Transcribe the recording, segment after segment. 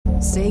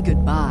Say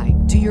goodbye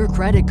to your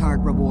credit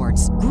card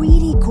rewards.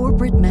 Greedy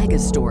corporate mega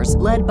stores,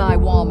 led by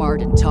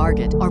Walmart and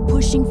Target, are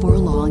pushing for a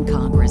law in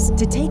Congress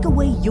to take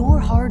away your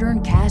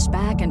hard-earned cash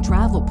back and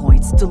travel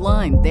points to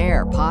line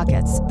their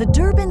pockets. The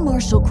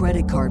Durbin-Marshall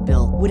credit card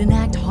bill would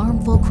enact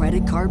harmful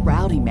credit card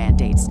routing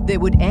mandates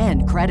that would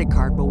end credit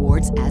card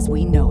rewards as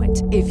we know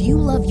it. If you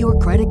love your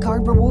credit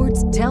card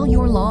rewards, tell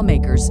your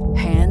lawmakers,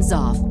 hands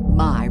off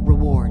my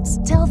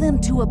rewards. Tell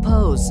them to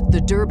oppose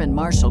the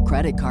Durbin-Marshall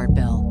credit card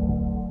bill.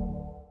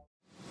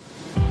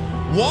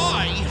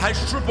 Why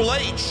has Triple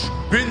H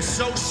been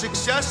so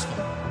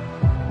successful?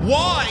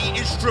 Why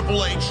is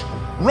Triple H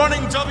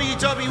running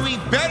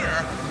WWE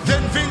better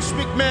than Vince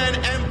McMahon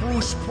and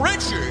Bruce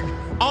Pritchard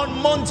on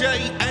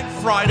Monday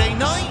and Friday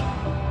night?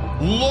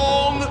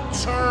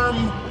 Long-term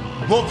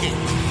booking.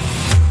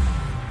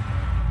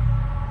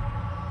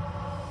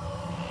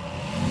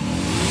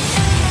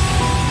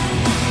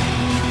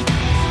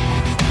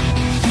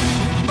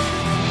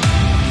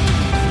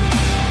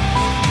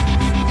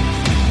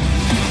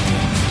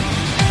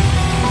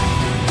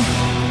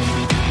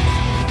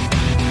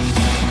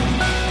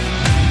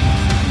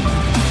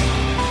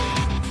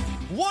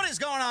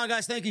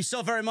 Guys, thank you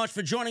so very much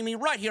for joining me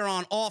right here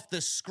on Off the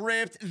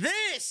Script.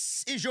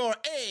 This is your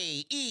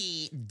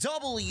AEW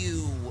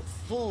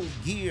Full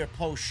Gear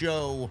post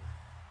show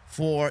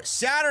for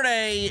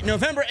Saturday,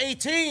 November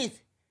 18th,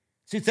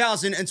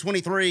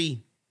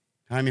 2023.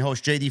 I'm your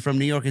host, JD from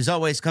New York, as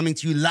always, coming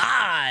to you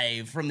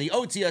live from the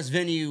OTS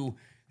venue.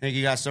 Thank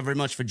you guys so very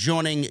much for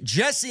joining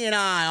Jesse and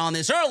I on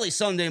this early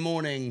Sunday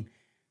morning.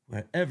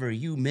 Wherever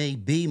you may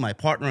be, my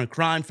partner in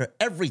crime for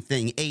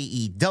everything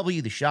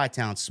AEW, the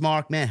Chi-Town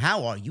Smark. Man,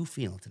 how are you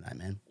feeling tonight,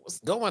 man?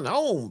 What's going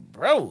on,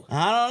 bro?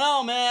 I don't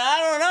know, man. I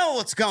don't know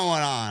what's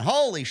going on.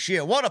 Holy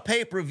shit, what a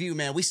pay-per-view,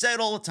 man. We say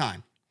it all the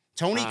time.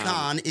 Tony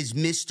Khan is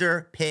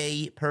Mr.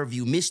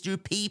 Pay-Per-View, Mr.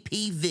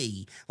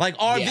 PPV. Like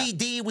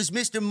RVD was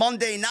Mr.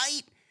 Monday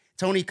Night,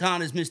 Tony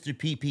Khan is Mr.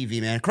 PPV,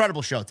 man.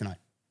 Incredible show tonight.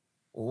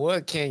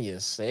 What can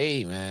you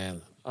say,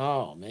 man?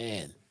 Oh,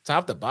 man.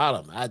 Top to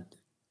bottom,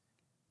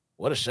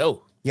 what a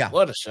show. Yeah.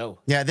 What a show.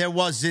 Yeah, there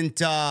wasn't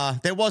a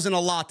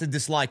lot to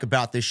dislike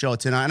about this show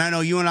tonight. And I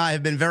know you and I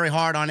have been very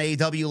hard on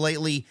AEW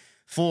lately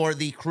for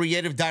the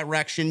creative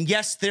direction.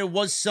 Yes, there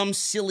was some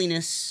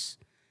silliness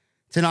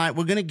tonight.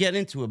 We're going to get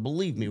into it.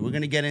 Believe me, we're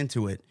going to get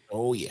into it.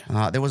 Oh,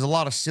 yeah. There was a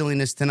lot of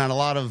silliness tonight, a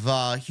lot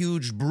of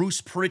huge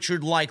Bruce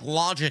Pritchard-like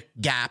logic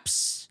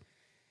gaps.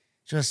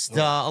 Just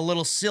a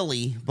little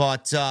silly,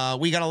 but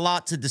we got a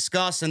lot to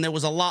discuss, and there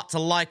was a lot to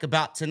like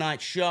about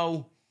tonight's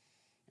show.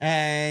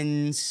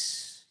 And,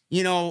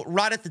 you know,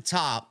 right at the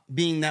top,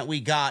 being that we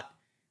got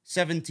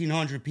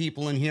 1,700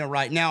 people in here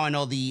right now, I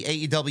know the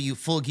AEW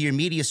Full Gear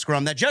Media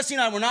Scrum that Jesse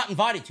and I were not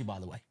invited to, by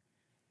the way,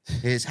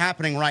 is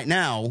happening right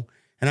now.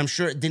 And I'm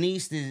sure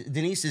Denise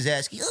is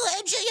asking,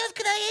 oh, MJF,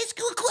 can I ask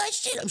you a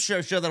question? I'm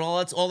sure that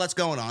all that's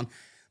going on.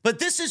 But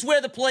this is where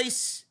the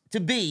place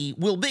to be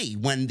will be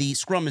when the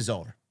scrum is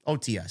over,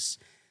 OTS.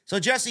 So,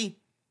 Jesse,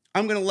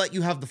 I'm going to let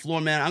you have the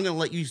floor, man. I'm going to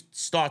let you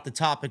start the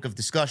topic of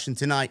discussion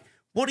tonight.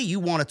 What do you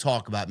want to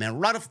talk about, man?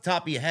 Right off the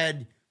top of your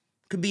head,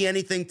 could be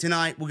anything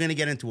tonight. We're going to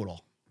get into it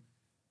all.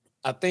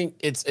 I think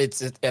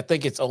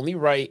it's only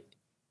right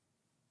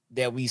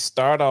that we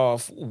start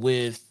off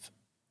with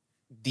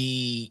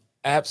the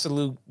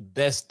absolute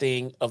best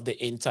thing of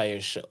the entire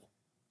show.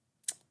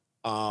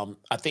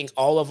 I think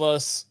all of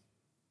us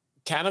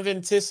kind of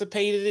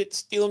anticipated it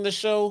stealing the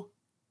show.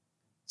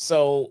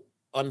 So,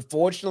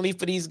 unfortunately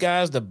for these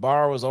guys, the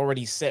bar was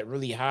already set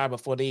really high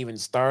before they even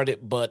started.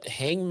 But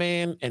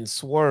Hangman and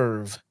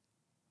Swerve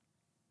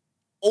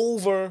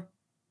over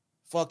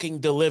fucking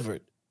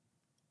delivered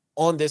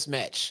on this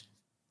match.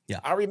 Yeah.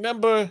 I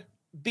remember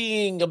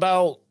being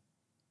about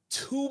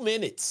 2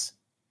 minutes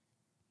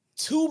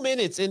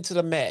into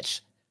the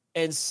match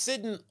and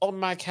sitting on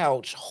my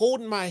couch,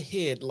 holding my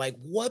head like,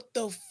 what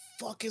the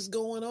fuck is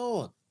going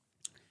on?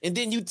 And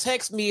then you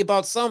text me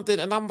about something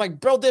and I'm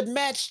like, bro, the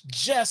match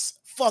just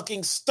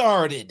fucking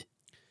started.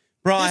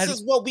 Bro, this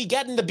is what we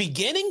got in the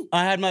beginning?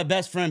 I had my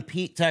best friend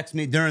Pete text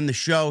me during the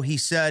show. He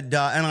said,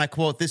 and I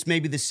quote, "This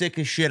may be the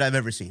sickest shit I've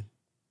ever seen."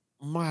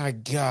 My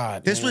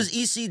God. This was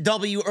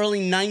ECW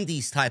early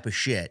 90s type of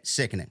shit.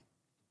 Sickening.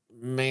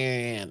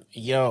 Man,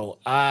 yo,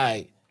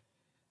 I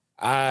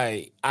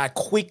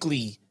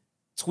quickly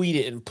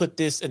tweeted and put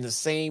this in the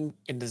same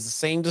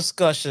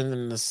discussion,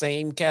 in the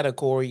same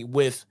category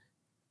with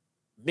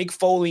Mick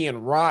Foley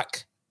and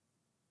Rock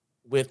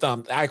with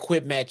I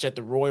Quit match at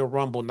the Royal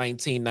Rumble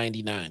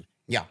 1999.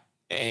 Yeah.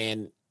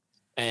 And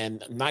I'm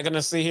not going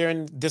to sit here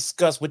and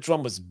discuss which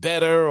one was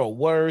better or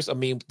worse. I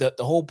mean, the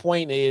whole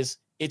point is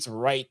it's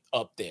right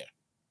up there.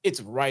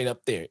 It's right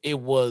up there. It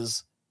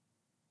was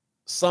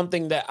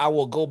something that I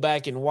will go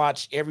back and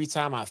watch every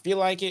time I feel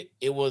like it.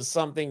 It was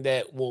something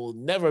that will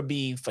never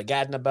be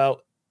forgotten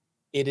about.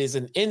 It is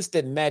an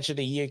instant match of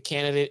the year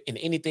candidate, and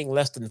anything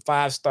less than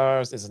 5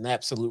 stars is an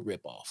absolute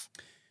ripoff.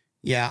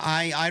 Yeah,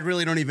 I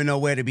really don't even know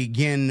where to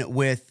begin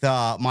with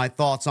my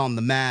thoughts on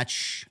the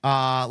match.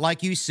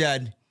 Like you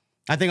said,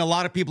 I think a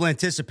lot of people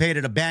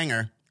anticipated a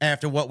banger.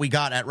 after what we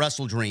got at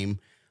Wrestle Dream.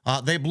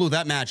 They blew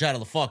that match out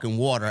of the fucking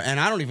water, and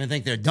I don't even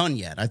think they're done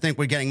yet. I think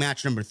we're getting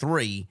match number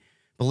 3,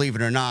 believe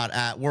it or not,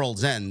 at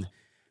World's End.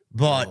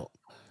 But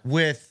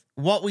with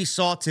what we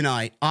saw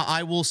tonight,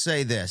 I will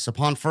say this.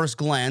 Upon first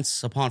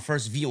glance, upon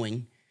first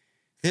viewing,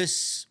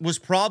 this was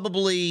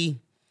probably...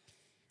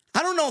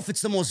 I don't know if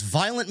it's the most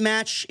violent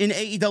match in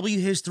AEW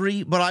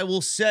history, but I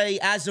will say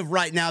as of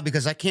right now,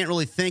 because I can't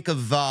really think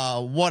of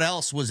what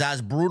else was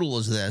as brutal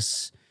as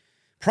this,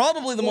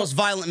 probably the most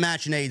violent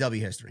match in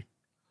AEW history.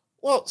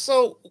 Well,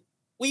 so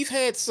we've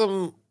had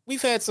some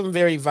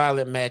very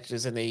violent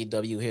matches in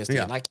AEW history,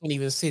 and I can't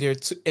even sit here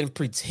and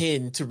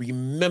pretend to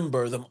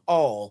remember them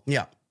all.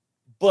 Yeah.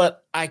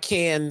 But I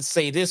can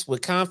say this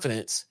with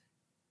confidence.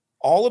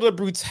 All of the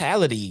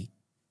brutality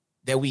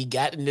that we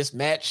got in this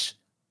match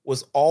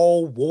was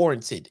all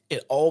warranted.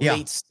 It all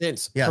made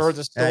sense per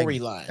the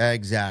storyline.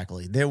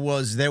 Exactly. There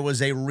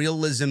was a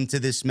realism to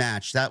this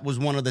match. That was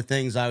one of the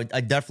things I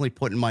definitely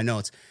put in my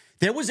notes.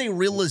 There was a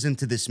realism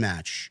to this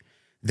match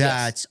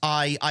that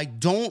I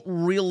don't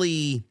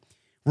really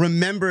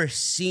remember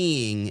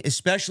seeing,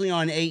 especially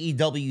on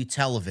AEW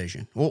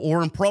television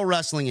or in pro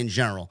wrestling in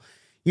general.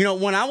 You know,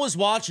 when I was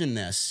watching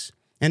this,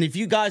 and if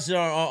you guys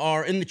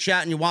are in the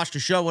chat and you watched the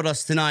show with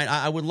us tonight,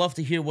 I would love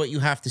to hear what you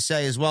have to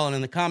say as well. And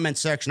in the comment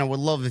section, I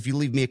would love if you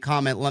leave me a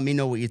comment, let me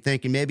know what you're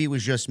thinking. Maybe it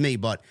was just me,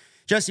 but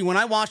Jesse, when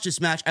I watched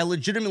this match, I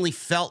legitimately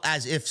felt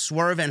as if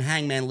Swerve and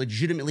Hangman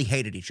legitimately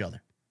hated each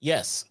other.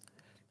 Yes.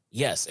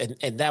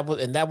 And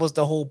that was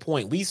the whole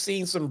point. We've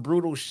seen some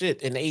brutal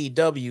shit in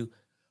AEW,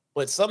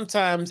 but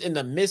sometimes in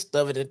the midst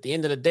of it, at the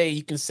end of the day,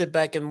 you can sit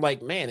back and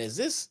like, man, is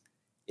this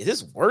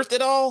worth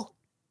it all?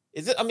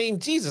 Is it? I mean,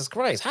 Jesus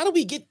Christ, how do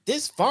we get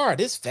this far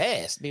this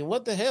fast? I mean,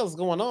 what the hell is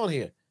going on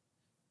here?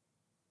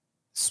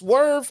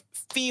 Swerve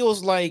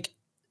feels like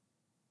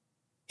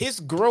his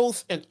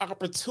growth and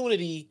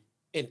opportunity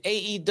in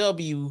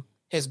AEW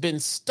has been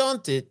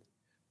stunted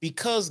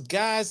because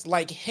guys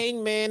like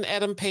Hangman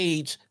Adam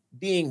Page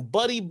being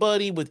buddy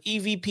with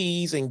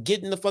EVPs and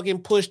getting the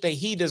fucking push that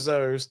he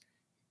deserves,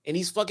 and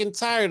he's fucking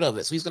tired of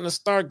it. So he's going to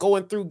start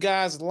going through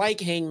guys like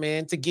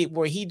Hangman to get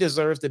where he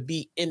deserves to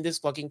be in this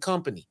fucking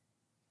company.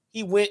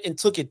 He went and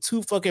took it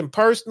too fucking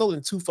personal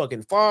and too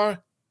fucking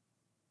far.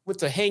 Went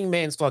to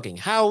Hangman's fucking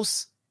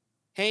house.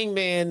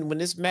 Hangman, when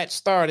this match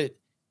started,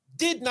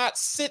 did not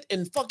sit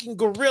in fucking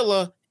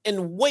gorilla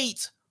and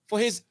wait for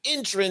his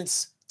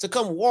entrance to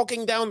come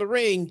walking down the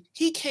ring.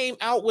 He came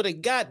out with a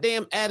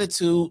goddamn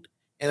attitude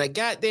and a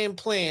goddamn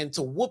plan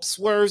to whoop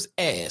Swerve's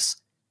ass.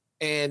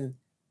 And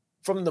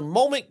from the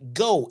moment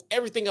go,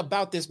 everything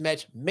about this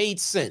match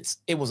made sense.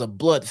 It was a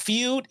blood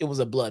feud. It was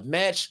a blood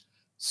match.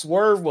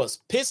 Swerve was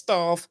pissed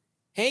off.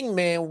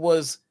 Hangman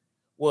was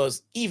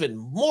even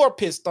more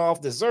pissed off,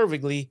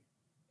 deservedly,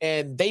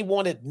 and they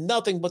wanted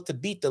nothing but to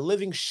beat the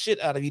living shit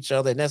out of each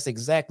other, and that's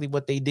exactly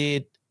what they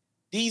did.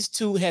 These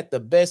two had the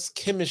best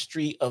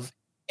chemistry of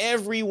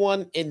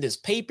everyone in this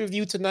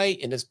pay-per-view tonight,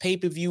 and this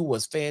pay-per-view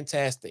was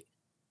fantastic.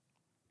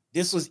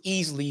 This was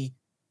easily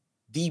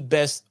the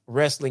best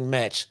wrestling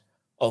match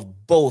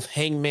of both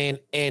Hangman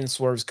and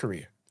Swerve's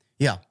career.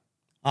 Yeah.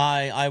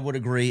 I would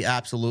agree,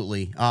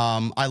 absolutely.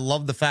 I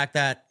love the fact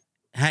that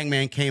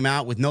Hangman came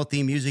out with no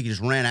theme music. He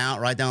just ran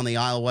out right down the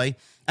aisleway.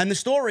 And the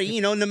story,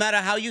 you know, no matter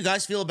how you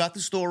guys feel about the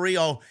story,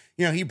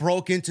 he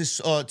broke into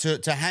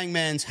to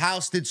Hangman's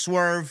house, did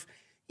Swerve,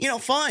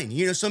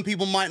 fine. Some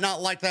people might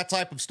not like that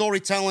type of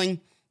storytelling.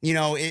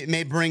 It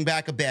may bring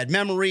back a bad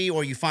memory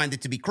or you find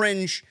it to be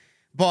cringe.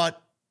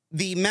 But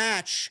the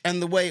match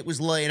and the way it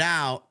was laid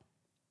out,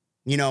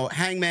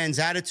 Hangman's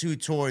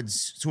attitude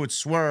towards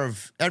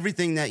Swerve,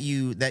 everything that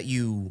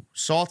you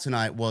saw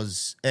tonight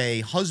was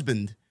a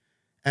husband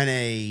and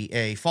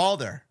a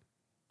father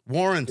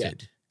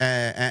warranted.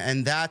 Yeah.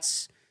 And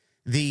that's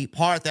the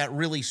part that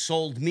really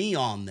sold me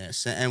on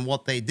this and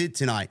what they did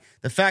tonight.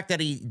 The fact that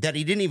he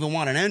didn't even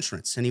want an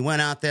entrance and he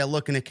went out there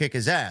looking to kick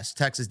his ass,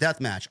 Texas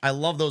Deathmatch. I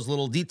love those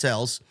little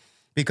details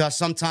because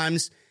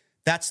sometimes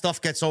that stuff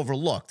gets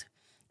overlooked.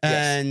 Yes.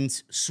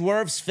 And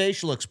Swerve's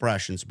facial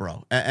expressions,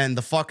 bro, and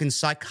the fucking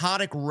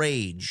psychotic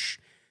rage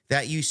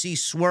that you see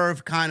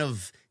Swerve kind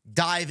of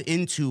dive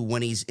into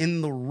when he's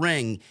in the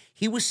ring.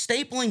 He was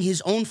stapling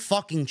his own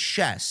fucking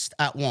chest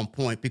at one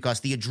point because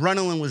the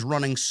adrenaline was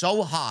running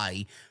so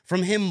high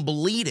from him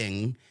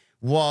bleeding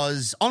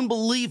was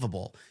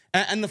unbelievable.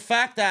 And the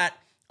fact that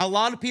a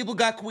lot of people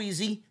got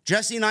queasy.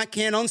 Jesse and I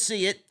can't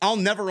unsee it. I'll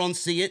never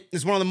unsee it.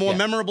 It's one of the more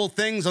memorable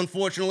things,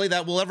 unfortunately,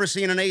 that we'll ever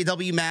see in an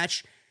AEW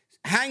match.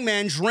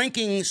 Hangman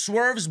drinking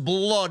Swerve's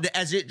blood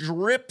as it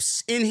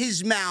drips in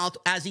his mouth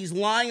as he's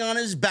lying on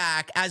his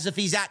back as if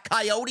he's at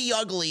Coyote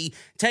Ugly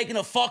taking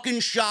a fucking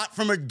shot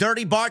from a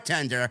dirty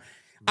bartender.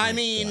 I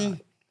mean,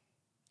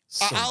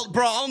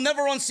 I'll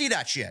never unsee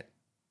that shit.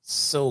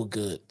 So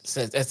good.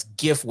 That's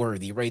gift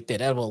worthy right there.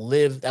 That will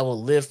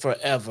live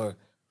forever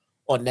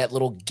on that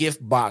little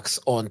gift box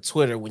on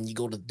Twitter. When you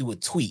go to do a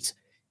tweet,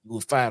 you will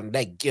find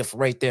that gift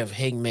right there of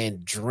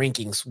Hangman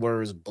drinking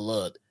Swerve's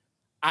blood.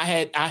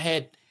 I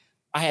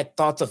had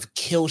thoughts of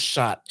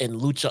Killshot and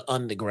Lucha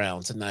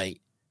Underground tonight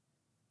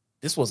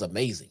this was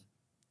amazing.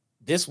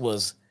 This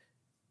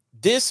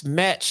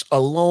match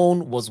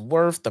alone was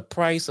worth the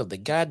price of the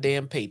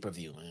goddamn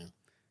pay-per-view, man.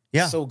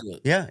 Yeah. So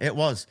good. Yeah, it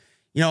was.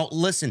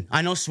 Listen,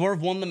 I know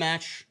Swerve won the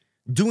match.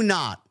 Do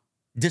not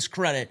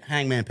discredit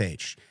Hangman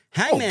Page.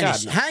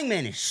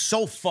 Hangman is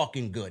so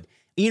fucking good.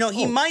 He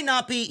might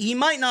not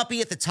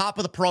be at the top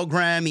of the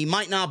program. He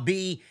might not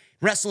be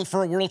wrestling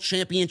for a world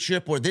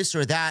championship or this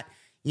or that,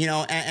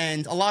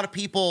 and a lot of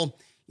people,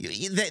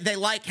 they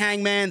like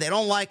Hangman. They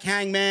don't like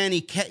Hangman.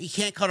 He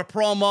can't cut a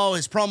promo.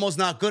 His promo's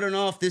not good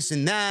enough, this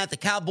and that. The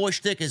cowboy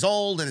shtick is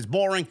old and it's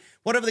boring.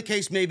 Whatever the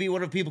case may be,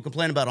 whatever people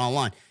complain about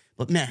online.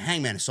 But, man,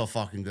 Hangman is so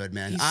fucking good,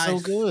 man. He's so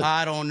good.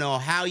 I don't know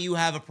how you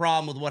have a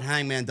problem with what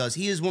Hangman does.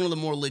 He is one of the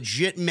more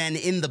legit men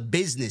in the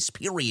business,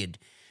 period,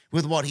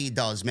 with what he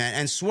does, man.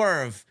 And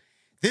Swerve,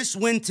 this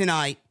win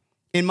tonight,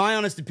 in my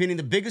honest opinion,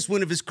 the biggest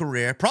win of his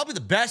career, probably the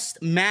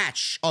best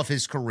match of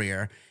his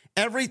career.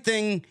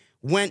 Everything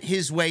went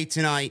his way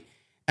tonight,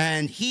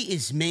 and he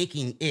is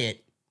making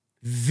it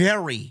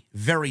very,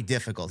 very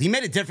difficult. He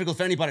made it difficult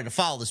for anybody to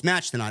follow this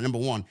match tonight, number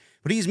one.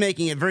 But he's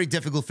making it very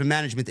difficult for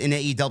management in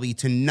AEW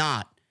to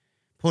not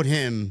put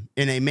him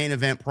in a main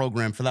event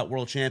program for that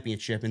world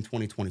championship in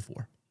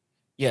 2024.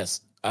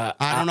 Yes. I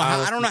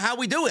don't know how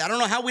we do it. I don't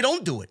know how we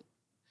don't do it.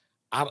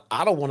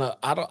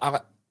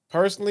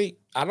 Personally,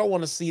 I don't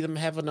want to see them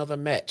have another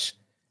match.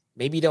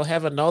 Maybe they'll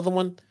have another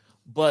one,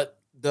 but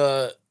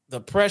the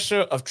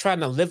pressure of trying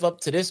to live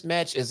up to this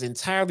match is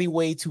entirely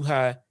way too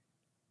high.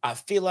 I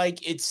feel like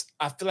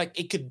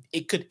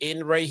it could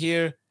end right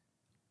here.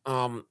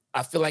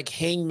 I feel like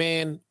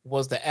Hangman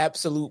was the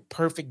absolute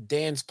perfect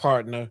dance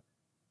partner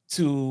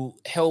to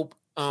help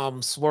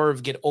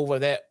Swerve get over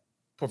that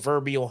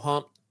proverbial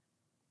hump.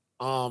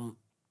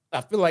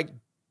 I feel like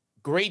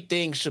great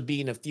things should be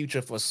in the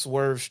future for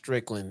Swerve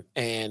Strickland.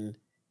 And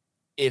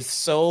if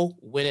so,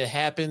 when it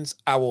happens,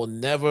 I will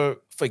never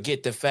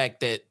forget the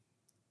fact that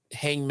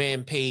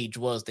Hangman Page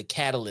was the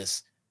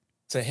catalyst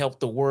to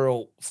help the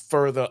world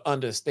further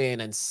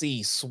understand and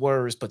see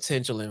Swerve's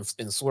potential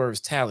and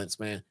Swerve's talents,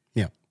 man.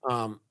 Yeah.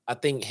 I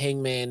think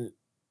Hangman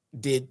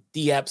did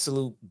the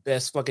absolute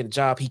best fucking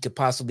job he could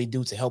possibly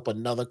do to help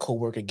another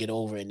coworker get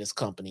over in this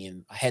company,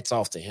 and hats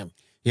off to him.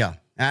 Yeah,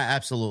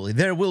 absolutely.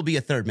 There will be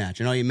a third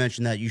match. I know you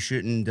mentioned that you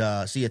shouldn't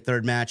see a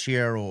third match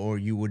here, or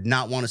you would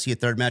not want to see a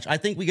third match. I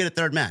think we get a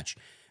third match,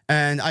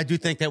 and I do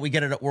think that we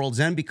get it at World's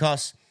End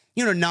because,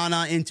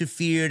 Nana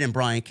interfered and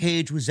Brian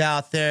Cage was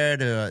out there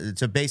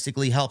to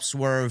basically help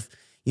Swerve,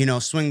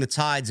 swing the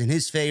tides in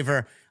his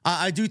favor.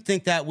 I do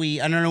think that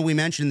I don't know, we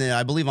mentioned that,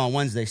 I believe on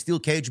Wednesday, steel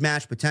cage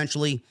match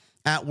potentially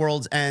at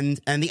World's End,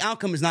 and the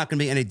outcome is not going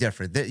to be any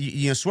different.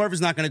 Swerve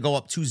is not going to go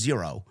up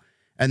 2-0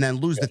 and then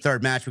lose the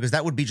third match because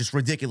that would be just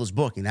ridiculous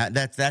booking.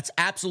 That's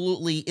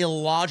absolutely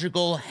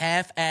illogical,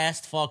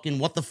 half-assed fucking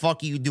what the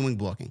fuck are you doing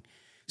booking.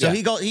 So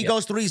he goes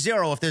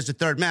 3-0 if there's a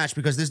third match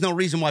because there's no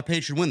reason why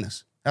Page should win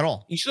this at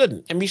all. He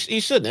shouldn't. I mean, he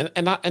shouldn't.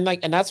 And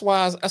that's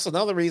why that's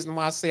another reason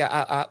why I say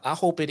I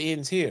hope it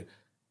ends here.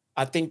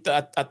 I think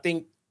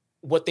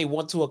what they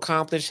want to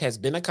accomplish has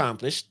been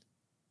accomplished.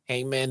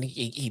 Hangman,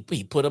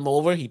 he put him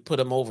over. He put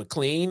him over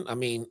clean. I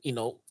mean,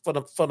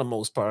 for the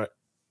most part.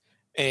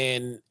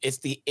 And it's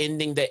the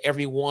ending that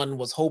everyone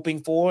was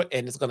hoping for,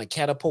 and it's going to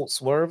catapult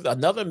Swerve.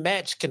 Another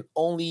match can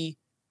only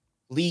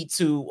lead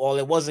to, well,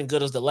 it wasn't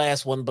good as the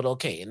last one, but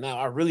okay. And now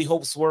I really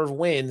hope Swerve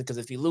wins, because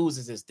if he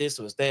loses, it's this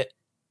or it's that.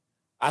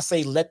 I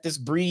say let this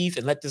breathe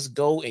and let this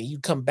go, and you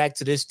come back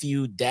to this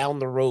feud down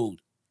the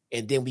road,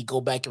 and then we go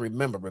back and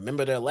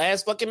remember their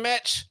last fucking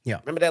match. Yeah,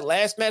 remember that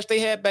last match they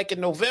had back in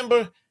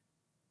November.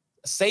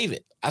 Save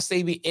it. I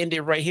say we end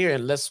it right here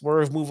and let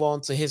Swerve move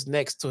on to his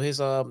next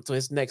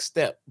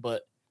step.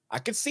 But I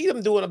could see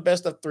them doing a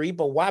best of 3.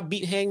 But why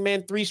beat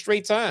Hangman 3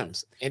 straight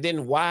times, and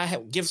then why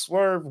give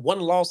Swerve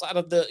 1 loss out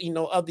of the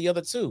of the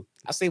other 2?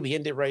 I say we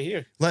end it right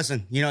here.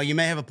 Listen, you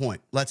may have a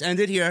point. Let's end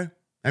it here.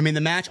 I mean,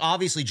 the match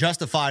obviously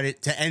justified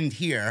it to end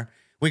here.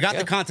 We got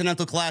the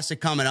Continental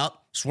Classic coming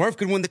up. Swerve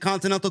could win the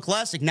Continental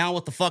Classic now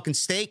with the fucking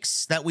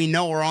stakes that we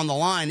know are on the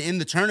line in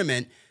the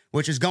tournament,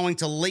 which is going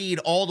to lead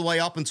all the way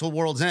up until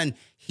World's End.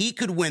 He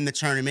could win the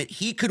tournament.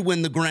 He could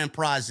win the grand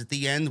prize at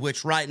the end,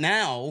 which right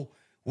now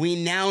we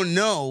now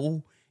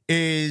know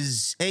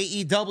is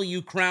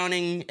AEW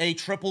crowning a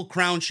Triple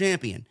Crown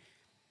champion.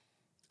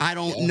 I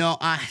don't know.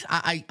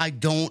 I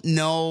don't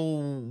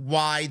know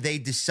why they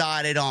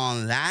decided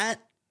on that,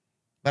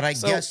 but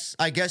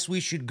I guess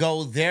we should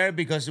go there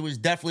because it was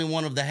definitely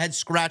one of the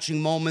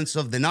head-scratching moments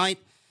of the night,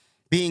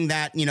 being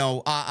that,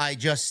 I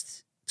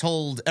just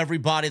told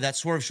everybody that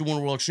Swerve should win a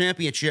world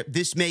championship.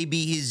 This may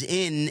be his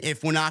in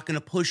if we're not going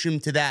to push him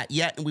to that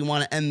yet, and we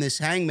want to end this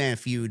Hangman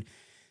feud.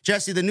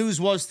 Jesse, the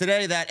news was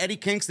today that Eddie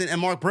Kingston and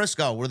Mark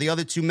Briscoe were the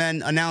other 2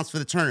 men announced for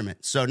the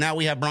tournament. So now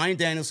we have Bryan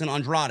Danielson,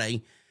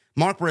 Andrade,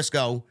 Mark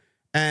Briscoe,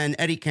 and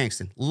Eddie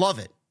Kingston. Love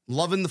it.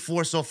 Loving the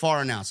 4 so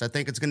far announced. I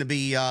think it's going to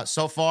be,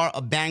 so far,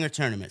 a banger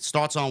tournament.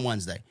 Starts on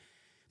Wednesday.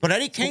 But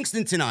Eddie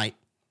Kingston tonight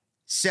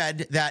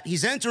said that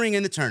he's entering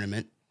in the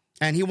tournament,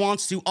 and he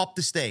wants to up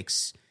the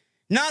stakes.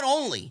 Not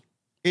only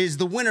is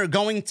the winner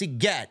going to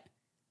get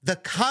the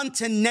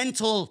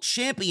Continental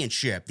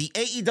Championship, the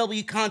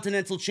AEW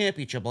Continental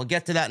Championship. I'll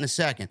get to that in a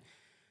second.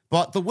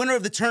 But the winner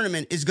of the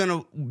tournament is going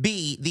to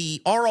be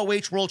the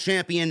ROH World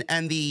Champion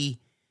and the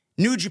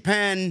New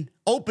Japan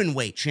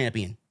Openweight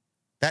Champion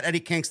that Eddie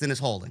Kingston is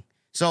holding.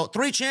 So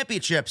 3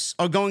 championships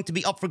are going to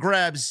be up for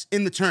grabs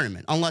in the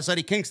tournament, unless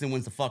Eddie Kingston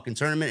wins the fucking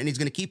tournament, and he's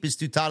going to keep his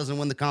 2 titles and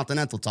win the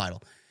Continental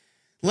title.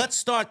 Let's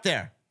start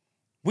there.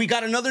 We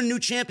got another new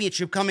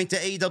championship coming to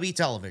AEW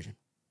television.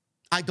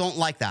 I don't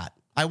like that.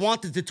 I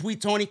wanted to tweet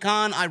Tony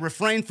Khan. I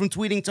refrained from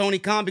tweeting Tony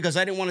Khan because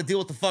I didn't want to deal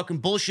with the fucking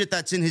bullshit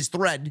that's in his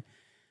thread.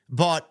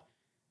 But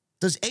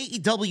does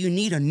AEW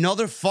need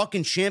another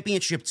fucking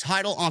championship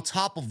title on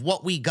top of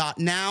what we got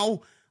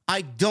now?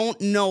 I don't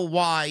know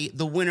why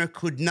the winner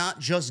could not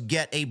just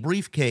get a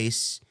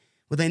briefcase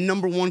with a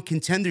number 1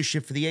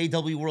 contendership for the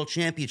AEW World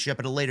Championship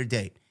at a later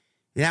date.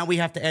 Now we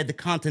have to add the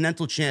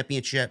Continental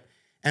Championship.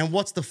 And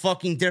what's the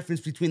fucking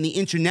difference between the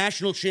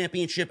International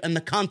Championship and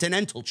the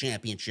Continental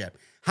Championship?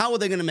 How are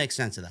they going to make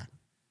sense of that?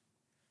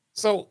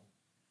 So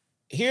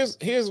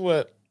here's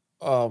what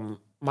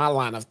my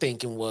line of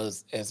thinking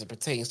was as it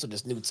pertains to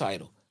this new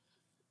title.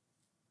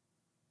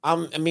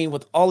 I mean,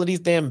 with all of these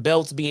damn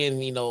belts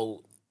being,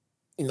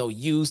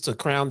 used to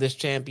crown this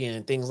champion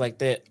and things like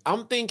that,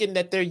 I'm thinking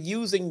that they're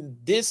using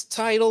this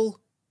title,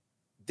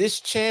 this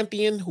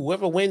champion,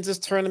 whoever wins this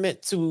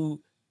tournament,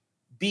 to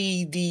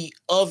be the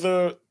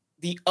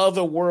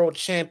other world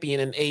champion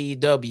in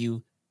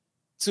AEW,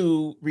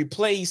 to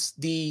replace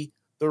the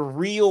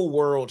real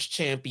world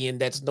champion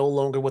that's no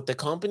longer with the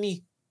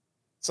company.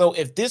 So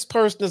if this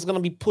person is going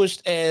to be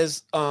pushed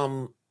as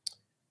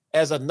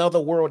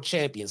another world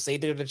champion, say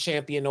they're the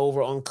champion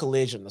over on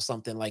Collision or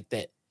something like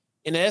that.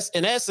 In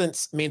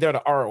essence, I mean, they're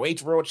the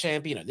ROH world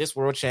champion or this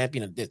world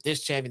champion or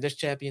this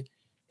champion.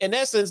 In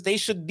essence, they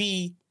should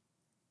be,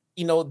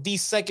 the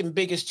second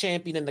biggest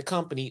champion in the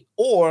company,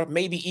 or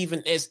maybe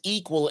even as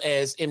equal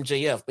as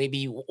MJF,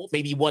 maybe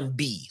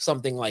 1B,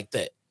 something like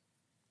that.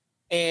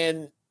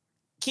 And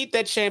keep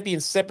that champion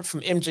separate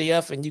from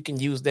MJF, and you can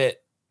use that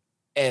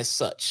as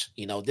such.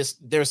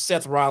 There's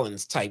Seth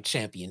Rollins type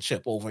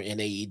championship over in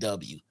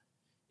AEW.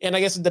 And I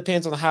guess it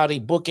depends on how they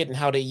book it and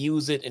how they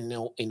use it and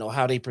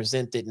how they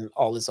present it and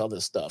all this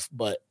other stuff.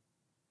 But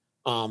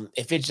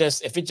if it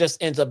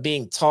just ends up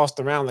being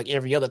tossed around like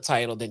every other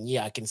title, then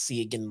yeah, I can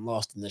see it getting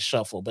lost in the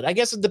shuffle. But I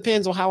guess it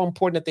depends on how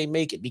important that they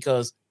make it,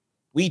 because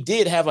we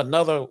did have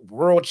another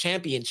world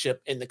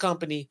championship in the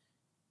company.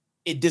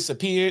 It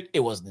disappeared. It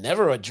was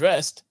never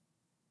addressed.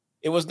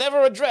 It was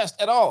never addressed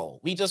at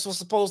all. We just it's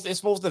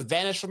supposed to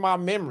vanish from our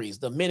memories.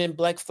 The Men in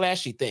Black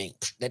flashy thing,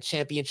 that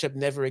championship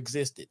never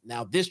existed.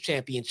 Now this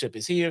championship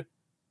is here.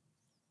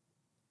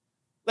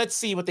 Let's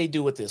see what they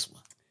do with this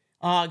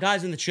one.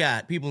 Guys in the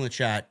chat, people in the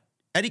chat,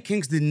 Eddie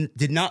Kingston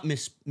did not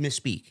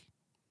misspeak.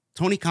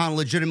 Tony Khan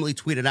legitimately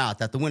tweeted out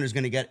that the winner is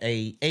going to get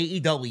a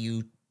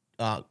AEW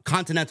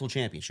Continental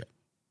Championship.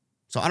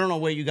 So I don't know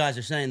where you guys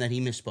are saying that he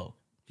misspoke.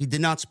 He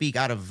did not speak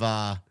out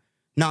of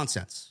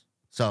nonsense.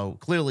 So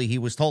clearly he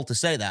was told to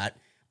say that.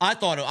 I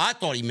thought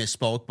he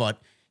misspoke,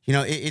 but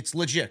it's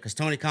legit because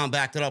Tony Khan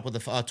backed it up with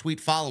a tweet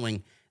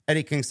following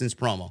Eddie Kingston's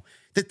promo.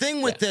 The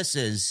thing with this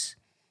is,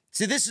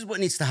 see, this is what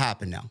needs to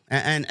happen now.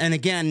 And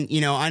again,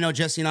 I know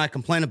Jesse and I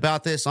complain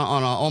about this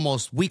on an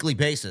almost weekly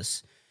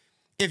basis.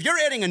 If you're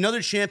adding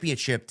another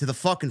championship to the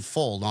fucking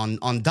fold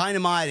on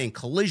Dynamite and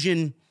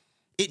Collision,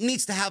 it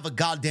needs to have a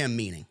goddamn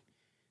meaning.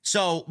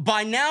 So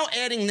by now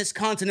adding this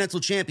Continental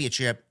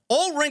Championship,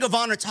 all Ring of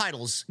Honor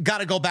titles got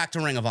to go back to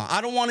Ring of Honor. I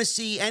don't want to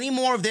see any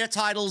more of their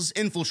titles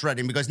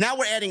infiltrating, because now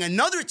we're adding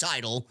another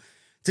title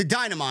to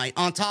Dynamite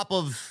on top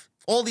of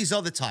all these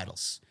other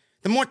titles.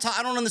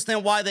 I don't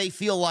understand why they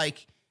feel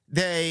like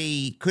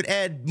they could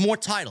add more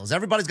titles.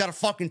 Everybody's got a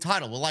fucking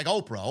title. We're like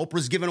Oprah.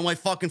 Oprah's giving away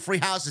fucking free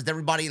houses to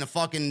everybody in a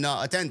fucking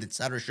attendance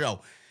at her show.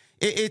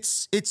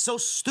 It's so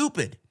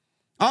stupid.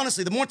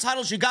 Honestly, the more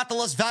titles you got, the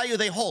less value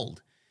they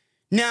hold.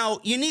 Now,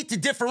 you need to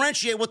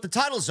differentiate what the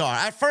titles are.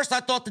 At first, I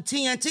thought the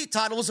TNT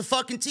title was a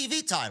fucking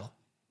TV title.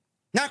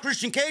 Now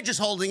Christian Cage is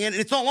holding it, and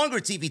it's no longer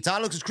a TV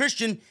title because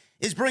Christian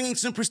is bringing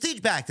some prestige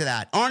back to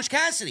that. Orange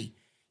Cassidy.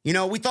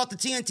 We thought the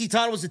TNT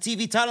title was a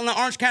TV title. Now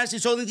Orange Cassidy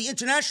is holding the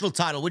international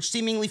title, which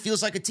seemingly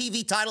feels like a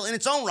TV title in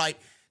its own right,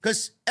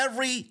 because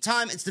every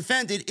time it's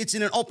defended, it's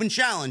in an open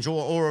challenge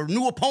or a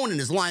new opponent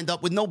is lined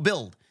up with no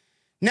build.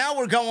 Now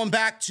we're going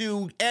back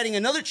to adding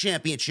another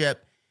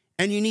championship,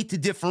 and you need to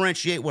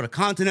differentiate what a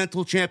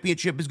Continental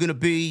Championship is going to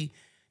be,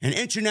 an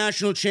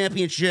International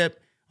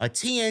Championship, a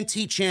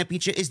TNT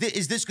Championship. Is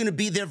this going to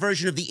be their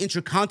version of the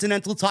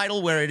Intercontinental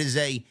title, where it is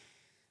a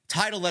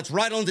title that's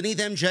right underneath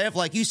MJF,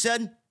 like you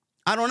said?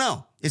 I don't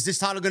know. Is this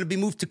title going to be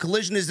moved to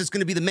Collision? Is this going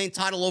to be the main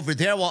title over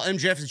there while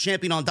MJF is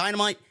champion on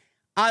Dynamite?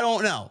 I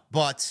don't know.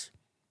 But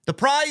the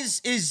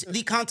prize is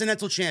the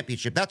Continental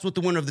Championship. That's what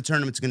the winner of the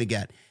tournament's going to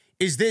get.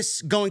 Is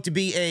this going to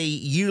be a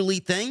yearly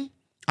thing?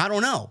 I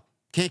don't know.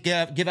 Can't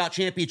give out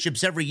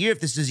championships every year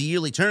if this is a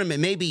yearly tournament.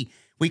 Maybe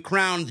we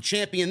crown the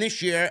champion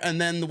this year, and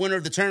then the winner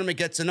of the tournament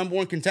gets a number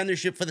 1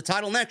 contendership for the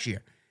title next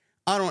year.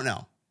 I don't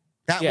know.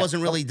 That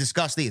wasn't really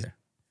discussed either.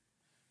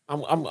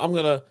 I'm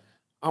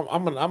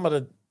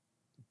gonna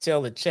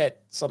tell the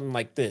chat something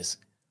like this.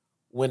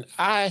 When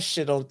I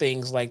shit on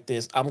things like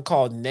this, I'm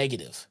called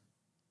negative.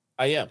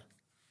 I am.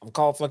 I'm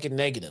called fucking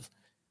negative.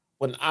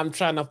 When I'm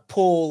trying to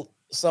pull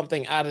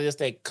something out of this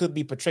that could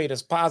be portrayed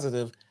as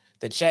positive,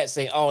 the chat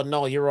say, "Oh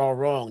no, you're all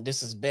wrong.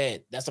 This is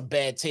bad. That's a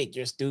bad take.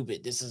 You're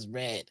stupid. This is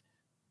bad."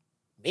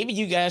 Maybe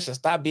you guys should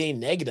stop being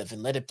negative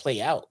and let it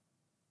play out.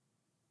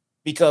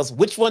 Because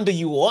which one do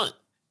you want?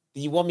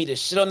 Do you want me to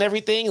shit on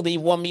everything? Or do you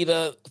want me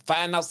to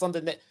find out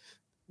something that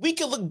we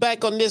can look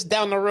back on this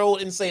down the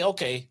road and say,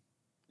 okay,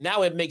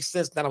 now it makes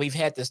sense now that we've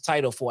had this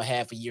title for a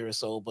half a year or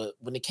so. But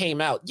when it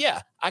came out,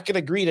 yeah, I could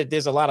agree that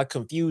there's a lot of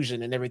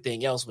confusion and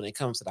everything else when it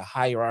comes to the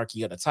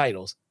hierarchy of the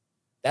titles.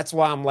 That's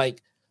why I'm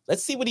like,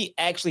 let's see what he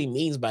actually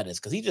means by this.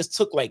 Because he just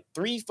took like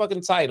 3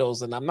 fucking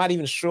titles, and I'm not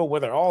even sure where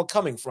they're all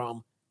coming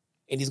from.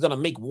 And he's going to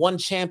make one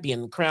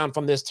champion crown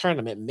from this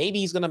tournament. Maybe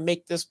he's going to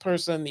make this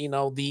person,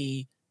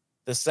 the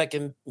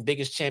second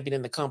biggest champion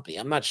in the company.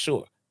 I'm not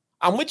sure.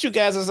 I'm with you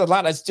guys. There's a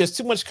lot. It's just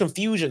too much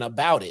confusion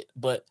about it.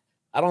 But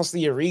I don't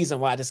see a reason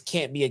why this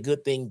can't be a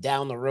good thing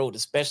down the road,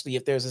 especially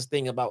if there's this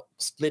thing about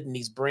splitting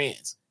these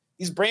brands.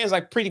 These brands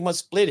are pretty much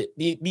split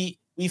it.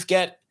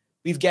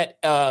 We've got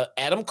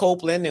Adam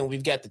Copeland, and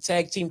we've got the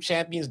tag team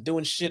champions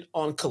doing shit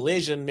on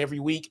Collision every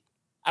week.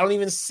 I don't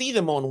even see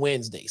them on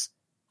Wednesdays.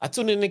 I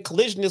tuned in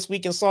Collision this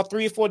week and saw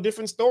 3 or 4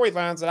 different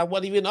storylines that I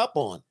wasn't even up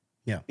on.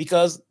 Yeah.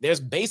 Because there's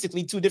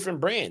basically 2 different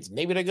brands.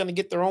 Maybe they're going to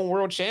get their own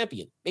world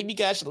champion. Maybe you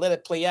guys should let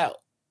it play out.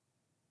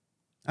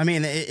 I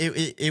mean,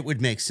 it would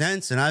make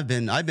sense, and I've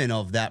been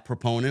of that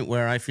proponent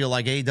where I feel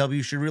like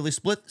AEW should really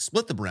split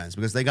the brands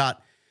because they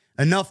got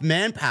enough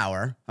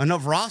manpower,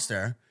 enough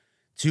roster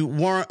to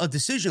warrant a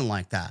decision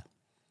like that.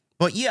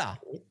 But yeah,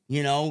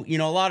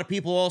 a lot of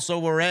people also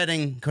were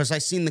adding, because I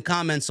seen the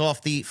comments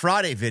off the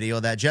Friday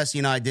video that Jesse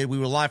and I did. We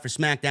were live for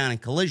SmackDown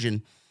and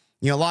Collision.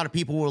 A lot of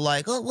people were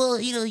like, "Oh, well,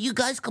 you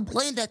guys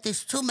complain that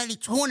there's too many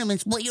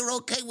tournaments, but you're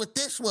okay with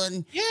this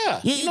one." Yeah,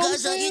 you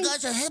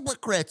guys are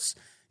hypocrites.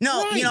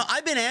 No, right.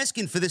 I've been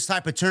asking for this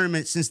type of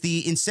tournament since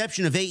the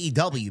inception of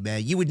AEW,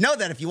 man. You would know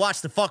that if you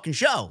watched the fucking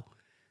show.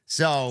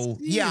 So,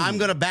 yeah, I'm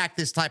going to back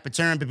this type of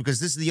tournament because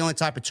this is the only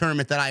type of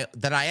tournament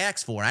that I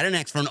asked for. I didn't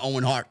ask for an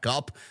Owen Hart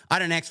Cup. I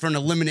didn't ask for an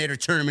Eliminator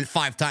tournament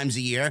 5 times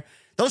a year.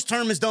 Those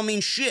tournaments don't mean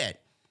shit.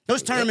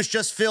 Those tournaments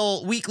just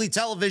fill weekly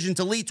television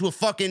to lead to a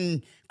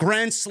fucking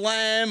Grand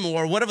Slam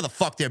or whatever the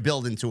fuck they're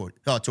building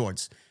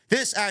towards.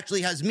 This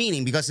actually has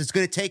meaning because it's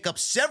going to take up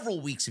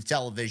several weeks of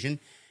television,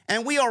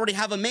 and we already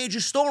have a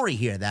major story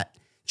here that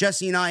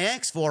Jesse and I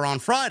asked for on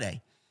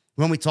Friday.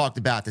 When we talked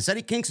about this,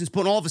 Eddie Kingston's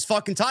putting all of his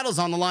fucking titles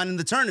on the line in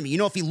the tournament.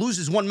 If he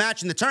loses one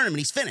match in the tournament,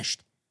 he's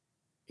finished.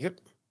 Yep.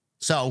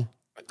 So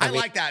I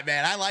like that,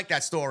 man. I like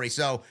that story.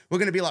 So we're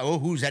going to be like, oh,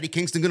 who's Eddie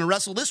Kingston going to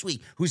wrestle this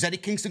week? Who's Eddie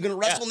Kingston going to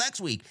wrestle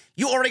next week?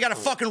 You already got a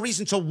fucking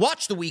reason to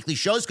watch the weekly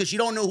shows because you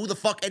don't know who the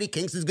fuck Eddie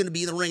Kingston's going to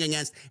be in the ring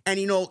against. And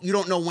you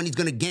don't know when he's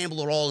going to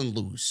gamble it all and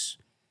lose.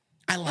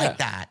 I like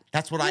that.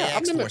 That's what I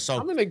asked for. So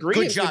I'm in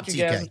agreement good job, with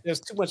you guys. TK. There's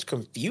too much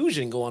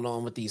confusion going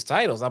on with these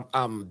titles.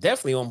 I'm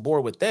definitely on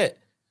board with that.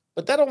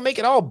 But that don't make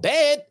it all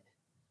bad.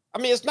 I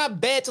mean, it's not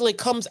bad till it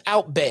comes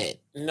out bad.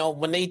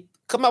 When they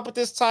come up with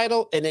this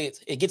title and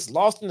it gets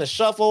lost in the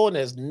shuffle and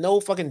there's no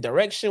fucking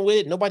direction with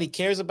it, nobody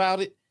cares about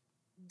it,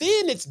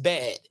 then it's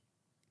bad.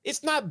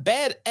 It's not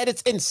bad at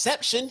its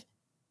inception.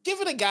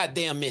 Give it a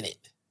goddamn minute.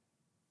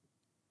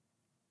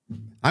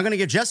 I'm going to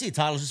give Jesse a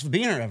title just for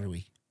being here every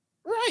week.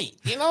 Right.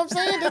 You know what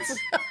I'm saying?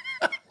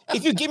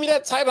 If you give me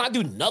that title, I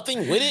do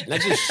nothing with it, and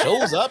it just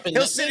shows up, and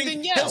he'll sit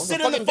in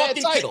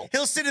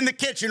the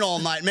kitchen all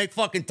night and make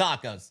fucking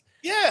tacos.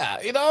 Yeah,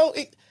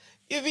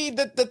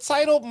 the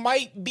title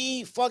might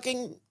be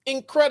fucking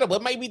incredible.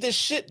 It might be this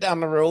shit down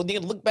the road. You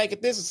can look back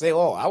at this and say,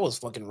 "Oh, I was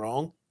fucking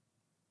wrong."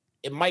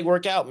 It might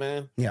work out,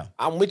 man. Yeah,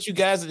 I'm with you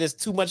guys. There's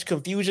too much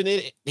confusion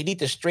in it. They need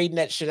to straighten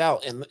that shit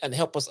out and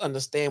help us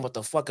understand what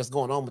the fuck is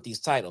going on with these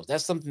titles.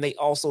 That's something they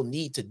also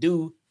need to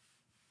do.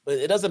 But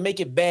it doesn't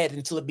make it bad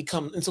until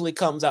it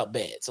comes out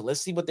bad. So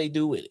let's see what they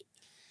do with it.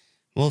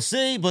 We'll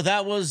see, but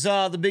that was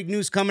the big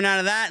news coming out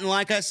of that. And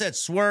like I said,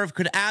 Swerve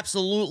could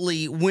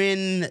absolutely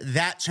win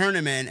that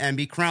tournament and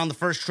be crowned the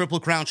first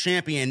Triple Crown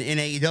champion in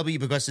AEW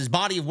because his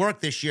body of work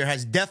this year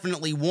has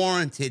definitely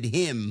warranted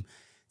him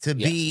to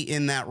be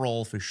in that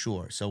role for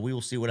sure. So we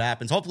will see what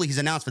happens. Hopefully he's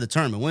announced for the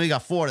tournament. We only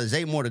got 4. There's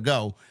 8 more to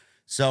go.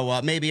 So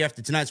maybe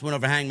after tonight's win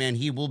over Hangman,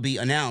 he will be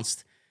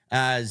announced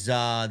as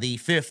the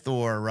 5th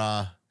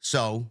or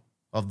so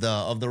of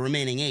the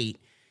remaining 8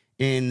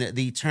 in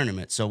the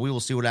tournament. So we will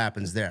see what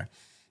happens there.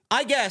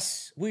 I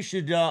guess we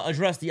should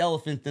address the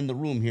elephant in the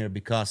room here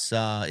because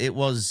it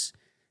was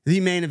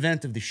the main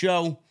event of the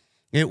show.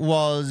 It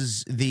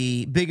was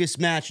the biggest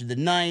match of the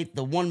night,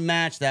 the one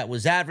match that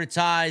was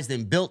advertised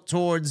and built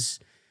towards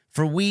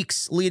for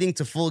weeks leading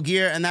to Full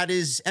Gear, and that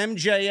is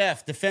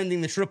MJF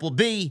defending the Triple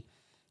B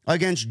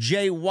against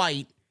Jay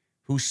White,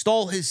 who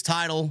stole his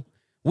title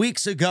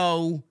weeks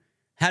ago,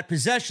 had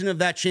possession of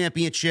that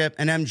championship,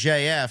 and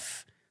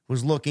MJF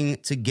was looking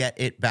to get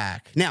it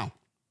back. Now,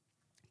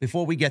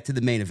 before we get to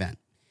the main event,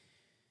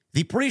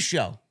 the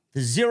pre-show,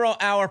 the 0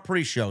 hour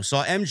pre-show,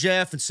 saw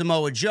MJF and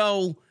Samoa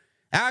Joe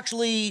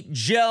actually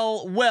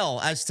gel well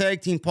as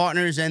tag team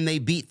partners, and they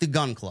beat the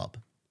Gun Club.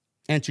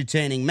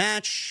 Entertaining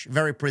match,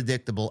 very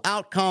predictable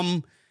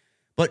outcome,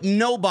 but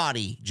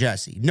nobody,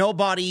 Jesse,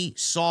 nobody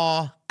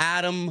saw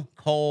Adam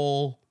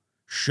Cole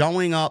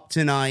showing up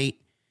tonight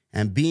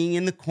and being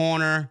in the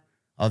corner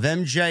of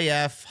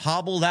MJF,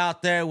 hobbled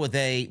out there with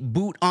a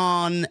boot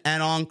on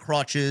and on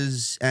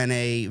crutches and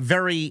a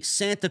very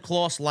Santa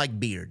Claus-like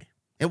beard.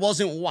 It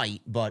wasn't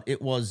white, but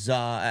it was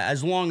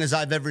as long as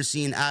I've ever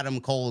seen Adam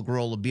Cole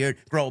grow a beard.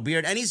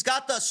 And he's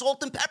got the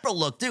salt and pepper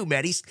look, too,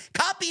 man. He's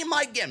copying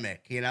my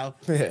gimmick, you know?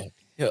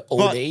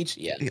 Old age,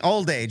 yeah.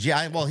 Old age,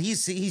 yeah. Well,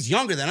 he's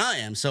younger than I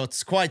am, so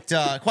it's quite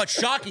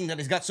shocking that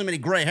he's got so many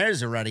gray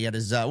hairs already at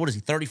his, what is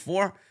he,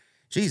 34?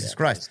 Jesus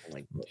Christ.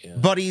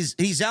 But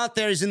he's out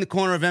there. He's in the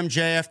corner of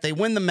MJF. They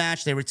win the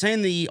match. They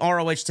retain the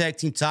ROH Tag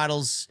Team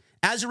titles.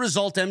 As a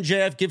result,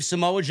 MJF gives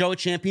Samoa Joe a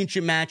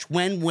championship match.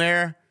 When,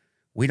 where,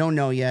 we don't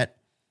know yet.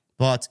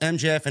 But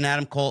MJF and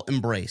Adam Cole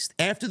embraced.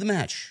 After the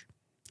match,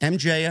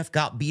 MJF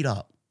got beat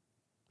up.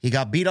 He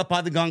got beat up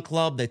by the Gun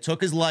Club. They took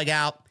his leg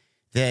out.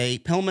 They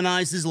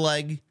Pillmanized his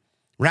leg,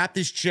 wrapped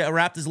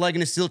his leg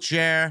in a steel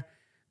chair.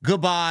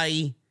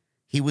 Goodbye.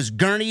 He was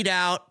gurneyed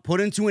out, put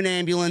into an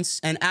ambulance,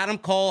 and Adam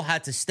Cole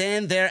had to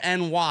stand there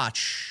and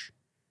watch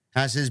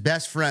as his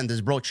best friend, his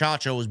bro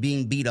Chacho, was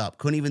being beat up.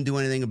 Couldn't even do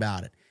anything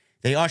about it.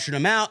 They ushered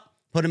him out,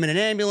 put him in an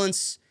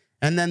ambulance,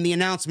 and then the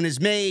announcement is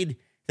made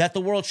that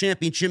the World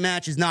Championship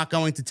match is not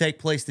going to take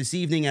place this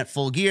evening at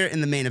Full Gear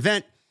in the main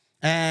event,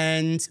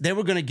 and they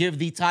were going to give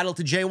the title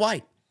to Jay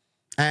White.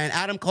 And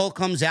Adam Cole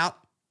comes out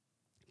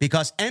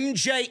because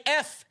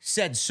MJF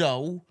said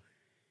so.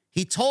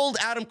 He told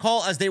Adam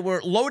Cole as they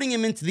were loading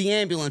him into the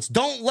ambulance,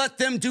 "Don't let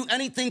them do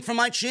anything for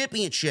my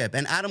championship."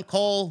 And Adam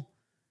Cole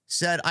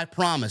said, "I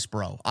promise,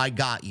 bro. I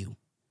got you."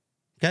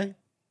 Okay?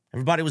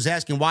 Everybody was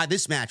asking why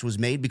this match was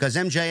made because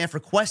MJF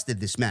requested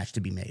this match to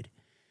be made.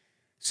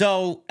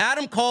 So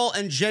Adam Cole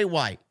and Jay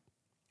White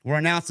were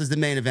announced as the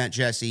main event,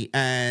 Jesse.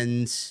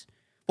 And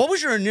what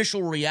was your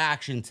initial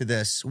reaction to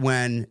this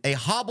when a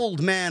hobbled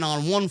man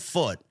on one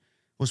foot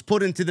was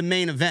put into the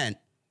main event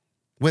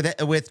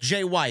with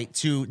Jay White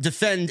to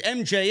defend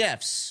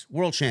MJF's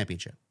world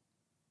championship?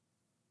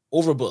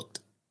 Overbooked.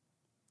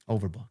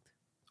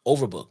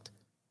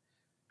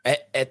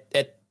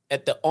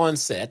 At the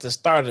onset, at the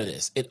start of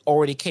this, it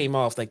already came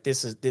off like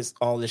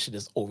all this shit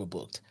is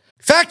overbooked.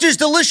 Factor's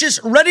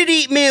delicious,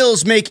 ready-to-eat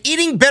meals make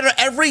eating better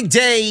every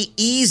day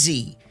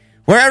easy.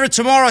 Wherever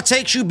tomorrow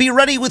takes you, be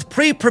ready with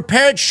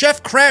pre-prepared,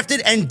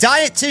 chef-crafted, and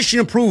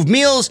dietitian-approved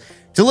meals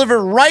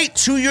delivered right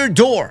to your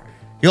door.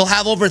 You'll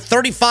have over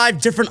 35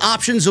 different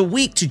options a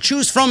week to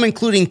choose from,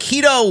 including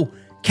keto,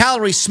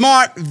 calorie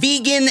smart,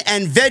 vegan,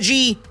 and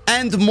veggie,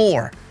 and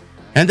more.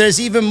 And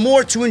there's even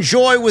more to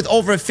enjoy with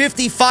over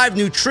 55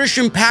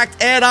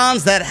 nutrition-packed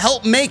add-ons that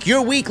help make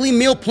your weekly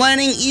meal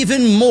planning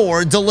even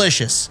more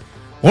delicious.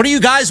 What are you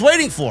guys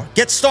waiting for?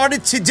 Get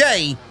started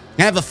today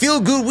and have a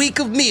feel-good week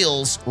of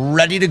meals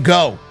ready to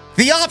go.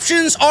 The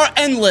options are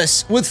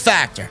endless with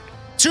Factor.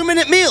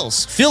 2-minute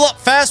meals. Fill up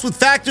fast with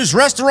Factor's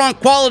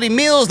restaurant-quality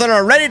meals that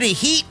are ready to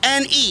heat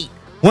and eat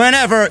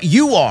whenever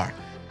you are.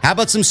 How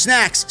about some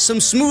snacks, some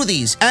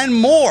smoothies, and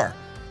more?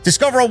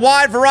 Discover a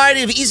wide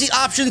variety of easy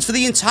options for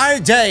the entire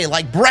day,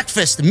 like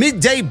breakfast,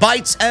 midday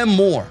bites, and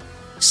more.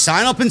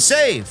 Sign up and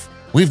save.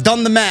 We've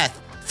done the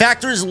math.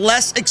 Factor is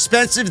less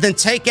expensive than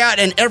takeout,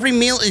 and every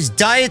meal is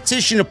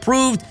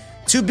dietitian-approved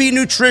to be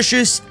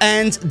nutritious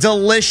and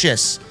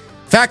delicious.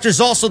 Factor is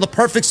also the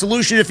perfect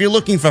solution if you're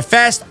looking for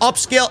fast,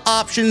 upscale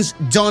options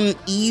done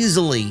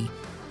easily.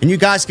 And you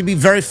guys can be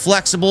very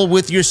flexible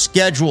with your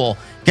schedule.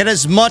 Get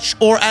as much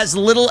or as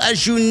little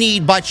as you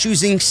need by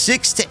choosing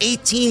 6 to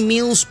 18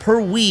 meals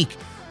per week.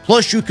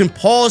 Plus, you can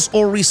pause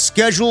or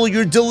reschedule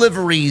your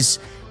deliveries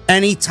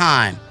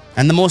anytime.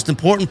 And the most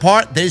important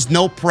part, there's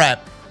no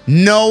prep,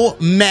 no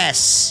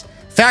mess.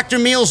 Factor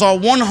meals are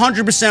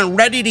 100%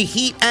 ready to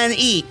heat and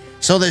eat.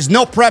 So there's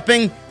no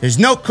prepping, there's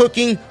no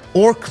cooking,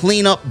 or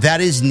cleanup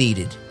that is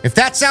needed. If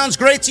that sounds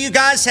great to you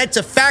guys, head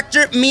to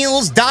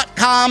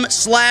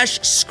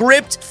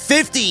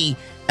factormeals.com/script50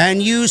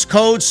 and use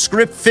code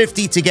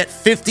script50 to get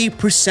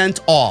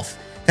 50% off.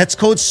 That's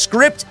code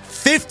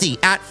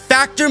script50 at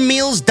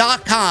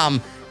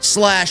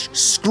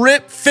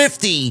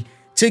factormeals.com/script50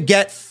 to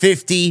get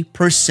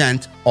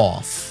 50%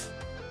 off.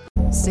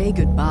 Say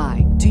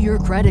goodbye to your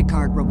credit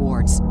card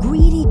rewards.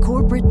 Greedy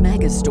corporate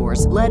mega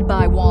stores, led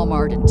by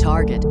Walmart and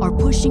Target, are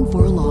pushing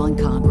for a law in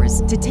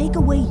Congress to take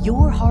away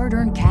your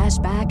hard-earned cash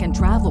back and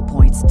travel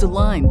points to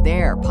line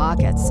their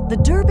pockets. The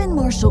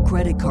Durbin-Marshall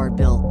credit card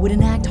bill would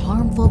enact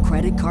harmful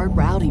credit card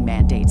routing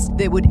mandates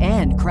that would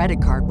end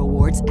credit card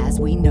rewards as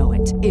we know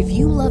it. If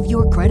you love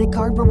your credit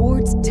card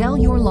rewards, tell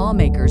your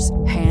lawmakers,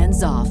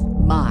 hands off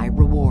my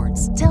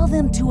rewards. Tell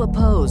them to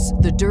oppose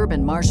the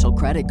Durbin-Marshall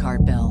credit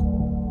card bill.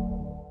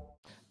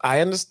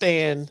 I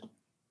understand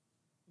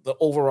the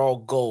overall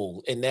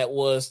goal, and that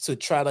was to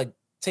try to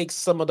take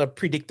some of the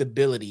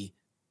predictability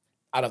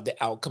out of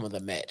the outcome of the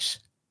match.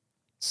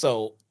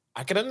 So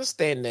I can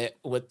understand that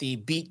with the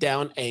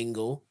beatdown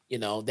angle,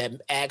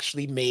 that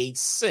actually made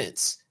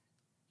sense.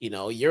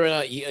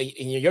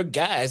 Your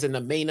guys in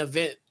the main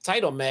event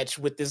title match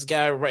with this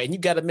guy, right? And you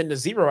got him in the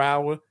 0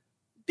 hour.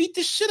 Beat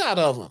the shit out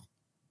of him.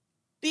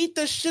 Beat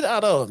the shit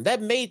out of him.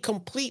 That made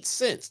complete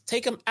sense.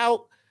 Take him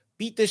out,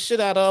 beat the shit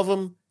out of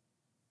him,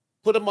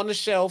 put him on the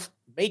shelf,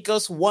 make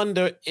us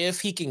wonder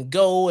if he can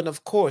go. And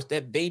of course,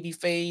 that baby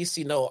face,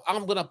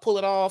 I'm going to pull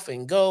it off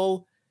and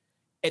go.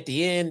 At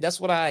the end,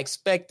 that's what I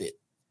expected.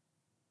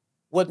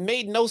 What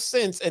made no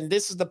sense, and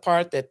this is the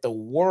part that the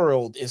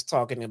world is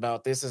talking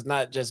about. This is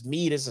not just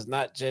me. This is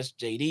not just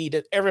JD.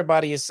 That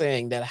everybody is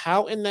saying that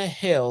how in the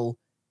hell,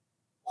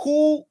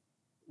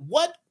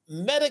 what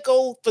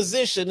medical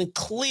physician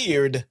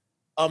cleared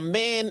a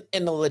man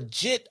in a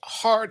legit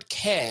hard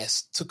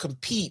cast to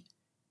compete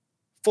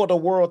for the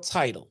world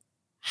title?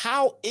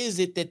 How is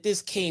it that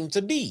this came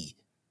to be?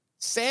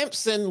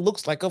 Samson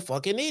looks like a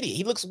fucking idiot.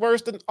 He looks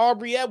worse than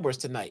Aubrey Edwards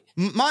tonight.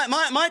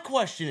 My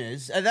question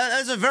is,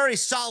 that's a very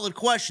solid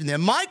question there.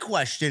 My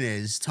question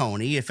is,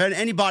 Tony, if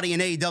anybody in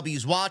AEW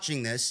is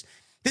watching this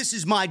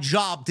is my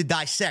job to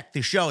dissect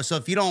the show. So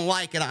if you don't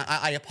like it,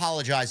 I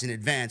apologize in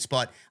advance,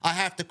 but I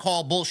have to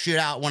call bullshit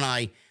out when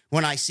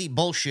I see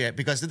bullshit,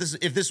 because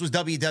if this was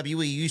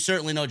WWE, you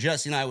certainly know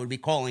Jesse and I would be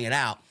calling it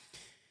out.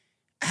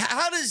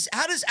 How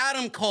does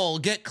Adam Cole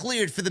get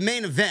cleared for the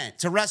main event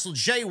to wrestle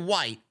Jay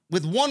White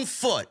with 1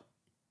 foot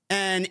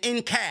and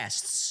in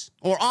casts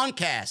or on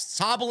casts,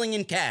 hobbling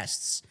in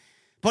casts,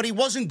 but he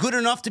wasn't good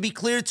enough to be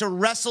cleared to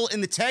wrestle in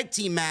the tag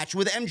team match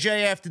with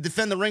MJF to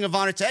defend the Ring of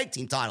Honor tag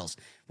team titles?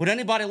 Would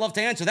anybody love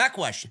to answer that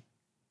question?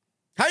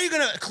 How are you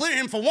going to clear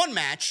him for one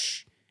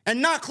match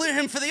and not clear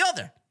him for the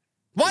other?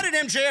 Why did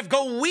MJF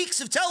go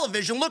weeks of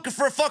television looking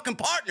for a fucking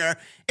partner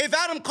if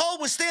Adam Cole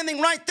was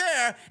standing right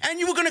there and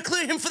you were going to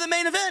clear him for the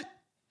main event?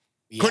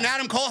 Yeah. Couldn't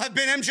Adam Cole have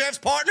been MJF's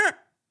partner?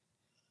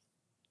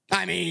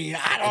 I mean,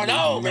 I don't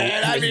know,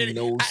 man.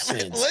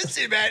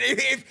 Listen, man,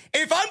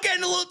 if I'm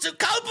getting a little too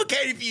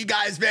complicated for you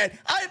guys, man,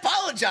 I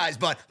apologize,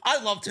 but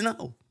I'd love to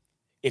know.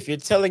 If you're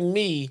telling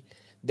me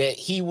that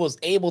he was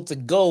able to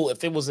go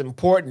if it was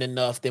important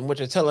enough, then what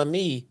you're telling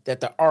me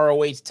that the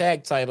ROH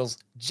tag titles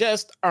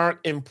just aren't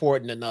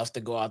important enough to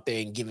go out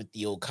there and give it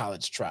the old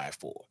college try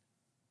for.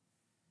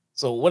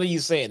 So what are you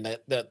saying?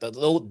 That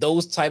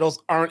those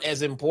titles aren't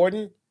as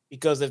important?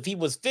 Because if he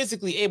was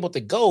physically able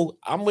to go,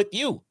 I'm with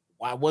you.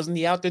 Why wasn't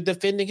he out there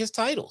defending his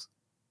titles?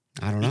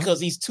 I don't know. Because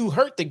he's too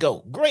hurt to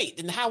go. Great.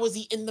 Then how is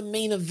he in the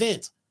main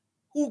event?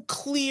 Who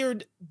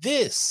cleared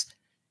this?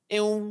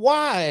 And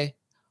why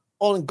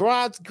on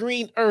God's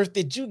green earth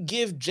did you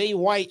give Jay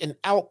White an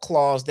out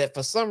clause that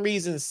for some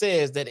reason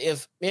says that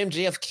if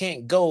MJF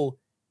can't go,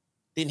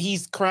 then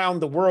he's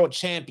crowned the world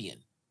champion?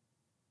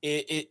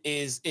 It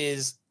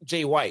is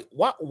Jay White.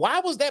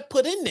 Why was that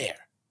put in there?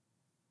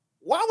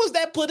 Why was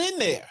that put in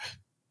there?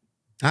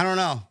 I don't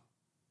know.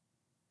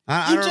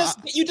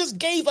 You just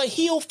gave a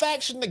heel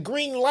faction the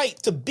green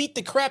light to beat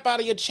the crap out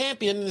of your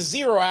champion in the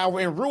 0 hour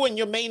and ruin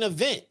your main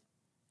event.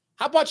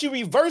 How about you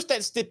reverse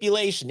that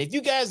stipulation? If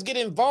you guys get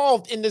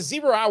involved in the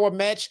 0 hour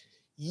match,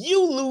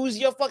 you lose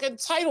your fucking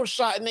title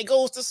shot and it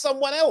goes to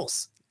someone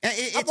else.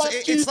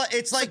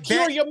 It's like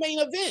your main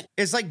event.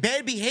 It's like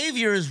bad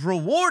behavior is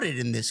rewarded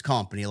in this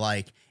company.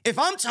 Like if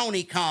I'm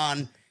Tony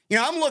Khan,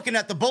 I'm looking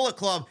at the Bullet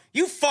Club.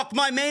 You fucked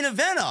my main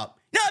event up.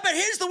 No, but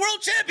here's the world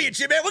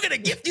championship, man. We're going to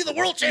gift you the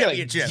world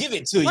championship. Give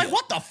it to you. Like,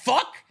 what the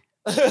fuck?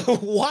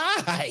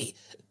 Why?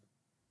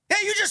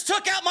 Hey, you just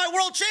took out my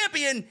world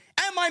champion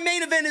and my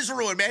main event is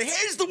ruined, man.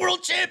 Here's the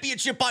world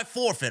championship by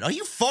forfeit. Are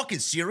you fucking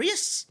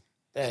serious?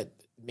 That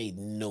made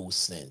no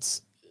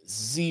sense.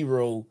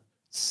 0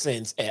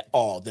 sense at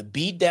all. The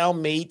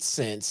beatdown made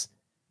sense.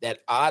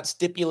 That odd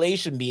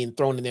stipulation being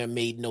thrown in there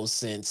made no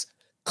sense.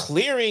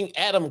 Clearing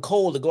Adam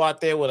Cole to go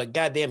out there with a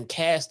goddamn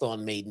cast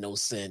on made no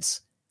sense.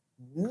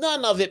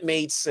 None of it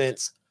made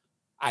sense.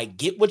 I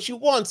get what you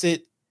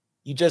wanted.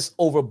 You just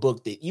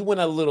overbooked it. You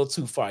went a little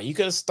too far. You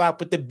could have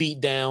stopped with the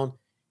beatdown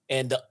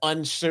and the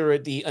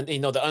uncertainty,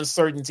 the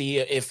uncertainty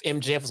if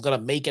MJF was going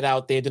to make it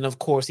out there. Then, of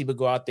course, he would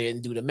go out there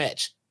and do the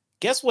match.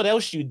 Guess what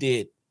else you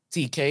did,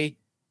 TK?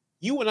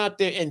 You went out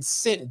there and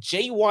sent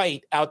Jay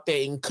White out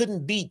there and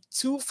couldn't beat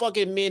 2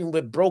 fucking men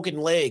with broken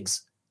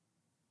legs.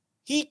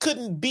 He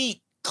couldn't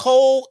beat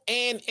Cole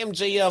and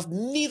MJF.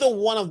 Neither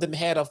one of them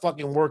had a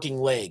fucking working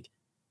leg.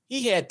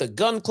 He had the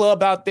Gun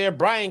Club out there.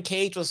 Brian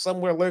Cage was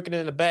somewhere lurking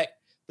in the back.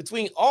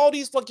 Between all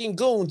these fucking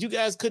goons, you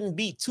guys couldn't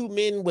beat 2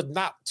 men with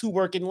not 2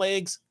 working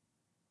legs.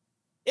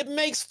 It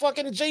makes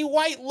fucking Jay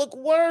White look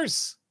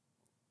worse.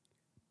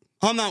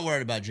 I'm not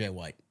worried about Jay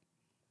White.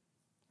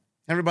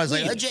 Everybody's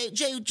like,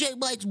 Jay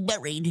White's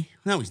buried.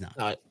 No, he's not.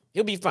 No,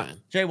 he'll be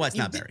fine. Jay White's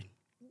not buried.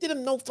 Did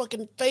him no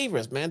fucking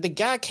favors, man. The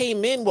guy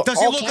came in with Does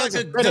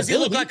he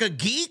look like a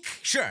geek?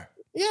 Sure.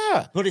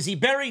 Yeah. But is he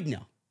buried?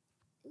 No.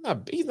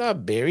 He's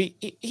not buried.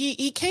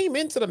 He came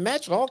into the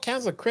match with all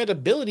kinds of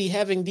credibility,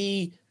 having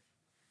the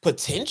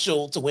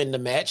potential to win the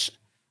match.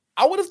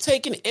 I would have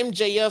taken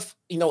MJF,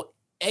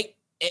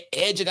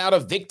 edging out a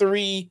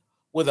victory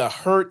with a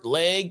hurt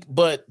leg,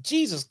 but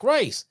Jesus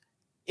Christ,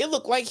 it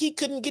looked like he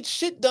couldn't get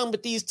shit done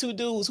with these two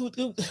dudes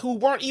who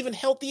weren't even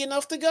healthy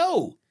enough to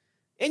go.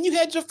 And you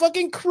had your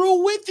fucking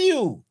crew with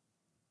you.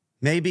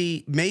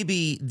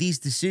 Maybe these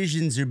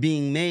decisions are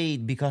being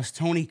made because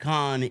Tony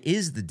Khan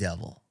is the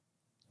devil.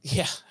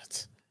 Yeah.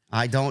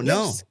 I don't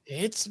know.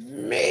 It's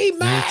me,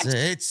 Max.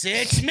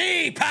 It's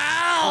me,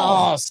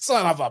 pal. Oh,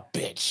 son of a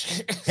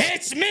bitch.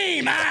 It's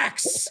me,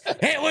 Max.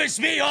 It was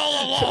me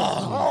all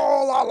along.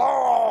 All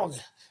along.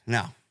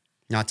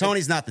 No,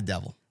 Tony's not the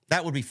devil.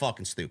 That would be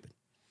fucking stupid.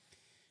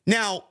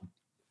 Now,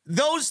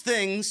 those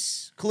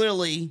things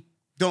clearly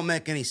don't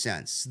make any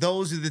sense.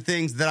 Those are the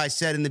things that I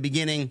said in the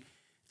beginning.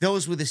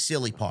 Those were the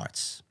silly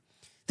parts.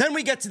 Then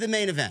we get to the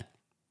main event.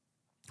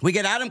 We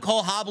get Adam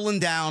Cole hobbling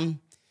down.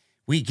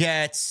 We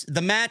get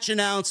the match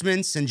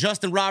announcements, and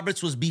Justin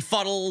Roberts was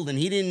befuddled, and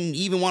he didn't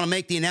even want to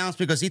make the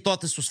announcement because he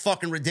thought this was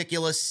fucking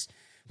ridiculous.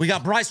 We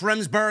got Bryce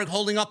Remsburg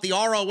holding up the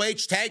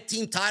ROH tag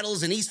team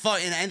titles, and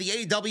and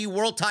the AEW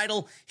world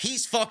title.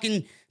 He's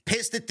fucking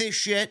pissed at this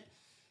shit.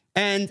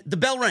 And the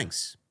bell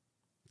rings.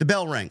 The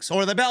bell rings.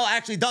 Or the bell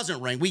actually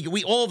doesn't ring.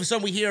 We all of a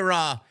sudden we hear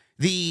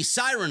the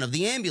siren of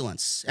the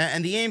ambulance,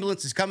 and the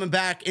ambulance is coming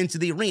back into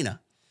the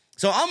arena.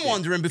 So I'm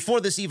wondering, before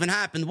this even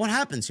happened, what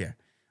happens here?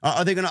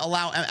 Are they going to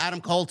allow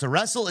Adam Cole to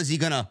wrestle? Is he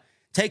going to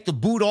take the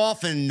boot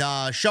off and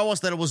show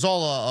us that it was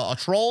all a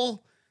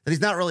troll, that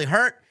he's not really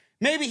hurt?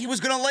 Maybe he was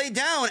going to lay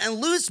down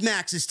and lose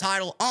Max's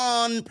title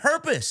on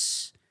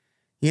purpose.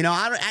 You know,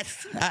 I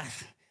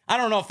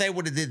don't know if they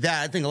would have did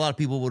that. I think a lot of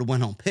people would have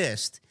went home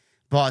pissed,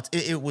 but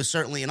it was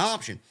certainly an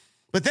option.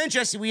 But then,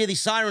 Jesse, we hear the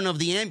siren of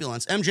the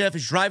ambulance. MJF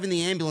is driving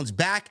the ambulance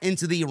back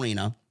into the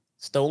arena.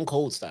 Stone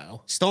Cold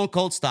style. Stone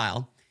Cold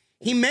style.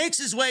 He makes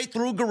his way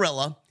through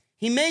Gorilla.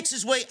 He makes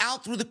his way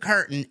out through the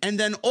curtain, and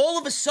then all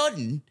of a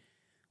sudden,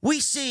 we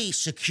see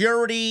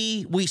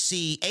security, we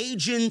see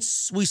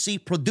agents, we see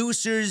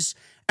producers,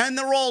 and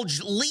they're all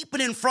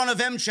leaping in front of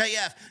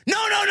MJF.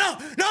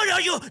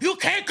 No, you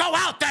can't go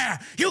out there.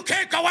 You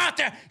can't go out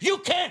there. You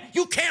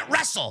can't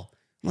wrestle.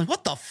 I'm like,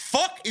 what the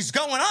fuck is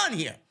going on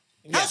here?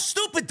 Yeah. How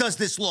stupid does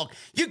this look?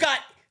 You got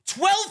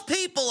 12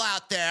 people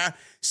out there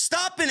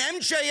stopping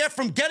MJF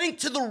from getting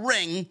to the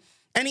ring,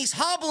 and he's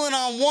hobbling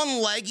on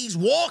one leg. He's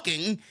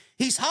walking.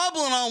 He's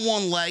hobbling on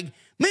one leg.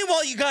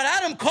 Meanwhile, you got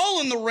Adam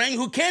Cole in the ring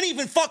who can't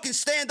even fucking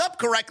stand up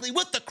correctly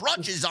with the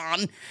crutches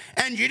on,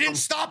 and you didn't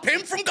stop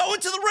him from going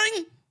to the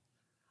ring?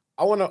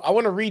 I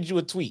want to read you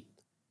a tweet.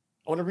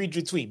 I want to read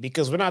you a tweet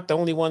because we're not the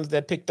only ones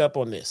that picked up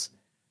on this.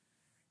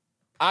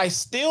 I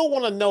still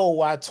want to know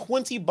why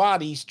 20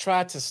 bodies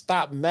tried to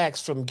stop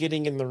Max from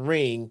getting in the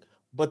ring,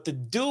 but the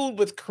dude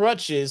with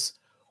crutches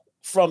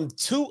from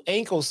 2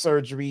 ankle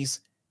surgeries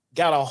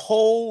got a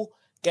whole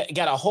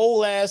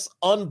ass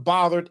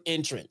unbothered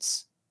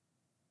entrance.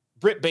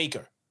 Britt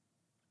Baker.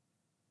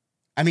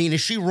 I mean,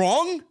 is she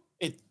wrong?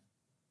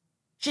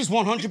 She's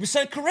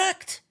 100%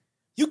 correct.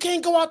 You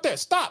can't go out there.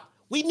 Stop.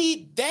 We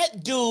need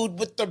that dude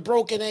with the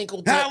broken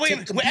ankle. And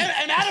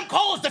Adam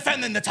Cole is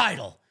defending the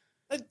title.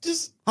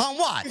 On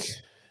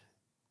what?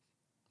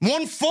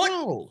 1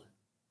 foot?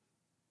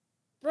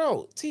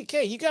 Bro,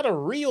 TK, you got to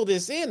reel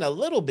this in a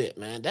little bit,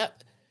 man.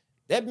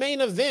 That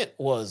main event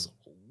was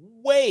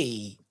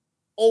way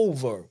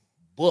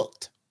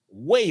overbooked.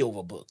 Way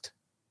overbooked.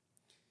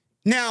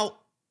 Now,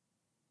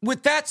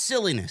 with that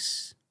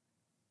silliness,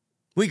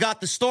 we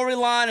got the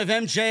storyline of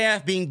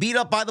MJF being beat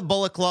up by the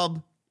Bullet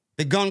Club,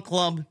 the Gun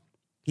Club.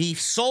 He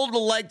sold a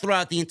leg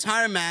throughout the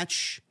entire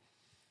match.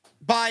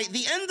 By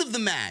the end of the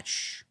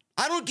match,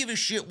 I don't give a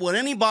shit what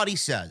anybody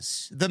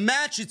says. The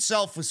match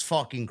itself was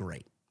fucking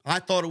great. I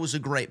thought it was a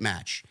great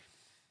match.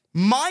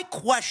 My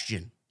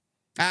question,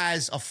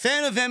 as a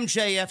fan of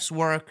MJF's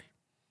work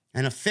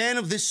and a fan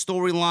of this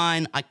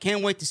storyline, I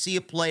can't wait to see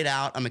it played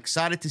out. I'm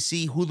excited to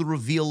see who the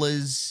reveal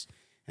is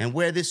and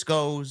where this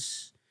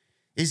goes.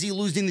 Is he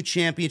losing the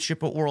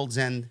championship at World's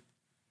End?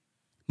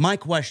 My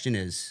question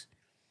is,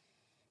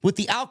 with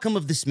the outcome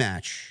of this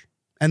match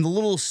and the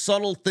little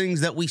subtle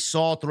things that we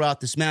saw throughout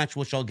this match,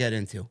 which I'll get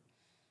into,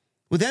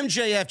 with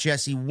MJF,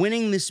 Jesse,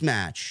 winning this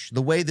match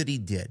the way that he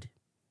did,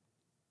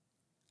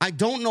 I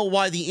don't know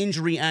why the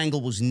injury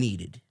angle was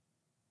needed.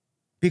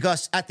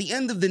 Because at the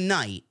end of the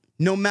night,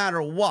 no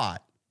matter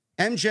what,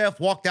 MJF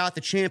walked out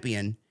the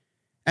champion,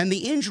 and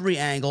the injury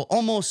angle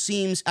almost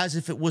seems as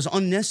if it was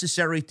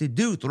unnecessary to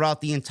do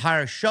throughout the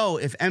entire show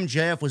if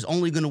MJF was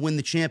only going to win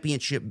the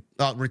championship,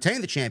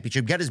 retain the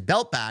championship, get his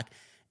belt back,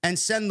 and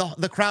send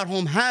the crowd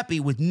home happy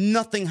with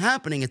nothing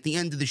happening at the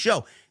end of the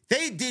show.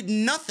 They did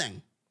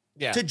nothing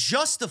to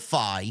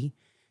justify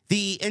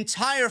the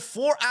entire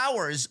 4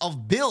 hours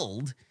of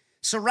build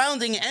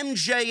surrounding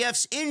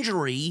MJF's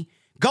injury,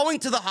 going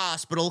to the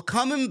hospital,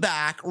 coming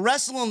back,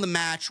 wrestling the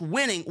match,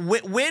 winning.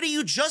 Where do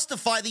you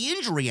justify the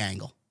injury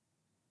angle?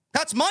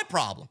 That's my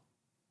problem.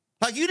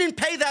 Like, you didn't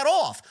pay that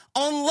off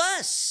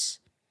unless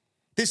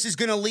this is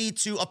going to lead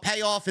to a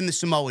payoff in the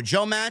Samoa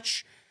Joe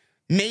match.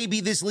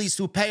 Maybe this leads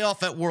to a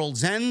payoff at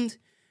World's End.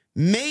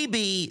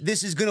 Maybe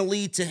this is going to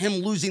lead to him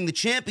losing the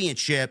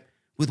championship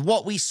with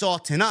what we saw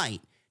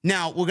tonight.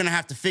 Now, we're going to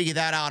have to figure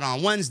that out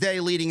on Wednesday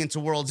leading into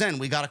World's End.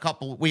 We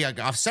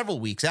got several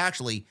weeks,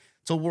 actually,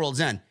 till World's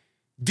End.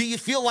 Do you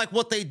feel like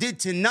what they did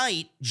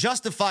tonight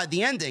justified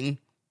the ending?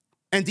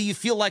 And do you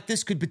feel like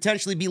this could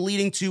potentially be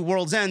leading to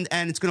World's End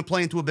and it's going to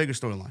play into a bigger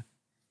storyline?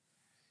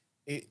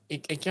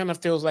 It kind of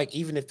feels like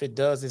even if it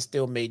does, it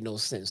still made no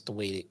sense the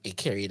way it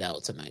carried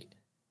out tonight.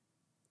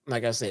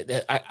 Like I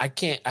said, I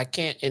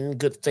can't in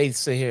good faith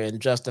sit here and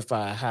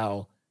justify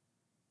how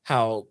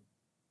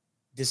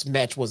this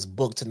match was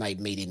booked tonight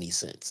made any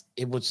sense.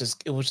 It was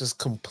just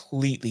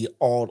completely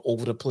all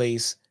over the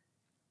place,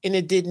 and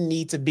it didn't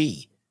need to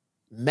be.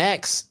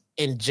 Max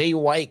and Jay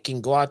White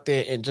can go out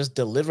there and just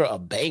deliver a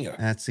banger.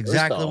 That's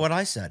exactly what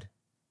I said.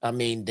 I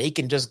mean, they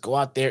can just go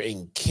out there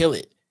and kill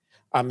it.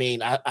 I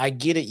mean, I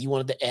get it. You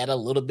wanted to add a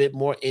little bit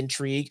more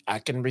intrigue. I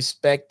can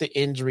respect the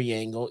injury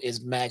angle.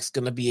 Is Max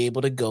going to be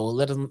able to go?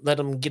 Let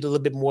him get a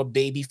little bit more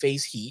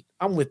babyface heat.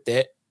 I'm with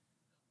that.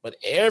 But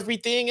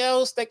everything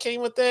else that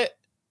came with that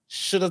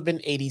should have been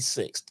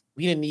 86th.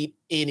 We didn't need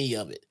any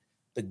of it.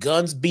 The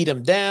Guns beat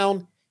him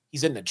down.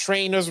 He's in the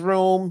trainer's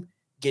room,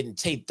 getting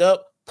taped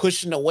up,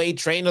 pushing away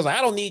trainers.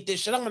 I don't need this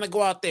shit. I'm going to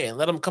go out there and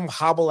let him come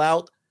hobble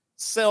out,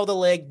 sell the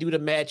leg, do the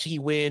match. He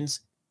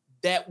wins.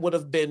 That would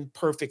have been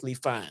perfectly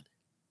fine.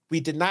 We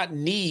did not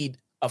need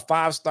a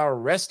 5-star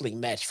wrestling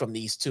match from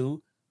these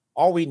two.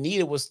 All we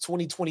needed was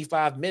 20,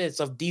 25 minutes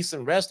of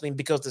decent wrestling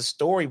because the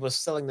story was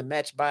selling the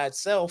match by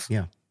itself.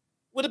 Yeah.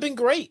 Would have been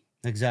great.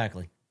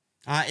 Exactly.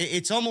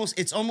 It's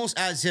almost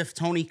as if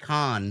Tony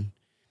Khan,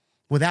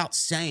 without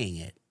saying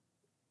it,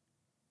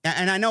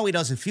 and I know he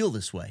doesn't feel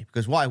this way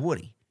because why would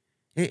he?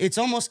 It's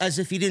almost as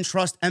if he didn't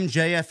trust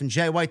MJF and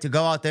Jay White to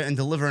go out there and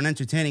deliver an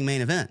entertaining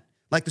main event.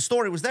 Like the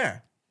story was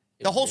there.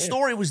 The whole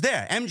story was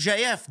there.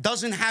 MJF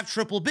doesn't have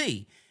Triple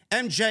B.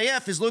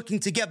 MJF is looking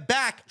to get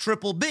back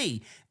Triple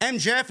B.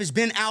 MJF has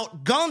been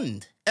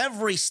outgunned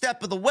every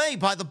step of the way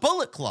by the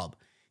Bullet Club.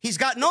 He's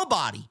got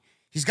nobody.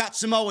 He's got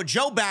Samoa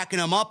Joe backing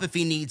him up if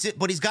he needs it,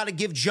 but he's got to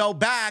give Joe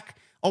back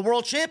a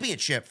world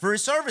championship for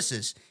his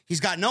services. He's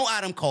got no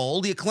Adam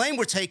Cole. The Acclaim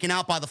were taken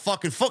out by the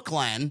fucking Foot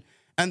Clan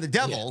and the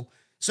Devil. Yeah.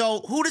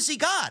 So who does he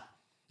got?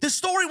 The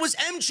story was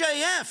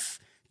MJF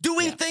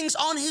doing things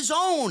on his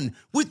own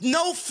with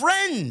no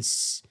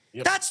friends.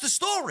 Yep. That's the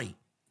story.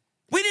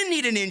 We didn't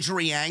need an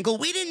injury angle.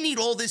 We didn't need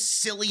all this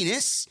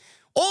silliness.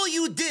 All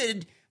you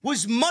did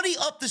was muddy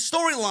up the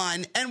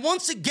storyline and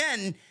once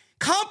again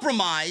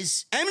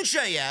compromise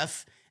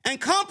MJF and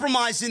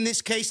compromise, in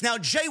this case, now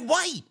Jay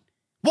White.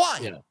 Why?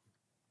 Yeah.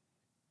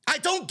 I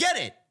don't get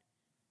it.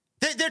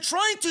 They're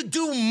trying to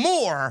do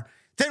more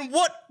than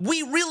what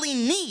we really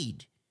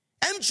need.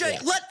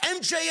 Let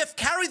MJF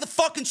carry the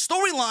fucking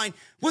storyline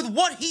with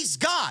what he's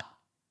got.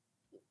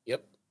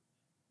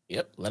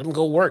 Yep. Let him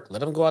go work.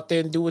 Let him go out there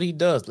and do what he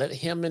does. Let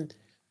him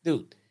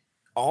dude,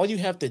 all you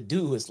have to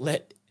do is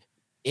let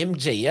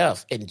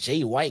MJF and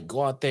Jay White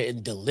go out there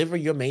and deliver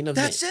your main event.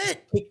 That's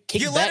it.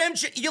 You let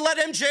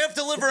MJF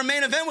deliver a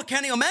main event with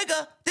Kenny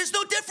Omega. There's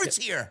no difference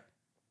here.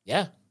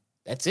 Yeah,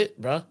 that's it,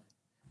 bro.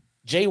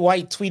 Jay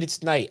White tweeted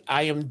tonight,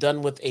 "I am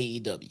done with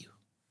AEW."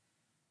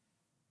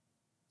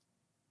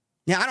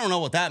 Yeah, I don't know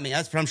what that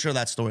means, but I'm sure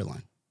that's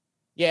storyline.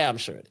 Yeah, I'm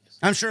sure it is.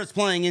 I'm sure it's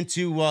playing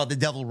into the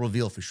Devil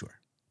reveal for sure.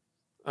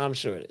 I'm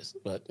sure it is,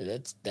 but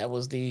that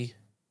was the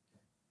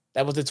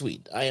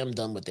tweet. I am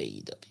done with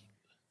AEW.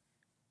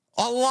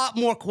 A lot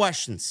more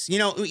questions. You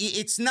know,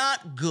 it's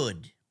not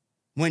good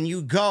when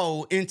you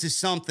go into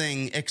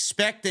something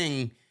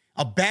expecting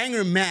a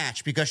banger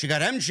match because you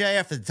got MJF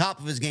at the top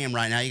of his game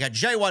right now. You got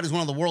Jay White, who's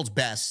one of the world's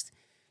best.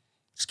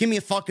 Just give me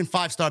a fucking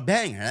 5-star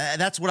banger.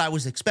 That's what I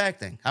was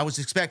expecting. I was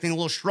expecting a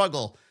little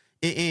struggle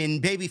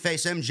in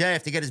babyface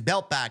MJF to get his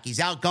belt back. He's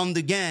outgunned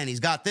again.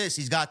 He's got this.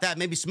 He's got that.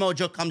 Maybe Samoa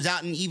Joe comes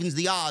out and evens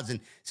the odds and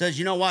says,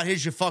 you know what?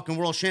 Here's your fucking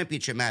world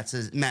championship match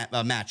as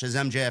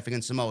MJF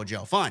against Samoa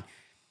Joe. Fine.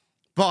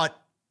 But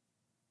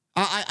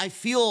I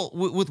feel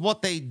with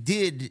what they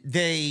did,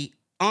 they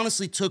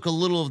honestly took a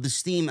little of the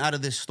steam out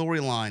of this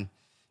storyline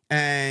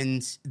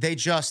and they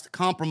just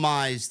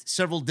compromised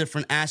several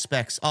different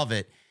aspects of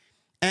it.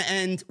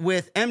 And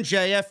with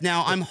MJF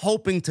now, I'm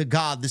hoping to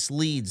God this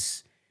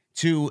leads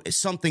to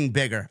something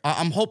bigger.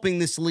 I'm hoping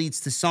this leads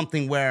to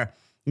something where,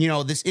 you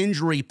know, this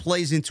injury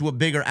plays into a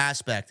bigger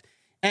aspect.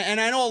 And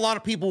I know a lot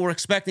of people were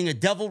expecting a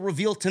Devil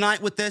reveal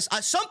tonight with this.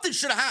 Something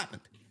should have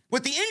happened.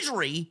 With the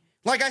injury,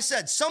 like I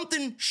said,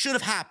 something should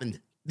have happened.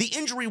 The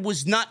injury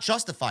was not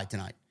justified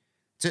tonight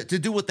to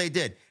do what they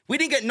did. We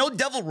didn't get no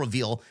Devil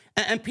reveal,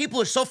 and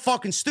people are so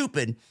fucking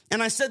stupid.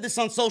 And I said this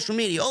on social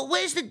media. Oh,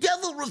 where's the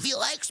Devil reveal?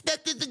 I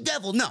expected the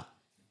Devil. No,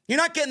 you're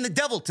not getting the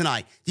Devil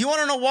tonight. Do you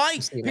want to know why?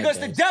 Because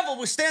the Devil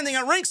was standing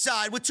at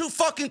ringside with 2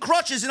 fucking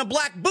crutches and a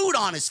black boot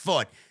on his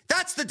foot.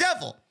 That's the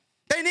Devil.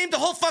 They named the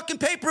whole fucking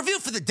pay-per-view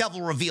for the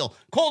Devil reveal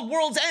called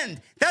World's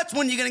End. That's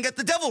when you're going to get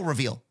the Devil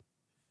reveal.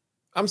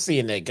 I'm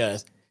seeing that,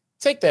 guys.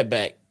 Take that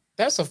back.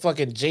 That's a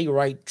fucking Jay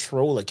Wright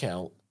troll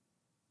account.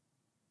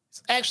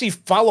 It's actually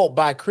followed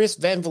by Chris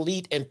Van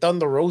Vliet and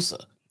Thunder Rosa.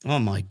 Oh,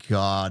 my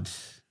God.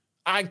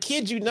 I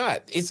kid you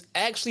not. It's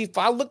actually, if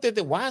I looked at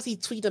it, why is he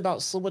tweeting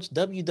about so much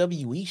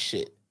WWE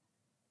shit?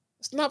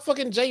 It's not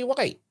fucking Jay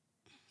White.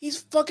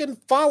 He's fucking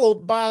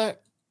followed by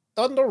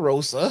Thunder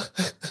Rosa.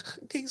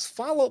 He's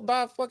followed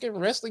by fucking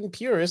wrestling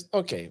purist.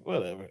 Okay,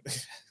 whatever.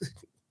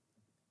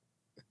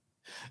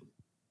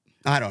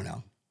 I don't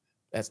know.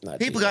 That's not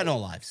people Jay got White. no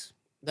lives.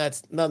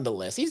 That's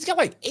nonetheless. He's got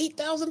like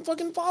 8,000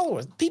 fucking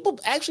followers. People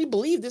actually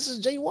believe this is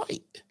Jay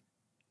White.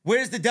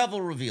 Where's the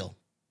devil reveal?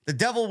 The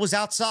devil was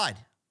outside.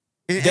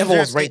 The devil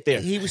was right there.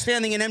 He was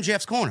standing in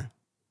MJF's corner.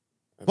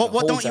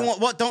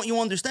 What don't you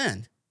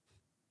understand?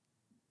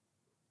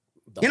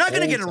 You're not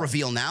going to get a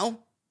reveal now.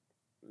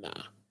 Nah.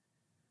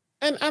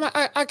 And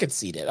I could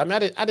see that. I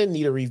mean, I didn't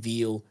need a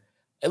reveal.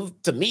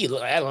 To me,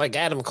 like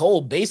Adam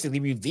Cole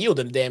basically revealed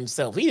him to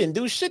himself. He didn't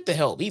do shit to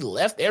help. He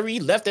left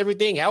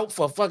everything out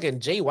for fucking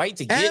Jay White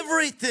to get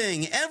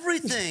everything.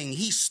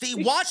 He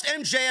watched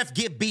MJF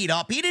get beat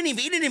up. He didn't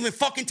even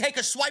fucking take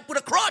a swipe with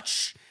a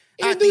crutch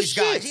at these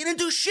guys. He didn't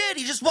do shit.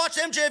 He just watched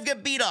MJF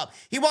get beat up.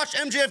 He watched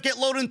MJF get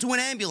loaded into an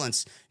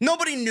ambulance.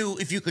 Nobody knew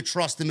if you could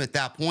trust him at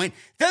that point.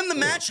 Then the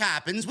match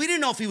happens. We didn't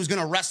know if he was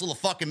going to wrestle a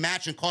fucking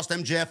match and cost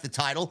MJF the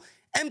title.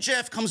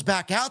 MJF comes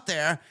back out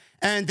there,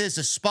 and there's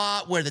a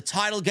spot where the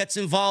title gets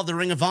involved, the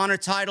Ring of Honor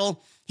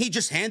title. He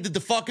just handed the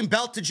fucking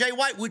belt to Jay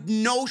White with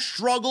no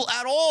struggle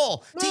at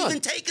all to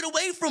even take it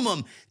away from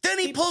him. Then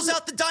he pulls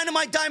out the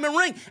Dynamite Diamond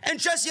Ring. And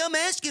Jesse, I'm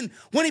asking,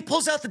 when he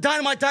pulls out the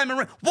Dynamite Diamond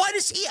Ring, why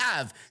does he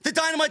have the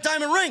Dynamite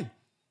Diamond Ring?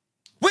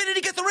 Where did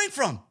he get the ring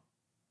from?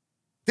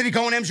 Did he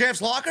go in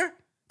MJF's locker?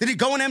 Did he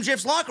go in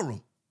MJF's locker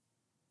room?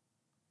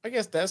 I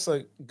guess that's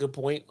a good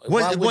point.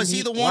 Was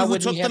he the one who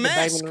took the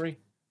mask?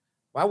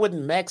 Why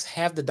wouldn't Max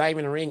have the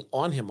diamond ring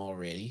on him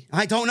already?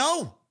 I don't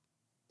know.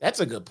 That's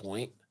a good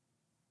point.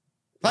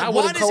 Like,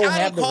 why does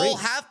Adam Cole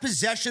have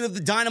possession of the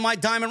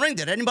Dynamite Diamond Ring?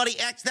 Did anybody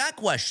ask that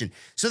question?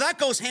 So that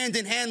goes hand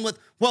in hand with,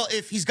 well,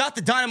 if he's got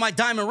the Dynamite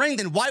Diamond Ring,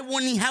 then why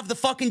wouldn't he have the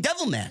fucking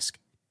devil mask?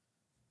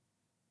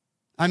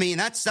 I mean,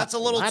 that's a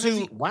little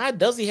too... Why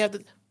does he have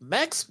the...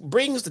 Max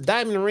brings the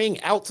diamond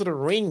ring out to the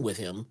ring with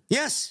him.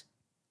 Yes.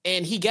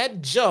 And he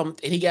got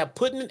jumped, and he got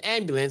put in an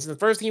ambulance. And the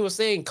first thing he was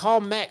saying, call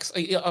Max,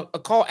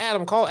 call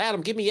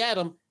Adam, give me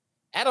Adam.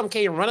 Adam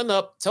came running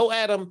up, told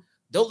Adam,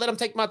 don't let him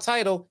take my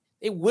title.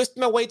 They whisked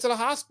him away to the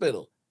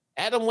hospital.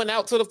 Adam went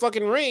out to the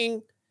fucking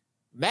ring.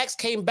 Max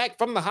came back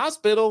from the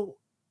hospital.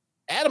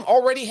 Adam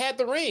already had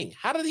the ring.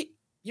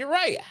 You're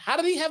right. How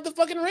did he have the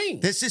fucking ring?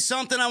 This is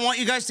something I want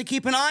you guys to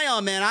keep an eye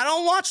on, man. I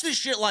don't watch this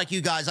shit like you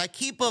guys. I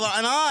keep an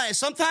eye.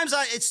 Sometimes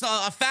it's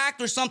a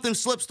fact or something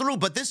slips through,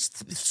 but this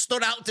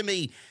stood out to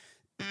me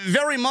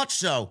very much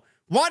so.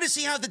 Why does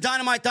he have the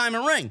Dynamite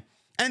Diamond Ring?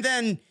 And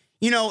then,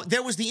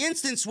 there was the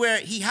instance where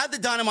he had the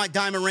Dynamite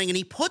Diamond Ring and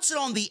he puts it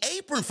on the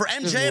apron for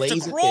MJF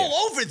to crawl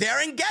over there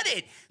and get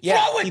it.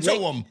 Throw it to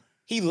him.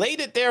 He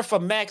laid it there for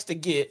Max to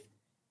get.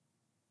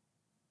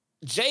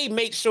 Jay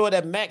made sure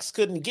that Max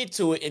couldn't get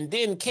to it and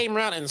then came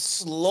around and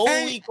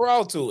slowly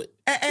crawled to it.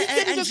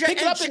 And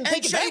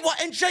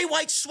Jay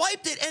White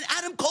swiped it and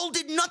Adam Cole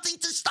did nothing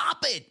to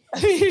stop it.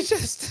 He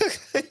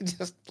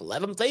just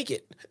let him take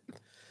it.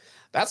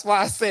 That's why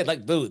I said,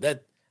 like, dude,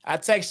 that I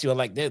text you, I'm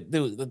like, dude,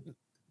 the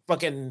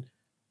fucking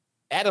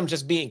Adam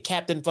just being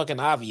Captain fucking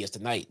Obvious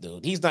tonight,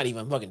 dude. He's not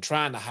even fucking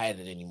trying to hide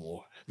it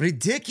anymore.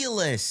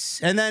 Ridiculous.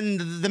 And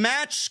then the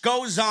match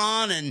goes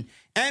on and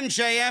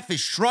MJF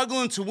is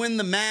struggling to win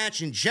the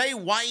match, and Jay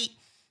White,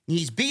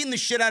 he's beating the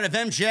shit out of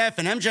MJF,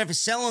 and MJF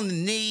is selling the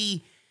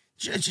knee.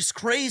 Just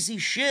crazy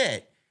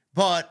shit.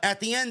 But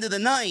at the end of the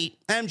night,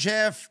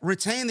 MJF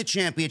retained the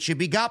championship.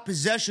 He got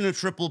possession of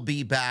Triple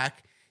B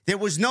back. There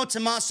was no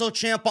Tommaso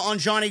Ciampa on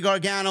Johnny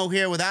Gargano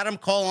here with Adam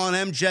Cole on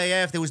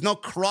MJF. There was no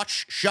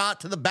crutch shot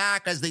to the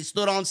back as they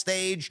stood on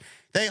stage.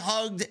 They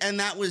hugged, and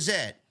that was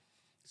it.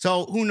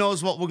 So who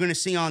knows what we're going to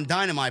see on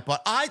Dynamite.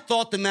 But I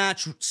thought the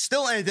match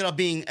still ended up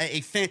being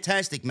a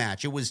fantastic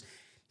match. It was,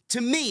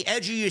 to me,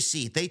 edge of your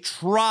seat. They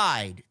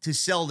tried to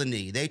sell the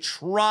knee. They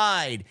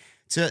tried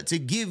to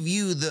give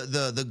you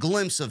the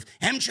glimpse of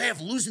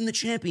MJF losing the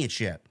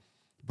championship.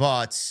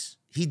 But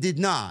he did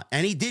not.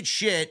 And he did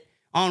shit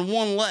on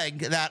one leg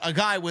that a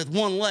guy with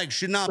one leg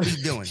should not be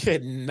doing.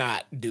 Should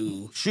not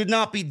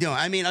be doing.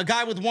 I mean, a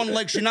guy with one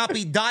leg should not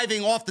be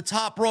diving off the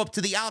top rope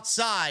to the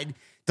outside,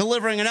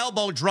 delivering an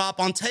elbow drop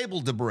on table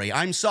debris.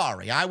 I'm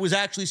sorry. I was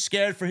actually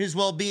scared for his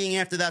well-being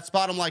after that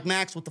spot. I'm like,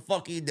 Max, what the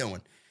fuck are you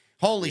doing?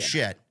 Holy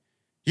shit.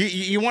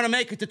 You want to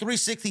make it to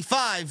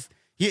 365,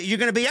 you're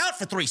going to be out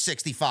for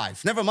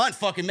 365. Never mind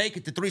fucking make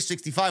it to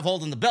 365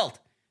 holding the belt.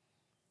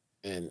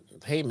 And,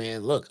 hey,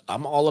 man, look,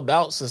 I'm all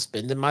about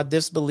suspending my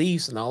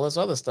disbeliefs and all this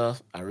other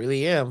stuff. I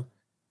really am.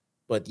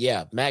 But,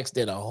 yeah, Max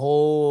did a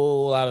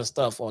whole lot of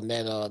stuff on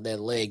that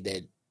leg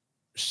that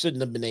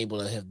shouldn't have been able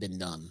to have been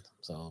done.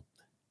 So...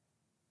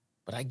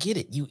 But I get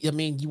it.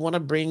 You want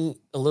to bring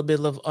a little bit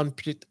of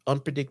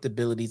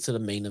unpredictability to the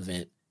main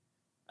event.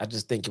 I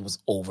just think it was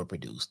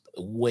overproduced,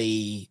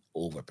 way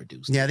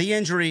overproduced. Yeah, the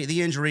injury,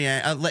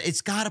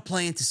 it's got to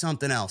play into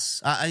something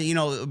else.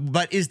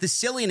 But is the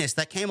silliness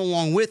that came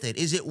along with it,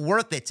 is it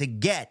worth it to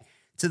get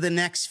to the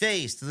next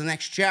phase, to the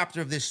next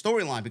chapter of this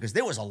storyline, because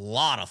there was a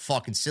lot of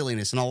fucking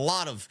silliness and a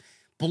lot of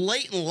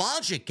blatant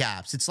logic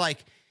gaps. It's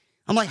like,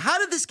 I'm like, how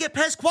did this get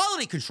past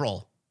quality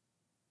control?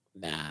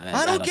 Nah,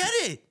 I don't get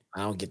it.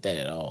 I don't get that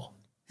at all.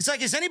 It's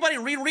like, is anybody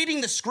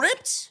rereading the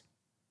script?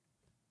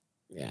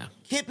 Yeah.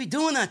 Can't be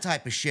doing that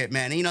type of shit,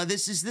 man. You know,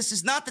 this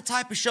is not the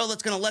type of show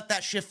that's going to let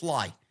that shit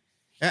fly.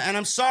 And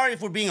I'm sorry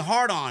if we're being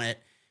hard on it,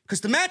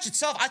 because the match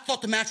itself, I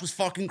thought the match was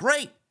fucking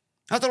great.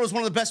 I thought it was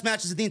one of the best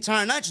matches of the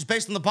entire night, just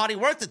based on the body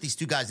work that these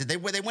two guys did. They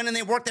went and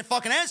they worked their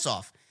fucking ass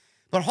off.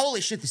 But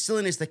holy shit, the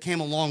silliness that came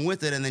along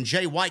with it, and then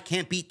Jay White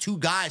can't beat two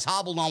guys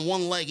hobbled on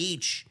one leg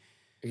each.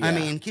 Yeah. I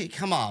mean,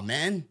 come on,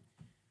 man.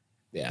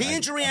 Yeah, the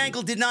injury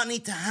angle did not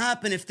need to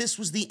happen if this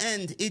was the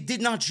end. It did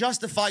not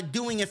justify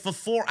doing it for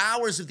 4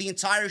 hours of the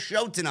entire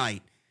show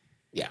tonight.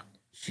 Yeah.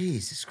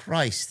 Jesus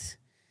Christ.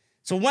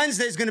 So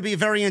Wednesday's going to be a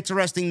very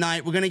interesting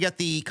night. We're going to get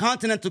the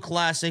Continental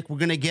Classic. We're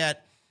going to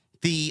get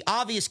the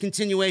obvious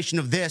continuation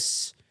of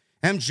this,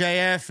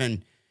 MJF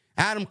and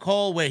Adam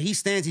Cole, where he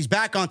stands. He's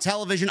back on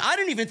television. I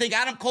didn't even think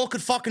Adam Cole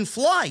could fucking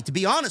fly, to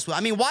be honest with you.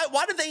 I mean,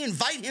 why did they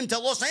invite him to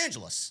Los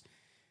Angeles?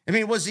 I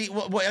mean,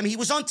 he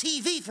was on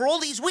TV for all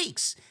these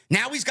weeks.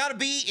 Now he's got to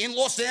be in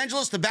Los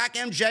Angeles to back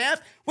MJF.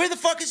 Where the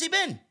fuck has he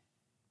been?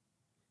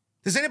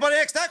 Does anybody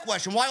ask that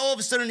question? Why all of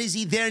a sudden is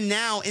he there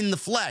now in the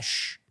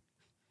flesh?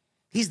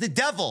 He's the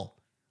devil.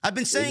 I've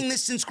been saying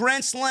this since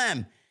Grand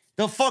Slam.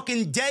 The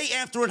fucking day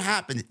after it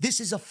happened. This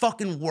is a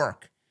fucking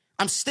work.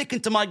 I'm sticking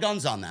to my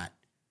guns on that.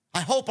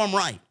 I hope I'm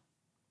right.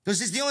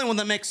 This is the only one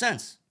that makes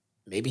sense.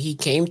 Maybe he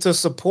came to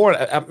support.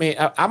 I mean,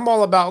 I'm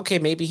all about, okay,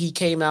 maybe he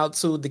came out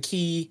to the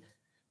key,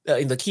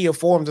 in the Kia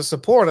Forum to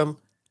support him.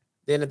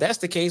 Then if that's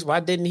the case, why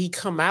didn't he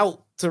come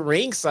out to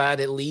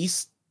ringside at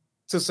least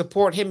to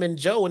support him and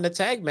Joe in the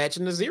tag match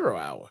in the 0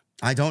 hour?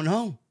 I don't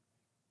know.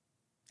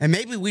 And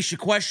maybe we should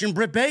question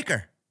Britt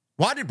Baker.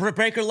 Why did Britt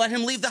Baker let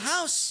him leave the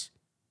house?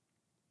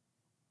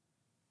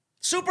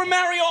 Super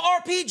Mario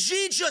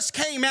RPG just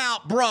came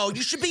out, bro.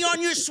 You should be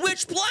on your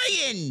Switch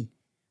playing.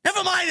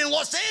 Never mind in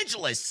Los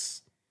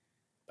Angeles.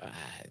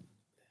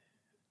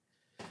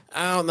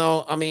 I don't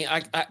know. I mean,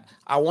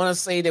 I want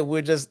to say that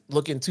we're just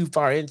looking too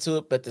far into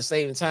it, but at the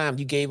same time,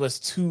 you gave us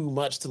too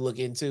much to look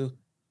into.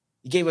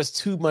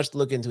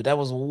 That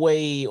was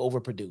way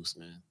overproduced,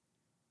 man.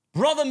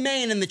 Brother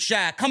Main in the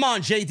chat. Come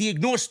on, JD.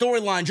 Ignore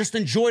storyline. Just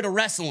enjoy the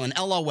wrestling.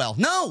 LOL.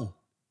 No.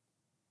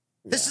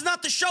 This is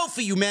not the show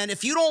for you, man.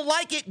 If you don't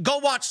like it, go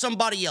watch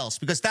somebody else,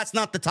 because that's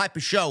not the type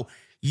of show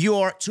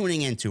you're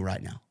tuning into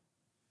right now.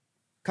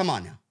 Come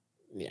on now.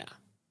 Yeah.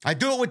 I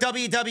do it with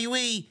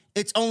WWE.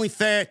 It's only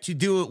fair to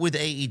do it with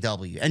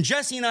AEW. And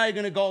Jesse and I are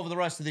going to go over the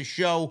rest of this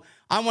show.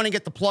 I want to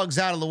get the plugs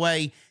out of the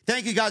way.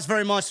 Thank you guys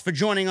very much for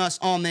joining us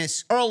on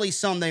this early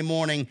Sunday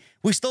morning.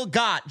 We still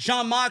got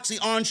Jon Moxley,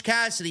 Orange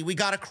Cassidy. We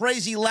got a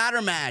crazy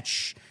ladder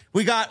match.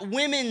 We got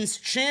women's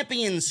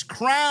champions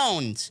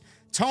crowned.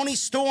 Toni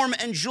Storm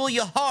and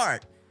Julia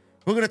Hart.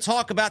 We're going to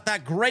talk about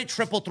that great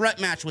triple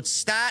threat match with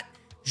Stat,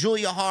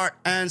 Julia Hart,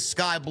 and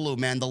Sky Blue,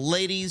 man. The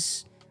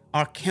ladies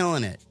are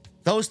killing it.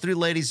 Those three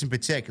ladies in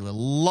particular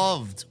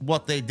loved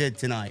what they did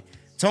tonight.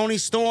 Toni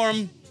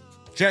Storm,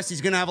 Jesse's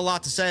going to have a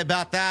lot to say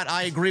about that.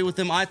 I agree with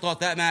him. I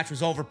thought that match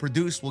was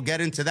overproduced. We'll get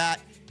into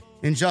that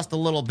in just a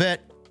little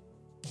bit.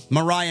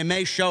 Mariah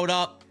May showed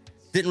up.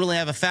 Didn't really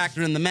have a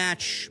factor in the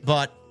match,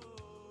 but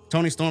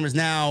Toni Storm is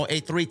now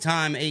a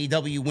 3-time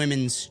AEW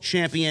Women's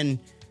Champion.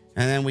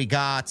 And then we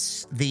got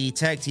the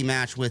tag team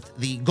match with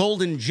the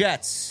Golden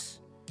Jets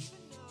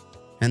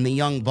and the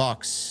Young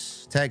Bucks.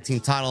 Tag team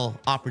title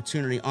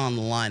opportunity on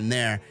the line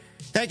there.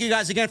 Thank you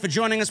guys again for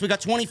joining us. We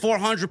got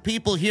 2,400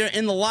 people here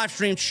in the live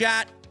stream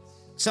chat.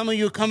 Some of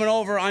you coming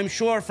over, I'm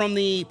sure, from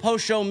the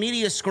post-show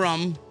media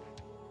scrum.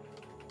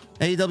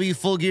 AEW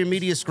Full Gear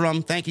Media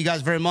Scrum. Thank you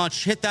guys very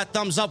much. Hit that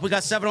thumbs up. We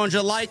got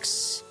 700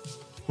 likes.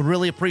 Would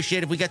really appreciate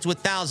it if we get to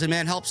 1,000,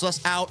 man. Helps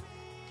us out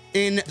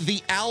in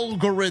the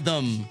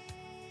algorithm.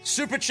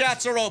 Super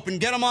chats are open.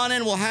 Get them on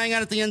in. We'll hang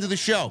out at the end of the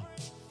show.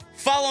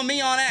 Follow me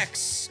on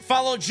X.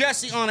 Follow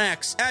Jesse on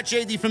X. At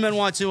JD from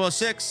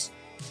NY206.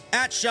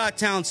 At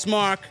Shottown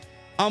Smark.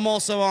 I'm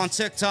also on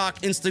TikTok,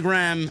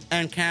 Instagram,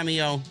 and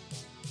Cameo.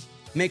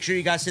 Make sure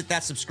you guys hit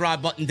that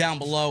subscribe button down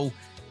below.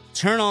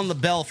 Turn on the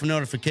bell for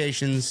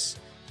notifications.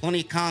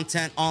 Plenty of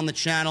content on the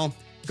channel.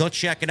 Go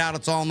check it out.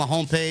 It's all on the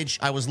homepage.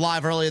 I was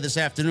live earlier this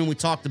afternoon. We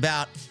talked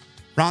about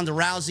Ronda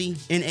Rousey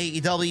in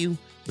AEW.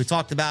 We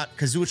talked about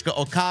Kazuchika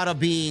Okada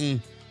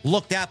being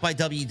looked at by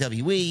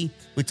WWE.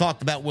 We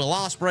talked about Will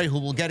Ospreay, who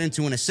we'll get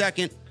into in a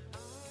second.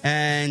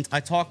 And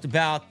I talked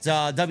about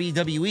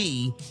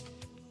WWE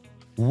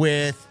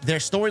with their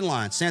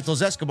storyline.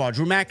 Santos Escobar,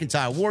 Drew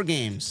McIntyre, War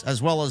Games,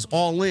 as well as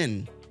All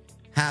In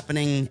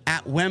happening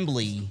at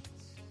Wembley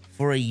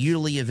for a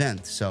yearly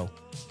event. So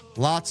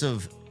lots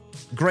of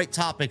great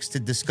topics to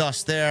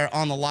discuss there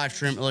on the live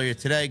stream earlier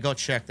today. Go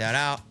check that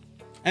out.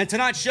 And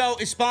tonight's show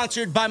is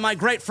sponsored by my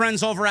great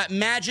friends over at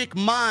Magic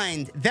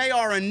Mind. They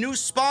are a new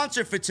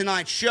sponsor for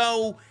tonight's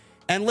show.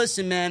 And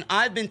listen, man,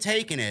 I've been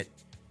taking it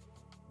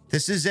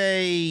This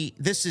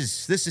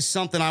is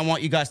something I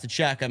want you guys to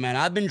check out, man.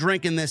 I've been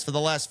drinking this for the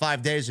last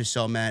 5 days or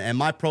so, man, and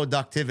my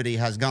productivity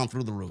has gone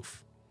through the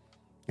roof.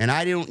 And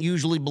I don't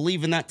usually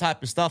believe in that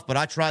type of stuff, but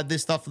I tried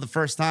this stuff for the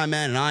first time,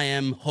 man, and I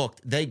am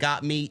hooked. They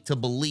got me to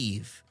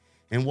believe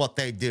in what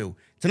they do.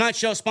 Tonight's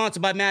show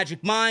sponsored by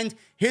Magic Mind.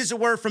 Here's a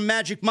word from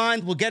Magic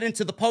Mind. We'll get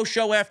into the post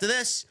show after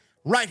this,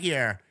 right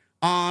here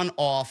on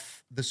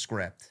Off the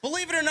Script.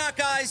 Believe it or not,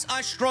 guys,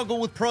 I struggle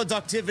with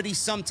productivity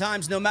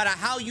sometimes. No matter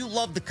how you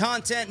love the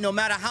content, no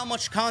matter how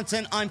much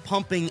content I'm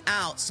pumping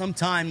out,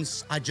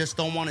 sometimes I just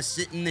don't want to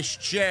sit in this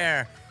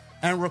chair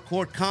and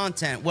record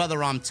content.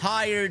 Whether I'm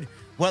tired,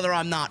 whether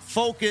I'm not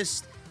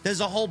focused,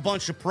 there's a whole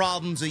bunch of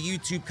problems a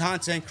YouTube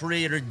content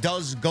creator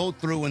does go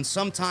through, and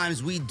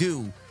sometimes we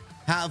do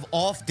have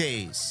off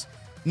days.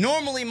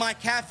 Normally, my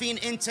caffeine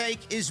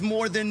intake is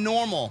more than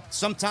normal.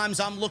 Sometimes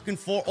I'm looking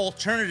for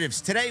alternatives.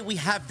 Today, we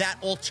have that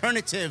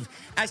alternative,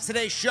 as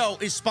today's show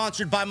is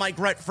sponsored by my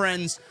great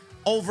friends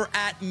over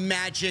at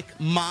Magic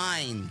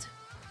Mind.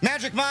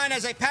 Magic Mind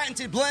has a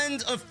patented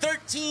blend of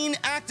 13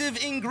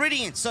 active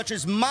ingredients, such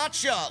as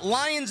matcha,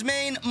 lion's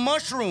mane,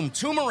 mushroom,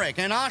 turmeric,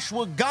 and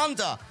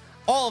ashwagandha.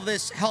 All of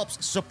this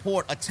helps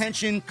support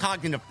attention,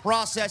 cognitive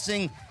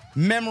processing,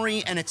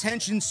 memory, and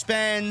attention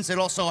spans. It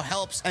also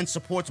helps and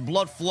supports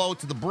blood flow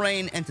to the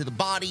brain and to the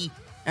body,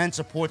 and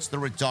supports the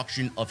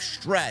reduction of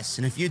stress.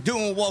 And if you're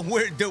doing what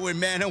we're doing,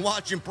 man, and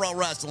watching pro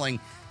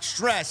wrestling,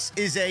 stress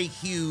is a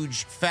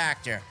huge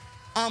factor.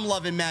 I'm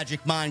loving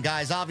Magic Mind,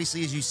 guys.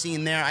 Obviously, as you've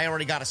seen there, I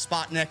already got a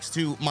spot next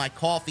to my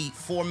coffee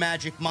for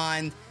Magic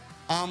Mind.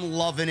 I'm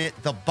loving it.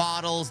 The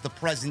bottles, the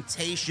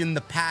presentation,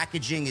 the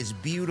packaging is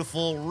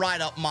beautiful,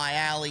 right up my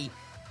alley.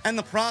 And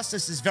the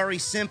process is very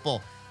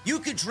simple. You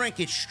could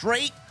drink it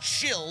straight,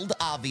 chilled,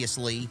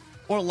 obviously,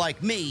 or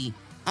like me,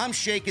 I'm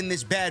shaking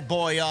this bad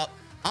boy up,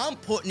 I'm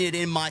putting it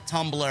in my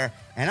tumbler,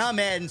 and I'm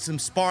adding some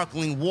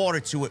sparkling water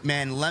to it,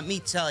 man. Let me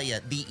tell you,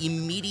 the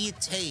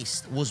immediate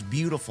taste was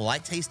beautiful. I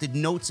tasted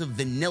notes of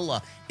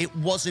vanilla. It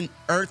wasn't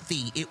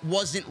earthy. It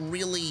wasn't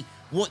really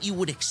what you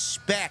would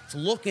expect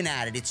looking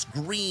at it. It's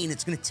green.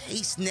 It's going to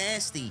taste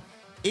nasty.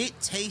 It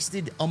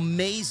tasted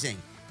amazing.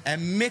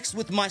 And mixed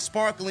with my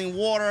sparkling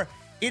water,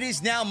 it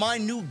is now my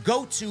new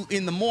go-to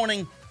in the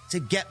morning to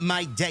get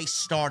my day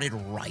started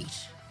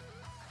right.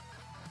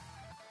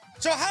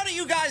 So how do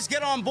you guys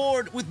get on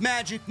board with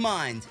Magic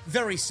Mind?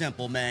 Very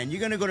simple, man. You're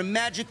going to go to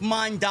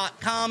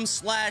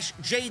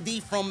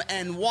magicmind.com/JD from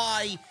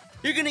NY.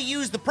 You're going to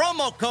use the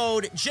promo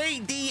code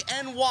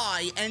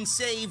JDNY and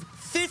save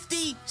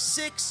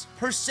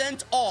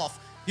 56% off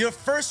your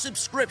first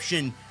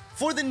subscription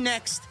for the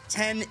next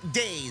 10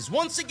 days.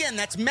 Once again,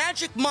 that's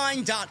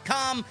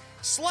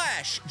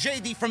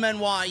magicmind.com/JD from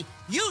NY.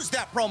 Use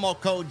that promo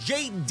code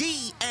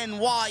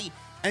JDNY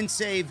and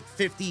save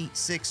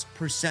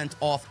 56%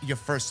 off your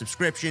first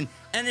subscription.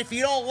 And if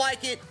you don't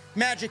like it,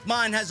 Magic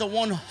Mind has a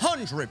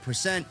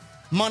 100%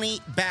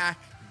 money back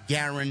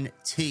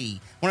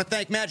guarantee. I want to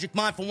thank Magic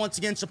Mind for once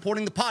again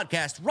supporting the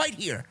podcast right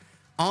here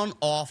on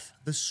Off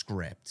the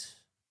Script.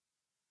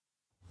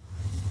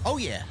 Oh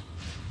yeah,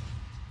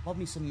 love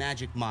me some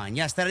Magic Mind.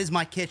 Yes, that is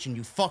my kitchen,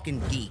 you fucking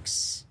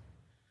geeks.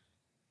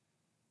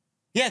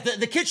 Yeah,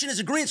 the kitchen is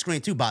a green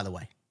screen too, by the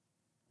way.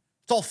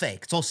 It's all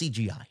fake. It's all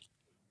CGI.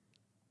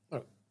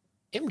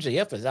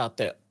 MJF is out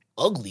there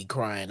ugly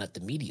crying at the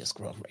media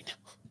scrum right now.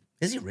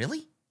 Is he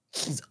really?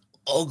 He's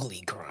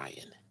ugly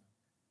crying.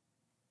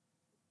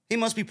 He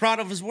must be proud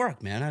of his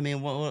work, man. I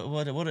mean,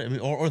 what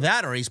or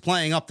that, or he's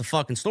playing up the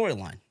fucking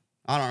storyline.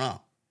 I don't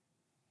know.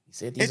 He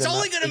said it's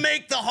only going to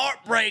make the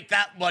heartbreak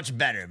that much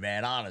better,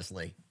 man,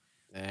 honestly.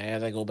 I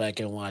had to go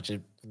back and watch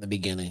it from the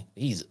beginning.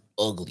 He's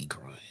ugly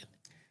crying.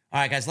 All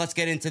right, guys, let's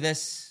get into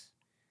this.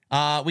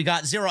 We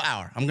got 0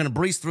 Hour. I'm going to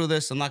breeze through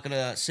this. I'm not going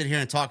to sit here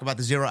and talk about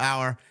the 0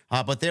 Hour,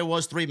 but there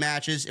was 3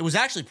 matches. It was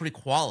actually pretty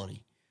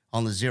quality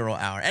on the 0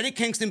 Hour. Eddie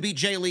Kingston beat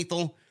Jay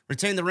Lethal,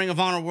 retained the Ring of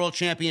Honor World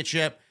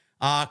Championship.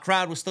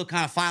 Crowd was still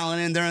kind of filing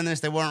in during this.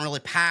 They weren't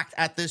really packed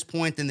at this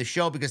point in the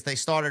show because they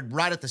started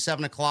right at the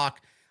 7 o'clock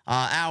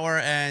hour,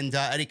 and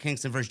Eddie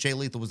Kingston versus Jay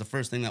Lethal was the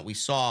first thing that we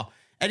saw.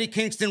 Eddie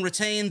Kingston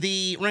retained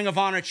the Ring of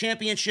Honor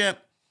Championship.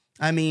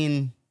 I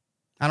mean,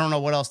 I don't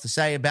know what else to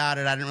say about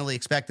it. I didn't really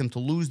expect him to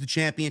lose the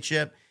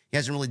championship. He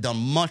hasn't really done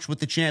much with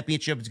the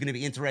championship. It's going to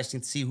be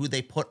interesting to see who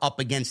they put up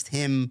against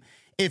him,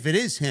 if it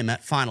is him,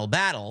 at Final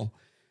Battle.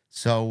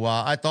 So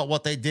I thought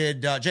what they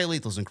did, Jay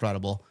Lethal's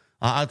incredible.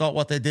 I thought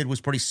what they did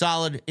was pretty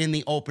solid in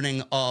the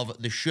opening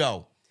of the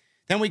show.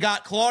 Then we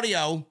got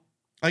Claudio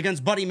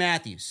against Buddy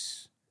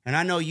Matthews. And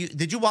I know you,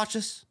 did you watch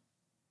this?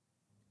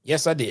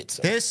 Yes, I did.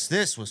 Sir.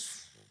 This was...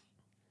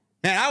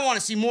 Man, I want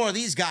to see more of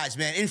these guys,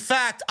 man. In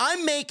fact,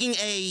 I'm making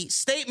a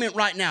statement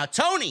right now.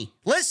 Tony,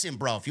 listen,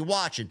 bro, if you're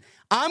watching,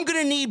 I'm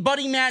going to need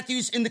Buddy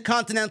Matthews in the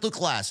Continental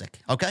Classic,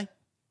 okay?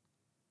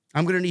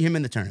 I'm going to need him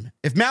in the tournament.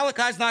 If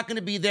Malachi's not going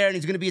to be there and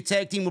he's going to be a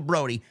tag team with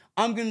Brody,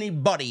 I'm going to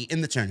need Buddy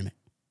in the tournament,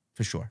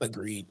 for sure.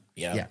 Agreed.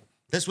 Yeah.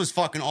 This was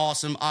fucking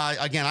awesome.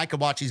 Again, I could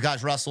watch these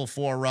guys wrestle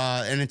for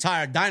an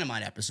entire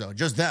Dynamite episode,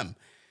 just them.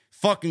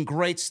 Fucking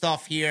great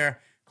stuff here.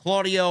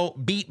 Claudio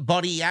beat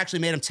Buddy. He actually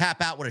made him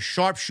tap out with a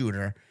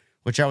sharpshooter,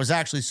 which I was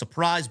actually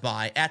surprised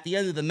by. At the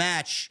end of the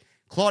match,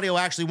 Claudio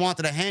actually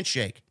wanted a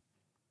handshake,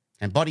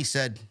 and Buddy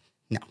said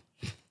no.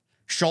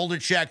 Shoulder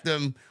checked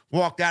him,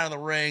 walked out of the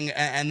ring,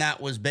 and that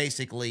was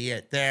basically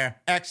it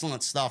there.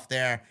 Excellent stuff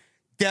there.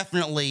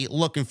 Definitely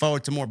looking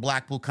forward to more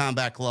Blackpool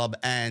Combat Club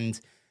and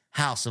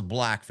House of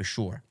Black for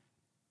sure.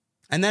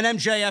 And then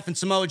MJF and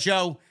Samoa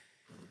Joe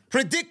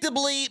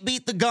predictably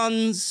beat the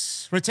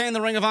Guns, retained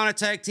the Ring of Honor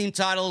Tag Team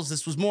titles.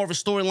 This was more of a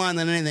storyline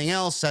than anything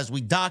else. As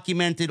we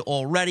documented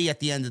already at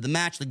the end of the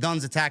match, the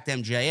Guns attacked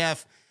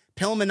MJF,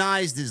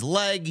 Pillmanized his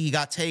leg. He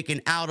got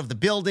taken out of the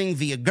building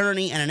via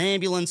gurney and an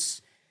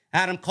ambulance.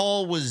 Adam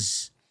Cole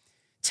was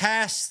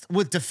tasked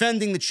with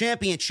defending the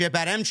championship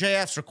at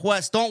MJF's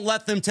request. Don't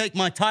let them take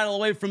my title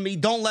away from me.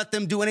 Don't let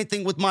them do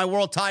anything with my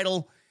world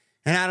title.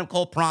 And Adam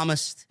Cole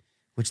promised,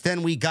 which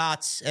then we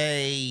got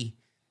a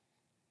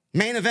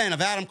main event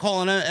of Adam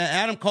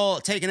Cole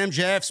taking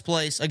MJF's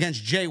place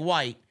against Jay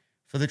White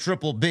for the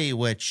Triple B,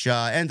 which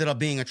ended up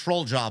being a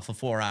troll job for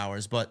 4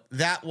 hours. But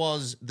that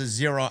was the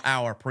 0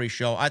 hour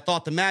pre-show. I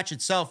thought the match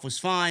itself was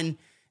fine.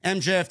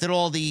 MJF did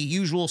all the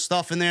usual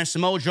stuff in there.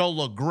 Samoa Joe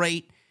looked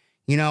great.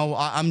 You know,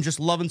 I'm just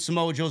loving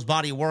Samoa Joe's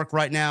body of work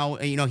right now.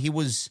 You know, there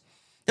was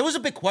a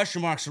big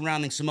question mark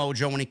surrounding Samoa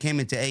Joe when he came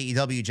into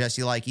AEW,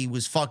 Jesse. Like, he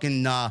was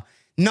fucking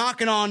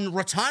knocking on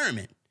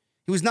retirement.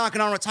 He was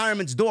knocking on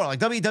retirement's door. Like,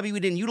 WWE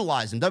didn't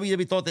utilize him.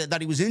 WWE thought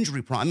that he was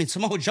injury prone. I mean,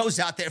 Samoa Joe's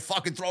out there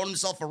fucking throwing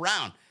himself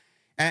around.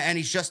 And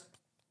he's just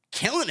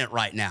killing it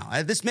right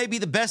now. This may be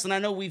the best, and I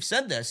know we've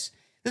said this.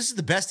 This is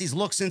the best he's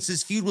looked since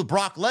his feud with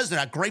Brock Lesnar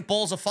at Great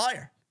Balls of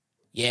Fire.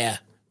 Yeah,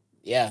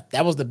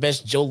 that was the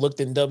best Joe looked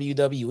in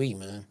WWE,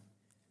 man.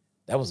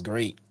 That was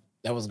great.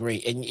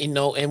 And you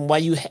know, and while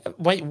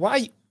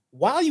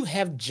you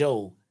have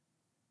Joe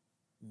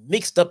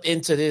mixed up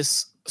into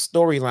this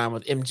storyline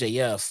with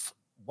MJF,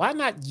 why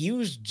not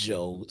use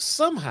Joe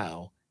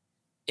somehow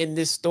in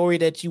this story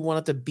that you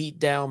wanted to beat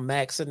down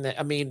Max? And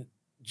I mean,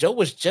 Joe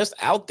was just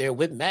out there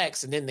with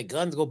Max, and then the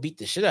Guns go beat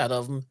the shit out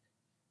of him.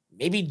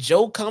 Maybe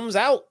Joe comes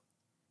out,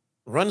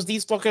 runs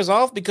these fuckers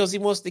off because he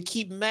wants to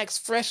keep Max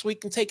fresh so he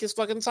can take his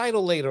fucking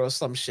title later or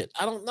some shit.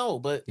 I don't know,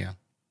 but yeah,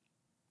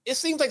 it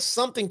seems like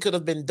something could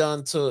have been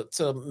done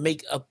to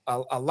make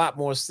a lot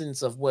more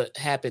sense of what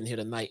happened here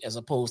tonight, as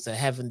opposed to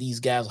having these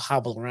guys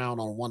hobble around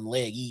on one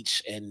leg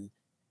each. And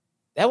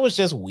that was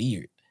just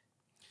weird.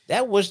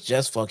 That was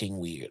just fucking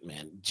weird,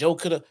 man. Joe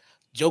could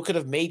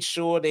have made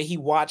sure that he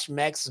watched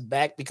Max's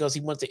back because he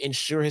wanted to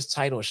ensure his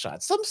title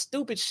shot. Some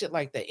stupid shit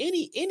like that.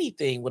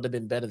 Anything would have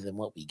been better than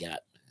what we got.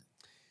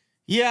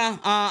 Yeah,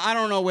 I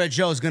don't know where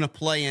Joe's going to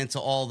play into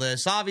all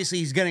this. Obviously,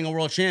 he's getting a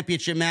world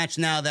championship match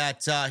now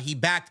that he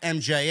backed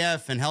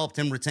MJF and helped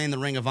him retain the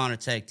Ring of Honor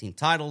Tag Team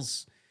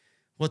titles.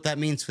 What that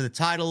means for the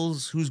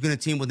titles, who's going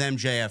to team with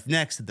MJF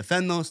next to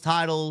defend those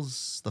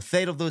titles, the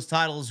fate of those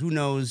titles, who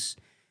knows?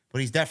 But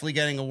he's definitely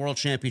getting a world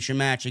championship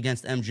match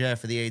against MJF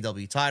for the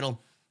AEW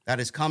title. That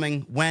is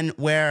coming. When,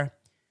 where,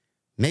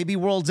 maybe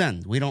World's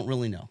End. We don't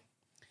really know.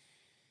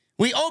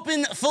 We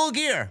open Full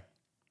Gear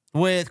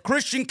with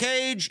Christian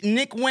Cage,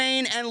 Nick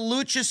Wayne, and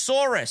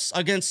Luchasaurus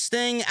against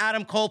Sting,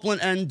 Adam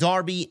Copeland, and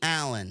Darby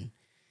Allin.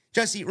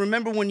 Jesse,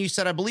 remember when you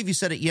said, I believe you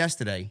said it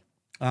yesterday,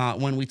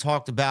 when we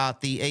talked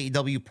about the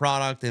AEW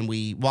product and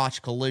we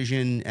watched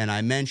Collision, and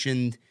I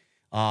mentioned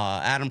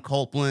Adam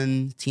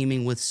Copeland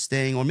teaming with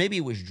Sting, or maybe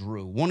it was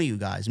Drew, one of you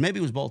guys, maybe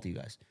it was both of you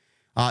guys,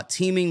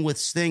 teaming with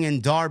Sting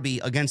and Darby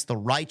against the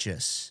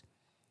Righteous.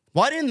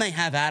 Why didn't they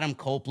have Adam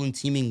Copeland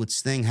teaming with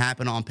Sting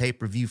happen on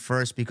pay-per-view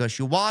first? Because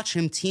you watch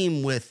him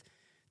team with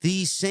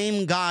these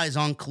same guys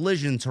on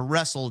Collision to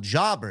wrestle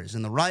jobbers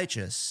in the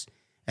Righteous,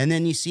 and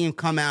then you see him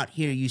come out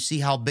here, you see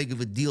how big of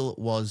a deal it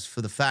was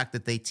for the fact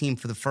that they teamed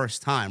for the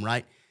first time,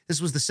 right? This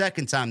was the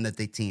second time that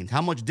they teamed.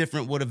 How much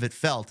different would have it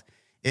felt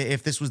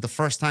if this was the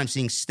first time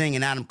seeing Sting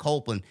and Adam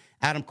Copeland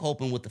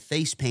with the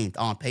face paint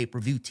on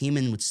pay-per-view,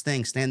 teaming with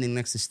Sting, standing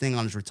next to Sting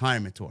on his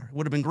retirement tour? It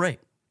would have been great.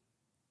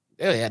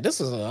 Yeah, this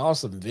is an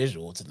awesome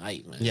visual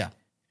tonight, man. Yeah,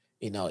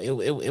 you know, it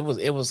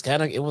was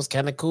kind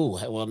of cool.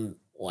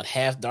 When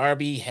half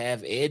Darby,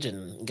 half Edge,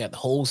 and got the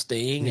whole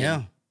Sting. Yeah,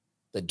 and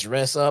the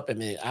dress up. I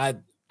mean, I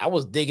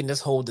was digging this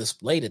whole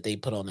display that they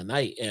put on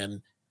tonight,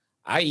 and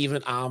I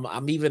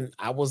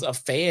was a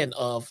fan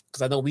of,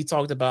 because I know we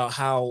talked about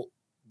how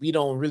we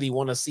don't really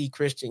want to see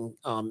Christian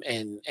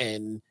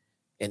and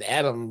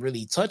Adam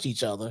really touch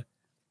each other.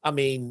 I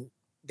mean,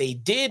 they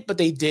did, but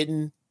they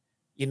didn't.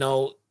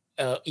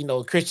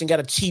 Christian got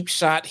a cheap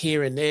shot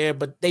here and there,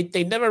 but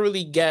they never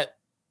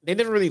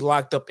really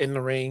locked up in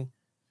the ring.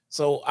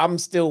 So I'm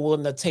still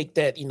willing to take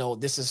that,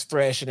 this is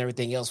fresh and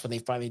everything else when they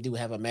finally do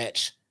have a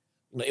match.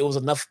 It was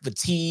enough of a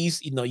tease.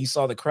 You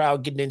saw the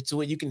crowd getting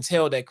into it. You can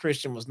tell that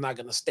Christian was not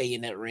going to stay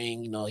in that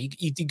ring.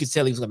 You could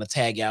tell he was going to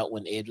tag out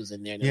when Edge was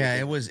in there. Yeah,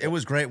 it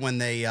was great when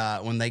they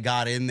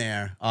got in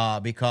there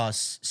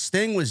because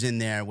Sting was in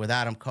there with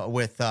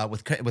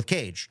with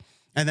Cage,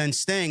 and then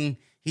Sting,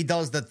 he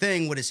does the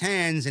thing with his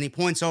hands and he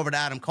points over to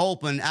Adam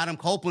Copeland. Adam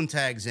Copeland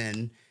tags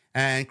in,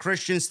 and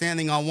Christian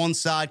standing on one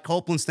side,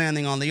 Copeland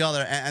standing on the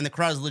other, and the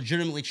crowd's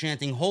legitimately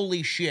chanting,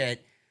 holy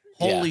shit,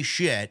 holy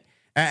shit.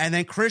 And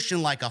then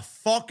Christian, like a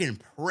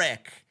fucking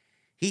prick,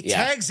 he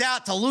tags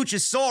out to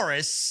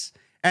Luchasaurus,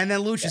 and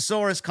then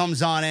Luchasaurus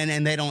comes on in,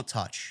 and they don't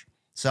touch.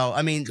 So,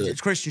 I mean,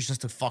 Christian's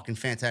just a fucking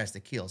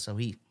fantastic heel, so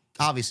he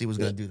obviously was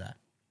going to do that.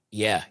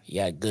 Yeah,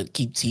 good.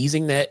 Keep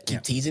teasing that.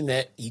 Teasing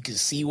that. You can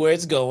see where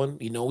it's going.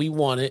 You know we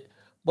want it,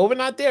 but we're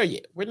not there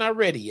yet. We're not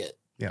ready yet.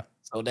 Yeah.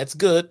 So that's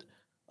good.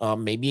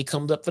 Maybe it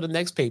comes up for the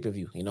next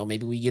pay-per-view. You know,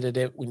 maybe we get it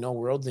at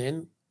World's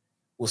End.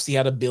 We'll see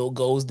how the build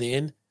goes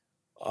then.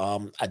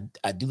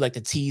 I do like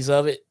the tease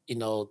of it. You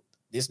know,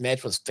 this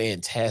match was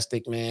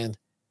fantastic, man.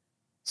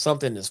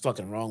 Something is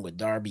fucking wrong with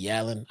Darby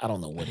Allin. I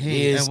don't know what it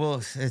is.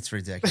 Well, it's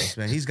ridiculous,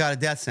 man. He's got a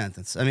death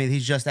sentence. I mean,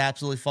 he's just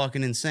absolutely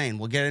fucking insane.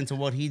 We'll get into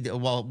what he did.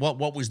 Well,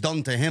 what was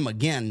done to him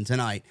again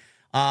tonight.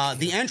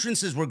 The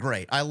entrances were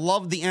great. I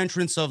loved the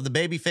entrance of the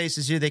baby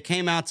faces here. They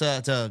came out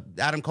to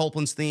Adam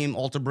Copeland's theme,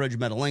 Alter Bridge,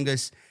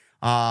 Metalingus.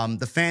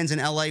 The fans in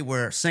LA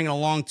were singing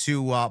along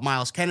to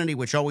Miles Kennedy,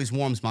 which always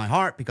warms my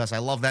heart because I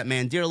love that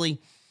man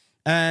dearly.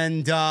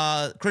 And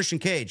Christian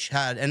Cage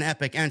had an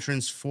epic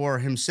entrance for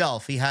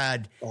himself. He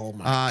had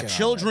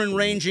children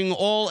ranging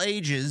all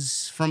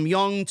ages, from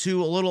young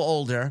to a little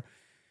older.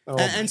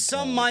 And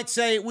some might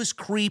say it was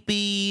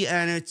creepy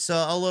and it's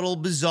a little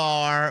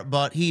bizarre,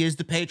 but he is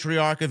the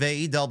patriarch of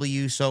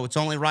AEW, so it's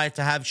only right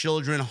to have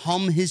children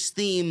hum his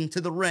theme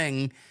to the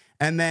ring.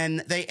 And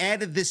then they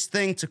added this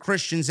thing to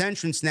Christian's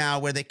entrance now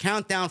where they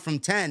count down from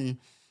 10,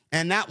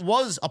 and that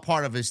was a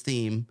part of his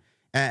theme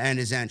and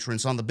his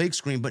entrance on the big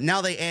screen. But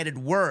now they added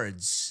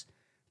words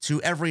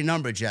to every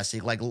number, Jesse,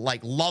 like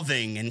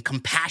loving and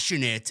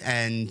compassionate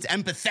and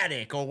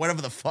empathetic or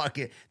whatever the fuck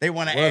they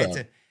want to add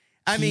to.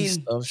 I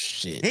mean, of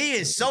shit. He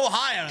is so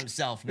high on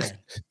himself, man.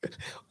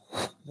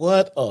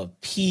 What a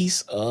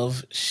piece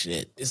of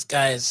shit. This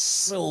guy is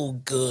so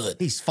good.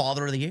 He's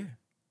father of the year.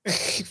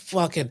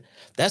 Fucking,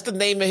 that's the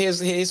name of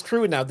his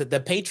crew now, the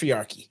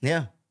patriarchy.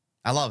 Yeah,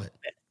 I love it.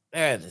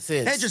 That is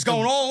it. They're just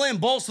going all in,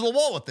 balls to the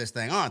wall with this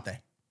thing, aren't they?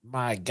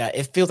 My God,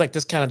 it feels like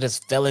this kind of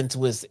just fell into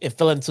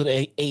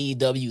the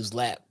AEW's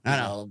lap. I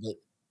know.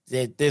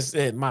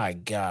 But my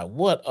God,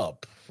 what a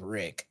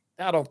prick.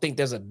 I don't think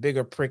there's a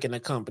bigger prick in the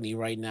company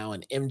right now,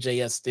 and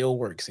MJS still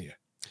works here.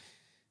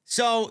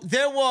 So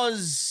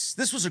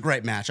this was a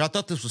great match. I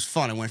thought this was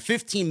fun. It went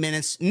 15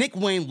 minutes. Nick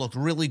Wayne looked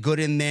really good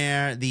in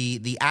there.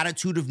 The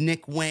attitude of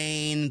Nick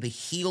Wayne, the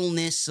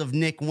heelness of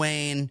Nick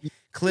Wayne,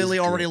 clearly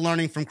already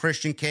learning from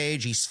Christian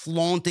Cage. He's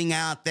flaunting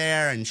out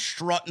there and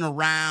strutting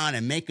around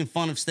and making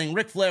fun of Sting.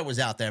 Ric Flair was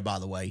out there, by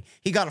the way.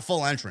 He got a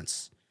full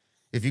entrance.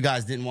 If you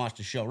guys didn't watch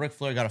the show, Ric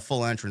Flair got a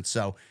full entrance.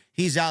 So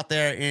he's out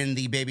there in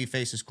the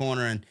babyface's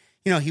corner, and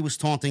you know, he was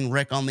taunting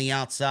Rick on the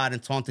outside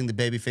and taunting the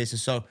babyfaces.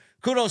 So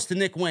kudos to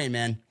Nick Wayne,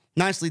 man.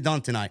 Nicely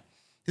done tonight.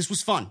 This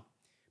was fun.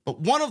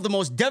 But one of the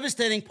most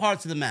devastating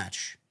parts of the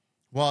match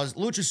was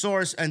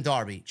Luchasaurus and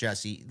Darby,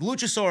 Jesse.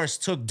 Luchasaurus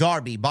took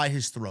Darby by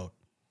his throat.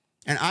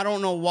 And I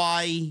don't know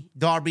why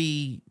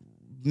Darby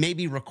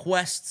maybe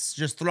requests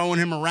just throwing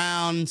him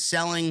around,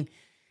 selling.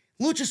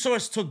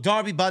 Luchasaurus took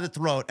Darby by the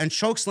throat and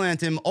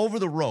chokeslammed him over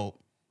the rope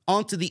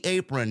onto the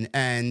apron.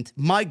 And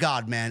my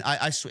God, man,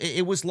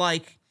 it was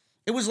like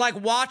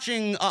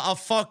watching a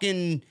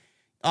fucking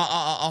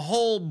a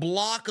whole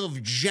block of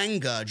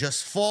Jenga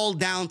just fall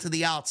down to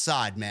the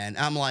outside, man.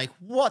 I'm like,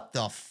 what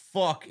the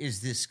fuck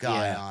is this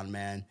guy on,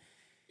 man?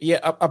 Yeah,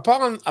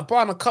 upon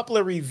a couple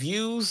of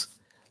reviews,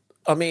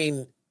 I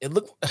mean, it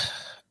looked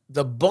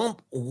the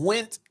bump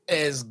went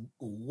as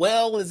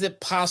well as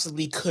it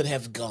possibly could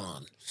have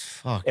gone.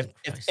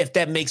 If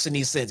that makes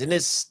any sense, and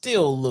it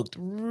still looked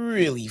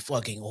really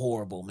fucking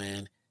horrible,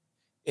 man.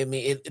 I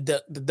mean,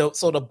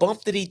 so the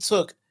bump that he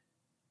took.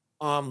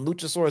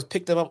 Luchasaurus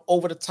picked him up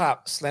over the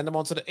top, slammed him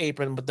onto the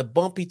apron, but the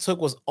bump he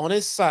took was on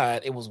his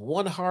side. It was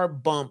one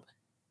hard bump,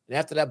 and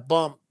after that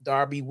bump,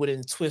 Darby went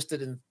and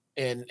twisted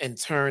and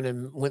turned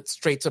and went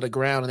straight to the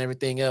ground and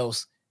everything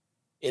else.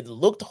 It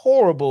looked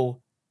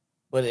horrible,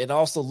 but it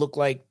also looked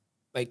like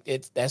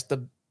that's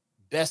the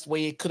best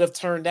way it could have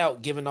turned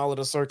out given all of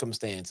the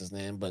circumstances,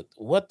 man. But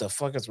what the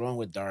fuck is wrong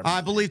with Darby?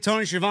 I believe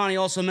Tony Schiavone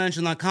also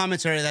mentioned on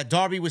commentary that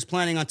Darby was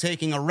planning on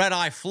taking a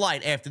red-eye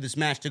flight after this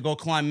match to go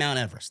climb Mount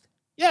Everest.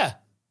 Yeah,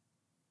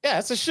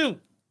 it's a shoot.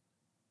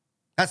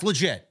 That's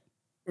legit.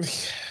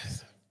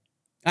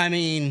 I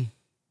mean,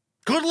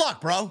 good luck,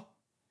 bro.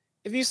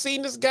 Have you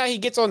seen this guy? He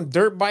gets on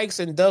dirt bikes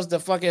and does the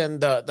fucking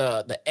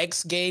the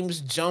X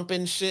Games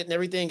jumping shit and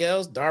everything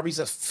else. Darby's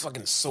just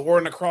fucking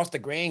soaring across the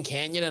Grand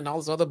Canyon and all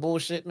this other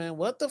bullshit, man.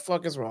 What the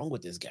fuck is wrong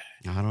with this guy?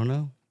 I don't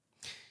know.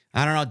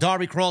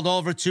 Darby crawled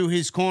over to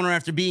his corner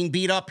after being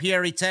beat up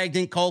here. He tagged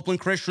in Copeland.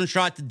 Christian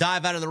tried to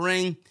dive out of the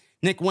ring.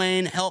 Nick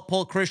Wayne helped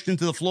pull Christian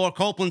to the floor.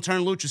 Copeland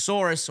turned to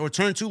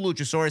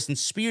Luchasaurus and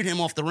speared him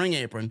off the ring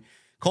apron.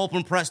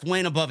 Copeland pressed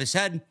Wayne above his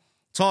head,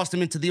 tossed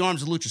him into the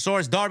arms of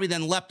Luchasaurus. Darby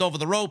then leapt over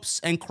the ropes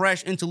and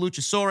crashed into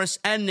Luchasaurus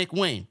and Nick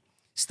Wayne.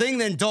 Sting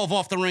then dove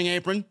off the ring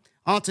apron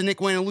onto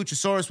Nick Wayne and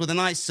Luchasaurus with a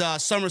nice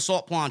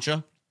somersault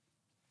plancha.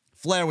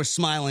 Flair was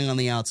smiling on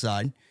the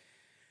outside.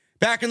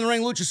 Back in the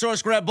ring,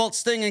 Luchasaurus grabbed both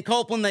Sting and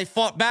Copeland. They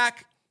fought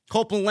back.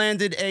 Copeland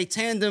landed a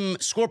tandem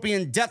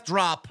Scorpion Death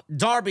Drop.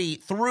 Darby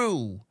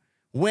threw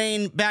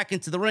Wayne back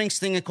into the ring.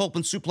 Sting and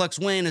Copeland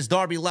suplex Wayne as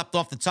Darby leapt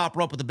off the top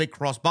rope with a big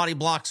cross body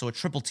block, so a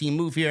triple team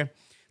move here.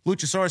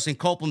 Luchasaurus and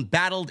Copeland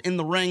battled in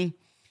the ring.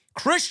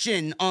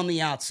 Christian on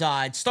the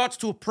outside starts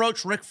to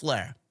approach Ric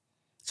Flair.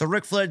 So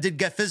Ric Flair did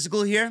get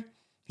physical here.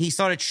 He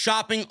started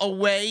chopping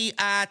away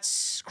at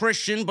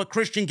Christian, but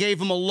Christian gave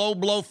him a low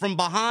blow from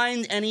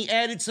behind, and he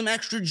added some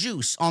extra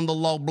juice on the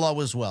low blow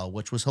as well,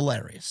 which was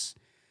hilarious.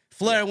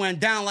 Flair went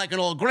down like an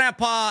old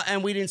grandpa,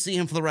 and we didn't see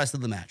him for the rest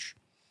of the match.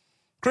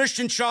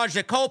 Christian charged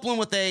at Copeland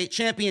with a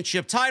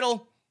championship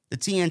title, the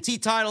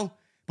TNT title,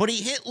 but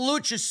he hit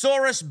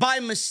Luchasaurus by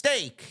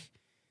mistake.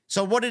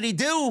 So what did he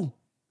do?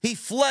 He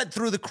fled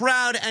through the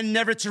crowd and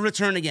never to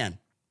return again.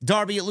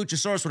 Darby at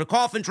Luchasaurus with a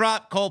coffin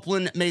drop.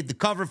 Copeland made the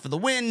cover for the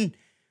win.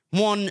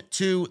 1,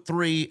 2,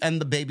 3,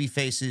 and the baby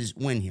faces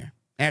win here.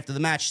 After the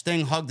match,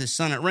 Sting hugged his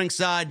son at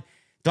ringside.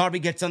 Darby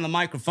gets on the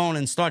microphone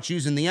and starts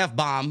using the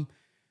F-bomb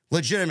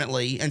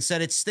legitimately and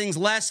said it's Sting's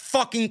last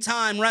fucking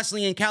time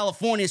wrestling in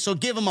California, so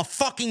give him a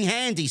fucking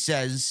hand, he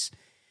says.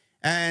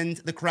 And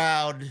the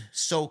crowd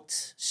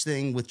soaked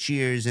Sting with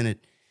cheers, and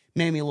it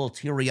made me a little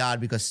teary-eyed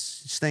because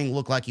Sting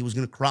looked like he was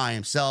going to cry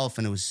himself,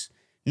 and it was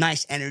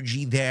nice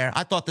energy there.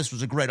 I thought this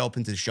was a great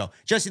open to the show.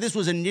 Jesse, this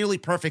was a nearly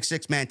perfect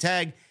six-man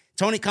tag.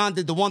 Tony Khan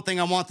did the one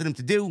thing I wanted him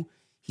to do.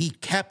 He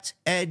kept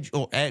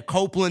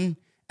Copeland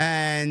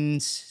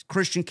and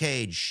Christian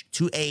Cage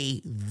to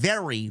a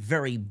very,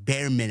 very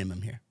bare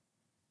minimum here.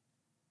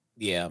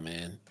 Yeah,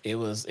 man. It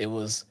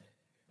was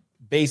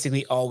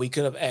basically all we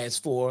could have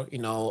asked for.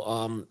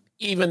 Even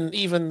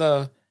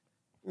the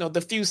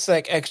the few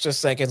extra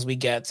seconds we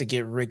got to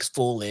get Rick's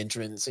full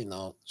entrance.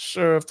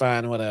 Sure,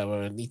 fine,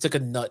 whatever. And he took a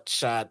nut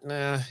shot.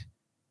 Nah,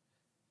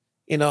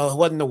 it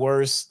wasn't the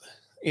worst.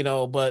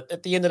 But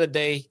at the end of the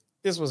day,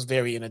 this was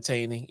very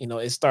entertaining.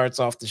 It starts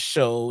off the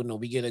show.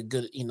 We get a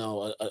good,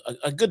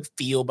 a good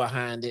feel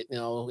behind it.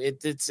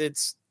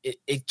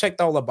 It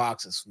checked all the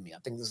boxes for me. I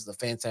think this is a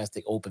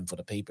fantastic open for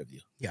the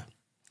pay-per-view. Yeah.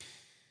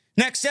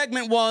 Next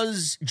segment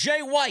was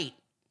Jay White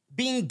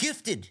being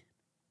gifted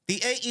the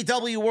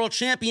AEW World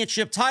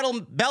Championship title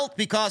belt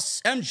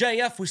because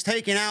MJF was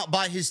taken out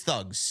by his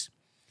thugs.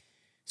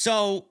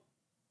 So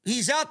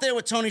he's out there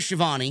with Tony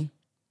Schiavone.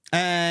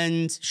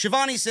 And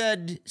Schiavone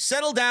said,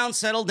 settle down.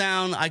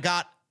 I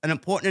got an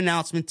important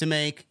announcement to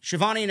make.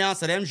 Schiavone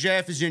announced that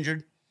MJF is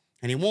injured,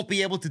 and he won't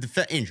be able to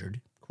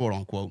defend, quote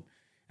unquote,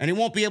 and he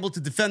won't be able to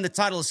defend the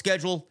title as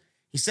scheduled.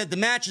 He said the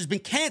match has been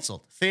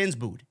canceled. Fans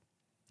booed.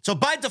 So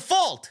by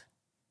default,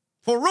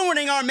 for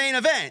ruining our main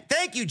event,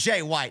 thank you,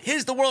 Jay White.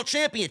 Here's the World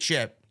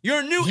Championship. You're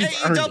a new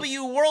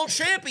AEW World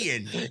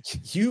Champion.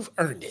 You've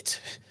earned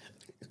it.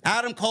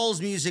 Adam Cole's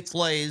music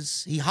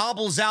plays. He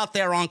hobbles out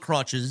there on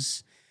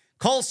crutches.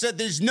 Cole said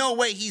there's no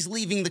way he's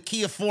leaving the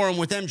Kia Forum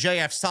with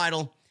MJF's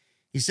title.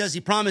 He says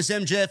he promised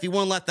MJF he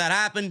won't let that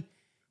happen.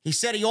 He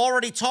said he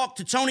already talked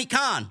to Tony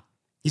Khan.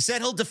 He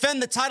said he'll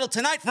defend the title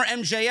tonight for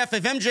MJF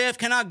if MJF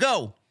cannot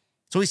go.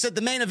 So he said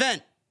the main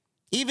event,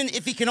 even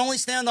if he can only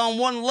stand on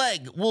one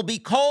leg, will be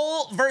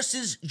Cole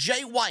versus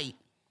Jay White.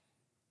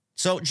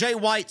 So Jay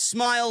White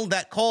smiled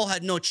that Cole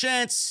had no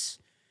chance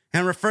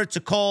and referred to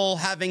Cole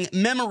having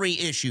memory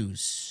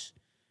issues.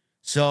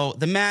 So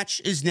the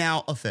match is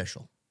now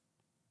official.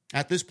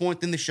 At this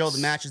point in the show,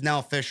 the match is now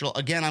official.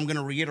 Again, I'm going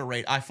to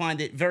reiterate, I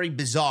find it very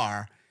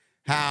bizarre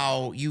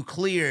how you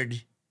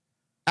cleared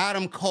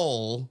Adam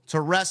Cole to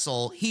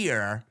wrestle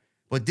here,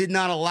 but did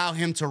not allow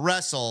him to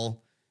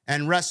wrestle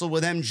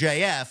with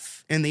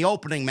MJF in the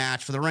opening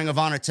match for the Ring of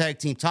Honor Tag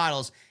Team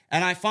titles.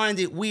 And I find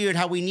it weird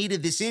how we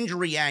needed this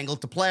injury angle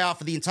to play off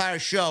for the entire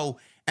show,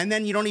 and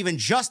then you don't even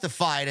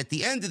justify it at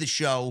the end of the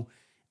show,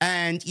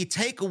 and you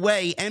take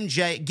away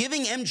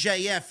giving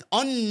MJF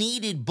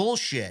unneeded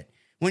bullshit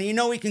when you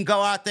know he can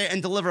go out there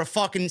and deliver a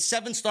fucking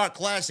 7-star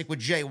classic with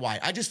Jay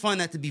White. I just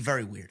find that to be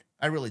very weird.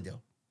 I really do.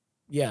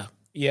 Yeah.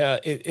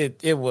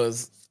 It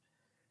was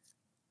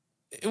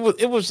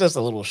just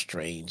a little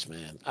strange,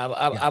 man.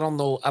 I don't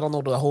know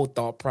the whole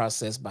thought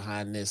process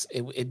behind this.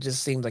 It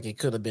just seems like it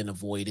could have been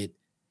avoided.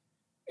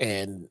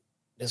 And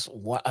this,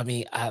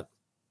 I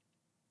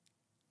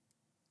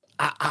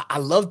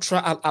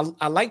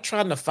like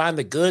trying to find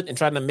the good and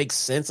trying to make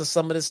sense of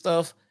some of this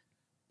stuff,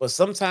 but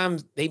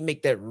sometimes they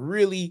make that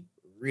really,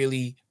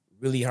 really,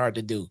 really hard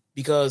to do,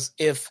 because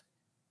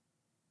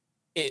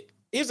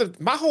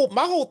my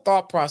whole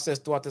thought process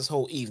throughout this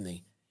whole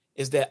evening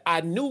is that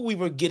I knew we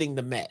were getting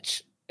the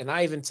match, and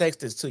I even texted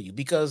this to you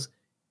because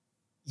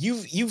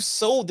you've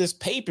sold this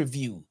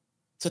pay-per-view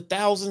to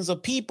thousands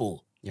of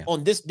people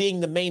on this being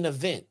the main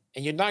event,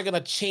 and you're not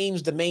gonna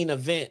change the main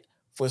event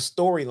for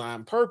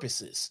storyline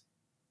purposes.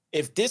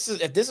 If this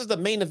is the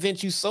main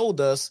event you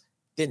sold us,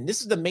 then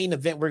this is the main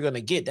event we're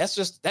gonna get. That's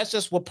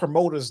just what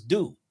promoters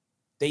do.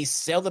 They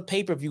sell the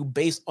pay-per-view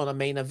based on a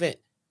main event.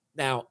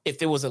 Now, if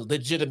there was a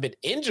legitimate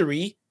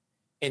injury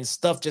and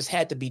stuff just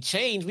had to be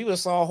changed, we would have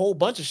saw a whole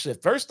bunch of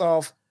shit. First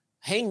off,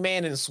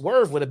 Hangman and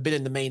Swerve would have been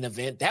in the main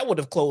event, that would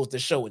have closed the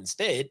show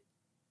instead.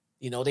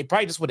 They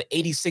probably just would have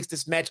 86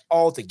 this match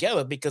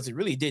altogether because it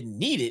really didn't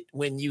need it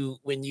when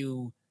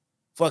you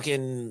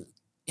fucking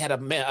had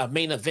a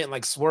main event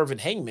like Swerve and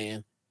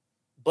Hangman.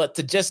 But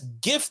to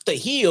just gift the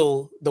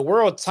heel the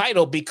world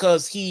title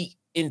because he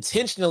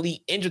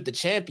intentionally injured the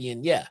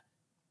champion, yeah,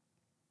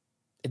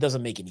 it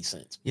doesn't make any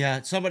sense.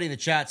 Yeah, somebody in the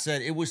chat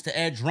said it was to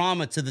add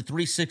drama to the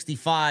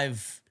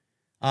 365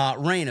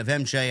 reign of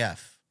MJF.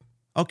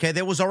 Okay,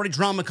 there was already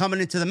drama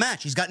coming into the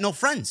match. He's got no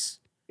friends.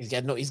 He's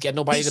got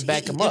nobody to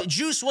back him up.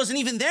 Juice wasn't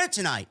even there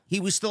tonight. He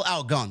was still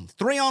outgunned.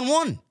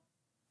 3-on-1.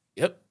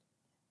 Yep.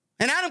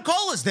 And Adam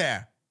Cole is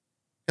there.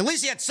 At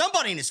least he had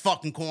somebody in his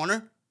fucking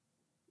corner.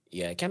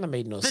 Yeah, it kind of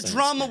made no sense. The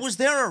drama was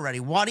there already.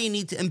 Why do you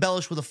need to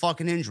embellish with a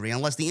fucking injury?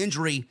 Unless the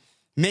injury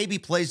maybe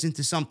plays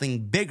into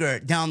something bigger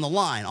down the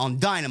line, on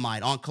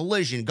Dynamite, on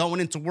Collision,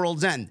 going into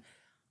World's End.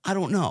 I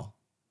don't know.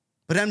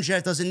 But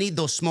MJF doesn't need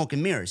those smoke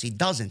and mirrors. He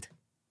doesn't.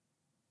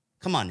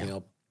 Come on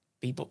now.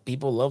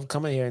 People love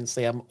coming here and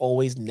say I'm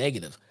always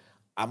negative.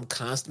 I'm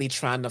constantly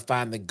trying to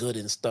find the good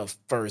in stuff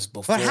first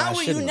before. But how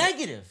are you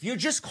negative? You're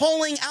just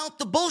calling out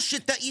the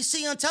bullshit that you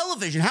see on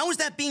television. How is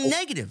that being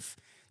negative?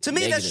 To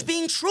me, that's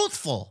being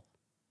truthful.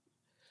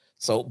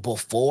 So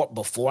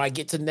before I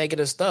get to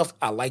negative stuff,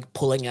 I like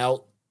pulling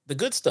out the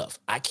good stuff.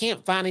 I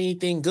can't find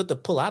anything good to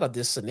pull out of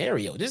this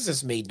scenario. This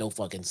just made no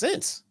fucking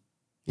sense.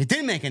 It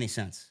didn't make any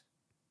sense.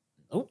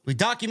 Nope. We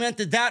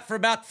documented that for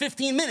about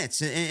 15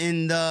 minutes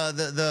in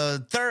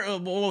the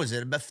third. What was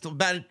it?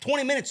 About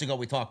 20 minutes ago,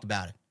 we talked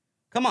about it.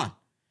 Come on.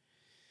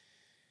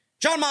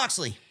 Jon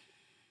Moxley.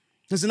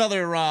 There's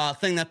another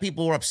thing that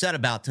people were upset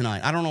about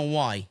tonight. I don't know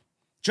why.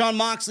 Jon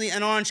Moxley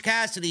and Orange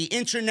Cassidy,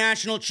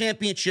 International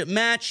Championship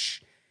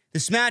match.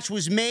 This match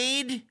was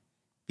made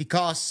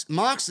because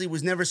Moxley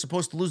was never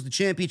supposed to lose the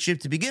championship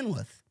to begin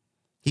with.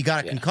 He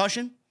got a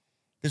concussion.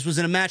 This was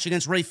in a match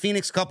against Rey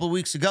Fenix a couple of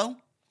weeks ago.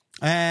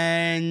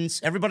 And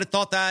everybody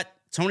thought that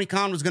Tony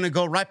Khan was going to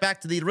go right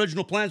back to the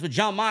original plans with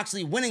Jon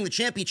Moxley winning the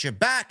championship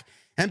back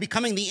and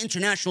becoming the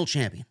international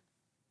champion.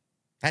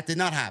 That did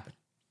not happen.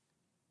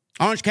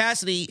 Orange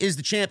Cassidy is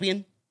the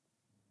champion.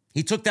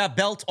 He took that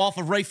belt off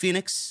of Rey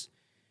Fenix,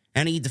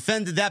 and he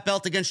defended that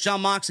belt against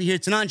Jon Moxley here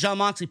tonight. Jon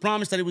Moxley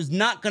promised that he was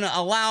not going to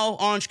allow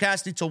Orange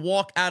Cassidy to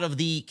walk out of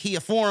the Kia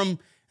Forum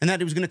and that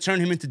he was going to turn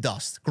him into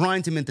dust,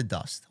 grind him into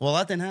dust. Well,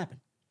 that didn't happen.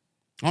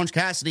 Orange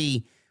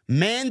Cassidy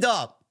manned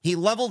up. He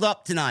leveled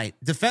up tonight,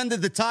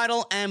 defended the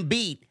title, and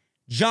beat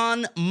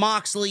Jon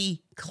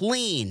Moxley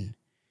clean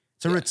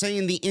to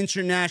retain the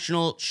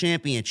international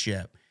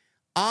championship.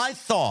 I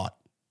thought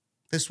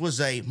this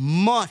was a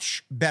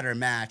much better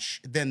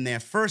match than their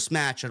first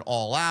match at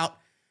All Out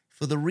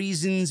for the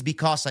reasons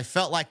because I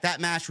felt like that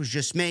match was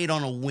just made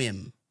on a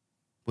whim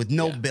with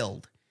no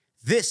build.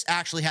 This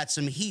actually had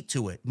some heat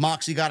to it.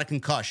 Moxley got a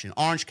concussion.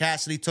 Orange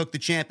Cassidy took the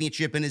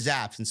championship in his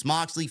absence.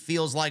 Moxley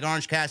feels like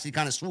Orange Cassidy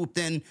kind of swooped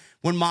in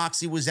when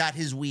Moxley was at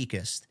his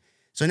weakest.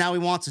 So now he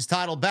wants his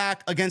title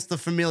back against the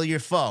familiar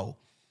foe.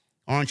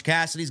 Orange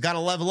Cassidy's got to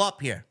level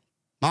up here.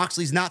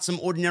 Moxley's not some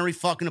ordinary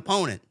fucking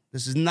opponent.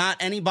 This is not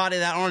anybody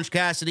that Orange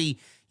Cassidy,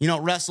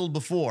 wrestled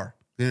before.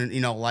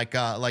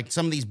 Like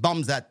some of these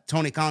bums that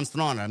Tony Khan's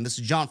thrown at him. This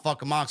is Jon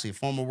fucking Moxley, a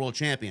former world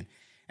champion.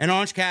 And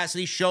Orange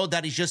Cassidy showed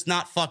that he's just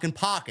not fucking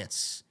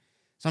pockets.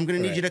 So I'm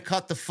going to need you to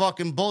cut the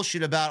fucking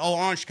bullshit about,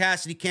 Orange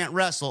Cassidy can't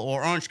wrestle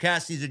or Orange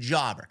Cassidy's a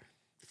jobber.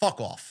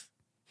 Fuck off.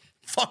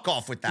 Fuck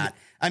off with that.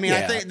 I mean,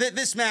 I think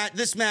this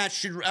match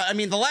should,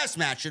 the last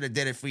match should have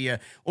did it for you.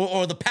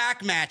 Or the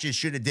Pac matches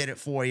should have did it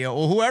for you.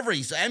 Or whoever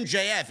he's,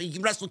 MJF, he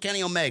can wrestle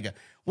Kenny Omega.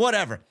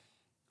 Whatever.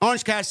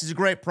 Orange Cassidy's a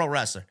great pro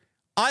wrestler.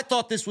 I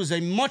thought this was a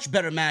much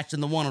better match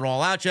than the one at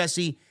All Out,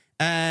 Jesse.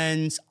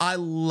 And I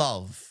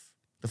love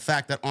the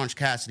fact that Orange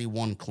Cassidy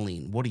won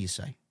clean. What do you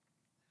say?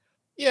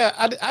 Yeah,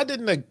 I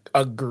didn't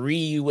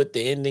agree with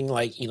the ending.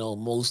 Like,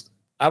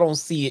 I don't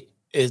see it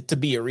as to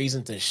be a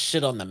reason to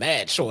shit on the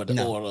match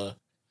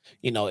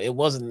it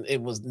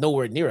was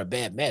nowhere near a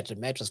bad match. The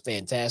match was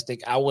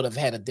fantastic. I would have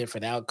had a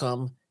different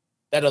outcome.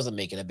 That doesn't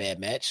make it a bad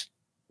match.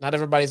 Not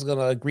everybody's going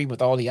to agree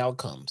with all the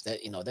outcomes.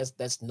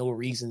 That's no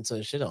reason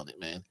to shit on it,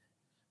 man.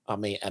 I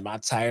mean, am I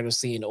tired of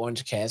seeing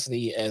Orange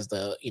Cassidy as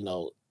the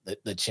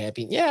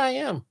champion? Yeah, I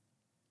am.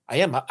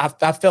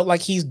 I felt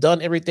like he's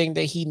done everything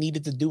that he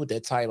needed to do with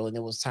that title, and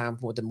it was time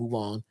for it to move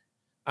on.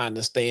 I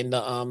understand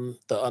the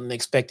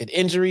unexpected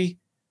injury,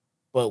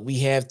 but we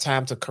have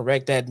time to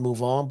correct that and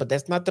move on. But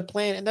that's not the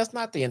plan, and that's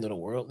not the end of the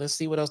world. Let's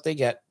see what else they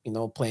got,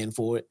 planned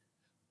for it.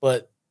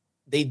 But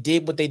they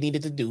did what they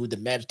needed to do. The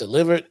match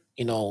delivered.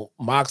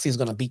 Moxley's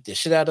gonna beat the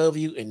shit out of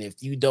you, and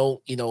if you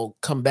don't,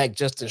 come back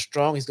just as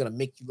strong, he's gonna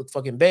make you look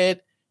fucking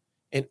bad.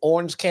 And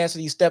Orange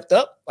Cassidy stepped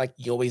up like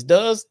he always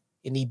does.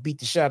 And he beat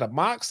the shit out of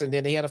Mox, and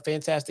then they had a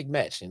fantastic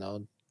match.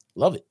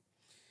 Love it.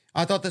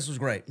 I thought this was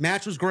great.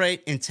 Match was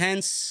great,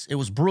 intense. It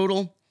was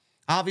brutal.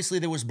 Obviously,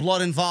 there was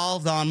blood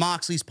involved on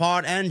Moxley's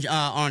part and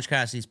Orange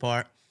Cassidy's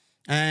part,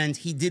 and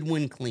he did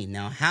win clean.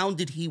 Now, how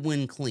did he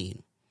win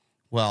clean?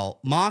 Well,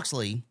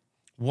 Moxley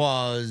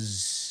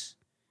was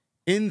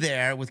in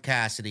there with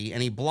Cassidy,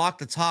 and he blocked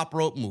the top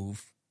rope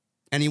move,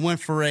 and he went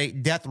for a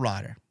Death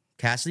Rider.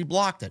 Cassidy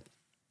blocked it.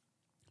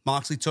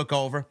 Moxley took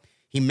over.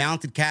 He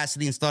mounted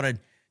Cassidy and started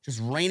just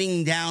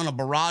raining down a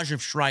barrage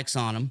of strikes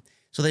on him.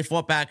 So they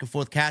fought back and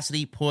forth.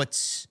 Cassidy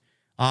puts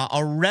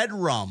a red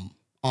rum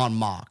on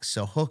Mox.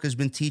 So Hook has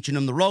been teaching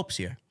him the ropes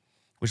here,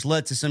 which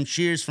led to some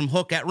cheers from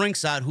Hook at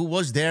ringside, who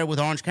was there with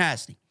Orange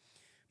Cassidy.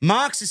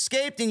 Mox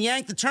escaped and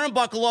yanked the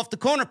turnbuckle off the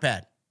corner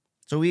pad.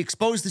 So he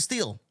exposed the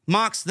steel.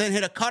 Mox then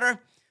hit a cutter,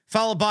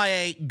 followed by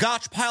a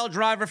gotch pile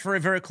driver for a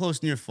very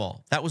close near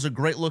fall. That was a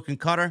great-looking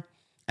cutter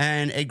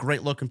and a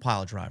great-looking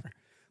pile driver.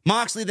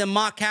 Moxley then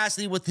mocked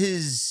Cassidy with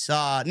his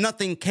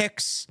nothing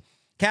kicks.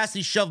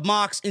 Cassidy shoved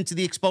Mox into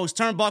the exposed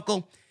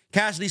turnbuckle.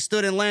 Cassidy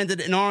stood and landed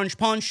an orange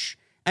punch,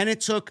 and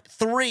it took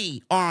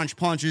 3 orange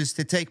punches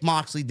to take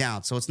Moxley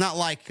down. So it's not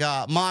like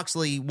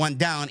Moxley went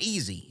down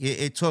easy.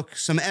 It took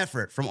some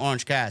effort from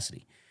Orange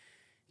Cassidy.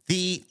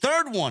 The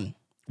third one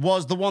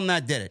was the one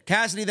that did it.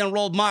 Cassidy then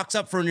rolled Mox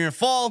up for a near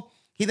fall.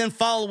 He then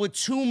followed with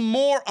 2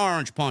 more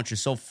orange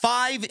punches, so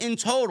 5 in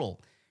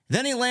total.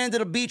 Then he landed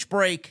a beach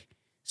break.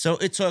 So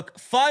it took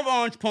 5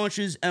 orange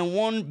punches and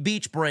 1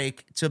 beach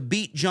break to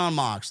beat Jon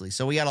Moxley.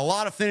 So he had a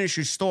lot of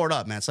finishers stored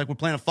up, man. It's like we're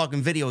playing a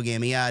fucking video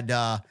game. He had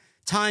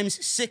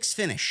times 6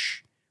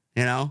 finish,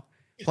 you know,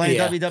 playing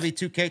WWE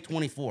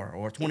 2K24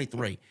 or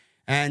 23.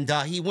 And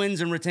he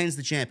wins and retains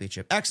the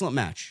championship. Excellent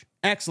match.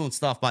 Excellent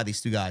stuff by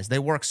these 2 guys. They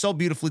work so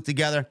beautifully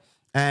together.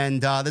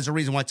 And there's a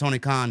reason why Tony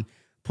Khan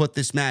put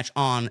this match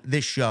on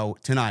this show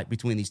tonight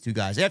between these 2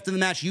 guys. After the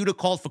match, Yuta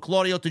called for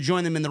Claudio to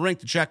join them in the ring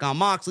to check on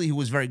Moxley, who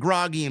was very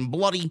groggy and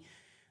bloody.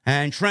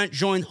 And Trent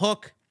joined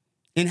Hook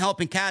in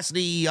helping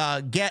Cassidy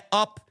get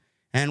up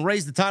and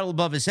raise the title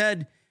above his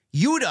head.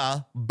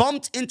 Yuta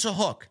bumped into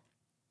Hook.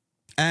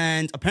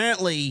 And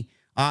apparently,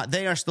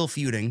 they are still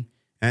feuding.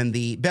 And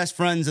the best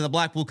friends in the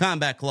Blackpool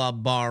Combat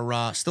Club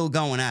are still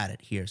going at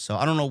it here. So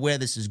I don't know where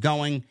this is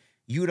going.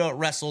 Yuta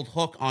wrestled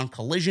Hook on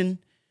Collision.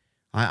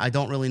 I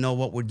don't really know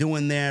what we're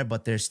doing there,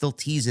 but they're still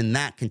teasing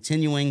that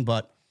continuing.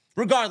 But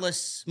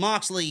regardless,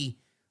 Moxley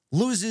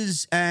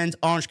loses and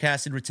Orange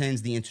Cassidy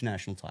retains the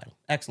international title.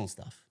 Excellent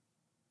stuff.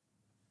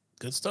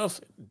 Good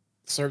stuff.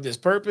 Served its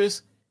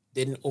purpose.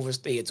 Didn't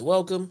overstay its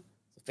welcome.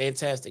 It's a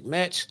fantastic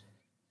match.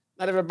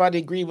 Not everybody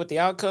agreed with the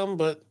outcome,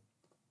 but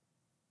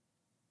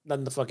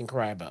nothing to fucking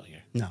cry about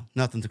here. No,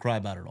 nothing to cry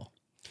about at all.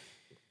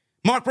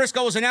 Mark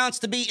Briscoe was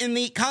announced to be in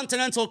the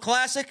Continental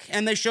Classic,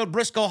 and they showed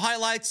Briscoe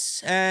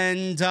highlights,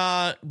 and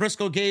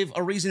Briscoe gave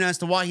a reason as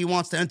to why he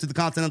wants to enter the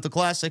Continental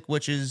Classic,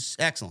 which is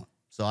excellent.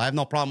 So I have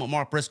no problem with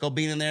Mark Briscoe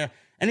being in there.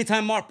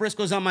 Anytime Mark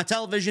Briscoe's on my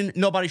television,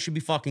 nobody should be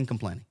fucking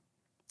complaining.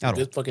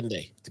 Good fucking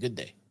day. It's a good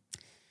day.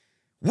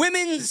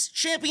 Women's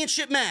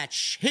Championship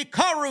match.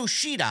 Hikaru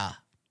Shida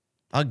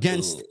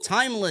against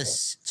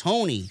Timeless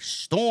Toni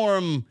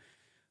Storm.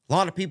 A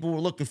lot of people were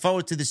looking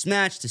forward to this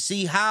match to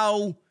see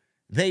how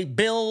they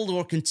build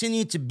or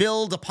continue to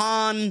build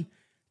upon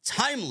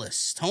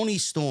Timeless Toni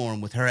Storm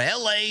with her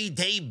LA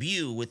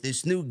debut with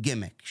this new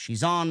gimmick.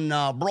 She's on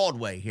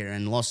Broadway here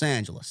in Los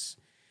Angeles.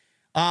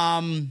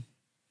 I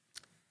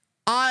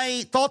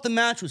thought the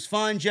match was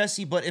fine,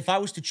 Jesse, but if I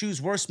was to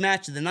choose worst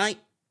match of the night,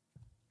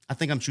 I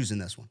think I'm choosing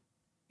this one.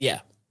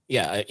 Yeah.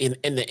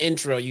 In the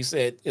intro, you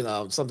said,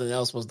 something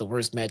else was the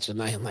worst match of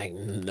the night. I'm like,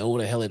 no,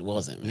 the hell it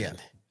wasn't, man. Yeah.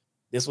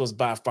 This was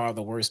by far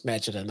the worst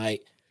match of the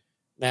night.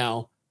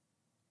 Now,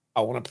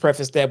 I want to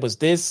preface that was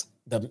this.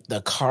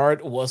 The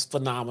card was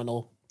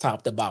phenomenal,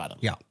 top to bottom.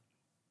 Yeah.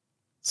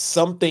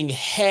 Something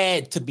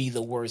had to be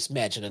the worst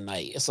match of the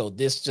night. So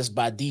this just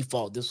by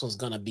default, this was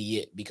gonna be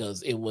it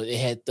because it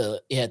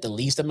had the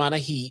least amount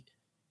of heat.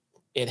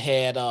 It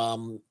had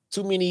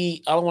too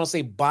many, I don't want to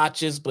say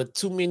botches, but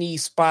too many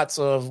spots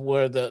of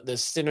where the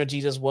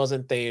synergy just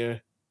wasn't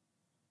there.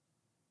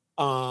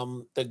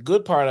 The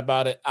good part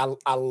about it,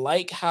 I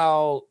like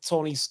how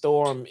Toni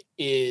Storm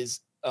is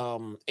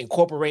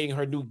incorporating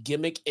her new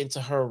gimmick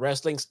into her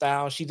wrestling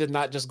style. She did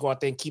not just go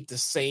out there and keep the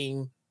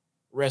same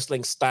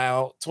wrestling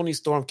style. Toni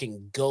Storm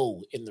can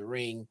go in the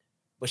ring,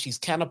 but she's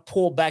kind of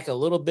pulled back a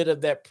little bit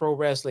of that pro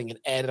wrestling and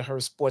added her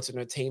sports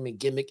entertainment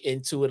gimmick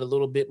into it a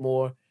little bit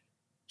more.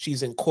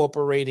 She's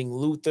incorporating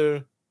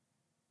Luther.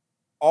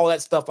 All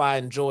that stuff I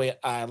enjoy.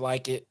 I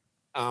like it.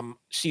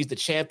 She's the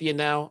champion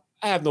now.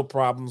 I have no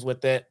problems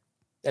with that.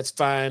 That's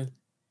fine.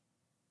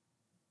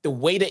 The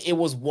way that it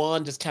was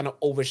won just kind of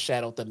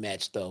overshadowed the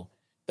match, though.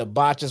 The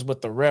botches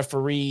with the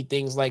referee,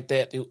 things like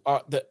that.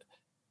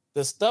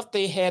 The stuff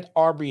they had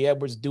Aubrey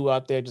Edwards do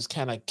out there just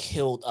kind of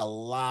killed a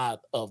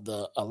lot of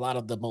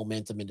the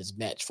momentum in this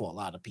match for a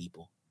lot of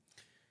people.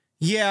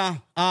 Yeah,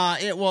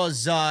 it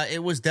was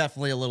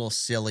definitely a little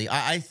silly.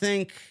 I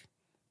think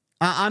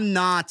I'm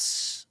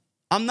not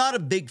a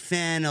big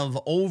fan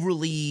of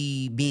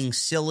overly being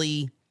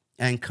silly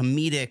and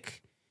comedic.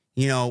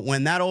 You know,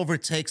 when that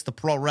overtakes the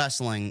pro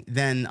wrestling,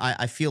 then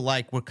I feel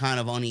like we're kind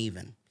of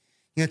uneven.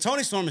 You know,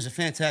 Toni Storm is a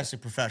fantastic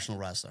professional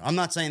wrestler. I'm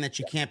not saying that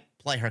she can't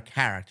play her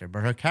character,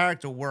 but her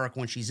character work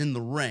when she's in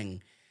the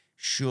ring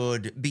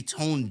should be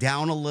toned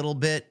down a little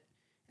bit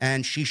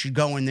and she should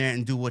go in there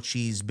and do what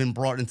she's been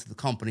brought into the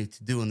company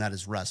to do, and that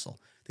is wrestle.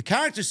 The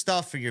character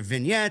stuff for your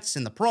vignettes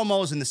and the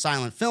promos and the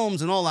silent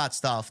films and all that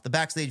stuff, the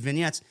backstage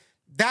vignettes,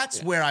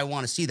 that's where I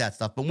want to see that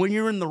stuff. But when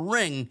you're in the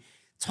ring,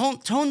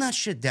 tone that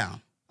shit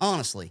down,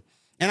 honestly.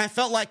 And I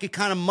felt like it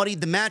kind of muddied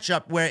the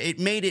matchup where it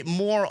made it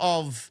more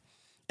of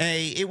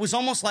it was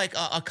almost like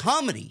a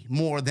comedy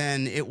more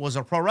than it was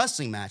a pro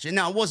wrestling match. And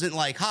now it wasn't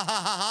like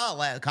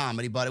ha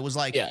comedy, but it was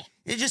like,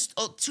 it just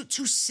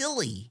too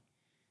silly.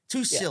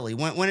 Too silly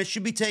when it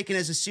should be taken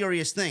as a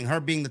serious thing, her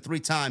being the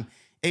 3-time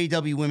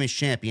AEW Women's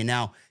Champion.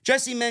 Now,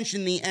 Jesse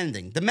mentioned the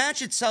ending. The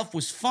match itself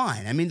was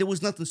fine. I mean, there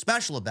was nothing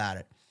special about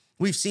it.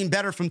 We've seen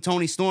better from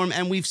Toni Storm,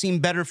 and we've seen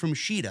better from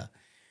Shida.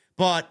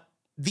 But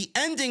the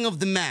ending of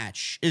the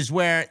match is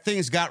where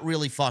things got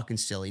really fucking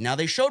silly. Now,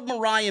 they showed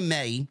Mariah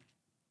May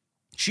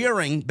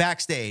cheering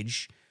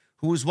backstage,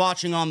 who was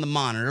watching on the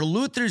monitor.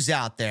 Luther's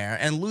out there,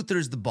 and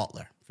Luther's the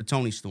butler for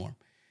Toni Storm.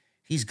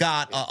 He's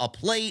got a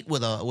plate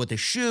with a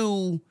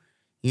shoe,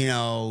 you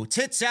know,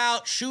 tits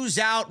out, shoes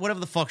out, whatever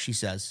the fuck she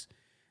says.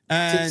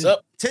 And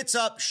tits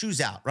up,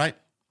 shoes out, right?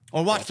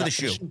 Or watch for the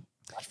shoe.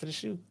 Watch for the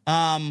shoe.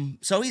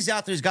 So he's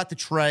out there. He's got the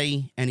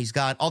tray, and he's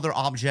got other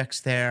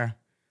objects there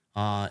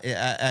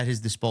at his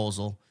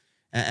disposal.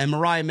 And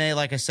Mariah May,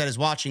 like I said, is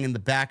watching in the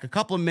back. A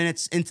couple of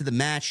minutes into the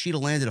match,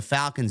 Shida landed a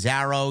Falcon's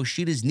Arrow.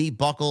 Shida's knee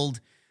buckled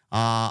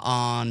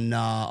on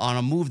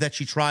a move that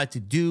she tried to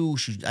do.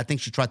 I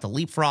think she tried to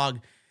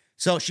leapfrog.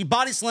 So she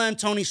body slammed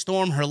Toni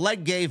Storm. Her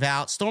leg gave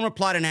out. Storm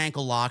applied an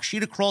ankle lock.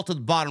 Shida crawled to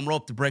the bottom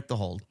rope to break the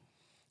hold.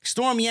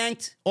 Storm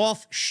yanked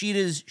off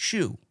Shida's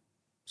shoe.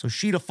 So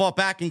Shida fought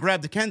back and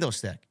grabbed the kendo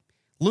stick.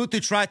 Luther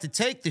tried to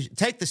take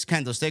this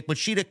kendo stick, but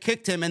Shida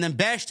kicked him and then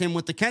bashed him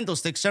with the kendo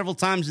stick several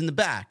times in the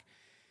back.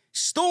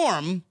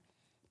 Storm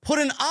put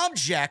an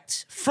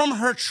object from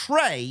her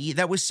tray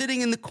that was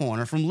sitting in the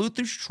corner, from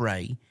Luther's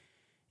tray,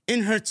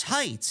 in her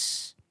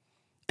tights.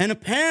 And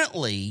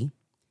apparently,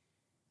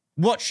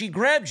 what she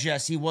grabbed,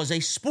 Jesse, was a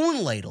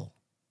spoon ladle.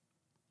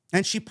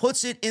 And she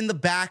puts it in the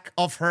back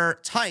of her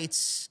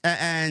tights,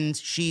 and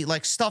she,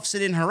 like, stuffs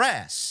it in her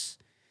ass.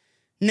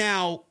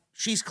 Now,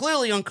 she's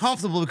clearly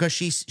uncomfortable because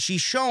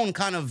she's shown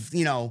kind of,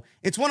 you know,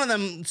 it's one of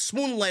them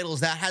spoon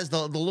ladles that has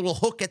the little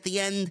hook at the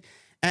end,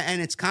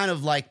 and it's kind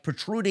of like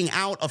protruding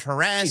out of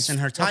her ass and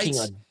her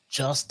tights.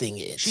 Adjusting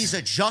it. She's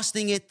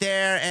adjusting it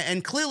there,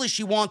 and clearly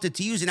she wanted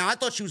to use it. Now, I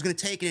thought she was going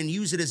to take it and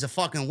use it as a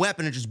fucking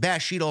weapon and just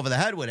bash Sheeta over the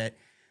head with it.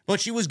 But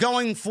she was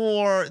going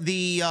for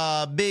the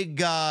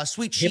big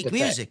Sweet Chic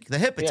music, the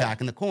hip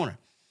attack in the corner.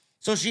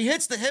 So she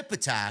hits the hip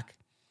attack,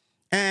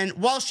 and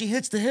while she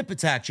hits the hip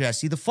attack,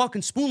 Jesse, the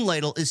fucking spoon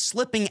ladle is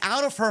slipping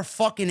out of her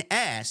fucking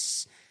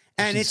ass,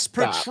 and it's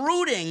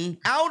protruding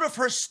out of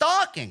her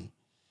stocking.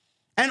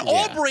 And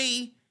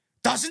Aubrey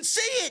doesn't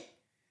see it.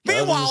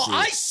 Meanwhile,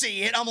 I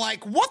see it. I'm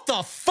like, what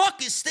the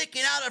fuck is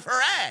sticking out of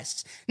her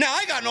ass? Now,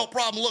 I got no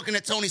problem looking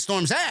at Toni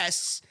Storm's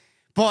ass,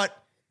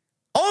 but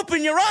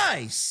open your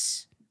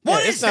eyes.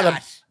 What is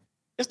that?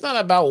 It's not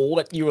about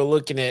what you were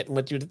looking at.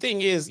 The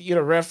thing is, you're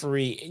the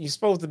referee, and you're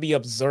supposed to be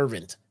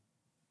observant.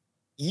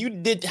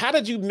 How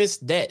did you miss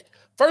that?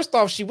 First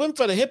off, she went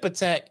for the hip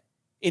attack,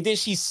 and then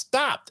she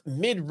stopped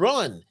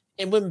mid-run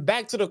and went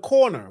back to the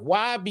corner.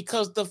 Why?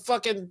 Because the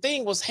fucking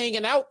thing was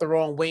hanging out the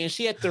wrong way, and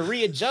she had to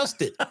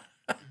readjust it.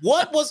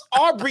 What was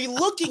Aubrey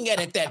looking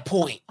at that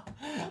point?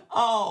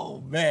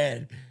 Oh,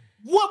 man.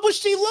 What was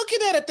she looking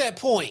at that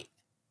point?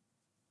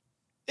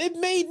 It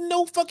made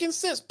no fucking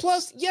sense.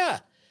 Plus,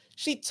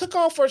 she took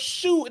off her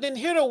shoe and then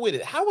hit her with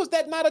it. How was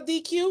that not a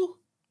DQ?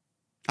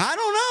 I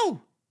don't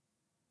know.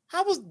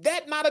 How was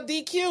that not a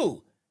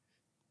DQ?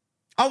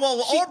 Oh,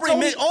 well,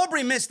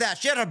 Aubrey missed that.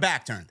 She had her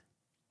back turned.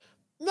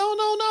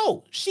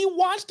 No. She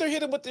watched her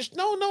hit him with the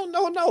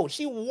No.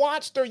 She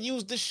watched her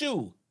use the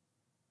shoe.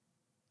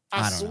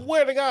 I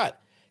swear to God.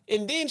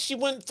 And then she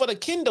went for the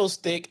kendo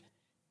stick,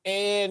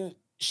 and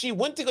she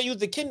went to go use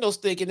the kendo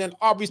stick, and then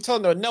Aubrey's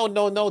telling her, no,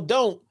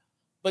 don't.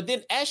 But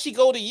then as she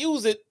go to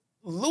use it,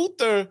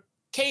 Luther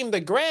came to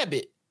grab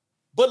it,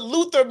 but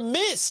Luther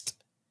missed,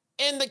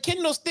 and the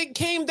kendo stick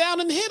came down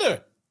and hit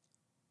her.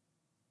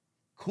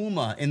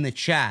 Kuma in the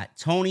chat,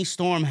 Toni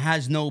Storm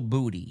has no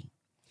booty.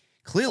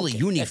 Clearly,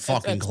 you need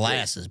fucking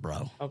glasses, great.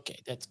 Bro. Okay,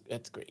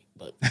 that's great,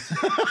 but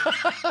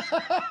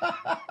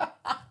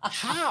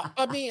how?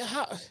 I mean,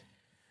 how?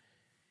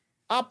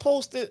 I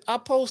posted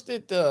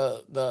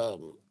a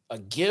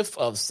GIF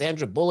of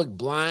Sandra Bullock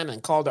blind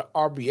and called her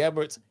Aubrey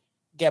Edwards.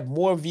 Got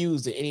more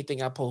views than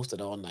anything I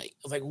posted all night. I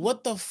was like,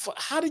 what the fuck?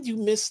 How did you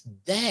miss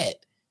that?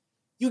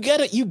 You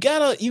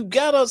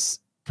gotta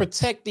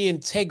protect the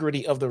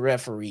integrity of the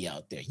referee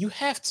out there. You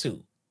have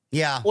to.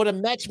 Yeah. Or the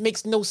match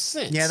makes no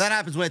sense. Yeah, that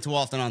happens way too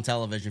often on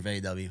television for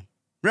AEW.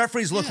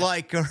 Referees look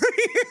like what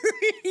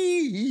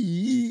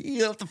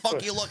the fuck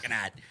are you looking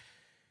at?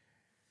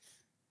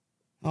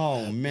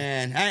 Oh,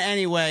 man.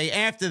 Anyway,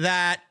 after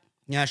that,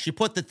 she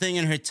put the thing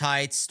in her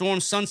tights. Storm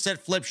sunset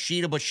flipped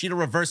Sheeta, but Sheeta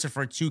reversed it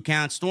for a 2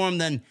 count. Storm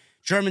then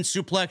German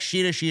suplex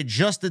Sheeta. She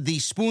adjusted the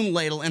spoon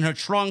ladle in her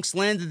trunks,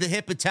 landed the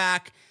hip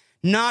attack.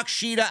 knocks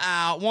Shida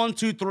out. 1,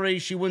 2, 3.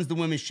 She wins the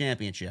women's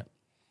championship.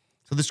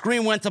 So the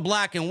screen went to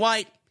black and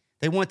white.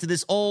 They went to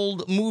this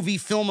old movie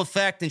film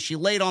effect, and she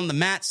laid on the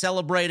mat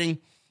celebrating.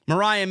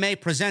 Mariah May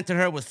presented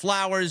her with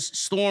flowers.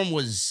 Storm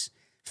was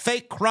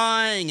fake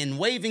crying and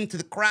waving to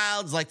the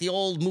crowds like the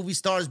old movie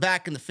stars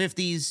back in the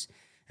 50s.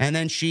 And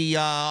then she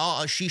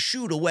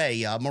shooed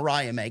away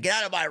Mariah May. Get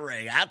out of my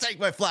ring. I'll take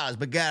my flowers,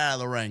 but get out of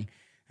the ring.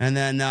 And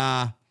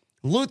then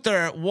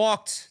Luther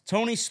walked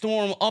Toni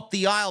Storm up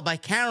the aisle by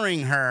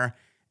carrying her,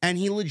 and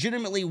he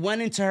legitimately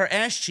went into her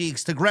ass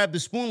cheeks to grab the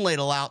spoon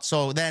ladle out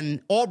so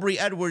then Aubrey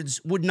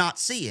Edwards would not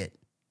see it.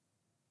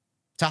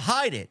 To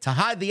hide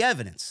the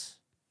evidence.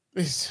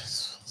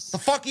 The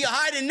fuck are you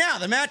hiding now?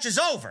 The match is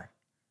over.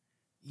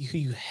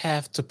 You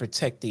have to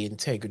protect the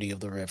integrity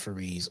of the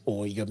referees,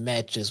 or your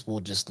matches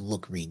will just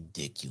look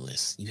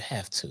ridiculous. You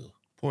have to.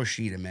 Poor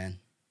Shida, man.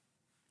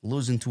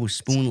 Losing to a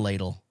spoon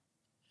ladle.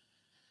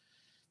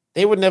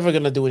 They were never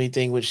going to do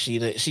anything with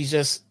Shida. She's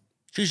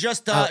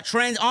just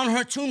on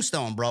her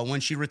tombstone, bro.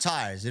 When she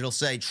retires, it'll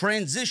say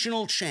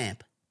transitional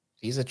champ.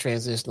 She's a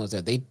transitional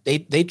champ.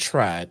 They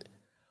tried,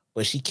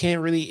 but she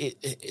can't really.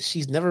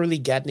 She's never really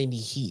gotten any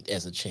heat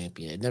as a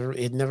champion.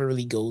 It never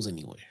really goes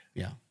anywhere.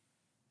 Yeah.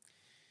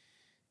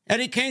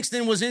 Eddie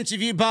Kingston was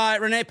interviewed by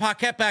Renee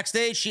Paquette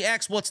backstage. She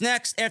asked what's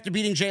next after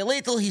beating Jay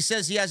Lethal. He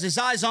says he has his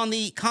eyes on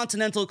the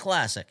Continental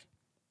Classic.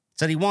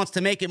 Said he wants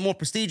to make it more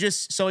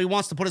prestigious, so he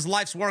wants to put his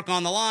life's work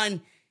on the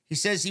line. He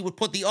says he would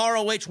put the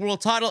ROH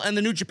World title and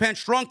the New Japan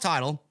Strong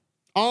title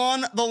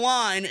on the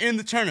line in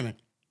the tournament.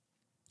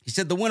 He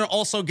said the winner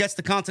also gets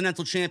the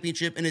Continental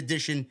Championship in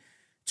addition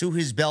to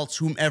his belts,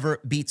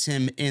 whomever beats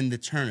him in the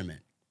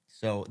tournament.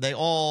 So they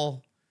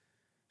all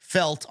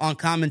felt on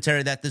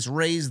commentary that this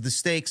raised the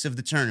stakes of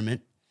the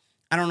tournament.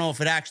 I don't know if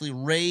it actually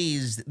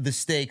raised the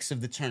stakes of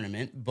the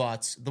tournament,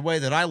 but the way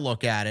that I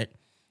look at it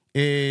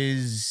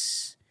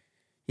is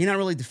you're not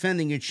really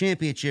defending your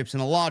championships in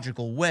a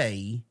logical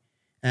way.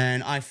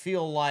 And I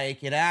feel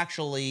like it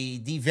actually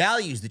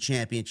devalues the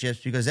championships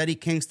because Eddie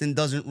Kingston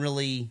doesn't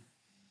really,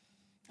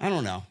 I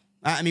don't know.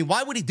 I mean,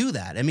 why would he do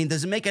that? I mean,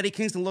 does it make Eddie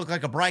Kingston look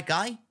like a bright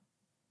guy?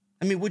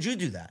 I mean, would you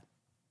do that?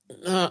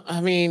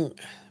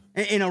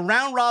 In a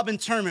round-robin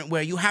tournament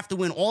where you have to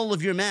win all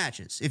of your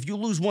matches, if you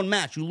lose one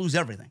match, you lose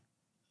everything.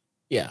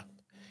 Yeah.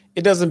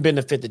 It doesn't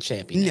benefit the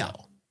champion. No.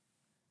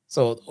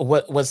 So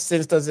what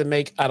sense does it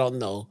make? I don't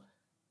know.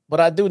 But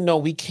I do know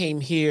we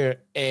came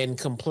here and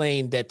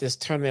complained that this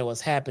tournament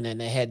was happening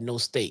and it had no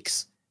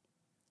stakes.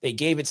 They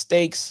gave it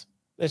stakes.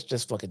 Let's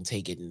just fucking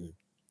take it and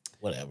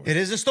whatever. It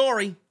is a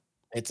story.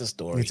 It's a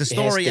story. It's a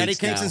story. Eddie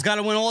Kingston's got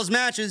to win all his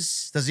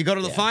matches. Does he go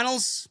to the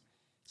finals?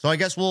 So I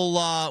guess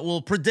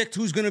we'll predict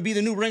who's going to be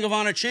the new Ring of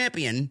Honor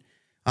champion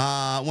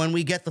when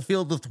we get the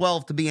Field of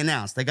 12 to be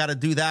announced. They got to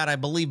do that, I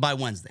believe, by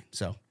Wednesday.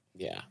 So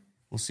yeah,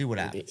 we'll see what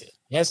happens. It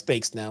has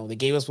stakes now. They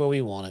gave us what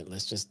we wanted.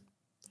 Let's just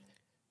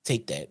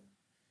take that.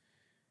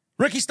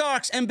 Ricky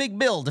Starks and Big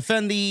Bill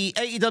defend the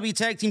AEW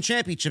Tag Team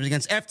Championships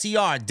against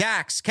FTR,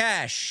 Dax,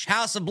 Cash,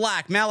 House of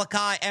Black,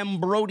 Malachi, and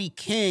Brody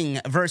King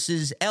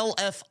versus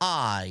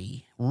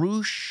LFI,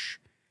 Roosh,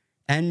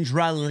 and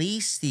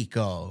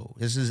Dralistico.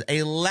 This is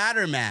a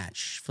ladder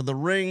match for the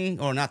ring,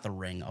 or not the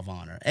Ring of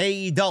Honor.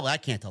 AEW, I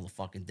can't tell the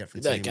fucking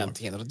difference anymore. I can't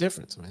tell the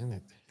difference,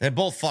 man. They're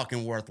both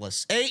fucking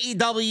worthless.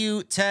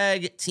 AEW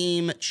Tag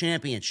Team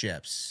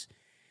Championships.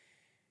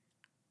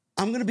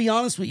 I'm going to be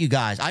honest with you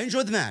guys. I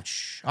enjoyed the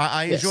match.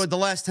 I enjoyed the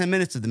last 10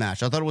 minutes of the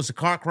match. I thought it was a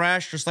car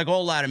crash, just like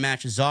all ladder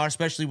matches are,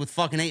 especially with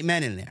fucking 8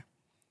 men in there.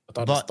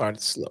 I thought it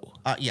started slow.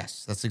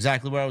 Yes, that's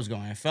exactly where I was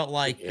going. I felt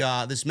like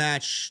this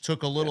match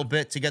took a little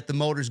bit to get the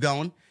motors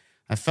going.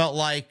 I felt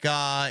like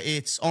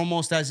it's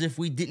almost as if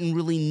we didn't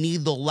really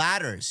need the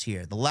ladders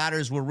here. The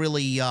ladders were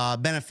really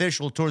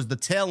beneficial towards the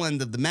tail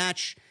end of the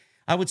match.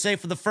 I would say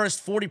for the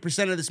first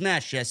 40% of this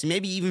match, Jesse,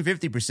 maybe even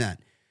 50%.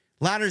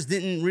 Ladders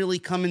didn't really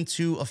come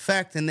into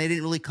effect, and they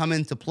didn't really come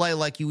into play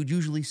like you would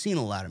usually see in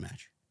a ladder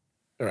match.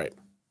 All right.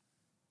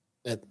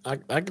 I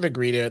can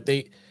agree there.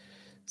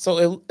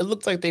 So it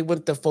looked like they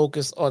went to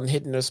focus on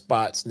hitting their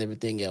spots and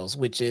everything else,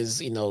 which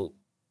is,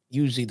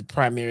 usually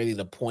primarily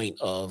the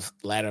point of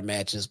ladder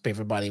matches.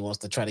 Everybody wants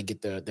to try to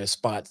get their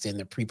spots in,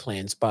 their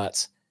pre-planned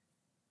spots.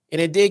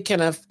 And it did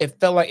it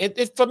felt like,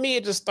 it for me,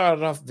 it just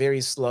started off very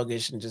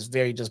sluggish and just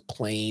very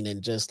plain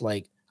and just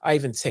like, I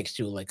even text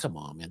you like, come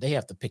on, man, they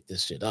have to pick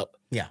this shit up.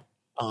 Yeah.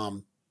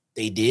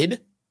 They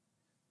did.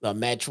 The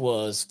match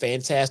was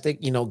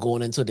fantastic,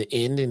 going into the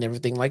end and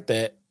everything like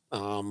that.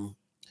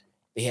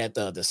 They had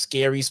the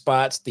scary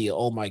spots,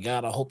 oh my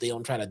God, I hope they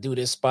don't try to do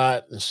this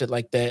spot and shit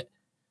like that.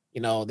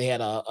 They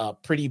had a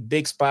pretty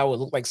big spot where it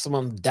looked like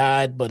someone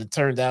died, but it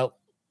turned out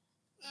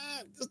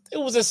it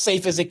was as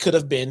safe as it could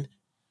have been.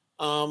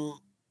 So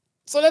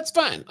that's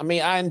fine. I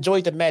mean, I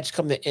enjoyed the match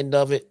come the end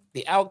of it.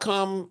 The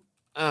outcome,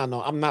 I don't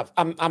know.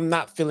 I'm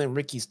not feeling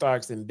Ricky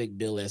Starks and Big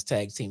Bill as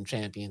tag team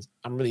champions.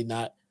 I'm really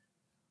not.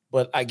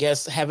 But I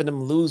guess having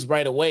them lose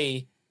right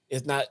away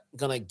is not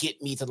gonna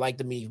get me to like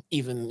them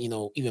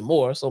even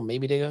more. So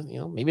maybe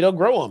they'll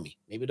grow on me.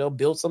 Maybe they'll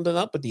build something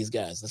up with these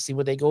guys. Let's see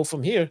where they go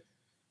from here.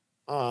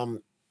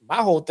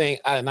 My whole thing,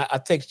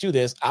 I text you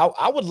this.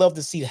 I would love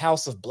to see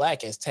House of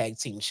Black as tag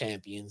team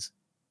champions,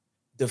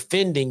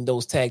 defending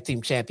those tag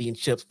team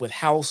championships with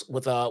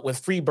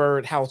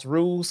Freebird House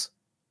rules,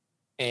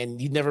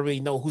 and you never really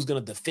know who's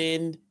gonna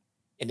defend,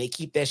 and they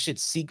keep that shit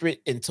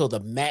secret until the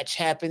match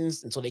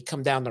happens, until they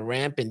come down the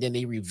ramp, and then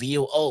they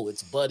reveal, oh,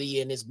 it's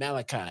Buddy and it's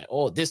Malachi.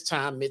 Oh, this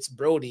time it's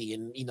Brody,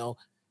 and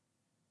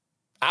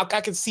I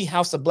can see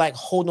House of Black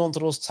hold on to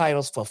those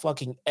titles for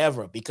fucking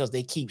ever because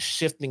they keep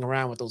shifting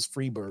around with those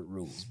Freebird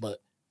rules.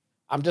 But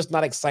I'm just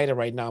not excited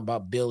right now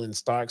about Bill and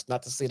Starks.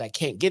 Not to say that I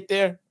can't get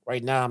there.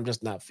 Right now, I'm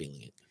just not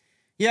feeling it.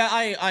 Yeah,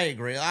 I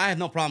agree. I have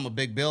no problem with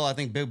Big Bill. I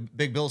think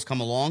Big Bill's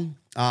come along.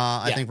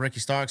 I think Ricky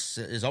Starks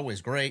is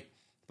always great.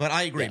 But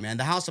I agree, man.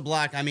 The House of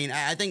Black, I mean,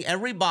 I think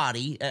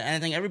everybody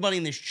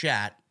in this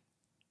chat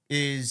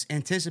is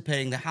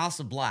anticipating the House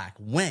of Black.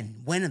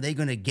 When are they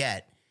going to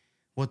get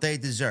what they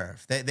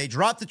deserve? They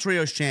dropped the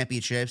Trios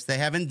Championships. They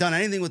haven't done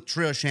anything with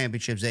Trios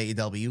Championships,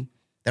 AEW.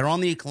 They're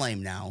on the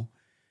Acclaim now.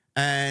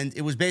 And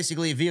it was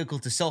basically a vehicle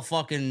to sell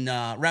fucking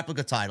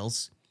replica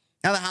titles.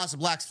 Now the House of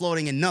Black's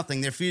floating in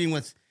nothing. They're feuding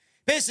with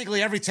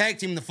basically every tag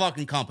team in the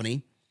fucking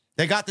company.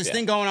 They got this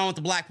thing going on with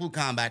the Blackpool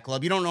Combat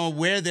Club. You don't know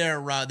where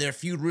their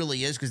feud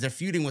really is because they're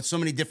feuding with so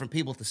many different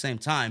people at the same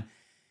time.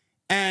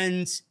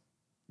 And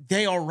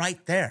they are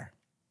right there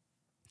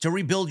to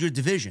rebuild your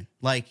division.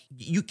 Like,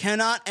 you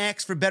cannot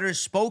ask for better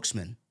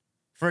spokesmen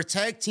for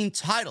tag team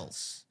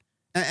titles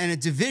and a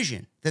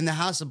division than the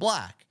House of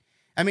Black.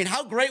 I mean,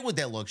 how great would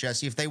that look,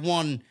 Jesse, if they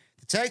won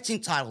the tag team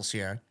titles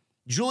here,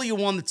 Julia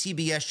won the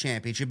TBS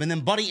championship, and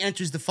then Buddy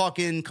enters the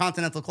fucking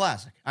Continental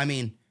Classic? I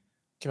mean,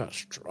 come on,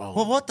 strong.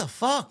 Well, what the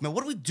fuck, man?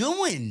 What are we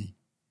doing?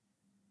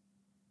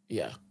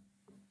 Yeah.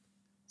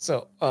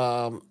 So,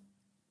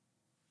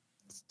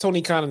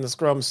 Tony Khan in the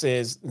scrum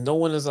says no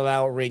one is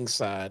allowed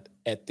ringside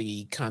at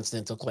the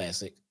Continental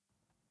Classic.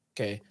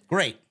 Okay.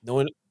 Great.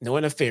 No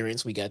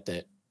interference. We got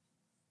that.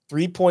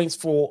 3 points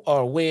for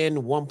a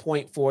win, 1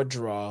 point for a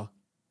draw.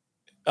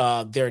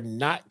 They're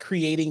not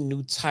creating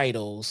new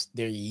titles.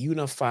 They're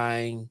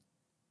unifying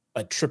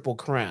a triple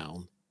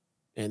crown,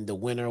 and the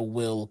winner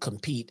will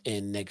compete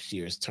in next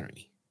year's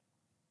tourney.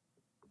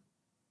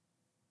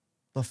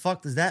 The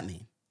fuck does that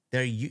mean?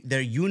 They're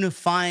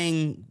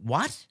unifying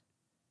what?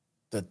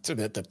 The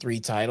three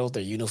titles.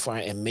 They're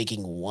unifying and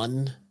making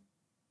one.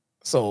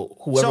 So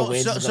whoever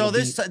wins. So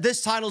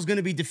this title is going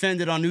to be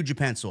defended on New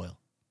Japan soil.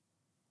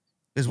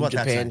 Is what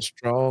that's Japan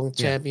Strong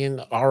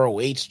champion,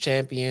 ROH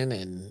champion,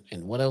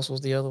 and what else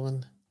was the other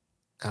one?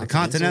 The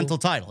Continental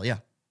title, yeah.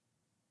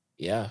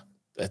 Yeah.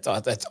 That's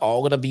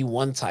all gonna be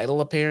one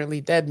title, apparently.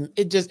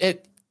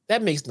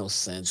 That makes no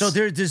sense. So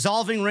they're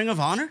dissolving Ring of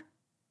Honor?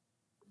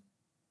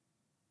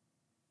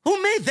 Who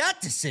made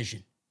that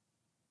decision?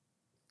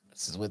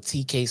 This is what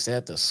TK said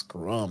at the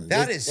scrum.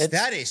 That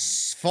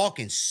is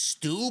fucking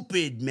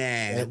stupid,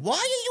 man. Why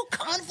are you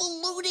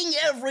convoluting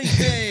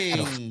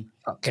everything?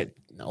 Okay,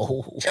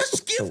 no.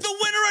 Just give the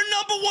winner a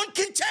number one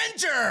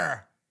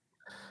contender.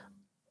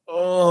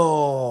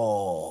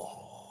 Oh.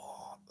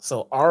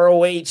 So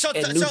ROH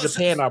and New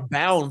Japan are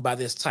bound by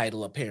this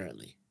title,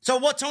 apparently. So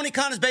what Tony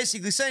Khan is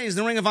basically saying is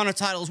the Ring of Honor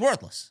title is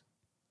worthless.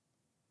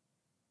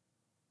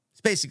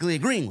 He's basically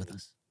agreeing with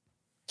us.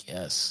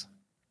 Yes.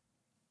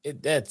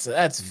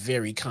 That's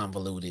very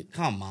convoluted.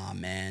 Come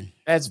on, man.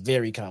 That's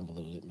very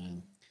convoluted,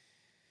 man.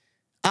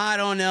 I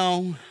don't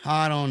know.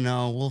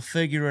 We'll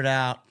figure it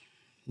out.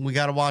 We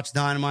got to watch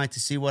Dynamite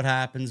to see what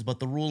happens. But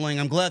the ruling,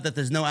 I'm glad that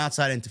there's no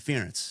outside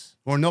interference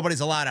or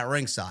nobody's allowed at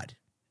ringside.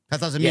 That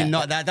doesn't mean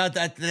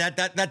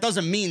that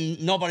doesn't mean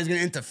nobody's going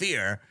to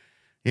interfere.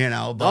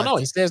 But no.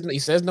 He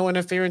says no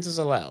interference is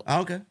allowed.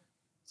 Okay.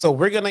 So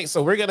we're gonna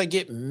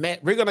get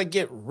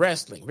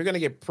wrestling. We're gonna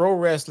get pro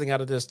wrestling out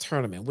of this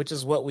tournament, which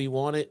is what we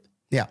wanted.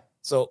 Yeah.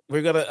 So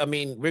we're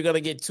gonna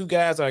get two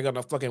guys that are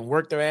gonna fucking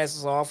work their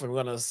asses off, and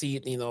we're gonna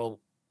see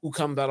who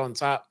comes out on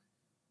top.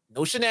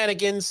 No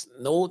shenanigans,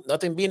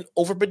 nothing being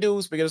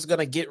overproduced. We're just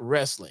gonna get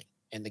wrestling,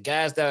 and the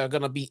guys that are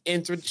gonna be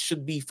entered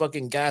should be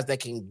fucking guys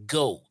that can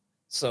go.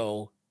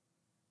 So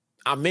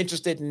I'm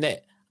interested in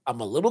that. I'm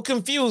a little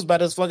confused by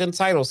this fucking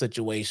title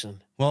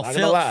situation. Well,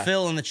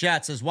 Phil in the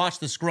chat says, watch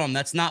the scrum.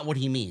 That's not what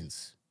he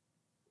means.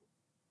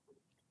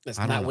 That's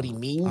not what he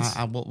means?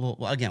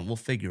 We'll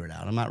figure it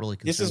out. I'm not really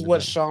concerned. This is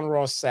what Sean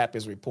Ross Sapp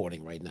is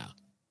reporting right now.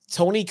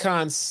 Tony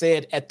Khan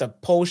said at the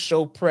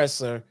post-show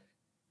presser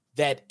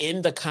that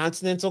in the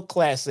Continental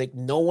Classic,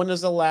 no one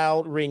is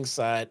allowed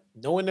ringside,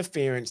 no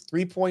interference,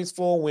 3 points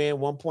for a win,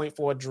 1 point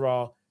for a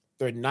draw.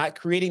 They're not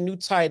creating new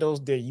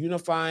titles. They're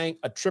unifying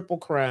a triple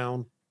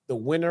crown. The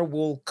winner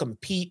will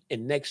compete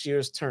in next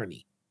year's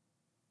tourney.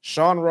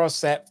 Sean Ross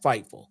Sapp,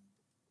 Fightful.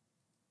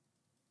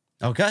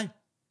 Okay.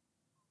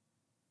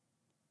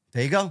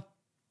 There you go.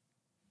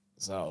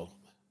 So.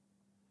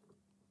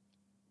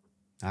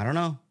 I don't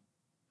know.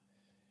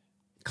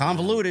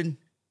 Convoluted.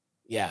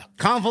 Yeah.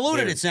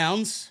 Convoluted, it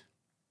sounds.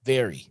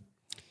 Very.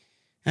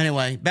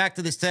 Anyway, back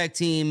to this tag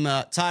team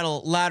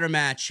title ladder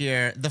match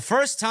here. The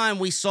first time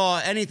we saw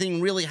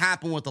anything really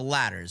happen with the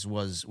ladders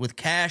was with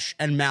Cash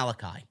and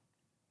Malachi.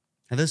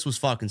 Now, this was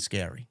fucking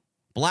scary.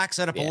 Black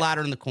set up a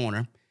ladder in the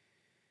corner.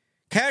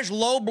 Cash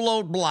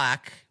low-blowed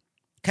Black.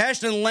 Cash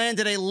then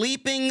landed a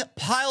leaping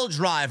pile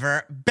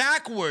driver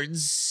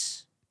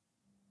backwards.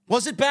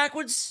 Was it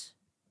backwards?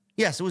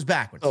 Yes, it was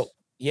backwards. Oh,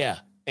 yeah.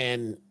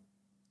 And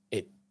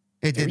it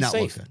did not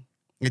look good.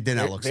 It did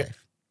not look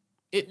safe.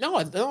 It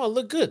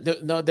looked good.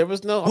 There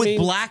was no. With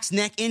Black's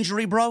neck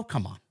injury, bro?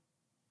 Come on.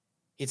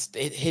 His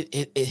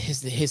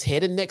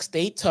head and neck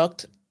stayed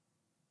tucked.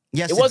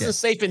 Yes, it wasn't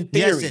safe in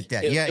theory. Yes, it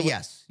did.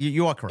 Yes,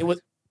 you are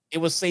correct. It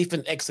was safe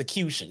in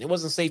execution. It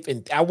wasn't safe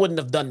in. I wouldn't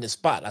have done this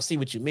spot. I see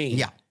what you mean.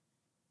 Yeah.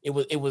 It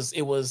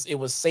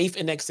was safe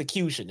in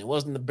execution. It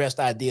wasn't the best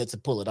idea to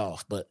pull it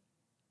off, but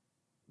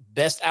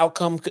best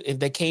outcome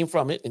that came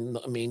from it. And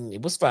I mean,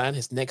 it was fine.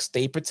 His neck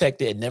stayed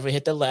protected. It never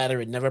hit the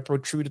ladder. It never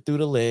protruded through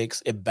the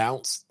legs. It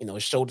bounced.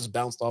 His shoulders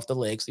bounced off the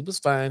legs. He was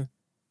fine.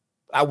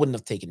 I wouldn't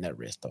have taken that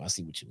risk, though. I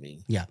see what you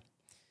mean. Yeah.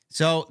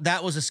 So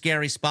that was a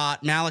scary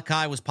spot.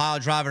 Malachi was pile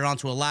driven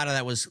onto a ladder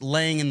that was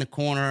laying in the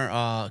corner,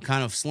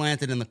 kind of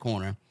slanted in the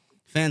corner.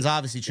 Fans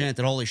obviously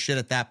chanted "Holy shit!"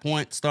 at that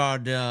point.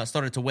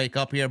 Started to wake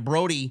up here.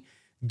 Brody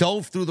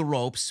dove through the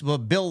ropes, but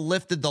Bill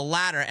lifted the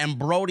ladder, and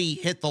Brody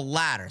hit the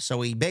ladder. So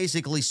he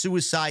basically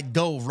suicide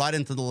dove right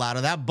into the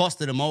ladder. That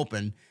busted him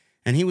open,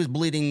 and he was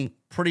bleeding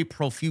pretty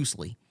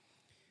profusely.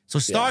 So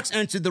Starks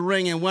entered the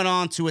ring and went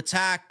on to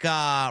attack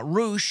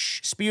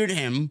Roosh, speared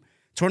him,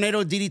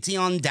 tornado DDT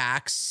on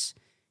Dax.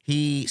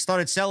 He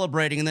started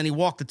celebrating, and then he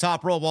walked the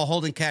top rope while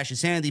holding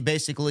Cash's hand. He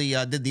basically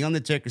did the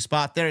Undertaker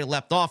spot there. He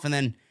leapt off and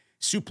then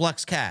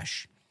suplex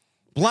Cash.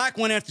 Black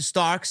went after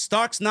Starks.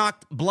 Starks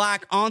knocked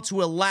Black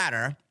onto a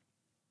ladder.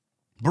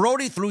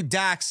 Brody threw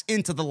Dax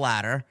into the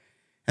ladder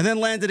and then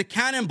landed a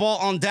cannonball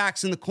on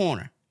Dax in the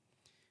corner.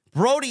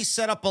 Brody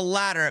set up a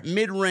ladder at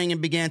mid-ring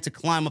and began to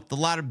climb up the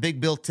ladder. Big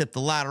Bill tipped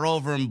the ladder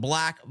over, and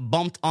Black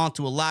bumped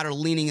onto a ladder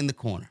leaning in the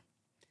corner.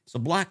 So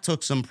Black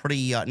took some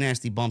pretty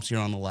nasty bumps here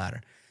on the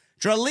ladder.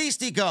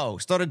 Dralistico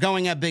started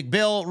going at Big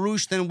Bill.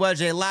 Roosh then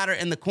wedged a ladder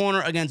in the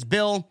corner against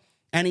Bill,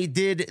 and he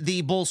did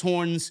the bull's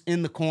horns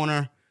in the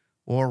corner,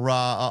 or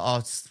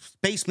a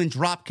basement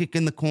drop kick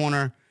in the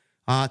corner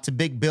to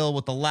Big Bill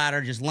with the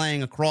ladder just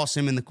laying across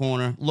him in the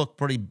corner. Looked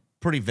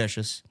pretty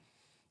vicious.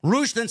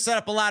 Roosh then set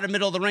up a ladder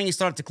middle of the ring. He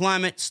started to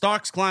climb it.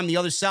 Starks climbed the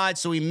other side,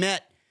 so he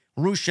met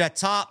Roosh at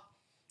top.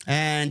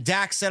 And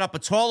Dax set up a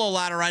taller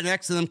ladder right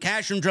next to them.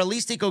 Cash and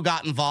Dralistico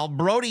got involved.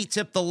 Brody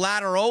tipped the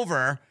ladder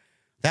over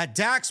that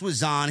Dax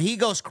was on. He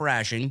goes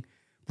crashing.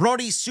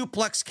 Brody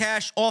suplexed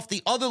Cash off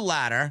the other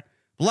ladder.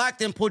 Black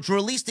then put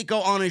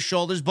Dralistico on his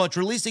shoulders, but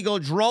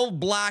Dralistico drove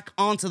Black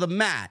onto the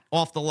mat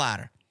off the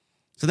ladder.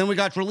 So then we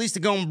got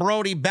Dralistico and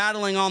Brody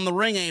battling on the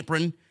ring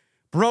apron.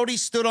 Brody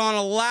stood on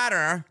a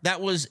ladder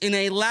that was in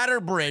a ladder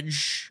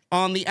bridge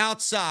on the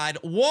outside,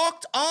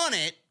 walked on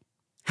it.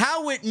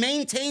 How it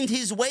maintained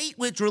his weight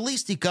with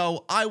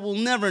Dralistico, I will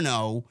never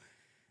know.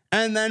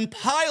 And then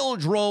pile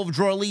drove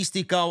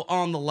Dralistico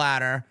on the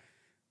ladder,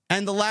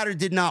 and the ladder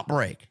did not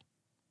break.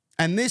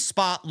 And this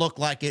spot looked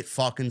like it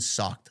fucking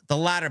sucked. The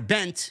ladder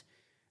bent,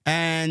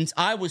 and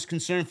I was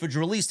concerned for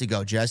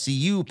Dralistico, Jesse.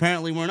 You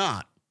apparently were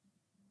not.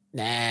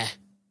 Nah,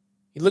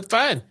 he looked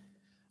fine.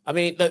 I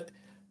mean, look,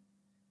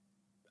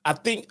 I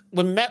think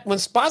when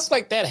spots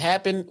like that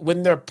happen,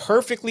 when they're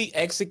perfectly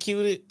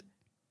executed,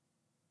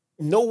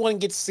 no one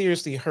gets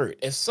seriously hurt.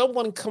 If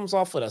someone comes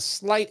off with a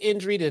slight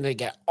injury, then they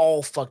get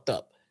all fucked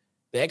up.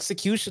 The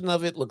execution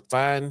of it looked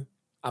fine.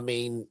 I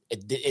mean,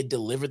 it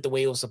delivered the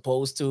way it was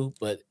supposed to.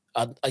 But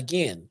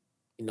again,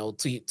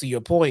 to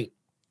your point,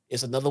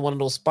 it's another one of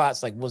those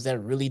spots. Like, was that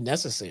really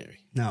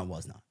necessary? No, it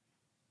was not.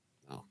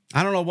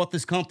 I don't know what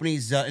this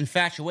company's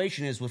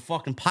infatuation is with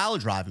fucking pile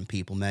driving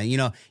people, man.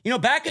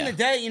 Back in the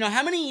day,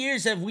 how many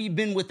years have we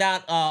been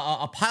without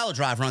a pile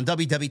driver on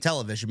WWE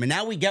television? But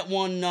now we get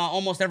one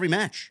almost every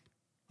match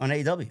on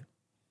AEW.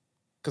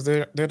 Because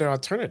they're the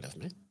alternative,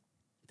 man.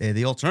 They're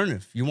the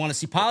alternative. You want to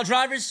see pile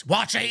drivers?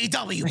 Watch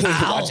AEW,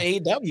 pal. Watch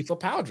AEW for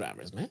pile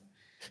drivers, man.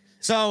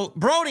 So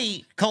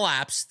Brody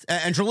collapsed,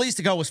 and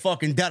Dralistico was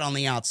fucking dead on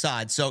the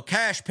outside. So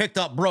Cash picked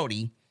up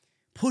Brody,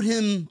 put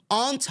him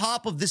on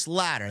top of this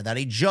ladder that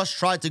he just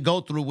tried to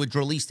go through with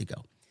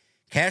Dralistico.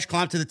 Cash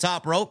climbed to the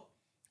top rope,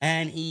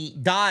 and he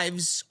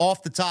dives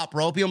off the top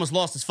rope. He almost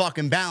lost his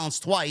fucking balance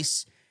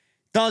twice.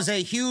 Does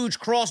a huge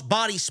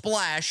cross-body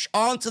splash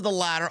onto the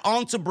ladder,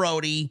 onto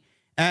Brody,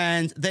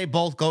 and they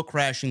both go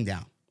crashing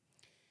down.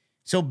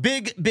 So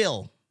Big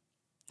Bill,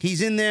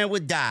 he's in there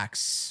with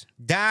Dax.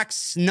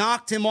 Dax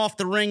knocked him off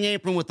the ring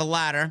apron with the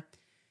ladder.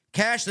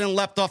 Cash then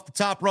leapt off the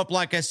top rope,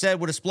 like I said,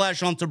 with a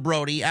splash onto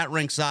Brody at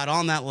ringside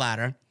on that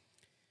ladder.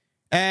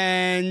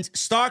 And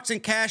Starks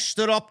and Cash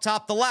stood up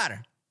top the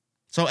ladder.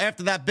 So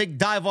after that big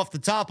dive off the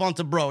top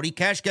onto Brody,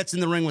 Cash gets in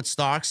the ring with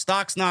Starks.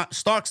 Starks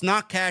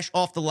knocked Cash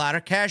off the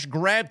ladder. Cash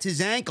grabbed his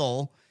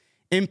ankle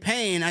in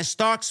pain as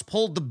Starks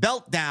pulled the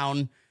belt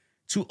down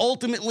to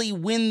ultimately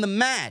win the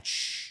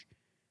match.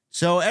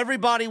 So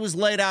everybody was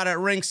laid out at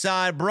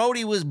ringside.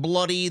 Brody was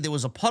bloody. There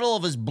was a puddle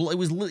of his blood.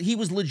 He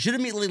was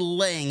legitimately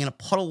laying in a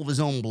puddle of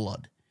his own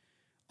blood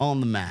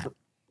on the mat.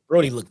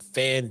 Brody looked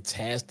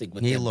fantastic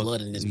with blood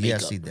in his makeup.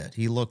 Yes, he did.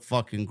 He looked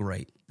fucking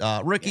great.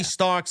 Ricky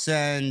Starks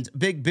and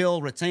Big Bill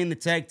retain the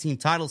tag team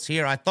titles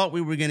here. I thought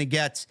we were going to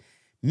get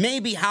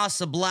maybe House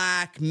of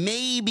Black,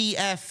 maybe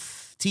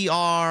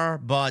FTR,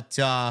 but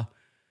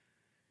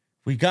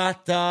we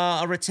got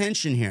a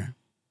retention here.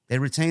 They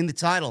retained the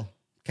title.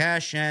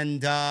 Cash and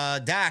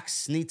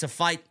Dax need to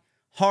fight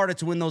harder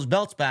to win those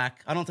belts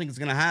back. I don't think it's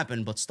going to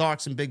happen, but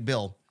Starks and Big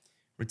Bill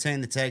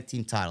retain the tag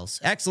team titles.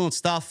 Excellent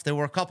stuff. There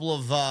were a couple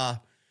of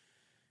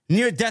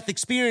near-death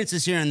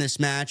experiences here in this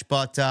match,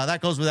 but that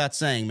goes without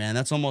saying, man.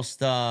 That's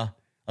almost a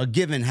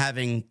given,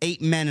 having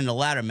 8 men in a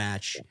ladder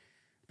match.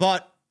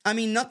 But, I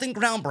mean, nothing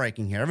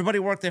groundbreaking here. Everybody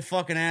worked their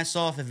fucking ass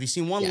off. If you've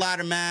seen one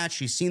ladder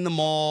match, you've seen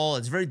them all.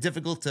 It's very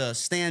difficult to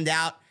stand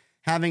out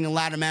having a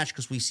ladder match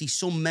because we see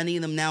so many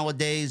of them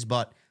nowadays,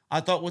 but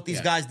I thought what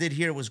these guys did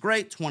here was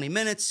great. 20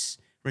 minutes,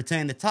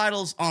 retain the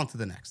titles, on to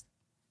the next.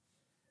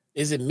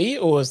 Is it me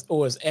or is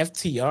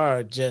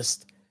FTR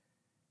just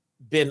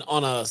been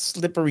on a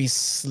slippery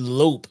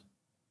slope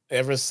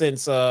ever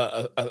since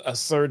a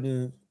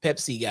certain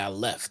Pepsi guy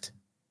left?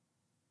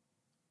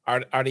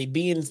 Are they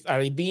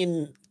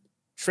being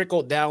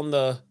trickled down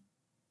the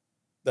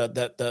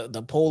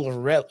pole of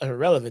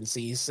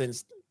irrelevancy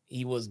since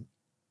he was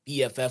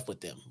BFF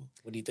with them?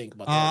 What do you think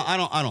about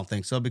that? I don't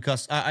think so,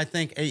 because I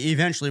think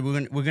eventually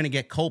we're gonna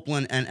get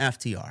Copeland and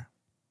FTR.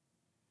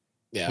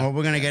 Yeah. Or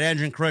we're gonna get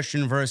Edge and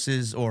Christian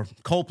or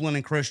Copeland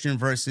and Christian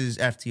versus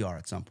FTR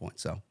at some point.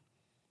 So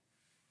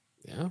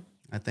yeah,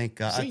 I think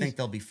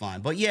they'll be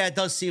fine. But yeah, it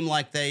does seem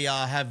like they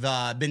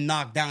have been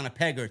knocked down a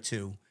peg or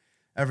two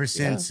ever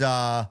since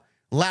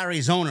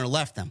Larry's owner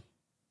left them.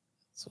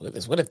 So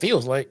it's what it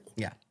feels like.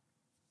 Yeah.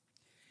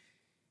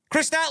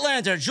 Chris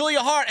Statlander,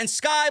 Julia Hart, and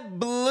Sky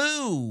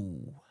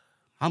Blue.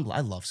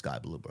 I love Sky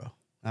Blue, bro.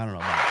 I don't know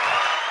about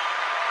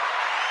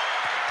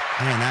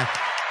it. Man,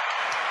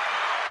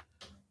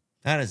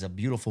 that is a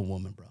beautiful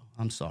woman, bro.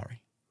 I'm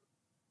sorry.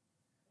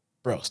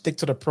 Bro, stick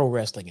to the pro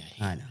wrestling.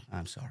 I know.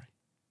 I'm sorry.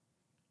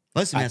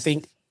 Listen, I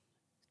think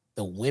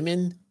the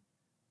women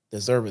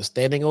deserve a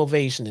standing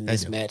ovation in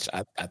this match.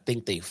 I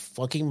think they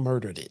fucking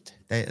murdered it.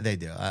 They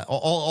do.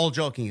 All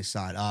joking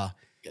aside, I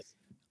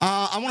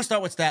want to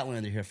start with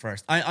Statlander here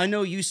first. I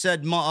know you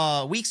said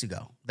weeks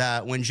ago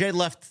that when Jade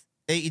left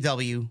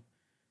AEW,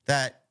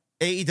 that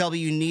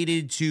AEW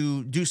needed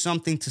to do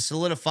something to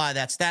solidify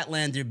that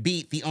Statlander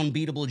beat the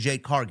unbeatable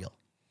Jade Cargill.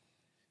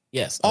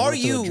 Yes. Are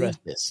you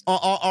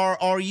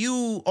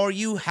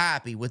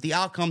happy with the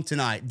outcome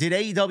tonight? Did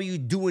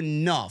AEW do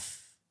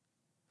enough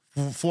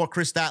for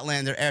Chris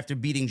Statlander after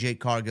beating Jade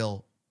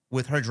Cargill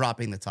with her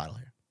dropping the title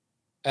here?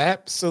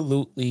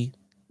 Absolutely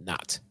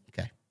not.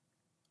 Okay.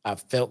 I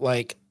felt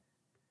like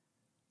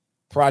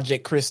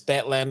Project Chris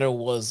Statlander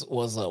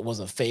was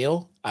a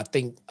fail. I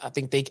think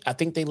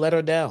they let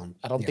her down.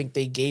 I don't think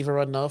they gave her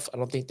enough. I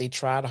don't think they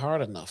tried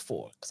hard enough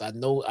for her, because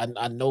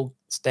I know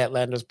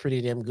Statlander's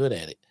pretty damn good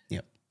at it.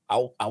 Yep.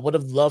 I would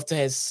have loved to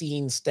have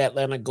seen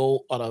Statlander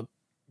go on a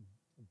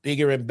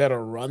bigger and better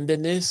run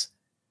than this,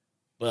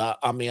 but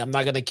I mean, I'm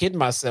not gonna kid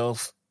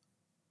myself.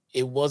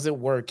 It wasn't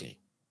working.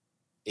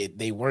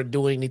 They weren't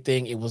doing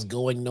anything. It was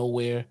going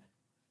nowhere.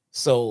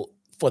 So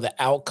for the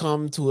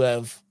outcome to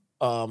have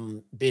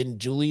been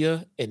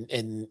Julia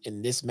in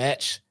this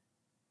match,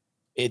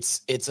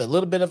 it's a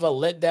little bit of a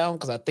letdown,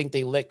 because I think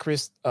they let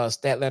Chris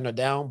Statlander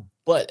down.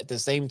 But at the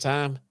same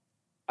time,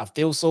 I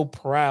feel so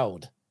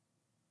proud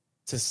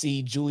to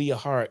see Julia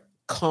Hart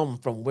come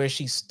from where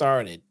she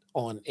started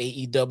on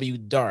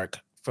AEW Dark,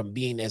 from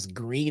being as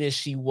green as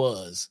she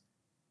was,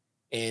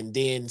 and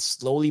then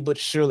slowly but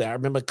surely, I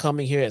remember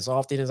coming here as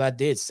often as I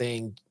did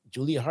saying,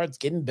 Julia Hart's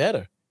getting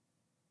better.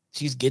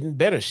 She's getting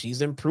better.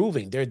 She's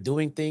improving. They're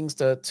doing things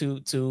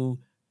to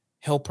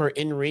help her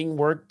in-ring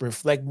work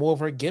reflect more of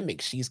her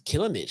gimmick. She's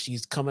killing it.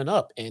 She's coming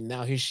up. And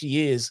now here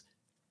she is.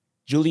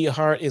 Julia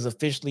Hart is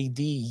officially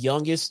the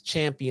youngest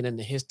champion in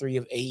the history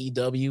of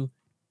AEW.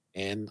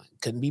 And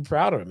couldn't be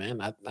prouder,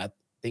 man. I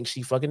think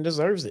she fucking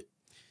deserves it.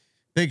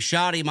 Big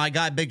Shotty, my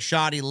guy, Big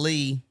Shotty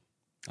Lee,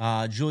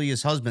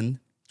 Julia's husband,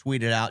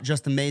 tweeted out,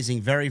 "Just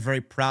amazing. Very, very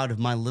proud of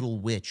my little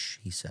witch,"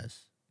 he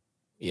says.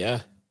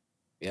 Yeah.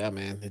 Yeah,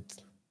 man. It's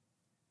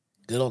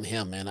good on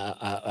him, man.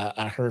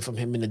 I heard from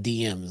him in the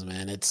DMs,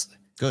 man. It's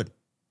good.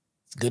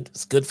 It's good.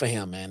 It's good for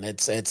him, man.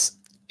 It's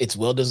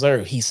well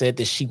deserved. He said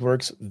that she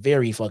works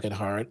very fucking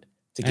hard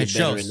to get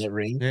better in that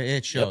ring.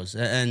 It shows.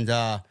 Yep.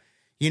 And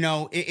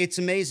it's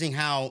amazing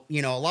how,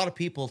 a lot of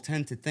people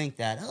tend to think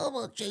that,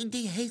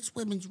 JD hates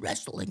women's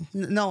wrestling.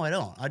 No, I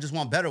don't. I just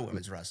want better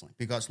women's wrestling,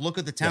 because look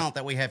at the talent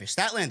that we have here.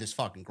 Statlander's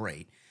fucking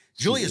great.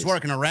 Julia's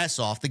working her ass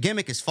off. The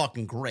gimmick is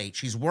fucking great.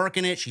 She's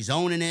working it. She's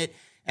owning it.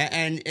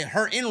 And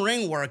her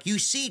in-ring work, you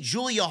see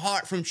Julia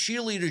Hart from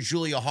cheerleader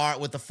Julia Hart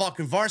with the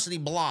fucking Varsity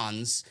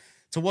Blondes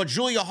to what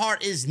Julia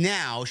Hart is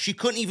now. She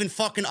couldn't even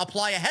fucking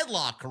apply a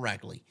headlock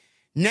correctly.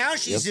 Now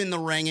she's in the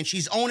ring and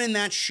she's owning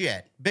that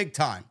shit big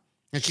time.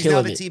 And she's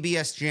now the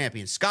TBS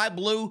champion. Sky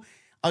Blue,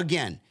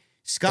 again,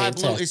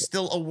 Blue is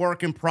still a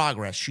work in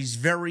progress. She's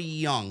very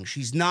young.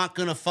 She's not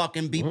going to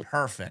fucking be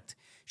perfect.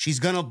 She's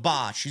going to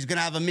botch. She's going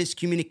to have a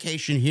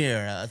miscommunication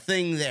here, a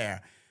thing there.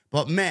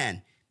 But,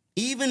 man,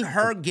 even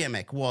her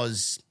gimmick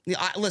was...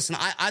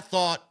 I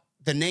thought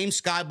the name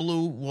Sky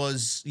Blue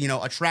was,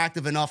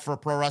 attractive enough for a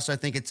pro wrestler. I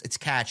think it's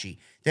catchy.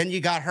 Then you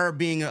got her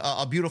being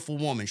a beautiful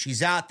woman.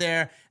 She's out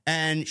there,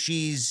 and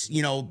she's,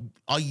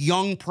 a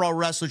young pro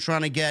wrestler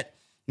trying to get,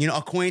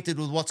 acquainted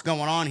with what's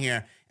going on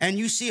here. And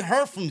you see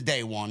her from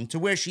day one to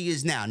where she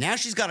is now. Now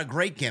she's got a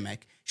great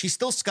gimmick. She's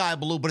still Sky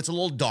Blue, but it's a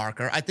little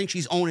darker. I think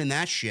she's owning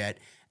that shit.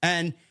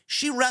 And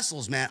she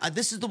wrestles, man.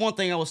 This is the one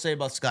thing I will say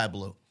about Sky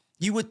Blue.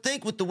 You would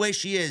think with the way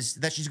she is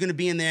that she's going to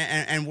be in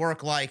there and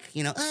work like,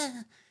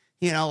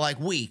 like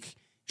weak.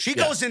 She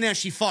goes in there,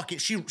 she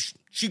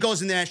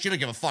goes in there, she don't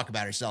give a fuck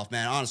about herself,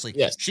 man, honestly.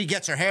 Yes. She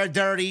gets her hair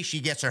dirty, she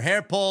gets her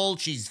hair pulled,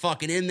 she's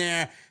fucking in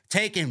there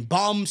taking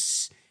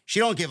bumps. She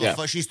don't give a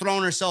fuck. She's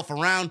throwing herself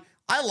around.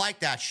 I like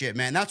that shit,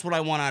 man. That's what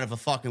I want out of a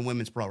fucking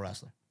women's pro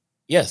wrestler.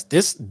 Yes,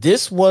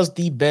 this was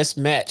the best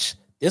match.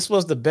 This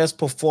was the best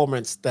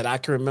performance that I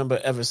can remember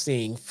ever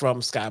seeing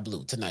from Sky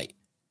Blue tonight.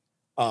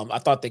 I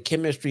thought the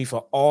chemistry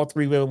for all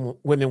three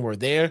women were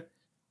there.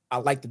 I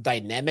like the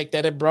dynamic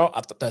that it brought.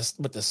 I thought that's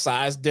with the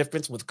size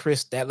difference with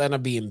Chris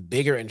Statlander being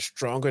bigger and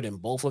stronger than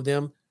both of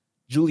them.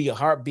 Julia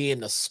Hart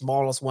being the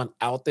smallest one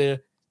out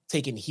there,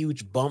 taking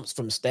huge bumps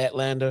from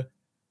Statlander.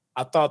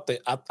 I thought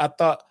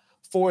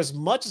for as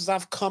much as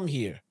I've come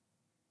here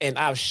and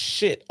I've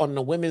shit on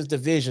the women's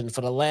division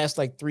for the last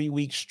 3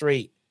 weeks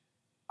straight,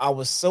 I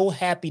was so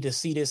happy to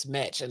see this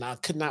match, and I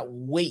could not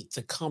wait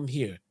to come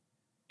here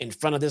in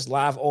front of this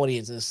live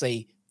audience and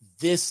say,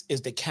 this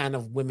is the kind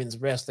of women's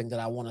wrestling that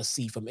I want to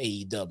see from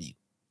AEW.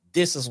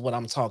 This is what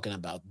I'm talking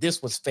about.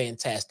 This was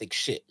fantastic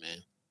shit, man.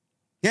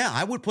 Yeah,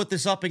 I would put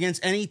this up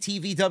against any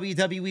TV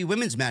WWE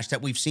women's match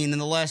that we've seen in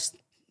the last,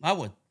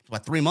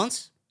 3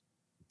 months?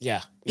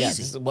 Yeah. Easy. This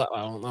is what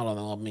I don't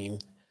know. I mean,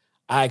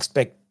 I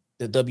expect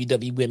the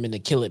WWE women to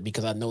kill it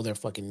because I know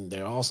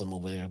they're awesome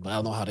over there, but I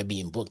don't know how they're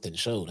being booked and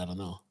showed. I don't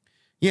know.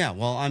 Yeah,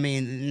 well, I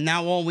mean,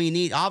 now all we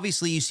need,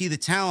 obviously you see the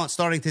talent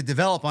starting to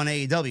develop on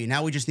AEW.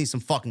 Now we just need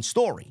some fucking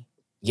story.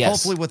 Yes.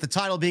 Hopefully with the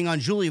title being on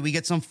Julia, we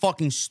get some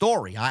fucking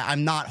story.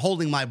 I'm not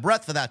holding my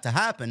breath for that to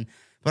happen,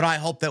 but I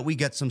hope that we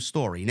get some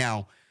story.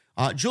 Now,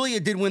 Julia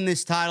did win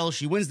this title.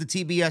 She wins the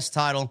TBS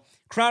title.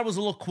 Crowd was a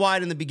little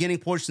quiet in the beginning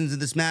portions of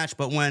this match,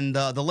 but when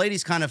the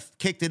ladies kind of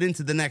kicked it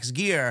into the next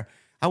gear,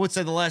 I would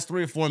say the last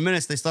 3 or 4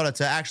 minutes, they started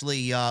to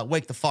actually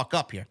wake the fuck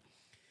up here.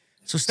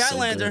 So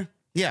Statlander,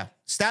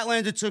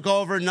 Statlander took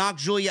over, knocked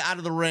Julia out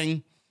of the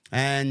ring,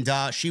 and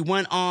she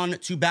went on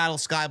to battle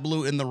Sky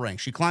Blue in the ring.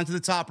 She climbed to the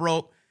top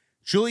rope.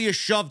 Julia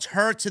shoved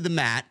her to the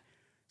mat.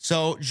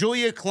 So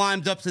Julia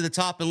climbed up to the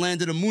top and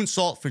landed a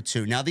moonsault for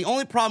 2. Now, the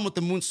only problem with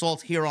the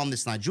moonsault here on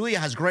this night, Julia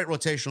has great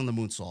rotation on the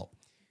moonsault.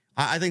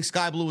 I think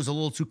Sky Blue was a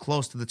little too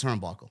close to the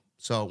turnbuckle.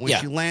 So when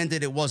she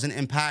landed, it wasn't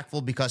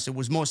impactful because it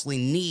was mostly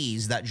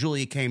knees that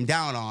Julia came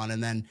down on,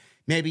 and then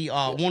maybe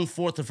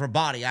 1/4 of her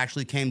body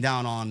actually came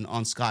down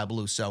on Sky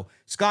Blue. So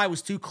Sky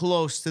was too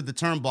close to the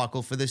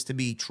turnbuckle for this to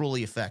be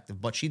truly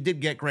effective. But she did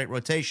get great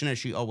rotation, as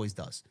she always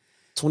does.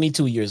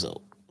 22 years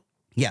old.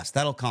 Yes,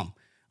 that'll come.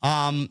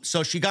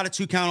 So she got a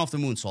 2 count off the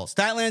moonsault.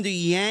 Statlander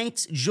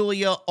yanked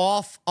Julia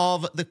off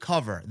of the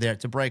cover there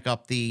to break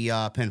up the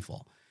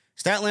pinfall.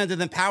 Statlander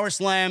then power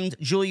slammed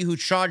Julia, who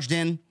charged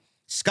in.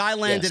 Sky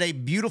landed a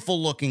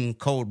beautiful-looking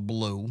code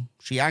blue.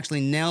 She actually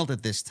nailed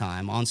it this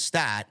time on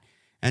Stat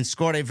and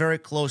scored a very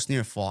close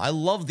near fall. I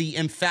love the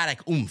emphatic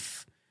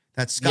oomph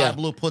that Sky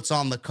Blue puts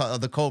on the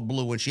code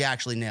blue when she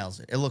actually nails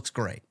it. It looks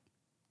great.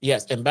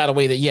 Yes, and by the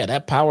way,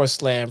 that power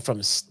slam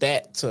from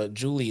Stat to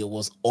Julia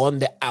was on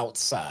the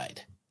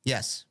outside.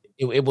 Yes.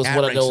 It was at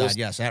one ringside, of those.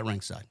 Yes, at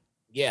ringside.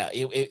 Yeah,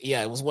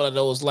 it was one of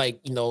those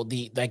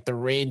the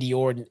Randy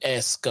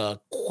Orton-esque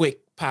quick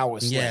power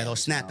slams. Yeah,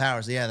 those snap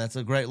powers. Yeah, that's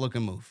a great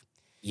looking move.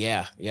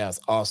 Yeah, it's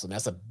awesome.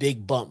 That's a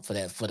big bump for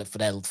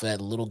that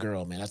little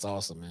girl, man. That's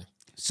awesome, man.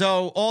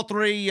 So all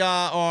three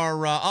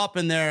are up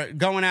and they're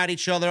going at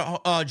each other.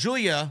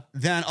 Julia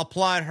then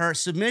applied her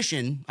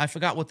submission. I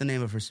forgot what the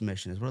name of her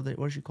submission is. What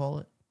does she call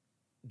it?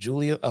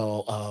 Julia?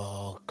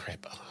 Oh,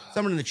 crap.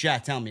 Someone in the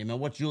chat tell me, man,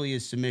 what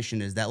Julia's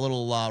submission is. That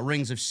little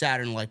Rings of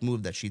Saturn-like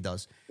move that she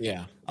does.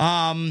 Yeah.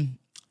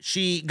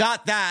 She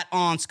got that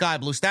on Sky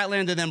Blue.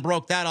 Statlander then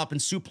broke that up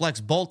and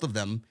suplexed both of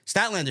them.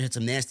 Statlander hit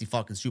some nasty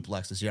fucking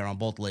suplexes here on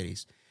both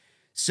ladies.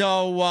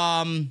 So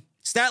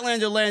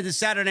Statlander landed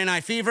Saturday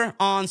Night Fever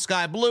on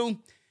Sky Blue.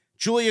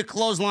 Julia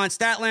clotheslined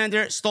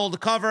Statlander, stole the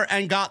cover,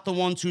 and got the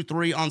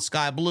 1-2-3 on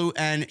Sky Blue,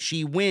 and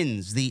she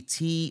wins the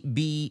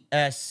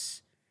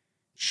TBS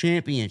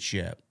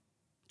Championship.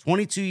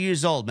 22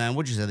 years old, man.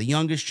 What'd you say? The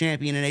youngest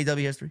champion in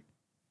AEW history?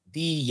 The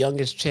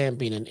youngest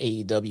champion in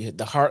AEW,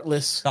 the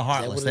Heartless. The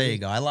Heartless. There you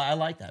go. I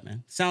like that,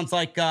 man. Sounds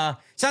like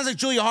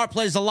Julia Hart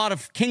plays a lot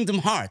of Kingdom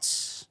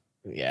Hearts.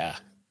 Yeah.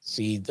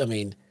 She's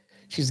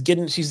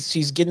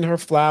getting her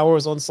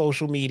flowers on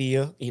social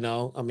media,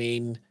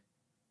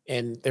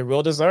 and they're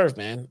well deserved,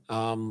 man.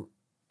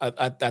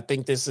 I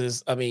think this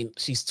is,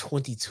 she's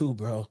 22,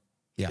 bro.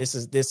 Yeah. This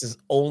is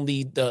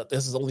only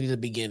the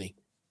beginning.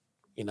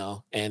 You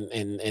know,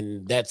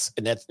 and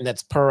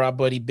that's per our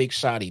buddy Big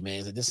Shotty,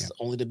 man. So this is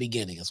only the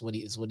beginning. That's what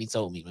he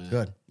told me, man.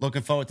 Good.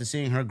 Looking forward to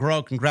seeing her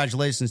grow.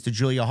 Congratulations to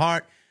Julia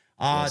Hart.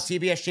 Yes.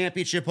 TBS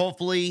Championship.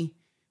 Hopefully,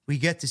 we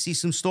get to see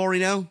some story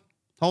now.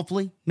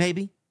 Hopefully,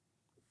 maybe.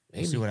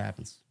 We'll see what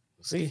happens.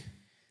 We'll see.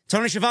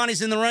 Tony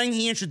Schiavone's in the ring.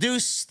 He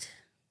introduced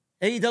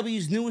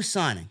AEW's newest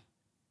signing,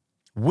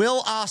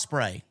 Will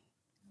Ospreay.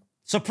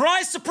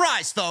 Surprise,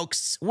 surprise,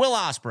 folks. Will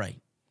Ospreay.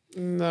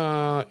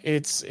 No,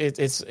 it's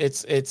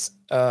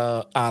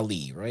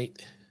Ali,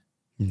 right?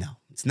 No,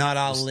 it's not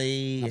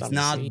Ali. It's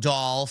not Mercedes.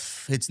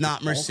 Dolph. It's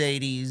not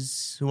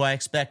Mercedes, who I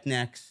expect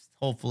next,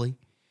 hopefully.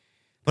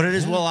 But it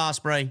is Will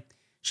Ospreay.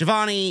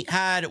 Schiavone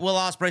had Will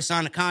Ospreay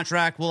sign a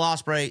contract. Will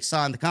Ospreay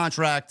signed the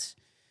contract.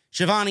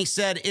 Schiavone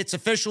said it's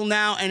official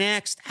now and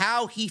asked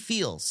how he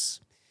feels.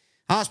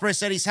 Ospreay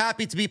said he's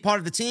happy to be part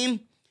of the team,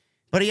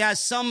 but he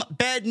has some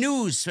bad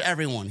news for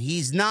everyone.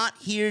 He's not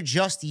here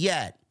just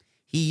yet.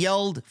 He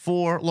yelled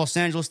for Los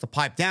Angeles to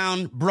pipe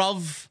down.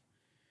 Bruv.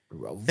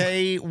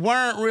 They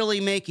weren't really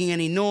making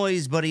any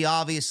noise, but he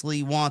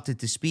obviously wanted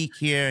to speak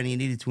here, and he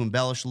needed to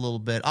embellish a little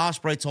bit.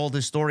 Ospreay told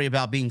his story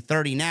about being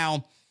 30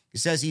 now. He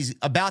says he's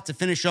about to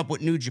finish up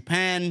with New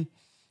Japan,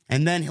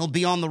 and then he'll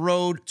be on the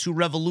road to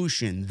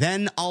Revolution.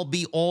 Then I'll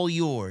be all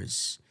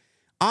yours.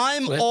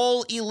 I'm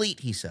all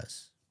elite, he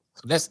says.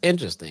 That's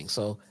interesting.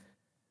 So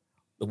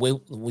the way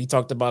we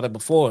talked about it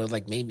before,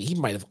 like maybe he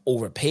might have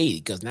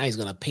overpaid because now he's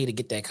going to pay to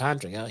get that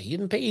contract out. He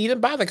didn't pay. He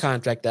didn't buy the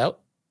contract out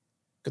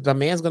because my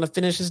man's going to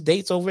finish his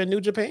dates over in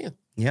New Japan.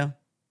 Yeah.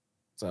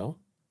 So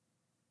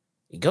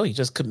you go. He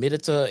just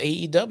committed to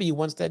AEW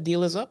once that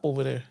deal is up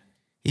over there.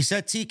 He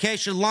said TK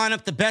should line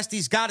up the best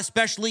he's got,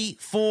 especially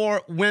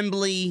for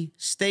Wembley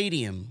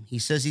Stadium. He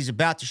says he's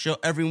about to show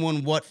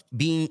everyone what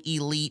being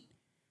elite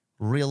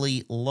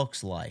really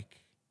looks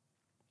like.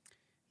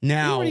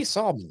 Now, we already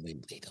saw him in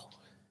Wembley, though.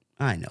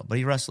 I know, but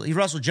he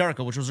wrestled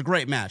Jericho, which was a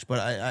great match. But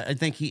I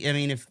think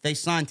if they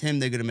signed him,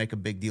 they're going to make a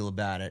big deal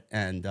about it.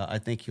 And I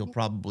think he'll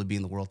probably be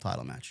in the world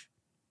title match.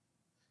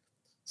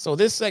 So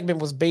this segment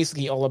was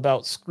basically all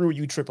about screw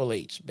you, Triple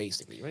H,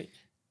 basically, right?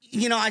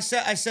 You know, I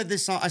said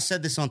this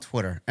on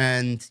Twitter,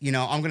 and you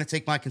know, I'm going to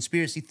take my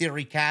conspiracy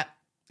theory cap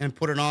and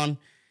put it on.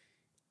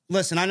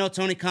 Listen, I know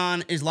Tony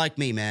Khan is like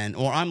me, man,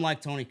 or I'm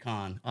like Tony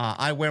Khan.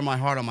 I wear my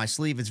heart on my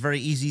sleeve. It's very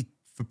easy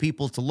for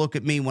people to look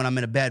at me when I'm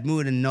in a bad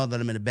mood and know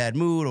that I'm in a bad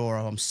mood, or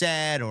I'm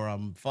sad, or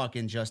I'm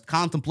fucking just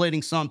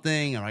contemplating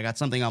something, or I got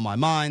something on my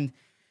mind.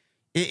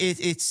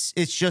 It's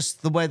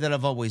just the way that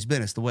I've always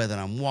been. It's the way that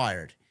I'm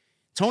wired.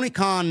 Tony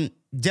Khan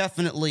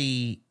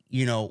definitely,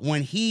 you know,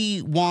 when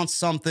he wants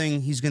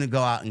something, he's going to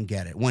go out and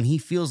get it. When he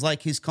feels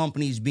like his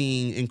company's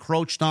being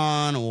encroached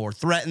on or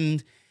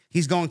threatened,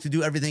 he's going to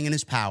do everything in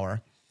his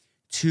power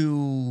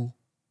to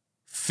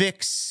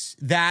fix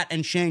that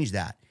and change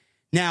that.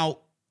 Now,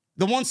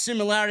 the one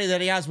similarity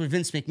that he has with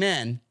Vince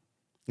McMahon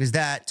is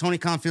that Tony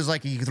Khan feels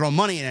like he can throw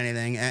money at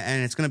anything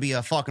and it's going to be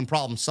a fucking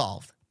problem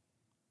solved.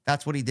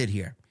 That's what he did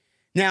here.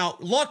 Now,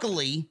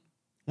 luckily,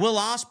 Will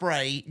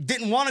Ospreay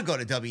didn't want to go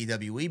to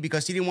WWE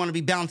because he didn't want to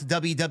be bound to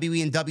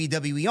WWE and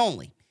WWE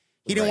only.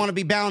 He didn't want to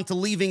be bound to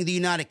leaving the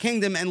United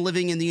Kingdom and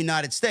living in the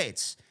United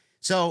States.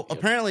 So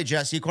apparently,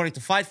 Jesse, according to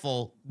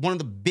Fightful, one of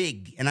the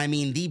big, and I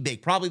mean the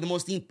big, probably the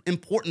most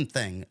important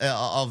thing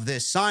of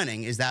this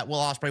signing is that Will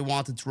Ospreay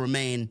wanted to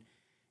remain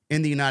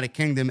in the United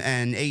Kingdom,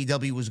 and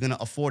AEW was going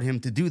to afford him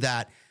to do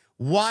that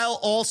while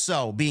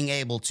also being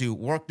able to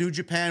work New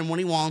Japan when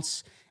he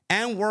wants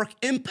and work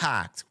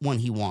Impact when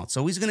he wants.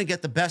 So he's going to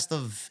get the best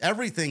of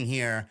everything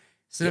here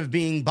instead of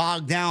being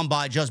bogged down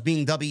by just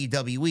being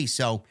WWE.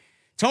 So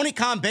Tony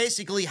Khan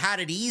basically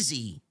had it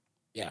easy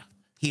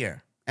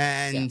here.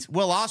 And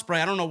Will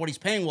Ospreay, I don't know what he's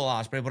paying Will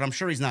Ospreay, but I'm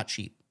sure he's not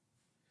cheap.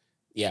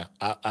 Yeah,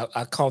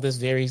 I call this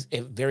very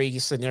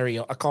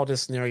scenario. I call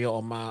this scenario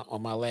on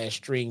my last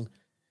stream.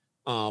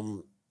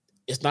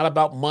 It's not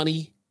about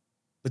money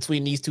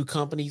between these two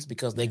companies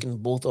because they can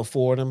both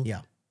afford them.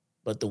 Yeah.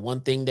 But the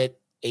one thing that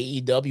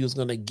AEW is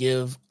going to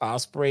give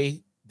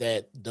Ospreay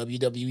that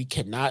WWE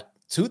cannot,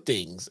 two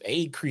things: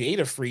 A,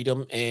 creative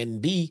freedom,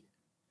 and B,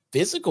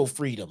 physical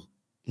freedom.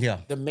 Yeah.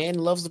 The man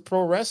loves the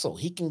pro wrestle.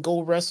 He can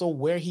go wrestle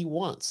where he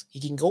wants. He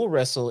can go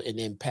wrestle in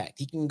Impact.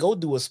 He can go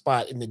do a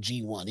spot in the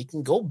G1. He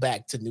can go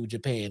back to New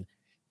Japan.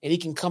 And he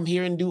can come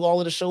here and do all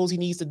of the shows he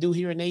needs to do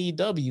here in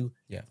AEW.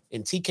 Yeah.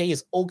 And TK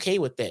is okay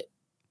with that.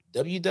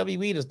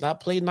 WWE does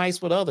not play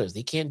nice with others.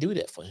 They can't do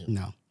that for him.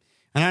 No.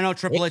 And I know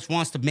Triple H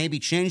wants to maybe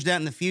change that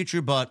in the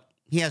future, but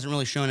he hasn't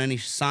really shown any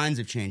signs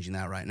of changing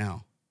that right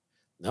now.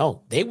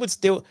 No, they would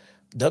still,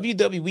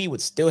 WWE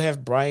would still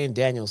have Bryan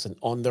Danielson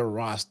on their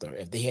roster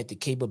if they had the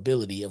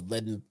capability of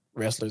letting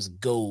wrestlers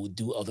go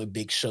do other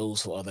big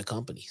shows for other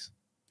companies.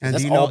 And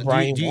that's do you know, all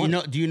Bryan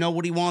do you know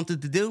what he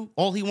wanted to do?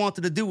 All he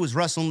wanted to do was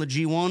wrestle in the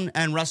G1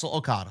 and wrestle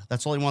Okada.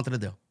 That's all he wanted to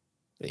do.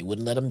 They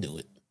wouldn't let him do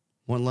it.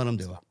 Wouldn't let him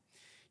do it.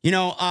 You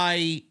know,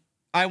 I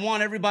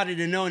want everybody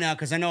to know now,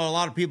 because I know a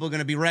lot of people are going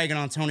to be ragging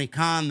on Tony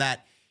Khan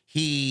that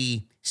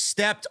he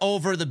stepped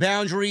over the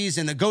boundaries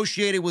and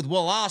negotiated with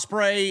Will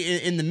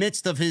Ospreay in the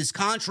midst of his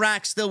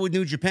contract still with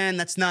New Japan.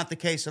 That's not the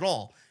case at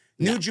all.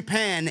 New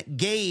Japan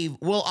gave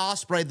Will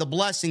Ospreay the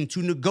blessing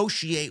to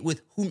negotiate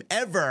with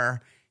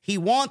whomever he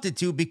wanted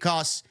to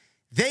because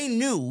they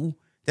knew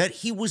that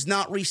he was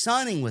not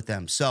re-signing with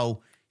them.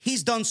 So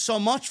he's done so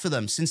much for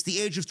them since the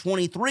age of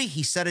 23.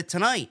 He said it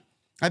tonight.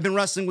 I've been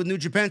wrestling with New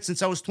Japan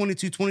since I was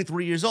 22,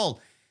 23 years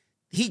old.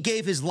 He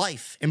gave his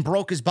life and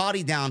broke his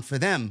body down for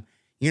them.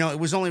 You know, it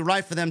was only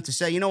right for them to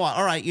say, you know what,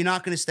 all right, you're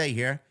not going to stay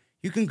here.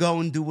 You can go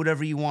and do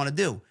whatever you want to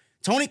do.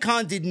 Tony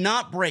Khan did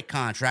not break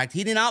contract.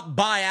 He did not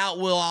buy out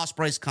Will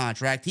Ospreay's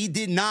contract. He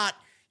did not,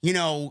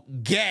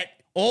 get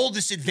all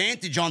this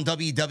advantage on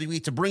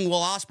WWE to bring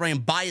Will Ospreay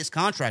and buy his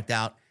contract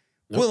out.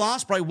 Nope. Will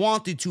Ospreay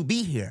wanted to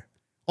be here.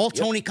 All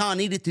Tony Khan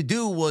needed to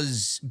do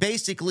was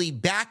basically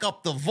back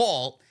up the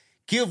vault,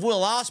 give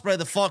Will Ospreay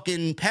the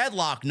fucking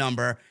padlock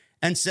number,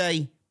 and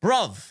say,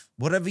 bruv,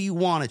 whatever you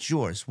want, it's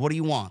yours. What do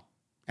you want?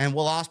 And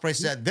Will Ospreay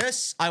said,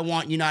 this, I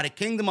want United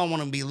Kingdom. I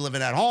want to be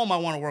living at home. I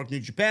want to work New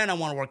Japan. I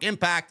want to work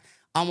Impact.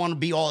 I want to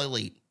be all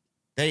elite.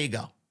 There you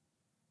go.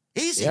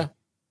 Easy. Yeah.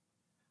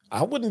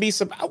 I wouldn't be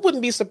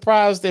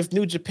surprised if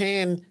New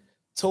Japan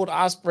told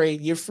Ospreay,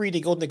 you're free to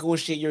go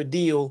negotiate your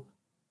deal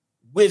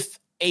with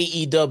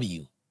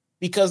AEW,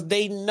 because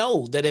they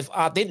know that if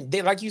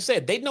they like you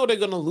said, they know they're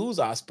going to lose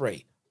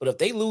Ospreay. But if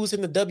they lose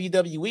him to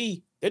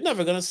WWE, they're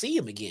never going to see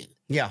him again.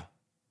 Yeah.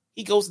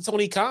 He goes to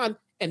Tony Khan,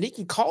 and he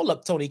can call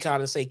up Tony Khan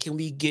and say, can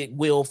we get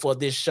Will for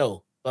this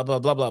show? Blah, blah,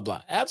 blah, blah,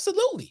 blah.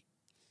 Absolutely.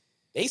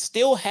 They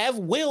still have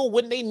Will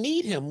when they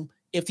need him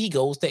if he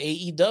goes to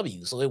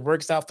AEW. So it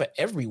works out for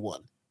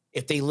everyone.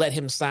 If they let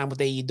him sign with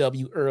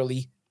AEW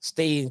early,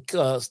 stay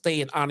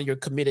and honor your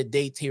committed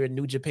dates here in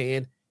New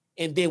Japan,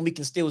 and then we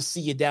can still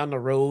see you down the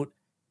road.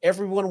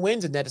 Everyone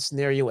wins in that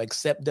scenario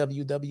except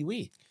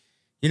WWE.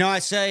 I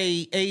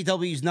say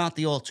AEW is not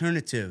the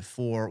alternative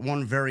for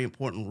one very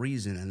important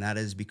reason, and that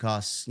is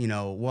because,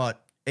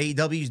 what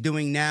AEW is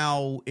doing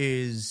now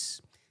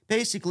is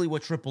basically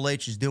what Triple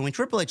H is doing.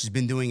 Triple H has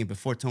been doing it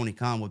before Tony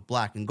Khan with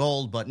Black and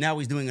Gold, but now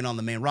he's doing it on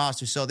the main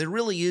roster, so there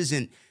really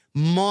isn't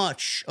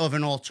much of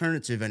an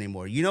alternative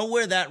anymore. You know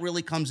where that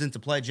really comes into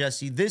play,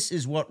 Jesse? This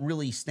is what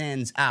really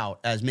stands out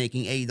as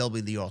making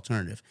AEW the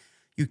alternative.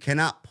 You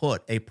cannot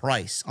put a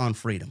price on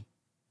freedom.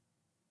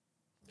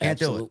 Can't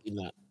Absolutely do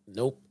it. Not.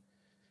 Nope.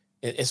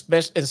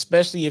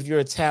 Especially if you're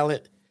a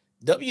talent,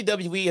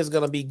 WWE is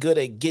going to be good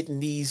at getting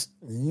these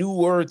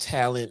newer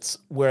talents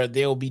where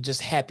they'll be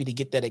just happy to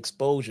get that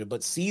exposure.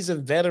 But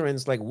seasoned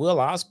veterans like Will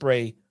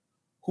Ospreay,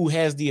 who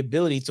has the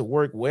ability to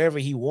work wherever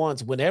he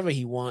wants, whenever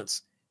he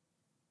wants,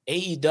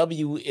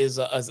 AEW is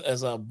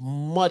a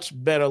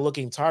much better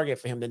looking target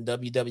for him than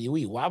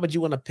WWE. Why would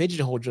you want to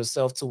pigeonhole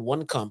yourself to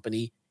one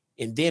company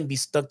and then be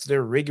stuck to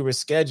their rigorous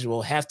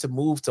schedule, have to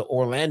move to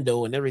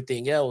Orlando and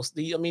everything else?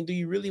 Do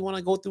you really want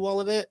to go through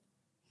all of that?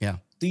 Yeah.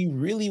 Do you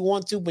really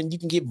want to, when you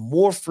can get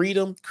more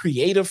freedom,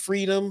 creative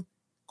freedom,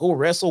 go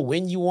wrestle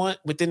when you want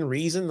within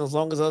reason, as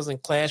long as it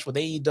doesn't clash with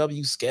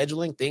AEW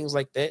scheduling, things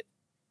like that?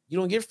 You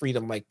don't get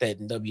freedom like that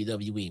in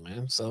WWE,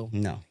 man. So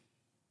no.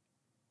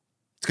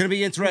 It's going to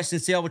be interesting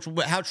to see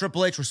how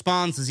Triple H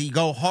responds. Does he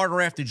go harder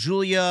after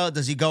Julia?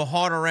 Does he go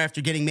harder after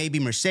getting maybe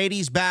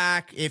Mercedes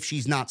back if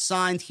she's not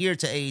signed here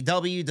to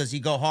AEW? Does he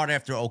go hard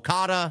after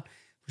Okada,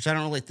 which I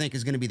don't really think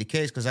is going to be the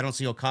case because I don't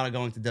see Okada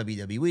going to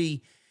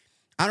WWE.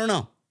 I don't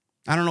know.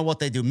 I don't know what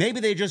they do. Maybe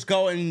they just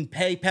go and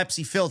pay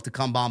Pepsi Phil to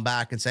come on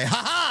back and say,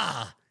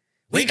 ha-ha,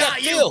 we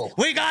got you.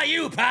 We got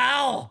you,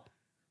 pal.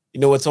 You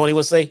know what Tony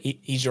would say?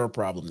 He's your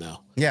problem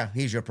now. Yeah,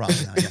 he's your problem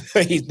now.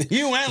 Yeah.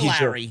 You and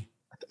Larry.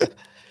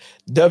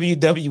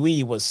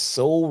 WWE was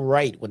so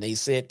right when they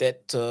said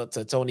that to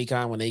Tony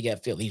Khan when they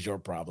got Phil. He's your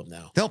problem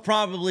now. They'll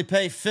probably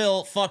pay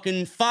Phil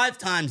fucking 5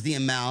 times the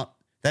amount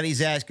that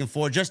he's asking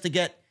for just to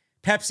get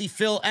Pepsi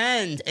Phil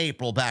and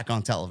April back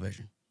on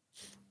television.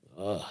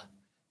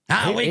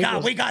 We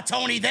got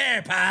Tony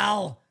there,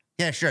 pal.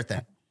 Yeah, sure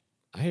thing.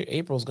 I hear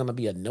April's going to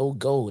be a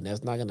no-go, and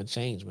that's not going to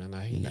change, man.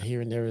 I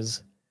hear there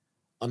is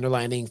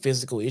underlying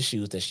physical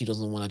issues that she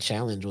doesn't want to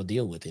challenge or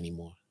deal with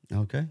anymore.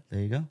 Okay,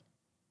 there you go.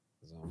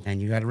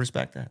 And you got to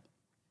respect that.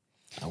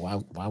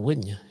 Why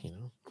wouldn't you?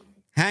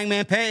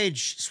 Hangman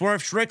Page,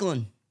 Swerve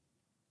Strickland.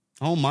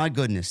 Oh, my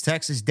goodness.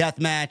 Texas death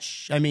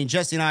match. I mean,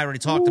 Jesse and I already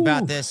talked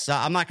about this.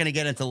 I'm not going to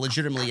get into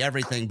legitimately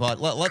everything, but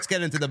let's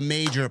get into the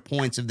major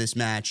points of this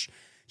match.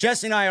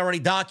 Jesse and I already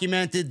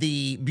documented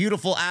the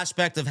beautiful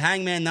aspect of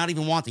Hangman not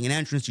even wanting an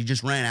entrance. He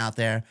just ran out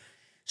there.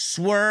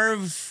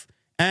 Swerve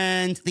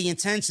and the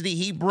intensity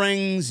he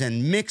brings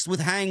and mixed with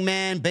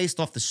Hangman based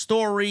off the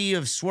story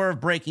of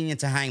Swerve breaking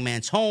into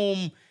Hangman's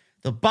home,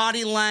 the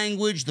body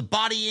language, the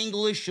body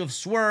English of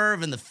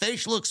Swerve, and the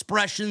facial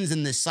expressions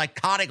and the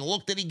psychotic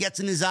look that he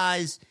gets in his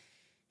eyes.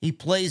 He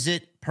plays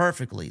it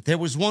perfectly. There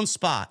was one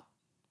spot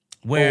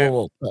where...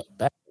 Whoa.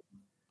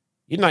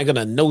 You're not going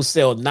to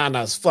no-sell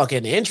Nana's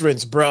fucking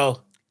entrance, bro.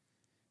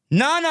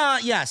 Nana,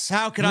 yes.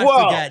 How could I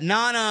forget?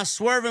 Nana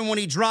swerving when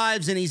he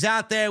drives, and he's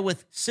out there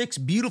with 6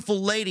 beautiful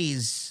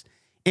ladies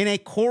in a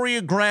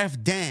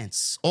choreographed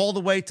dance all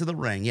the way to the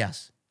ring.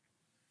 Yes.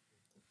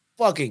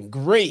 Fucking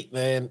great,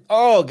 man.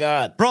 Oh,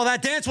 God. Bro,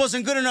 that dance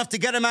wasn't good enough to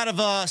get him out of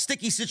a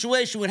sticky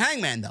situation with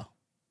Hangman, though.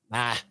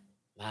 Nah,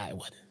 it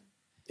wasn't.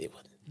 It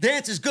wasn't.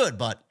 Dance is good,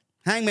 but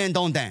Hangman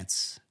don't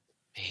dance.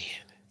 Man.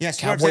 Yes,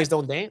 Cowboys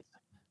don't dance?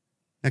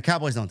 The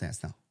Cowboys don't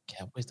dance, no.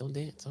 Cowboys don't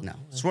dance? Oh, No.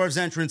 Swerve's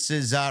entrance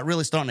is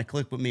really starting to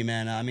click with me,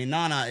 man. I mean,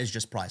 Nana is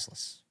just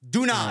priceless.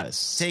 Do not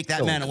take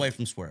that man away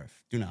from Swerve.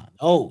 Do not.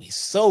 Oh, he's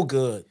so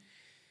good.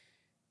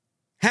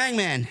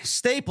 Hangman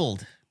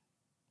stapled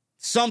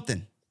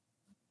something,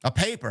 a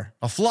paper,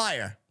 a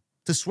flyer,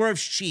 to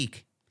Swerve's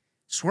cheek.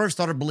 Swerve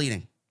started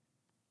bleeding.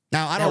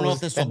 Now, I don't know if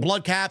this was a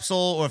blood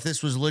capsule or if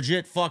this was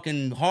legit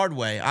fucking hard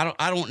way. I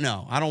don't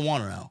know. I don't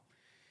want to know.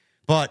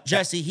 But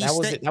Jesse,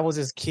 that was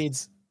his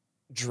kid's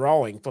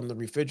drawing from the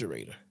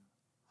refrigerator.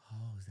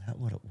 Oh, is that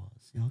what it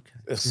was?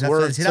 Okay.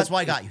 Swerve that's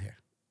why I got you here.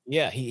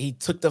 Yeah, he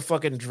took the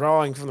fucking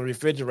drawing from the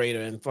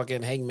refrigerator and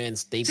fucking Hangman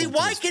stapled. See,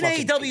 why can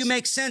AEW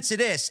make sense of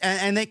this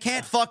and they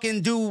can't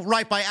fucking do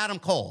right by Adam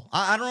Cole?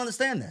 I don't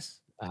understand this.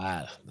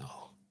 I don't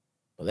know.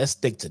 But let's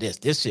stick to this.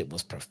 This shit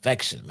was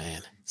perfection,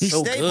 man. He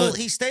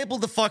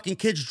stapled the fucking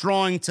kid's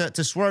drawing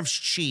to Swerve's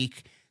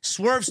cheek.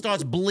 Swerve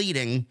starts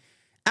bleeding.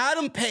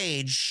 Adam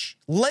Page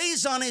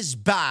lays on his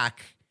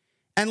back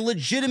and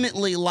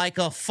legitimately, like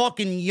a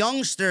fucking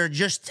youngster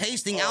just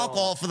tasting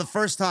alcohol for the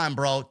first time,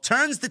 bro,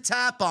 turns the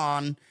tap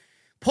on,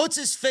 puts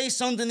his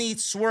face underneath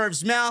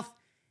Swerve's mouth,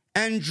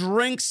 and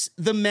drinks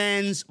the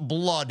man's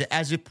blood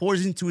as it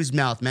pours into his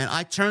mouth, man.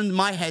 I turned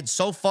my head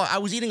so far. I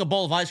was eating a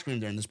bowl of ice cream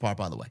during this part,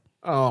 by the way.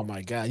 Oh,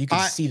 my God. You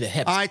can see the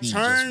hep. I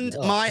turned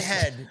my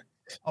head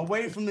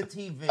away from the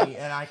TV,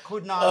 and I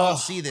could not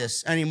see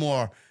this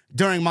anymore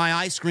during my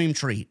ice cream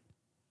treat.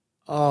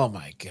 Oh,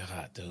 my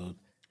God, dude.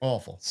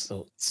 Awful.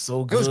 So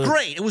good.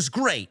 It was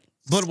great,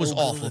 but it was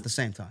awful at the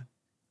same time.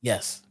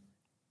 Yes,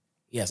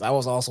 I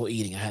was also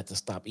eating. I had to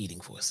stop eating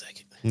for a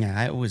second.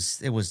 Yeah, it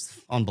was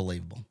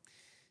unbelievable.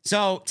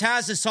 So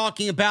Taz is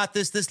talking about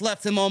this. This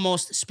left him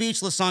almost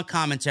speechless on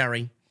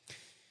commentary.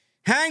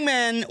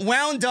 Hangman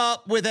wound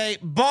up with a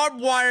barbed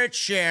wire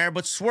chair,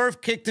 but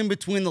Swerve kicked him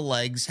between the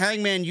legs.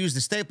 Hangman used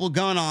a staple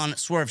gun on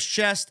Swerve's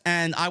chest,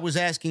 and I was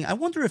asking, I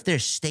wonder if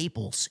there's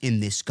staples in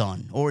this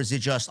gun, or is it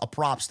just a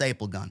prop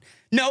staple gun?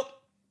 Nope.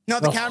 No,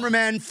 the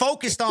cameraman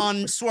focused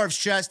on Swerve's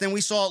chest, and we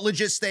saw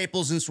legit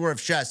staples in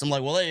Swerve's chest. I'm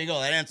like, well, there you go.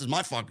 That answers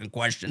my fucking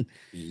question.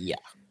 Yeah.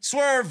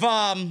 Swerve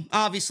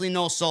obviously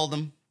no-sold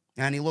him,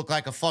 and he looked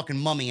like a fucking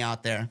mummy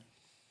out there.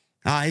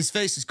 His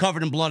face is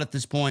covered in blood at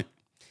this point.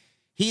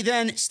 He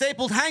then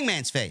stapled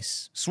Hangman's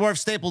face. Swerve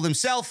stapled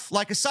himself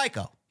like a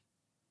psycho.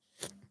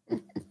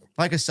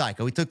 Like a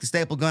psycho. He took the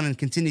staple gun and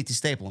continued to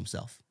staple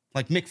himself,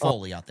 like Mick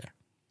Foley out there.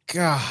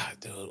 God,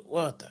 dude,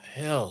 what the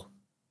hell?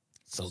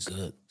 So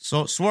good.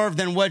 So Swerve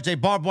then wedged a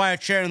barbed wire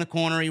chair in the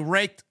corner. He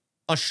raked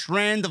a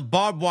strand of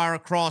barbed wire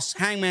across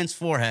Hangman's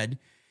forehead.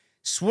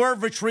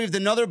 Swerve retrieved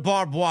another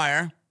barbed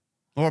wire,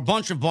 or a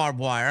bunch of barbed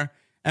wire,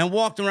 and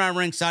walked around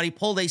ringside. He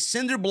pulled a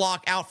cinder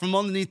block out from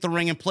underneath the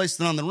ring and placed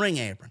it on the ring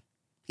apron.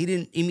 He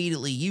didn't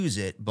immediately use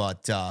it,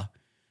 but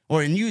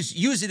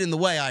use it in the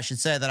way, I should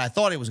say, that I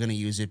thought he was going to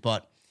use it,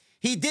 but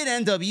he did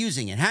end up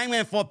using it.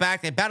 Hangman fought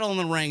back. They battled on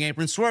the ring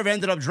apron. Swerve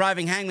ended up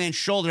driving Hangman's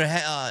shoulder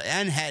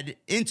and head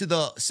into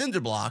the cinder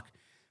block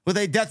with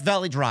a Death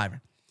Valley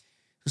driver.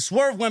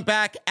 Swerve went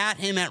back at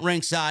him at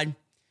ringside.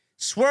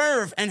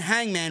 Swerve and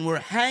Hangman were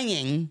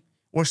hanging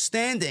or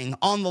standing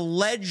on the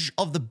ledge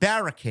of the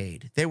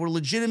barricade. They were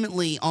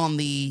legitimately on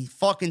the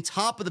fucking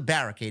top of the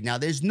barricade. Now,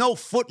 there's no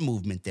foot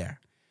movement there.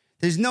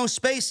 There's no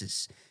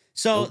spaces.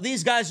 So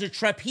these guys are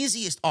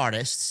trapezist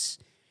artists.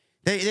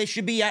 They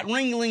should be at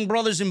Ringling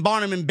Brothers and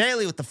Barnum and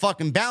Bailey with the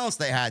fucking balance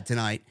they had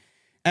tonight.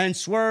 And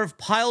Swerve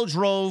pile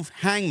drove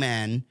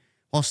Hangman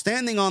while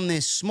standing on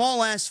this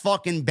small-ass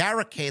fucking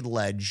barricade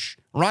ledge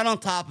right on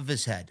top of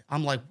his head.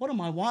 I'm like, what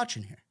am I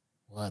watching here?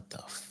 What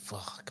the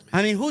fuck,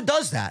 man? I mean, who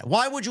does that?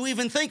 Why would you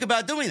even think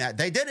about doing that?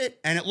 They did it,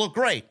 and it looked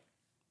great.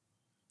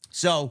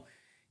 So,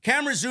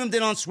 camera zoomed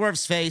in on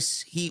Swerve's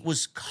face. He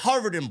was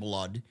covered in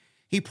blood.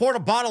 He poured a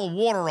bottle of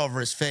water over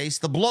his face.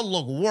 The blood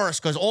looked worse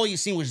because all you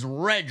seen was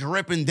red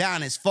dripping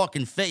down his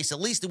fucking face.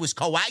 At least it was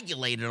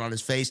coagulated on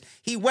his face.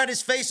 He wet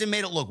his face and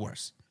made it look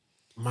worse.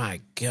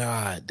 My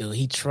God, dude.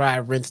 He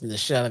tried rinsing the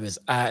shit out of his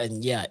eye,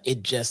 and yeah,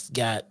 it just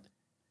got...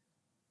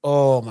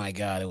 Oh, my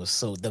God. It was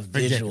so... The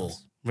visual...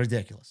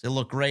 Ridiculous. It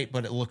looked great,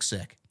 but it looked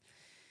sick.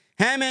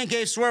 Hangman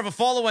gave Swerve a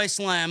fallaway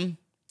slam,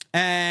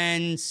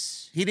 and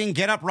he didn't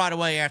get up right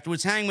away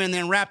afterwards. Hangman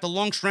then wrapped a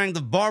long strand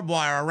of barbed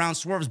wire around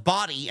Swerve's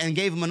body and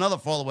gave him another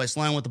fallaway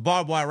slam with the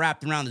barbed wire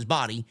wrapped around his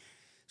body.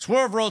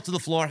 Swerve rolled to the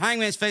floor.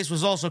 Hangman's face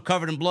was also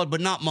covered in blood, but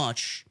not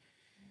much.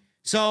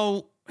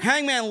 So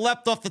Hangman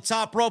leapt off the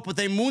top rope with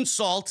a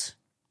moonsault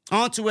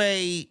onto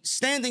a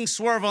standing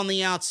Swerve on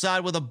the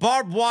outside with a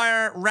barbed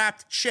wire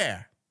wrapped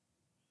chair.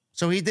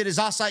 So he did his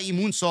Asai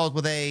moonsault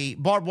with a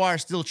barbed wire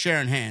steel chair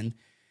in hand.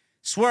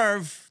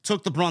 Swerve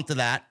took the brunt of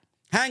that.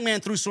 Hangman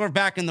threw Swerve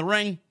back in the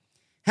ring.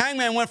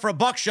 Hangman went for a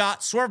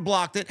buckshot. Swerve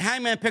blocked it.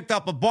 Hangman picked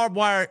up a barbed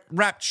wire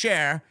wrapped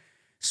chair,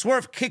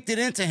 Swerve kicked it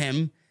into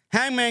him.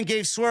 Hangman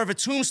gave Swerve a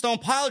tombstone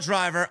pile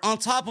driver on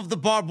top of the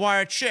barbed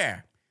wire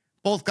chair.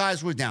 Both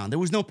guys were down. There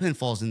was no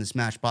pinfalls in this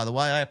match, by the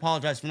way. I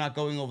apologize for not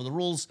going over the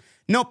rules.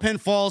 No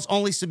pinfalls,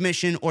 only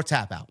submission or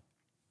tap out.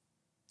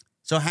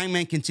 So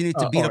Hangman continued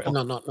to beat up.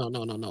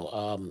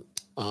 No.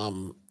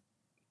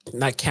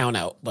 Not count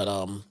out, but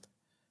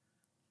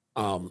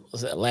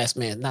was it last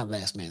man? Not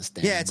last man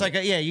standing. Yeah, it's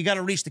you got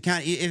to reach the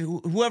count.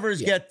 Whoever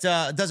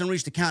doesn't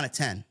reach the count at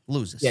 10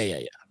 loses. Yeah.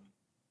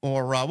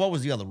 Or what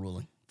was the other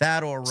ruling?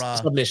 That or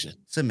submission.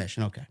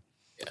 Submission. Okay.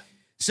 Yeah.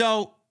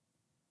 So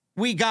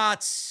we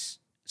got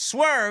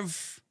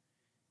Swerve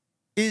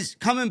is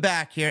coming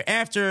back here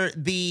after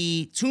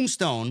the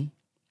tombstone.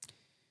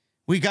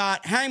 We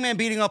got Hangman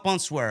beating up on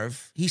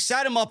Swerve. He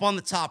sat him up on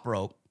the top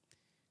rope.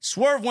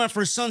 Swerve went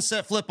for a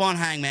sunset flip on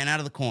Hangman out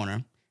of the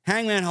corner.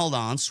 Hangman held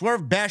on.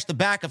 Swerve bashed the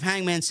back of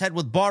Hangman's head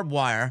with barbed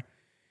wire.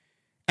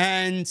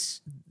 And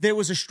there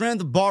was a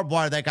strand of barbed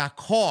wire that got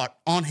caught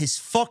on his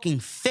fucking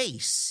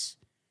face.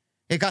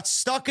 It got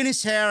stuck in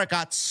his hair. It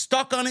got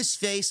stuck on his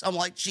face. I'm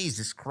like,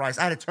 Jesus Christ.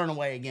 I had to turn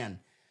away again.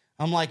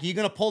 I'm like, you're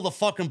going to pull the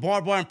fucking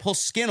barbed wire and pull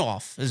skin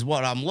off is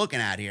what I'm looking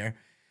at here.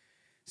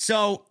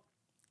 So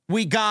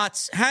we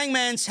got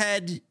Hangman's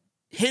head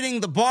hitting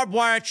the barbed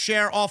wire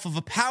chair off of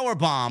a power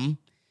bomb.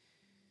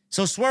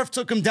 So Swerve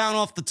took him down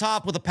off the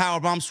top with a power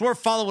bomb. Swerve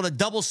followed with a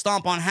double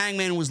stomp on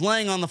Hangman and was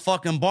laying on the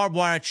fucking barbed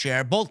wire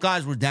chair. Both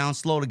guys were down,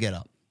 slow to get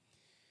up.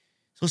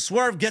 So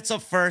Swerve gets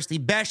up first. He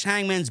bashed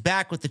Hangman's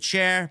back with the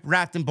chair,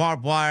 wrapped in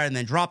barbed wire, and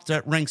then dropped it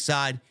at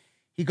ringside.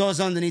 He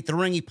goes underneath the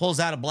ring. He pulls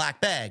out a black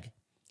bag.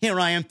 Here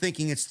I am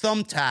thinking it's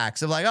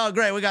thumbtacks. I'm like, oh,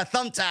 great, we got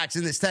thumbtacks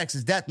in this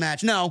Texas death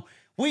match. No,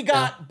 we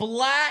got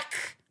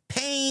black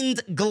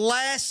paned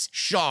glass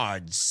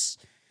shards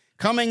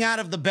coming out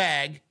of the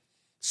bag.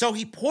 So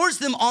he pours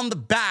them on the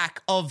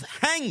back of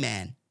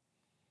Hangman.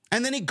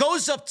 And then he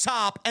goes up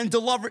top and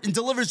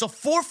delivers a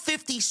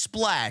 450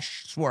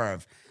 splash,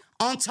 Swerve,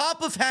 on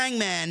top of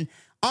Hangman,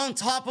 on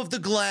top of the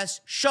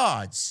glass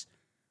shards.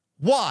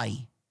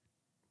 Why?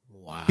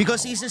 Wow.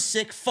 Because he's a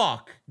sick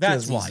fuck.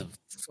 That's why.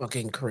 He's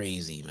fucking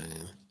crazy,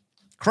 man.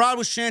 Crowd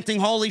was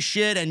chanting, holy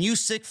shit, and you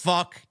sick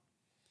fuck.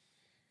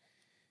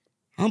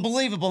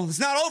 Unbelievable. It's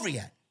not over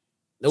yet.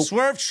 Nope.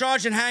 Swerve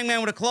charged at Hangman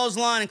with a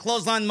clothesline and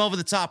clotheslined him over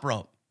the top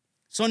rope.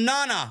 So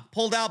Nana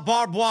pulled out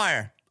barbed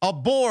wire, a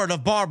board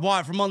of barbed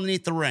wire from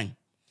underneath the ring.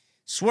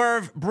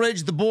 Swerve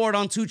bridged the board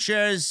on 2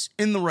 chairs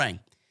in the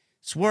ring.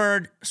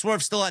 Swerve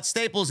still had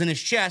staples in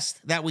his chest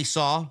that we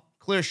saw.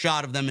 Clear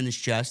shot of them in his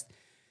chest.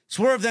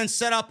 Swerve then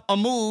set up a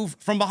move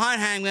from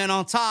behind Hangman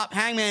on top.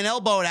 Hangman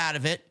elbowed out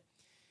of it.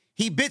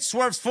 He bit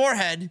Swerve's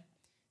forehead,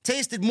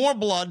 tasted more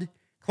blood,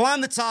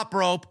 climbed the top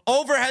rope,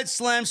 overhead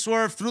slammed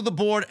Swerve through the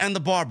board and the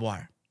barbed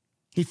wire.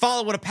 He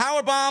followed with a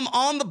powerbomb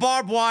on the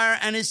barbed wire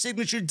and his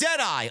signature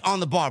Deadeye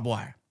on the barbed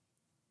wire.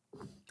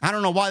 I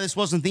don't know why this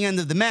wasn't the end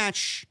of the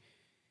match.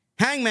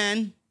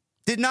 Hangman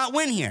did not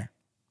win here.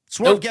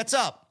 Swerve gets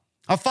up.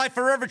 A Fight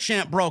Forever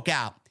chant broke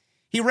out.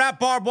 He wrapped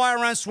barbed wire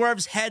around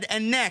Swerve's head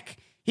and neck.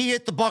 He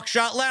hit the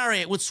buckshot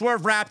lariat with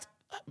Swerve wrapped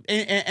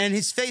and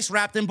his face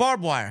wrapped in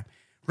barbed wire.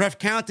 Ref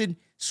counted.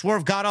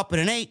 Swerve got up at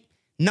an 8.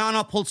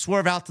 Nana pulled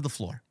Swerve out to the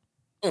floor.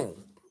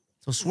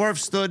 So Swerve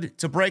stood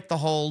to break the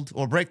hold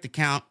or break the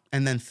count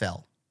and then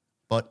fell.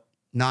 But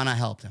Nana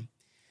helped him.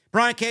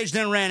 Brian Cage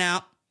then ran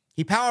out.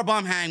 He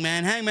powerbombed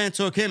Hangman. Hangman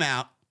took him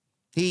out.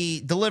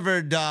 He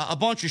delivered a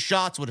bunch of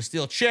shots with a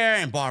steel chair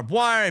and barbed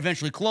wire,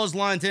 eventually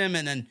clotheslined him,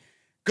 and then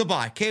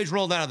goodbye. Cage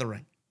rolled out of the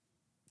ring.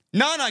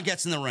 Nana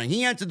gets in the ring.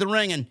 He entered the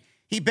ring, and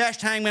he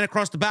bashed Hangman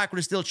across the back with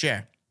a steel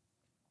chair.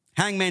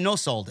 Hangman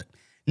no-sold it.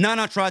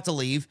 Nana tried to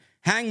leave.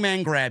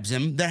 Hangman grabs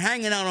him. They're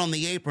hanging out on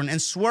the apron,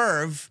 and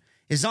Swerve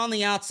is on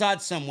the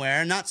outside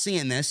somewhere, not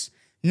seeing this.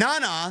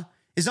 Nana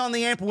is on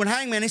the apron with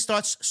Hangman. He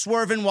starts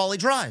swerving while he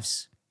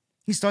drives.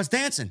 He starts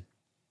dancing.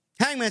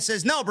 Hangman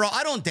says, no, bro,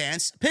 I don't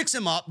dance. Picks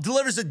him up,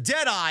 delivers a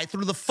Deadeye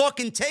through the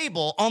fucking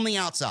table on the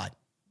outside.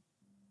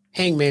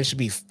 Hangman should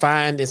be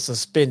fined and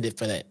suspended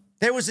for that.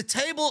 There was a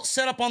table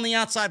set up on the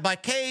outside by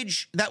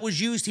Cage that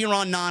was used here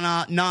on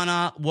Nana.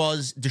 Nana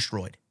was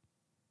destroyed.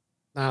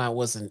 Nana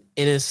was an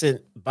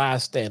innocent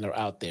bystander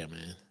out there,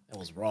 man. That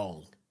was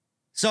wrong.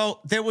 So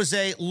there was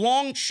a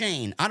long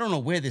chain. I don't know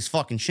where this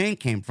fucking chain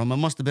came from. It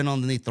must have been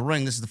underneath the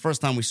ring. This is the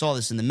first time we saw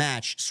this in the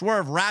match.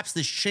 Swerve wraps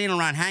this chain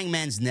around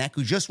Hangman's neck,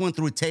 who just went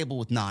through a table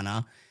with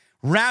Nana.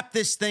 Wrapped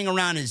this thing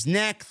around his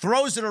neck,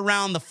 throws it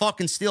around the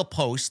fucking steel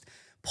post,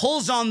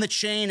 pulls on the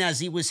chain as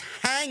he was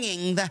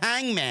hanging the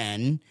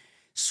Hangman.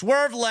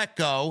 Swerve let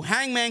go.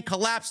 Hangman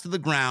collapsed to the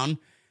ground.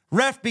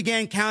 Ref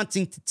began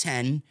counting to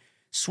 10.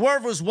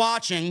 Swerve was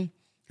watching,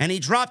 and he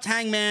dropped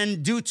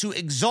Hangman due to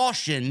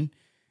exhaustion.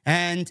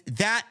 And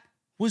that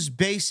was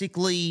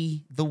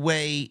basically the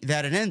way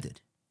that it ended.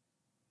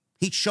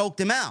 He choked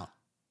him out.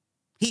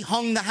 He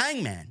hung the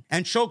Hangman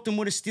and choked him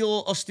with a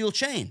steel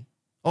chain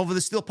over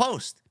the steel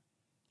post.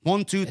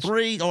 1, 2,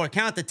 3, or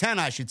count to 10,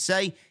 I should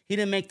say. He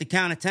didn't make the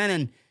count of 10,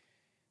 and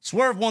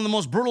Swerve won the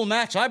most brutal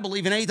match, I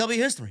believe, in AEW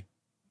history.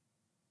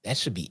 That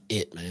should be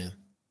it, man.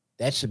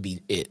 That should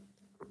be it.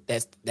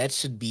 that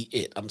should be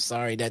it. I'm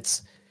sorry,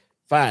 that's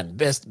fine.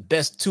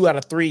 Best 2 out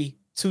of 3,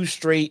 2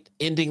 straight,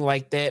 ending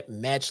like that,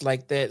 match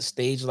like that,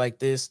 stage like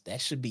this.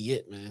 That should be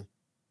it, man.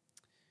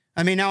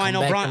 I mean, now Come I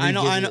know back Brian. and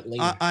I revisit it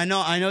later.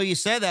 I know you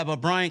said that,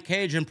 but Brian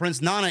Cage and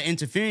Prince Nana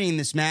interfering in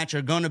this match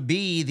are going to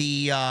be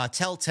the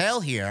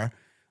telltale here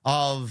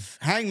of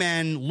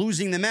Hangman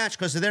losing the match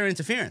because of their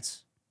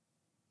interference.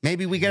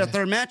 Maybe we get a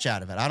third match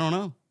out of it. I don't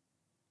know.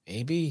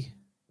 Maybe.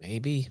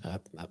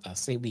 I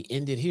say we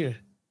end it here,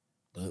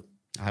 but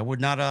I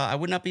would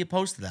not be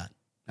opposed to that.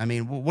 I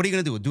mean, what are you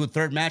going to do? Do a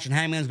third match and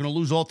Hangman's going to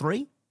lose all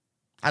 3?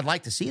 I'd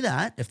like to see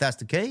that if that's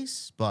the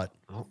case, but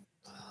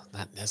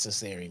not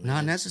necessary, man.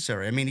 not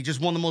necessary. I mean, he just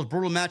won the most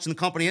brutal match in the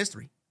company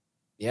history.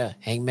 Yeah,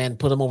 Hangman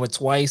put him over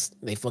twice.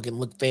 They fucking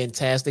look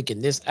fantastic in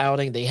this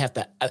outing.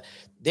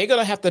 They're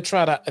gonna have to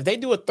try to. If they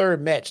do a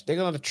third match, they're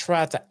gonna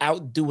try to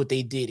outdo what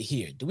they did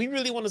here. Do we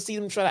really want to see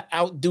them try to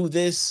outdo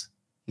this?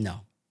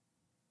 No,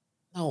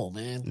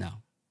 man. No.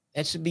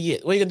 That should be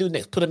it. What are you gonna do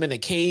next? Put them in a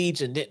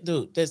cage and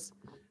dude, let's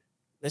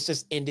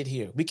just end it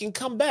here. We can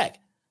come back.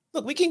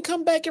 Look, we can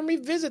come back and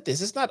revisit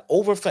this. It's not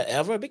over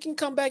forever. We can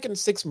come back in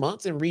 6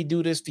 months and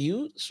redo this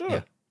feud.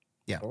 Sure.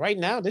 Yeah. But right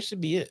now, this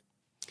should be it.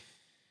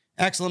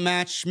 Excellent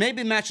match.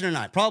 Maybe the match of the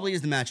night. Probably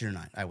is the match of the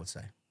night, I would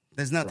say.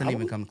 There's nothing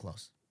even coming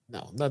close.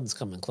 No, nothing's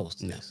coming close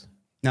to this.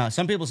 No,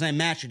 some people say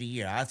match of the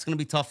year. That's going to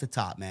be tough to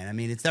top, man. I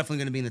mean, it's definitely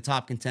going to be in the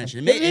top contention.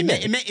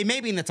 It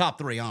may be in the top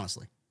 3,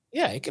 honestly.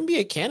 Yeah, it can be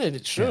a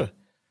candidate, sure. Yeah.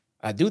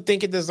 I do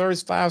think it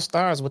deserves 5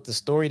 stars with the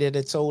story that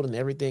it told and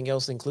everything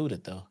else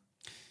included, though.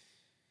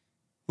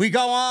 We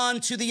go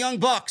on to the Young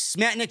Bucks.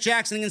 Matt and Nick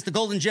Jackson against the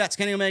Golden Jets,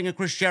 Kenny Omega and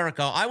Chris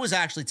Jericho. I was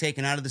actually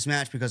taken out of this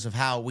match because of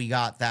how we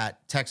got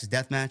that Texas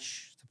Death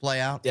Match to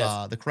play out.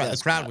 Yes, the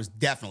crowd was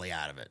definitely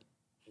out of it.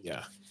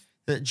 Yeah.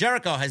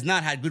 Jericho has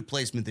not had good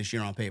placement this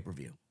year on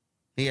pay-per-view.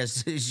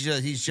 He's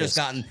just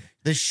gotten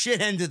the shit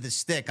end of the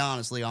stick,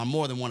 honestly, on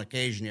more than one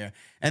occasion here.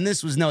 And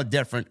this was no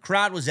different.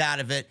 Crowd was out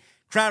of it.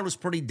 Crowd was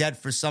pretty dead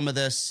for some of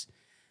this.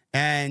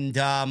 And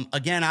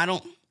again, I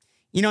don't,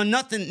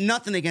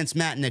 nothing against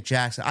Matt and Nick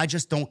Jackson. I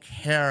just don't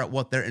care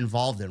what they're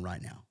involved in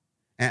right now.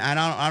 And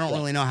I don't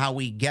really know how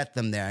we get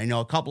them there.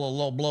 A couple of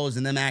low blows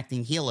and them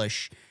acting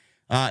heelish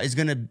is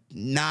going to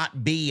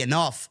not be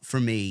enough for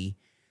me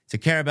to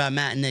care about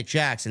Matt and Nick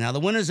Jackson. Now, the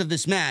winners of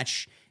this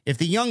match, if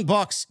the Young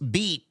Bucks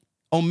beat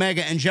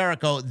Omega and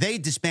Jericho, they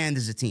disband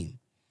as a team.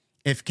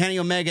 If Kenny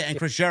Omega and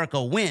Chris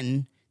Jericho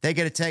win, they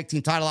get a tag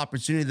team title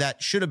opportunity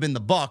that should have been the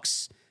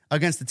Bucks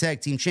against the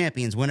tag team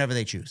champions whenever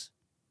they choose.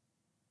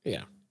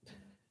 Yeah.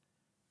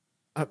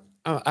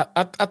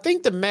 I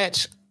think the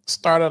match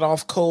started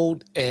off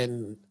cold,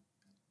 and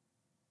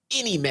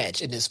any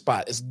match in this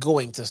spot is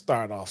going to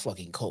start off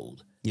fucking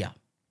cold. Yeah.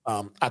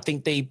 I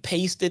think they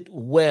paced it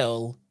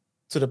well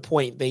to the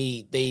point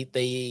they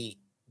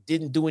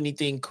didn't do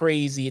anything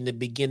crazy in the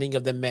beginning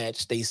of the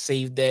match. They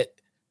saved that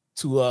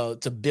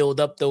to build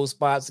up those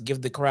spots,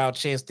 give the crowd a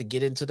chance to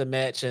get into the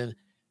match. And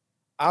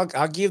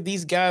I'll give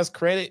these guys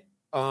credit.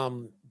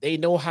 They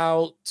know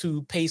how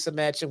to pace a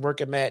match and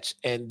work a match,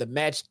 and the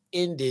match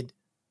ended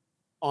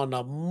on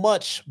a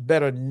much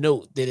better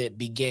note than it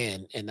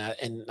began. And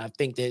I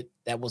think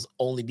that was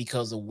only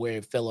because of where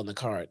it fell on the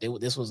card.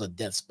 This was a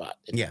death spot.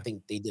 And yeah. I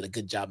think they did a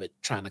good job at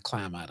trying to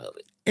climb out of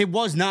it. It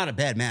was not a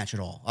bad match at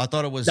all. I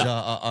thought it was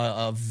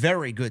a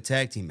very good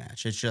tag team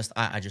match. It's just,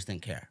 I just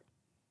didn't care.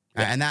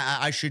 Yeah. And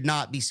I should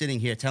not be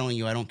sitting here telling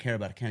you I don't care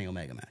about a Kenny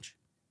Omega match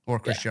or a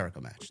Chris Jericho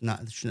match.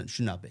 It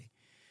should not be.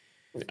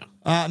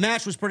 Yeah.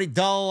 Match was pretty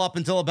dull up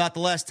until about the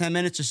last 10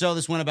 minutes or so.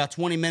 This went about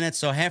 20 minutes,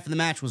 so half of the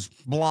match was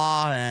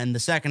blah, and the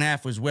second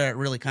half was where it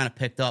really kind of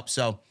picked up.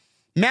 So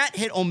Matt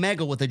hit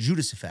Omega with a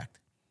Judas effect.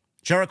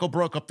 Jericho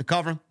broke up the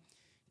cover.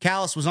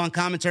 Callis was on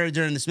commentary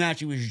during this match.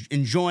 He was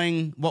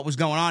enjoying what was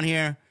going on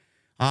here.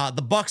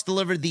 The Bucks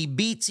delivered the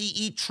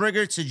BTE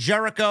trigger to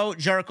Jericho.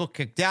 Jericho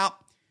kicked out.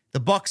 The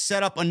Bucks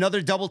set up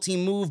another double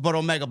team move, but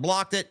Omega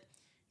blocked it.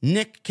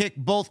 Nick kicked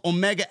both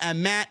Omega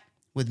and Matt,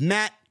 with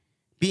Matt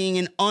being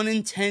an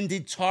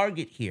unintended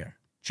target here.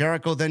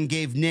 Jericho then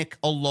gave Nick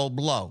a low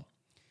blow.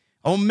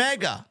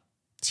 Omega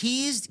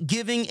teased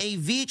giving a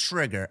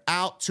V-trigger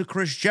out to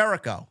Chris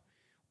Jericho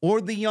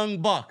or the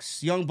Young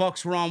Bucks. Young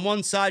Bucks were on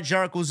one side,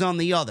 Jericho was on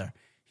the other.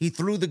 He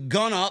threw the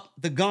gun up,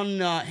 the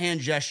gun hand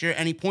gesture,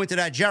 and he pointed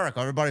at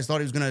Jericho. Everybody thought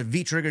he was going to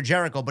V-trigger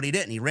Jericho, but he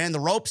didn't. He ran the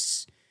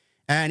ropes,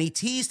 and he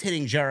teased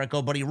hitting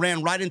Jericho, but he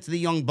ran right into the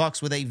Young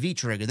Bucks with a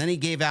V-trigger. Then he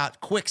gave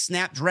out quick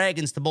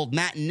snapdragons to both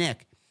Matt and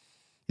Nick.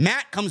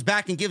 Matt comes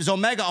back and gives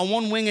Omega a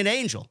one-winged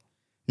angel.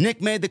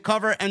 Nick made the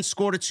cover and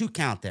scored a 2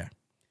 count there.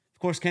 Of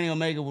course, Kenny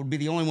Omega would be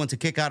the only one to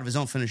kick out of his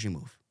own finishing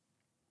move.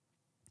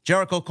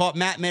 Jericho caught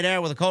Matt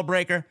midair with a code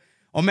breaker.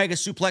 Omega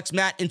suplexed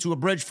Matt into a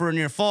bridge for a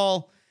near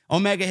fall.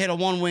 Omega hit a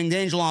one-winged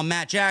angel on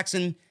Matt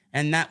Jackson,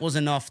 and that was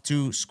enough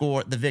to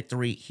score the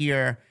victory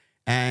here.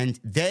 And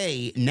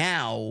they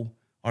now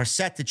are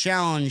set to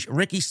challenge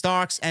Ricky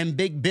Starks and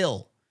Big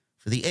Bill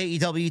for the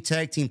AEW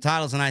tag team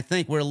titles, and I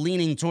think we're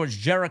leaning towards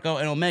Jericho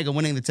and Omega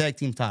winning the tag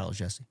team titles,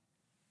 Jesse.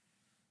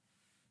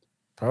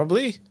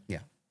 Probably. Yeah.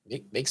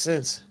 Makes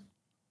sense.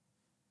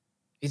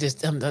 He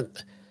just,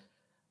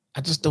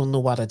 I just don't know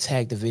why the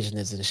tag division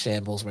is in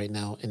shambles right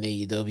now in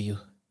AEW.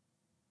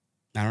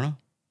 I don't know.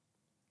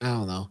 I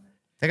don't know.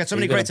 They got so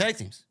many great tag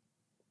teams.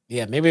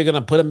 Yeah, maybe they're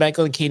gonna put him back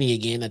on Kenny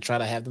again and try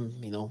to have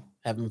them,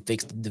 have him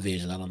fix the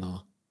division. I don't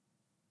know.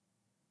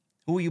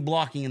 Who are you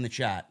blocking in the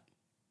chat?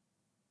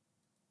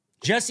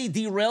 Jesse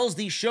derails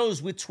these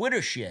shows with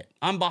Twitter shit.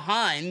 I'm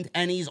behind,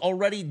 and he's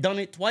already done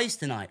it twice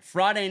tonight.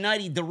 Friday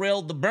night, he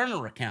derailed the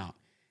burner account.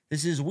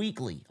 This is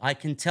weekly. I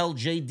can tell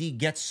JD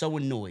gets so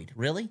annoyed.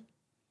 Really?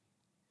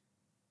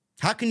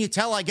 How can you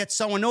tell I get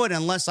so annoyed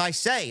unless I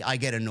say I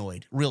get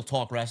annoyed? Real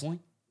Talk Wrestling.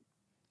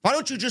 Why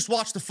don't you just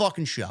watch the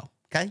fucking show,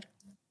 okay?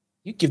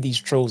 You give these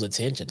trolls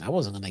attention. I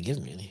wasn't going to give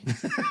them any.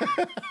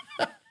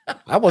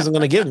 I wasn't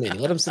going to give them any.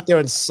 Let them sit there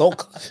and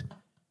sulk.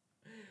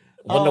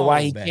 Wonder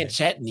why he can't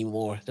chat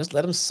anymore. Just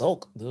let him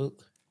sulk, dude.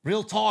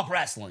 Real Talk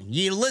Wrestling.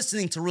 You're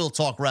listening to Real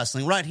Talk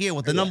Wrestling right here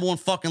with the number one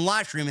fucking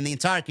live stream in the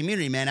entire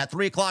community, man, at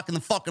 3 o'clock in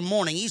the fucking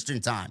morning Eastern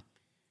time.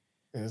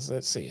 Yes,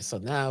 let's see. So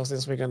now,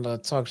 since we're going to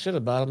talk shit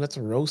about him, let's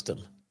roast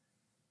him.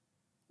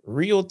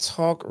 Real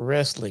Talk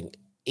Wrestling,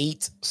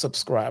 8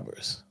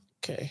 subscribers.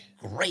 Okay.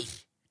 Great.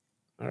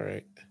 All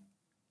right.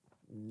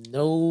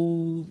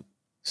 No.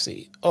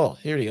 See. Oh,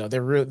 here you go.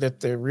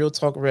 They're Real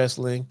Talk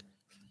Wrestling.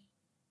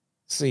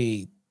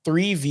 See.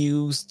 3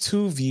 views,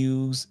 2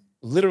 views,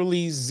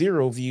 literally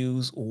 0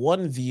 views,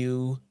 1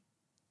 view.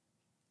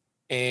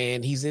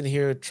 And he's in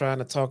here trying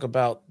to talk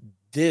about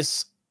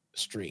this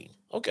stream.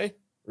 Okay.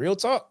 Real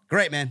talk.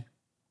 Great, man.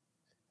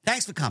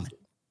 Thanks for coming.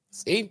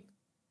 See?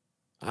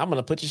 I'm going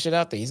to put your shit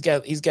out there. He's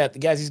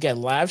got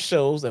live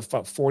shows, that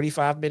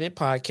 45-minute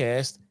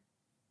podcast.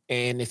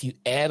 And if you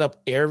add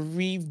up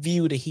every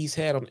view that he's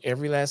had on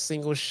every last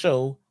single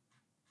show,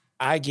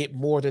 I get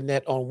more than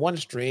that on one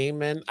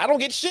stream, and I don't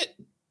get shit.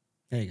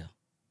 There you go.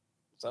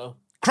 So,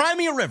 cry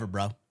me a river,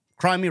 bro.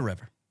 Cry me a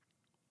river.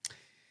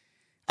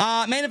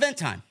 Main event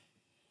time.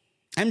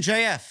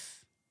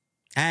 MJF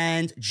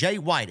and Jay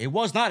White. It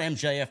was not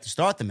MJF to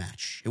start the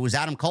match. It was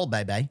Adam Cole,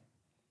 baby.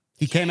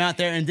 He came out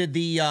there and did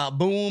the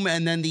boom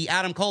and then the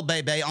Adam Cole,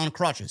 baby, on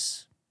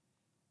crutches.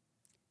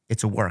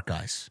 It's a work,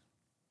 guys.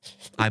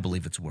 I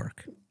believe it's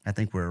work. I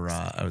think we're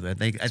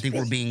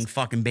being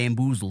fucking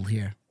bamboozled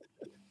here.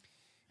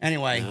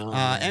 Anyway,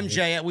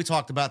 MJF, we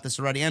talked about this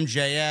already.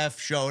 MJF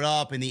showed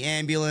up in the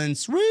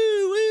ambulance,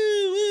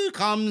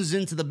 comes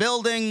into the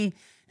building,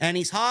 and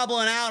he's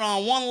hobbling out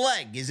on one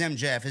leg, is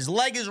MJF. His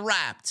leg is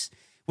wrapped.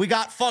 We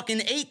got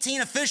fucking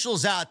 18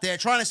 officials out there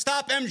trying to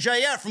stop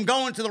MJF from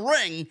going to the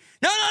ring.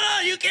 No,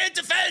 you can't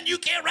defend. You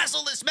can't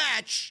wrestle this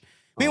match.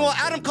 Meanwhile,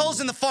 Adam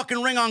Cole's in the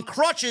fucking ring on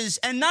crutches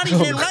and not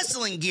even in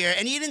wrestling gear,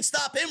 and you didn't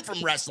stop him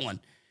from wrestling.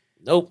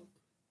 Nope.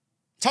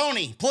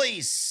 Tony,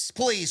 please,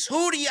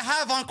 who do you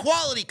have on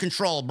quality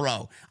control,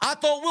 bro? I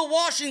thought Will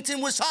Washington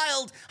was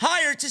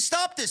hired to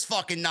stop this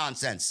fucking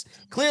nonsense.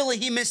 Clearly,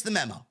 he missed the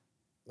memo.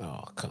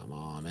 Oh, come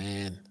on,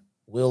 man.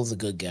 Will's a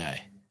good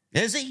guy.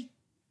 Is he?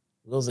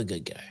 Will's a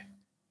good guy.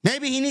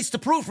 Maybe he needs to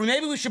prove for.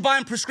 Maybe we should buy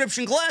him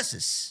prescription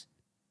glasses.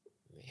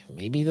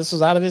 Maybe this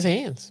was out of his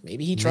hands.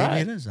 Maybe he tried.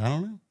 Maybe it is. I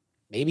don't know.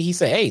 Maybe he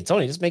said, hey,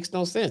 Tony, this makes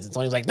no sense. And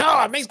Tony's like,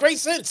 no, it makes great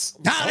sense.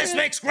 This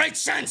makes great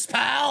sense,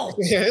 pal.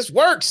 Yeah, this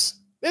works.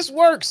 This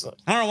works.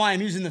 I don't know why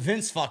I'm using the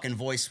Vince fucking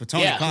voice with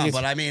Tony Khan,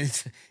 but I mean,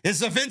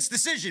 it's a Vince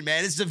decision,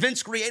 man. It's a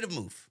Vince creative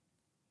move.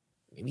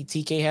 Maybe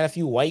TK had a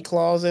few White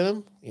Claws in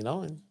him,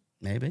 and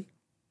maybe.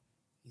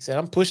 He said,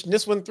 I'm pushing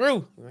this one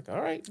through. I'm like, all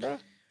right, bro.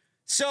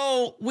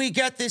 So we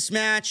get this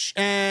match,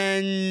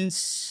 and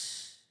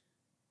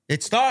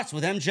it starts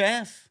with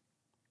MJF.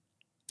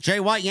 Jay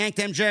White yanked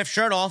MJF's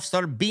shirt off,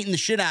 started beating the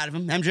shit out of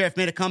him. MJF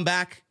made a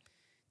comeback,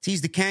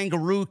 teased the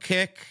kangaroo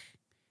kick.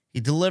 He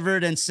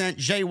delivered and sent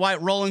Jay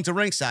White rolling to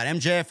ringside.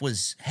 MJF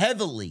was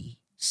heavily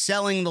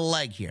selling the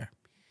leg here.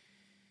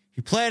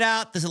 He played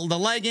out the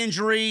leg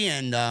injury,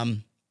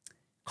 and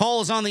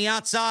Cole is on the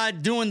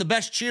outside doing the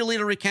best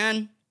cheerleader he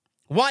can.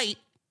 White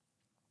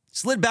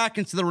slid back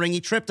into the ring.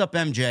 He tripped up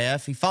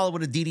MJF. He followed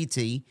with a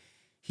DDT.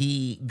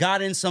 He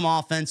got in some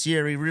offense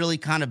here. He really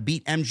kind of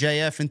beat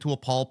MJF into a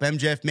pulp.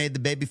 MJF made the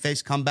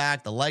babyface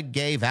comeback. The leg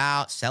gave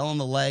out, selling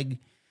the leg.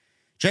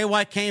 Jay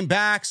White came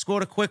back,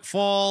 scored a quick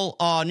fall,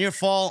 near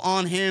fall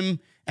on him.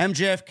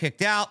 MJF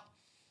kicked out.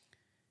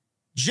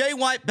 Jay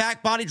White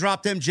back body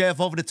dropped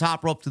MJF over the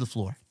top rope to the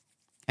floor.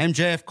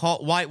 MJF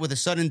caught White with a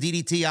sudden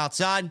DDT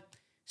outside,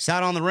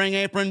 sat on the ring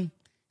apron,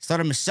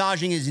 started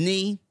massaging his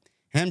knee.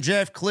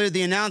 MJF cleared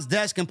the announce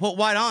desk and put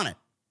White on it.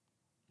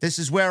 This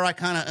is where I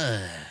kind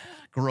of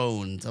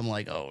groaned. I'm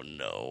like, oh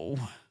no.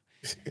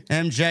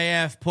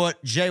 MJF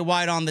put Jay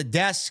White on the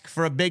desk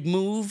for a big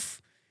move.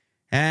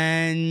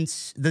 And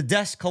the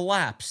desk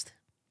collapsed.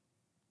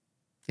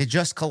 It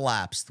just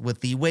collapsed with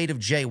the weight of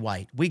Jay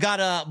White. We got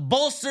to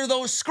bolster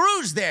those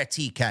screws there,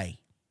 TK.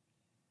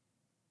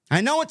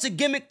 I know it's a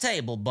gimmick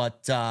table,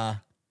 but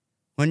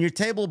when your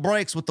table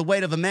breaks with the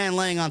weight of a man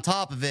laying on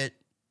top of it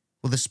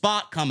with a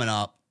spot coming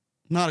up,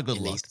 not a good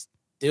look.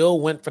 Still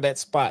went for that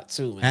spot,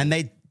 too, man.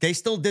 And they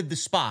still did the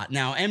spot.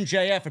 Now,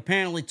 MJF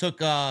apparently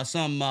took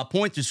some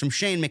pointers from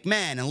Shane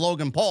McMahon and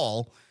Logan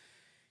Paul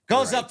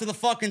Goes up to the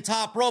fucking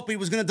top rope. He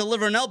was going to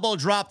deliver an elbow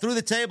drop through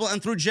the table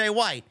and through Jay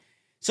White.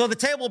 So the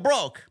table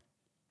broke.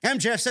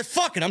 MJF said,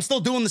 fuck it, I'm still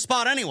doing the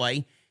spot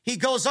anyway. He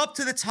goes up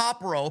to the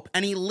top rope,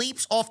 and he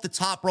leaps off the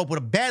top rope with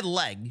a bad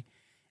leg,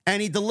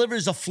 and he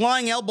delivers a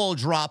flying elbow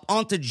drop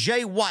onto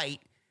Jay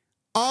White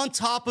on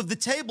top of the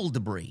table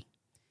debris.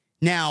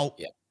 Now,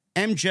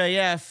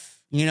 MJF,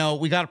 you know,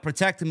 we got to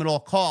protect him at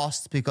all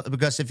costs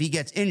because if he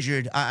gets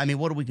injured, I mean,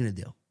 what are we going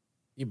to do?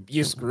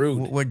 You're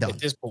screwed. We're done. At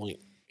this point.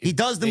 He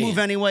does the move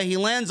anyway. He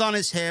lands on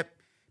his hip,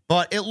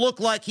 but it looked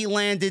like he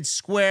landed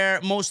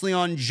square mostly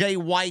on Jay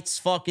White's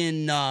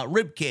fucking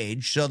rib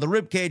cage. So the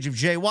rib cage of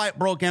Jay White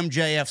broke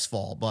MJF's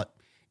fall, but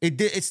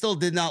it still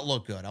did not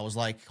look good. I was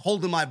like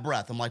holding my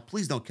breath. I'm like,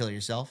 please don't kill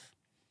yourself.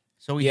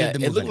 So he did the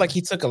move. It looked like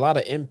he took a lot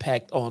of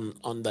impact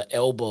on the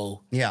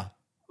elbow. Yeah.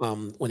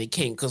 When he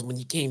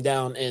came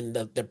down and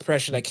the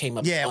pressure that came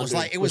up. Yeah,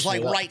 it was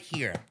like right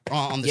here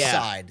on the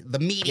side, the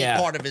meaty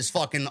part of his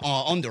fucking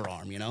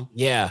underarm, you know?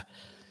 Yeah.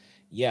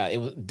 Yeah, it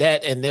was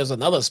that, and there's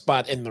another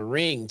spot in the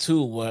ring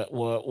too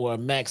where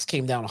Max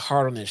came down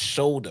hard on his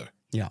shoulder.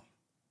 Yeah,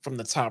 from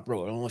the top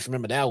rope. I don't know if you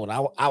remember that one.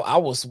 I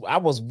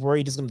was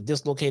worried he's going to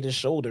dislocate his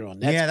shoulder on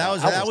that. Yeah,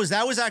 that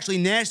was actually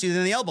nastier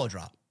than the elbow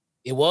drop.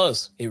 It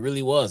was. It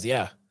really was.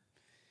 Yeah.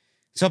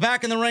 So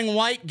back in the ring,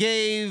 White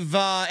gave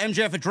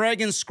MJF a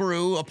dragon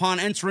screw upon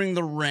entering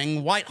the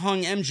ring. White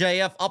hung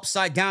MJF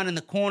upside down in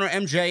the corner.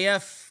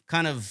 MJF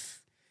kind of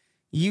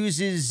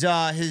uses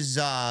his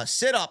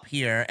sit-up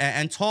here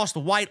and tossed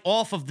White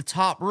off of the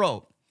top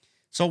rope.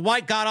 So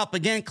White got up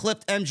again,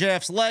 clipped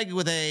MJF's leg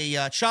with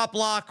a chop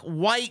block.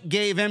 White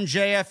gave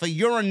MJF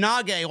a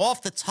Uranage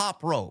off the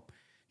top rope.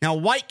 Now,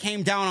 White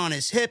came down on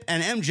his hip,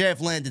 and MJF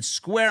landed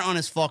square on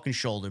his fucking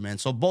shoulder, man.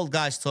 So both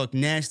guys took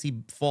nasty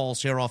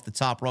falls here off the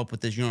top rope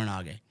with this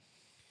Uranage.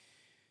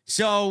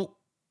 So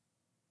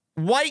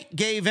White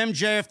gave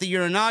MJF the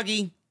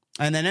Uranage.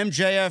 And then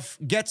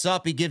MJF gets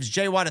up. He gives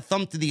Jay White a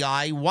thumb to the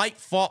eye. White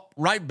fought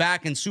right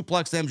back and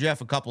suplexed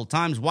MJF a couple of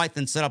times. White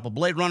then set up a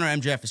Blade Runner.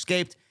 MJF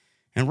escaped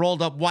and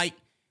rolled up White,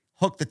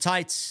 hooked the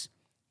tights.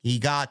 He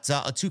got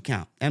a 2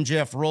 count.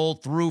 MJF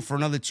rolled through for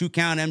another 2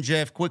 count.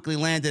 MJF quickly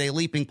landed a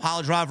leaping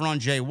pile driver on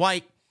Jay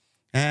White.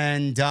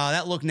 And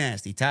that looked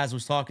nasty. Taz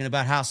was talking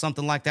about how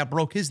something like that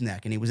broke his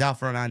neck, and he was out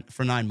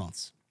for 9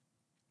 months.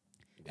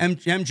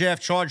 MJF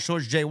charged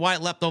towards Jay White,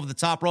 leapt over the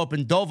top rope,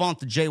 and dove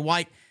onto Jay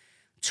White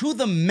to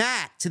the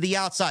mat, to the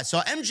outside. So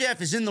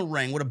MJF is in the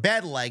ring with a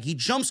bad leg. He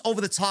jumps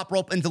over the top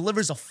rope and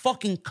delivers a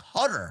fucking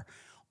cutter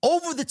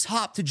over the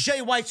top to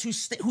Jay White,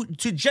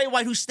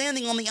 who's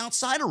standing on the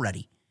outside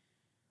already.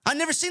 I've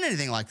never seen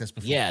anything like this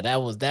before. Yeah,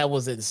 that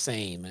was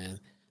insane, man.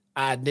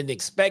 I didn't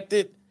expect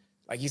it.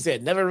 Like you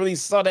said, never really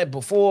saw that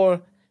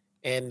before,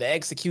 and the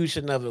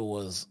execution of it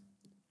was.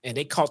 And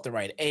they caught the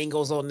right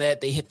angles on that.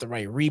 They hit the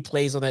right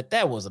replays on that.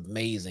 That was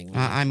amazing.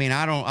 I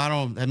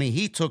mean,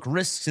 he took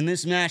risks in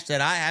this match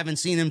that I haven't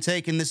seen him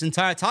take in this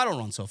entire title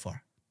run so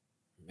far.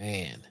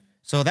 Man.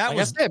 So that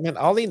was, I said, man,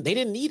 they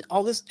didn't need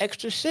all this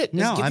extra shit.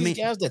 Just give these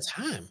guys the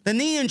time. The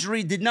knee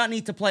injury did not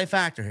need to play a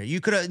factor here. You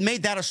could have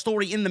made that a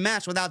story in the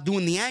match without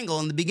doing the angle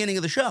in the beginning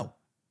of the show.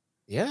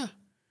 Yeah.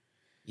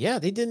 Yeah,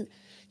 they didn't.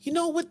 You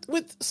know, with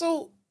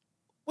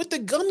the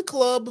Gun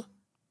Club,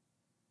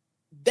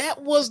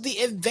 that was the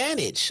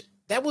advantage.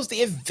 That was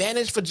the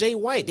advantage for Jay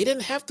White. They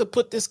didn't have to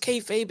put this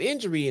kayfabe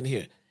injury in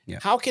here. Yeah.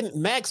 How can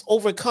Max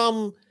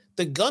overcome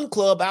the Gun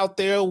Club out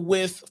there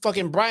with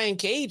fucking Brian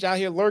Cage out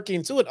here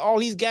lurking to it? All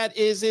he's got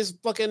is his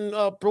fucking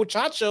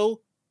brochacho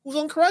who's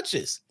on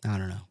crutches. I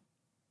don't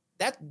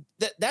know.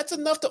 That's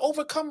enough to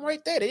overcome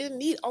right there. They didn't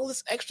need all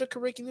this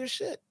extracurricular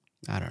shit.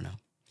 I don't know.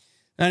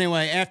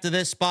 Anyway, after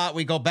this spot,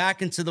 we go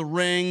back into the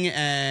ring,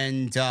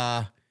 and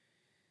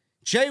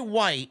Jay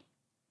White,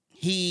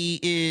 he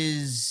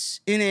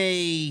is in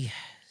a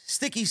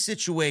sticky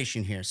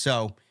situation here.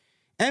 So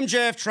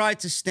MJF tried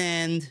to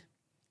stand,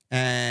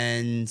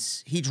 and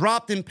he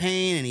dropped in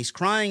pain, and he's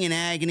crying in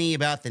agony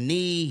about the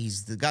knee.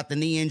 He's got the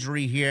knee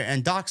injury here,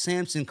 and Doc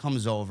Samson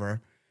comes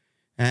over,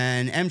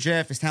 and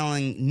MJF is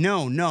telling,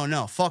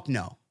 no, fuck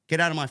no. Get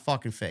out of my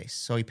fucking face.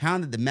 So he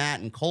pounded the mat,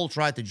 and Cole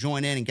tried to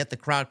join in and get the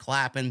crowd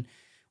clapping.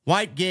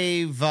 White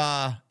gave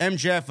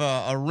MJF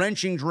a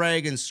wrenching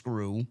dragon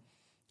screw.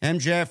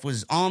 MJF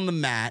was on the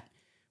mat.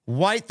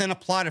 White then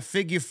applied a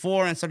figure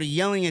 4 and started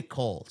yelling at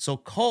Cole. So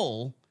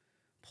Cole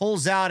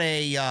pulls out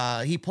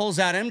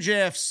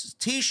MJF's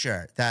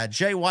t-shirt that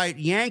Jay White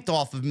yanked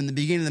off of him in the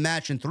beginning of the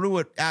match and threw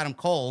at Adam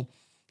Cole.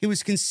 He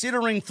was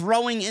considering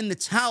throwing in the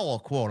towel,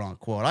 quote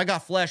unquote. I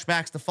got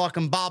flashbacks to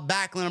fucking Bob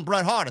Backlund and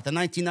Bret Hart at the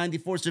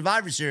 1994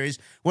 Survivor Series,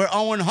 where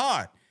Owen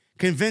Hart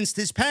convinced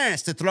his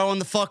parents to throw in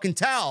the fucking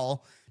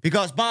towel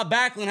because Bob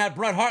Backlund had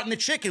Bret Hart in the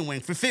chicken wing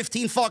for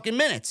 15 fucking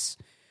minutes.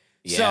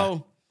 Yeah.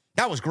 So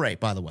that was great,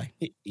 by the way.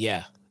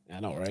 Yeah, I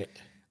know, right?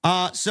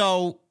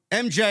 So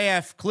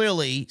MJF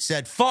clearly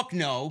said, fuck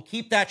no,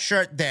 keep that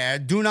shirt there.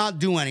 Do not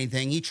do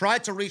anything. He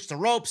tried to reach the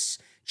ropes.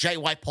 Jay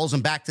White pulls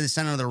him back to the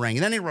center of the ring.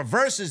 And then he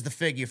reverses the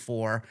figure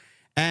 4,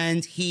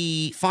 and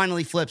he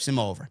finally flips him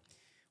over.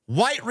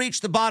 White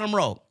reached the bottom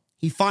rope.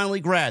 He finally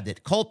grabbed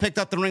it. Cole picked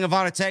up the Ring of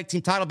Honor Tag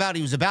Team title bout.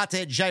 He was about to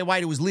hit Jay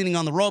White, who was leaning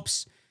on the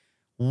ropes.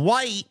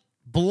 White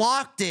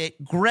blocked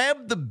it,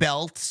 grabbed the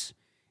belt,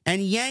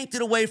 and yanked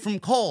it away from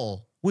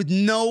Cole with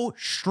no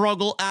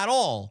struggle at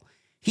all.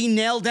 He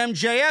nailed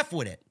MJF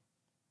with it.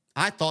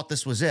 I thought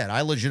this was it.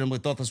 I legitimately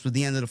thought this was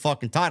the end of the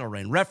fucking title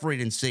reign. Referee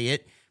didn't see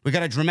it. We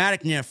got a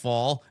dramatic near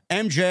fall.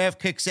 MJF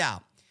kicks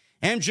out.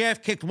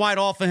 MJF kicked White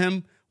off of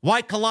him.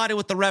 White collided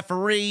with the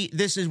referee.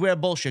 This is where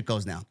bullshit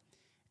goes down.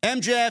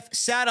 MJF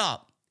sat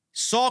up,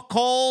 saw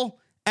Cole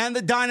and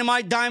the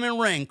Dynamite Diamond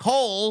ring.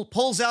 Cole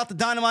pulls out the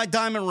Dynamite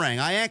Diamond ring.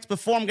 I asked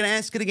before, I'm going to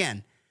ask it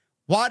again.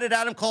 Why did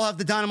Adam Cole have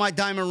the Dynamite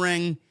Diamond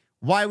ring?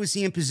 Why was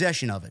he in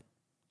possession of it?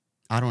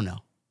 I don't know.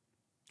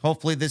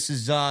 Hopefully this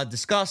is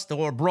discussed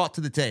or brought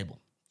to the table.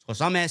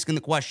 So I'm asking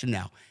the question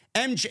now.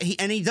 And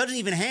he doesn't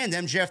even hand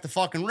MJF the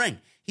fucking ring.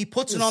 He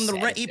puts it on the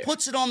ring. He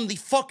puts it on the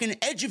fucking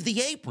edge of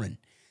the apron.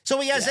 So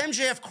he has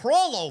MJF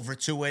crawl over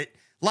to it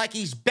like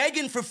he's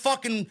begging for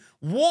fucking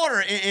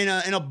water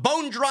in a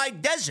bone-dry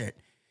desert.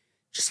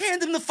 Just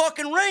hand him the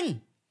fucking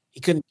ring. He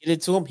couldn't get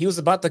it to him. He was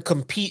about to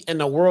compete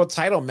in a world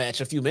title match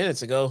a few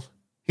minutes ago.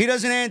 He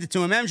doesn't hand it to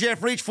him.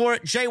 MJF reached for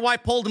it. Jay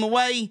White pulled him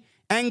away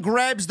and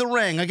grabs the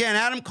ring. Again,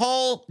 Adam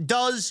Cole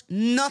does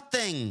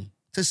nothing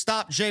to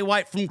stop Jay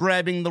White from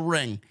grabbing the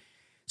ring.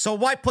 So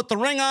White put the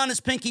ring on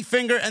his pinky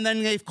finger and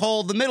then gave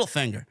Cole the middle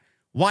finger.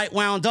 White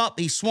wound up.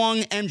 He swung.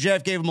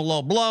 MJF gave him a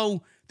low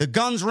blow. The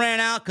guns ran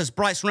out because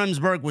Bryce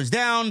Remsburg was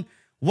down.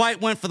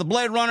 White went for the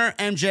Blade Runner.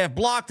 MJF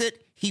blocked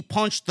it. He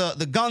punched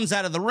the guns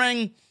out of the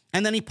ring,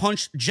 and then he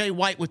punched Jay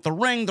White with the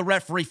ring. The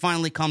referee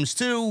finally comes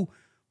to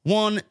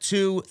 1,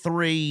 2,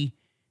 3,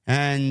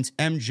 and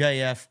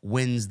MJF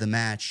wins the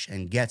match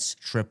and gets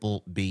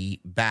Triple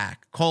B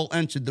back. Cole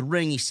entered the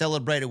ring. He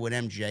celebrated with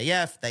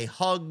MJF. They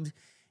hugged,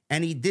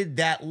 and he did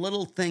that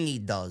little thing he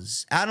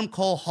does. Adam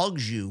Cole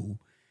hugs you,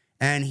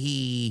 and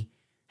he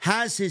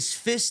has his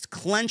fist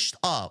clenched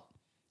up,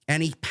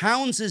 and he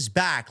pounds his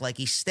back like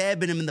he's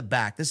stabbing him in the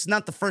back. This is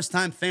not the first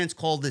time fans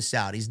called this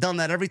out. He's done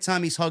that every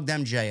time he's hugged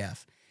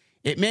MJF.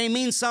 It may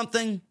mean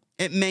something.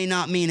 It may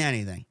not mean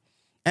anything.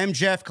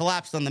 MJF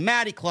collapsed on the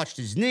mat. He clutched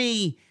his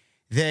knee.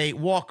 They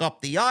walk up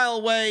the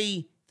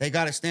aisleway. They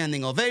got a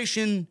standing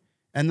ovation,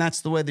 and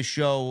that's the way the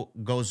show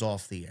goes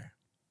off the air.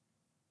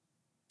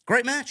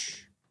 Great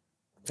match.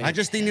 Fantastic. I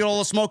just needed all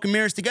the smoke and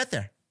mirrors to get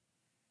there.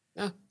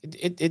 No,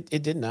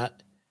 it did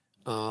not.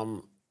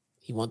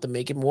 He wanted to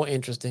make it more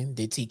interesting,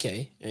 did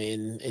TK,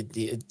 and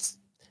it's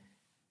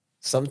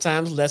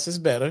sometimes less is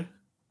better.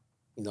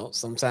 You know,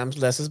 sometimes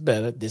less is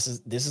better. This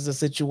is a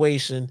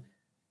situation.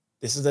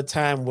 This is a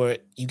time where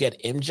you got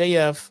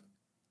MJF,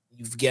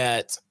 you've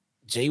got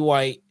Jay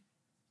White.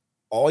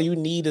 All you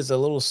need is a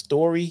little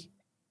story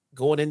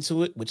going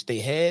into it, which they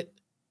had,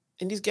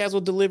 and these guys will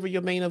deliver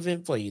your main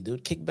event for you,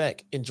 dude. Kick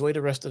back, enjoy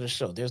the rest of the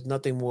show. There's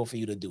nothing more for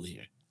you to do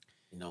here.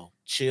 You know,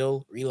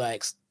 chill,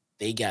 relax.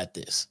 They got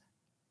this.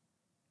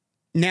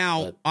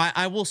 Now,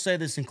 I will say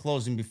this in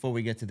closing before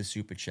we get to the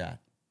super chat.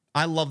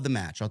 I love the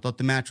match. I thought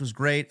the match was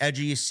great. Edge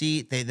of your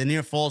seat. The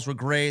near falls were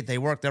great. They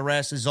worked their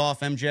asses off.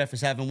 MJF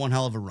is having one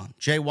hell of a run.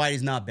 Jay White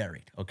is not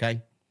buried,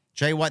 okay?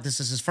 Jay White, this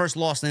is his first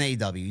loss in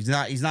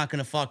AEW. He's not going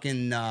to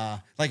fucking,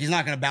 he's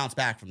not going to bounce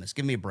back from this.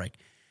 Give me a break.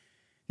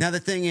 Now, the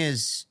thing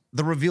is,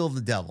 the reveal of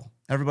the devil.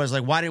 Everybody's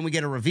like, why didn't we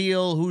get a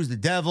reveal? Who's the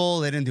devil?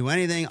 They didn't do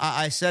anything.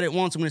 I said it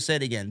once. I'm going to say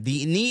it again.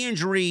 The knee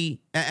injury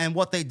and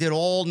what they did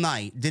all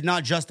night did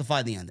not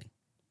justify the ending.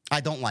 I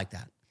don't like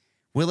that.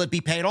 Will it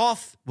be paid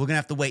off? We're going to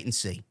have to wait and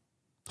see.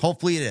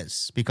 Hopefully it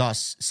is,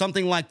 because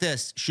something like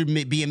this should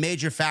be a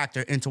major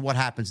factor into what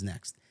happens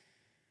next.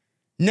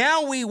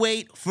 Now we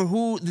wait for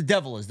who the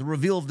devil is, the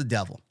reveal of the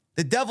devil.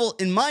 The devil,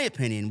 in my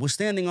opinion, was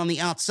standing on the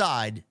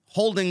outside,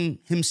 holding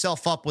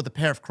himself up with a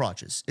pair of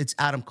crutches. It's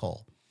Adam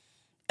Cole.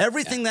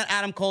 Everything that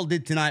Adam Cole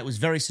did tonight was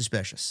very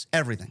suspicious.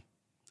 Everything.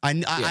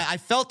 I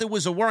felt it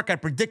was a work. I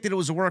predicted it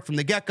was a work from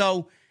the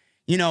get-go.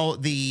 You know,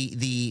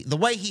 the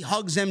way he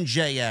hugs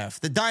MJF,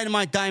 the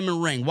Dynamite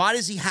Diamond ring. Why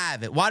does he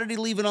have it? Why did he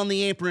leave it on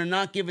the apron and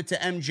not give it to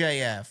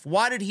MJF?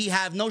 Why did he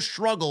have no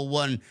struggle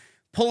when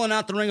pulling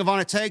out the Ring of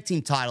Honor Tag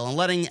Team title and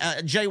letting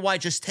Jay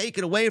White just take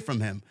it away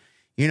from him?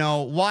 You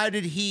know, why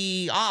did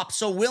he opt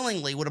so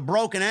willingly with a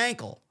broken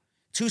ankle,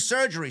 2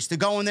 surgeries, to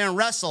go in there and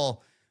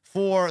wrestle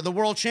for the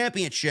World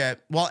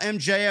Championship while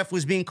MJF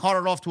was being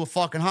carted off to a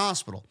fucking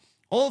hospital?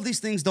 All of these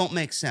things don't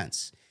make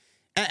sense.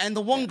 And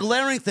the one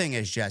glaring thing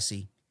is,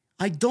 Jesse,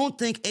 I don't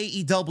think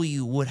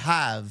AEW would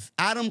have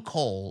Adam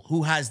Cole,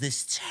 who has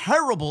this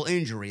terrible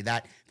injury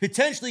that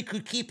potentially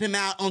could keep him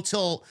out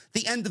until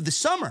the end of the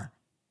summer,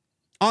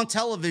 on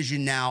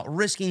television now,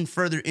 risking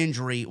further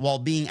injury while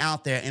being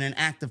out there in an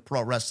active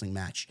pro wrestling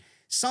match.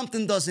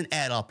 Something doesn't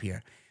add up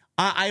here.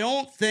 I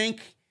don't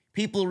think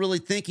people are really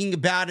thinking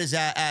about it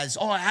as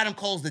Adam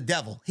Cole's the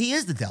devil. He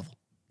is the devil.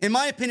 In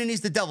my opinion,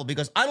 he's the devil,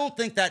 because I don't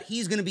think that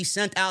he's going to be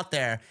sent out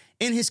there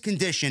in his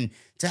condition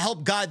to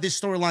help guide this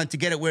storyline to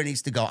get it where it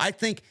needs to go. I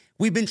think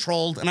we've been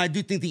trolled, and I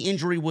do think the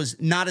injury was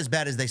not as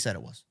bad as they said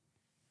it was.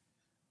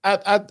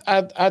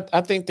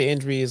 I think the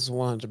injury is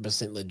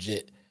 100%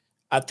 legit.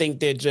 I think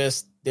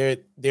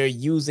they're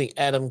using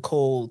Adam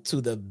Cole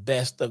to the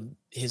best of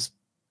his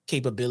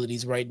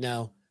capabilities right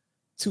now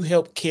to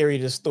help carry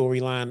the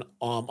storyline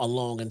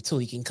along until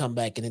he can come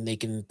back and then they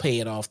can pay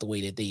it off the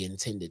way that they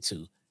intended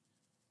to.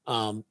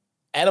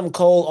 Adam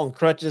Cole on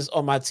crutches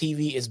on my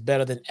TV is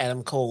better than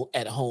Adam Cole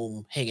at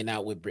home hanging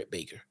out with Britt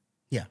Baker.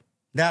 Yeah,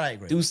 that I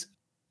agree.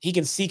 He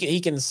can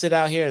sit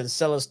out here and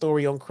sell a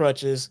story on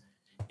crutches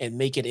and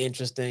make it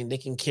interesting. They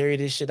can carry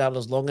this shit out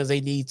as long as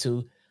they need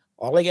to.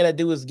 All they got to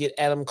do is get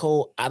Adam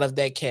Cole out of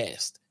that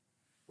cast.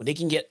 When they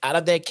can get out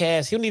of that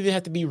cast, he don't even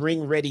have to be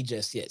ring ready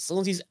just yet. As soon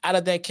as he's out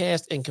of that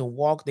cast and can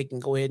walk, they can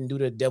go ahead and do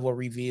the devil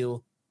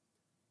reveal.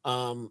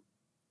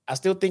 I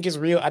still think it's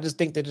real. I just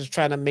think they're just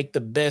trying to make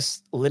the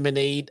best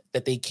lemonade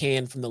that they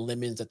can from the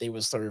lemons that they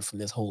were served from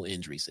this whole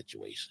injury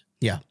situation.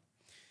 Yeah.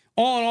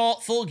 All in all,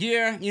 Full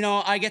Gear,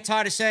 I get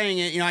tired of saying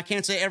it. I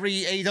can't say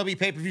every AEW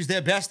pay-per-view is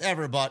their best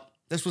ever, but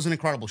this was an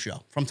incredible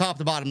show. From top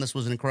to bottom, this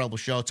was an incredible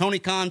show. Tony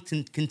Khan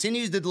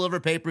continues to deliver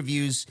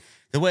pay-per-views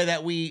the way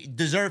that we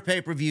deserve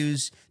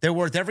pay-per-views. They're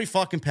worth every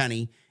fucking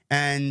penny.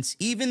 And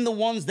even the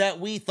ones that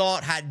we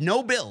thought had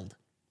no build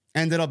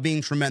ended up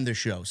being tremendous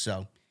shows.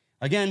 So,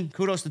 again,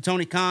 kudos to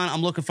Tony Khan.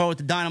 I'm looking forward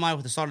to Dynamite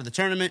with the start of the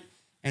tournament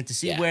and to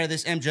see where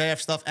this MJF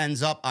stuff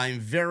ends up. I'm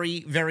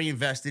very, very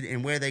invested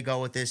in where they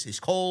go with this. Is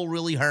Cole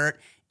really hurt?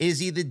 Is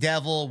he the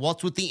devil?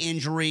 What's with the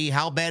injury?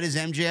 How bad is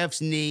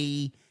MJF's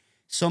knee?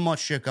 So much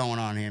shit going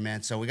on here,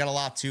 man. So we got a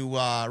lot to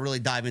really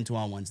dive into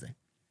on Wednesday.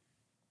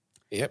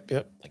 Yep.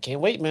 I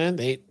can't wait, man.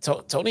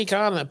 Tony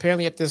Khan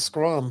apparently at this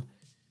scrum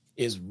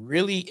is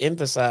really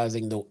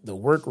emphasizing the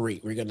work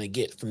rate we're going to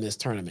get from this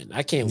tournament.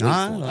 I can't wait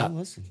for it.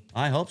 Listen,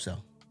 I hope so.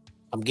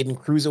 I'm getting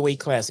Cruiserweight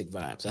Classic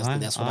vibes.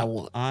 That's what I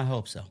want. I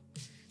hope so.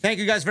 Thank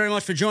you guys very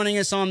much for joining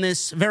us on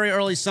this very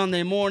early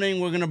Sunday morning.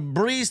 We're going to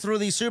breeze through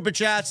these super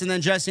chats, and then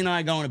Jesse and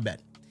I are going to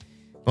bed.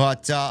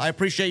 But I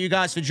appreciate you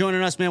guys for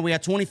joining us, man. We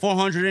had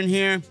 2,400 in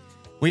here.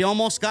 We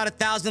almost got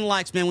 1,000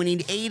 likes, man. We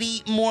need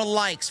 80 more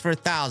likes for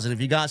 1,000. If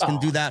you guys can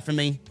do that for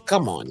me.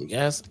 Come on, you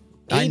guys.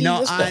 80,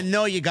 I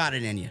know you got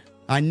it in you.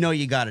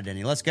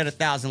 Let's get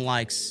 1,000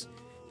 likes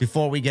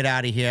before we get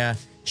out of here.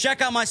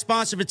 Check out my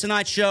sponsor for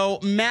tonight's show,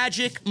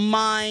 Magic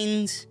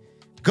Mind.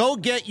 Go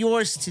get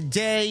yours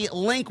today.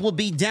 Link will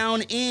be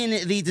down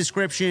in the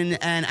description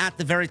and at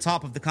the very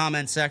top of the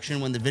comment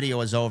section when the video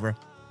is over.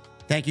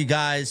 Thank you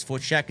guys for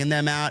checking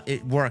them out.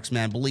 It works,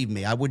 man. Believe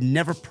me. I would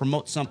never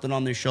promote something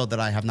on this show that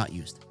I have not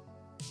used.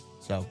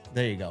 So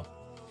there you go.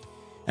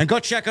 And go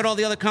check out all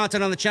the other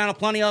content on the channel.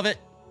 Plenty of it.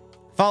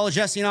 Follow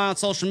Jesse and I on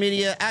social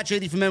media at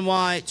JD from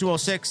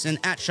NY206 and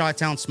at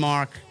Chi-Town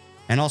Smark.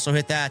 And also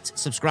hit that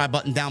subscribe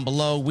button down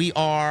below. We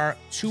are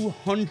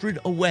 200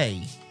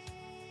 away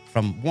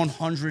from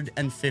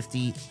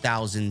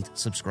 150,000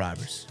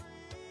 subscribers.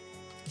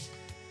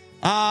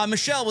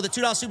 Michelle with a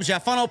 $2 super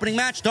chat. Fun opening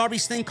match. Darby,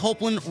 Sting,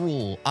 Copeland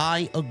rule.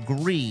 I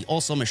agree.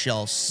 Also,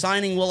 Michelle,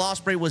 signing Will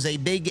Ospreay was a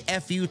big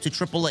FU to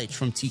Triple H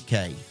from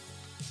TK.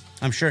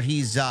 I'm sure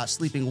he's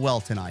sleeping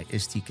well tonight,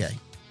 is TK.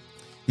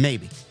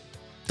 Maybe.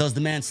 Does the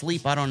man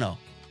sleep? I don't know.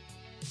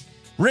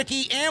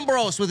 Ricky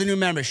Ambrose with a new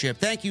membership.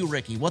 Thank you,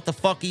 Ricky. What the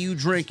fuck are you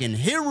drinking?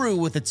 Hiru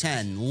with a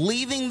 10.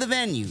 Leaving the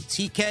venue.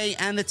 TK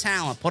and the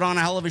talent put on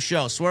a hell of a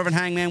show. Swerve and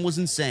Hangman was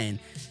insane.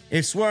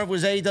 If Swerve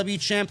was AEW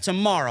champ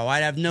tomorrow, I'd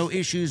have no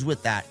issues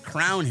with that.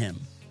 Crown him.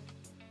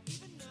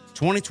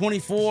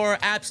 2024,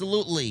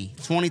 absolutely.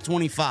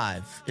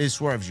 2025 is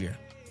Swerve's year.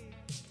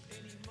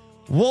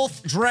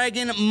 Wolf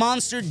Dragon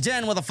Monster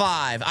Den with a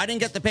 5. I didn't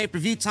get the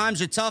pay-per-view.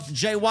 Times are tough.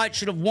 Jay White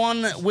should have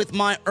won with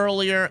my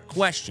earlier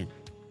question.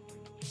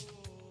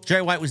 Jay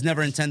White was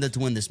never intended to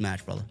win this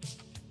match, brother.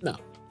 No.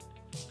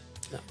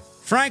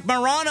 Frank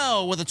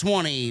Morano with a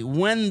 20.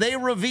 When they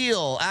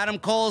reveal Adam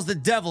Cole as the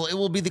devil, it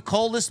will be the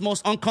coldest,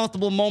 most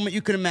uncomfortable moment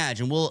you can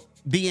imagine. Will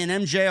be an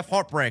MJF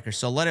heartbreaker,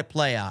 so let it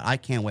play out. I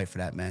can't wait for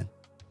that, man.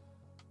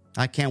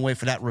 I can't wait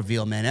for that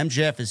reveal, man.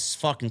 MJF is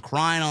fucking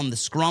crying on the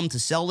scrum to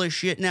sell this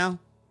shit now.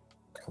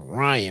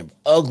 Crying.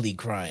 Ugly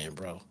crying,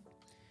 bro.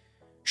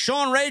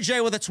 Sean Ray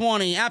J with a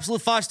 20.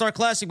 Absolute 5-star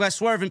classic by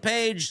Swerve and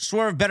Page.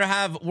 Swerve better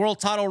have world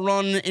title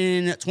run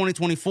in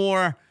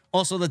 2024.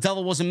 Also, the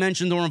devil wasn't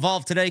mentioned or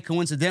involved today,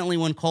 coincidentally,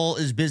 when Cole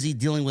is busy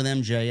dealing with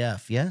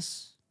MJF.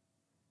 Yes?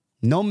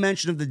 No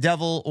mention of the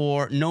devil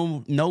or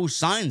no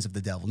signs of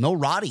the devil. No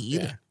Roddy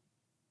either. Yeah.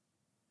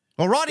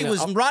 Well, Roddy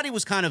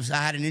was kind of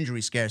had an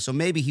injury scare, so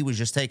maybe he was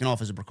just taken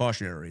off as a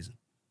precautionary reason.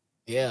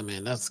 Yeah,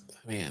 man, I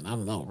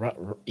don't know.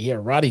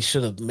 Roddy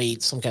should have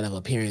made some kind of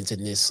appearance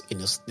in this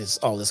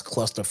all this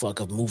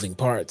clusterfuck of moving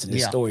parts in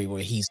this story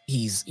where he's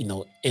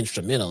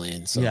instrumental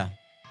in. So I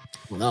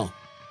don't know.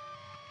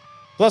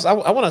 Plus, I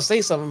want to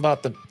say something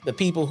about the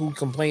people who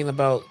complain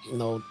about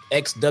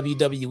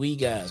ex-WWE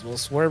guys. Well,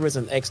 Swerve is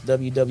an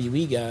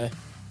ex-WWE guy,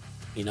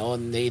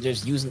 and they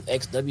just using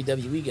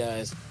ex-WWE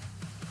guys.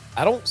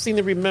 I don't seem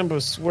to remember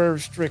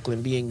Swerve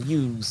Strickland being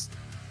used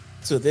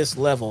to this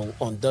level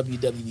on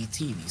WWE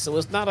TV. So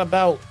it's not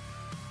about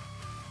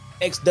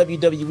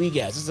ex-WWE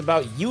guys. It's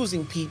about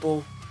using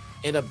people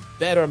in a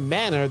better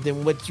manner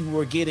than what you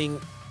were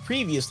getting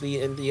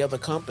previously in the other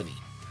company.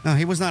 No,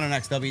 he was not an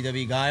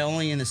ex-WWE guy,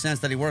 only in the sense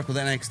that he worked with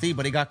NXT,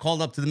 but he got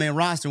called up to the main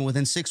roster, and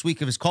within 6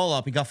 weeks of his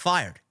call-up, he got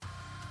fired.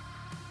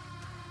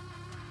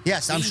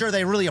 Yes, I'm sure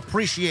they really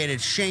appreciated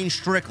Shane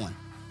Strickland.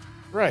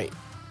 Right.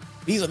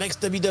 He's an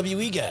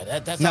ex-WWE guy.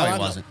 That's No, how he I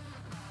know. wasn't.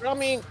 I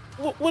mean,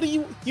 what do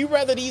you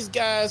rather these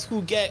guys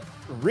who get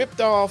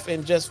ripped off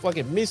and just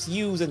fucking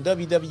misused in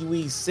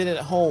WWE sit at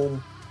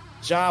home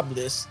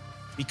jobless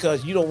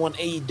because you don't want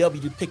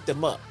AEW to pick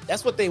them up?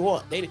 That's what they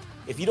want.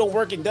 If you don't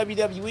work in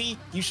WWE,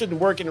 you shouldn't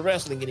work in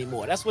wrestling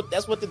anymore. That's what the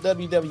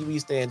WWE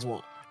stands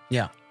want.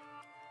 Yeah.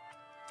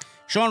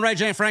 Sean Ray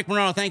J and Frank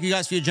Morano, thank you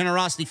guys for your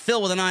generosity.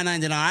 Phil with a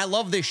 $9.99. I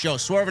love this show.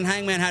 Swerve and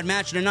Hangman had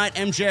match tonight.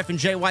 MJF and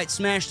Jay White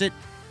smashed it.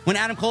 When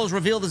Adam Cole is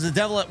revealed as the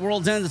devil at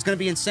World's End, it's going to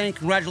be insane.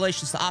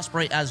 Congratulations to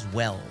Ospreay as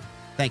well.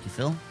 Thank you,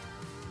 Phil.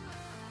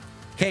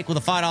 Cake with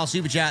a $5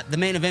 super chat. The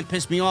main event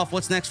pissed me off.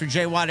 What's next for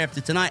Jay White after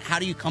tonight? How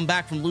do you come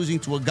back from losing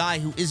to a guy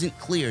who isn't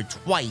cleared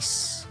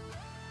twice?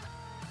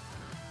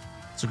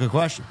 It's a good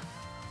question.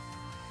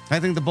 I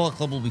think the Bullet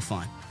Club will be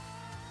fine.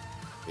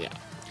 Yeah.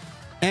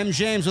 M.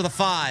 James with a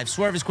 5.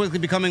 Swerve is quickly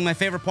becoming my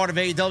favorite part of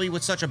AEW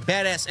with such a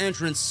badass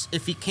entrance.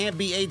 If he can't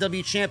be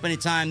AEW champ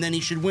anytime, then he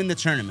should win the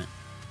tournament.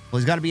 Well,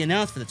 he's got to be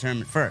announced for the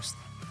tournament first.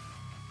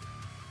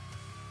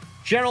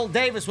 Gerald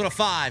Davis with a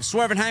 5.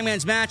 Swerve and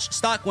Hangman's match,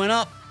 stock went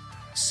up.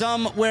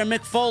 Some where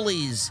Mick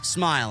Foley's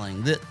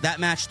smiling. That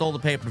match stole the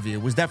pay-per-view.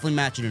 It was definitely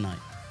match of the night.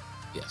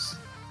 Yes.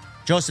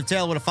 Joseph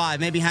Taylor with a 5.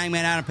 Maybe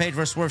Hangman Adam Page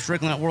versus Swerve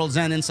Strickland at World's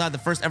End inside the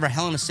first ever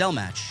Hell in a Cell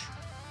match.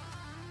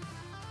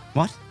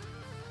 What?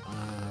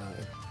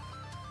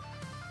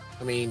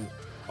 I mean,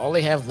 all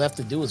they have left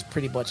to do is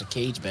pretty much a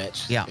cage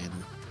match. Yeah.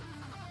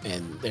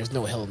 And there's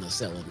no Hell in a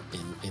Cell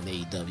in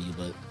AEW,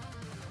 but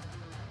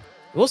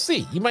we'll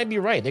see. You might be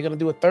right. They're gonna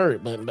do a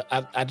third, but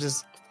I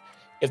just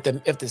if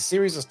the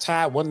series is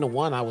tied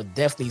 1-1, I would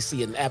definitely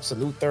see an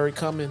absolute third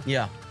coming.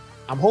 Yeah.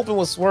 I'm hoping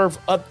with Swerve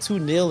up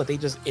 2-0 that they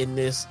just end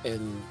this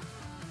and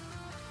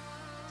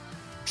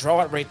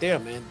draw it right there,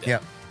 man. Yeah.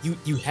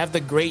 You have a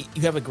great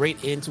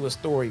end to a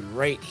story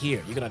right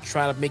here. You're gonna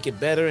try to make it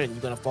better and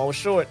you're gonna fall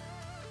short.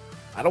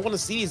 I don't want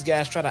to see these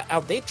guys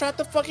they tried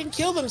to fucking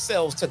kill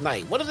themselves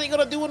tonight. What are they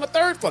going to do in the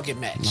third fucking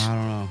match? I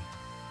don't know.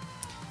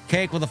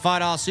 Cake with a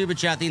 $5 super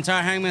chat. The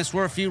entire Hangman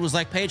Swerve feud was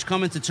like Page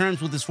coming to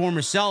terms with his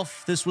former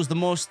self. This was the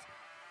most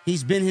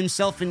he's been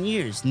himself in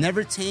years.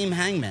 Never tame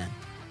Hangman.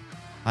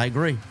 I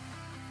agree.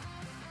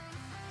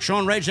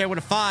 Sean Ray J with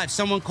a 5.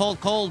 Someone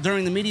called Cole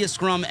during the media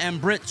scrum, and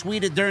Britt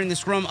tweeted during the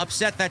scrum,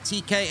 upset that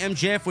TK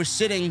MJF were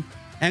sitting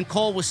and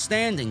Cole was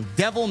standing.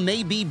 Devil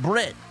may be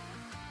Britt.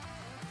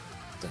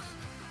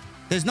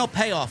 There's no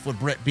payoff with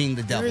Britt being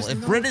the devil.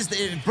 If Britt is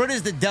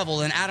the devil,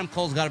 then Adam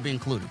Cole's got to be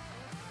included.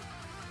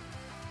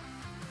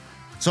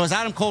 So is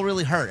Adam Cole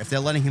really hurt if they're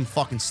letting him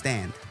fucking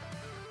stand?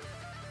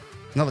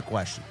 Another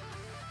question.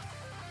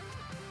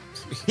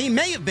 He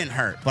may have been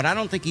hurt, but I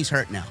don't think he's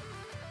hurt now.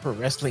 For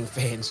wrestling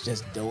fans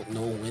just don't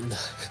know when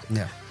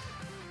to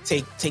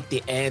take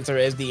the answer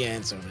as the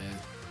answer, man.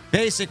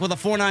 Basic with a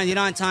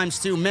 $4.99 times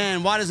 2.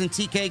 Man, why doesn't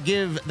TK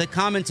give the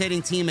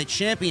commentating team a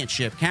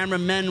championship?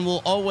 Cameramen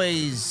will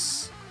always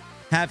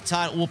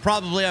will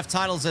probably have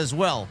titles as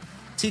well.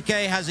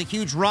 TK has a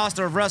huge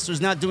roster of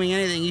wrestlers not doing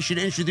anything. He should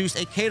introduce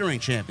a catering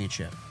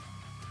championship.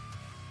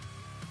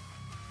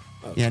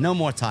 Okay. Yeah, no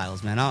more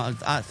titles, man.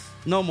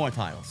 No more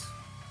titles.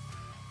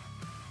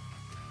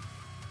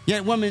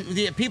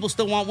 Yeah, people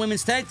still want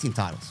women's tag team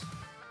titles.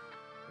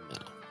 No.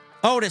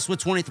 Otis with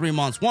 23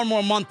 months. One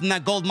more month and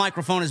that gold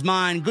microphone is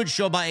mine. Good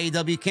show by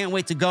AEW. Can't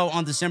wait to go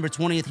on December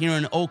 20th here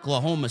in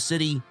Oklahoma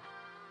City.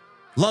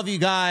 Love you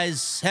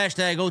guys.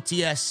 Hashtag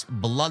OTS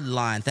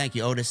Bloodline. Thank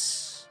you,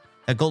 Otis.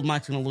 That gold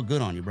mic's going to look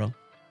good on you, bro.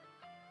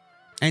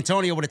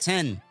 Antonio with a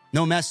 10.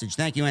 No message.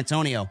 Thank you,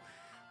 Antonio.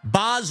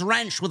 Boz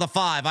Wrench with a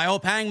 5. I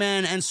hope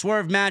Hangman and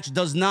Swerve match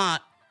does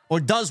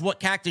what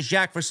Cactus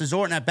Jack versus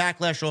Orton at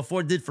Backlash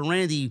 04 did for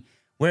Randy,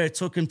 where it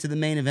took him to the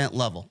main event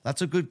level.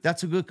 That's a good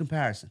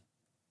comparison.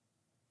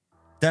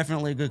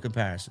 Definitely a good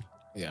comparison.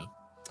 Yeah.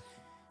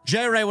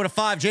 J Ray with a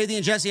 5. JD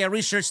and Jesse, I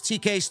researched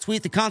TK's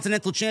tweet. The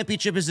Continental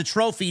Championship is a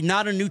trophy,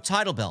 not a new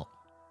title belt.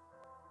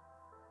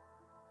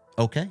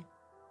 Okay.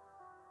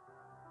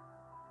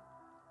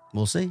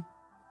 We'll see.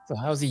 So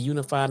how's he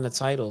unifying the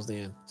titles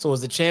then? So is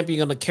the champion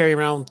going to carry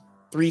around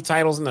 3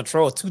 titles in the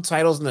trophy, 2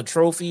 titles in the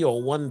trophy,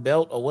 or 1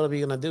 belt, or what are we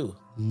going to do?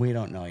 We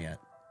don't know yet.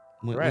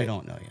 We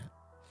don't know yet.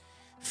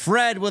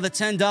 Fred with a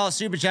 $10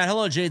 super chat.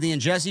 Hello, JD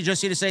and Jesse.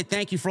 Just here to say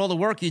thank you for all the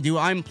work you do.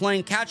 I'm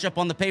playing catch-up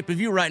on the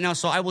pay-per-view right now,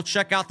 so I will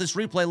check out this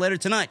replay later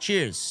tonight.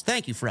 Cheers.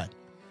 Thank you, Fred.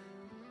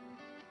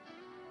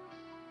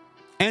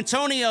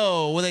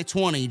 Antonio with a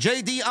 20.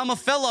 JD, I'm a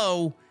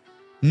fellow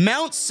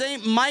Mount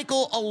St.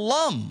 Michael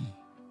alum.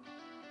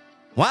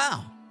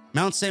 Wow.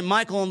 Mount St.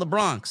 Michael in the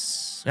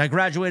Bronx. I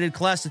graduated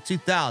class of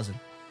 2000.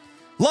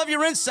 Love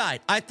your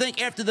insight. I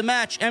think after the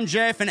match,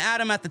 MJF and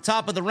Adam at the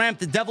top of the ramp,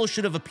 the devil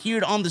should have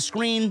appeared on the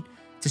screen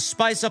to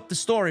spice up the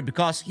story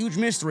because huge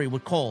mystery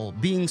with Cole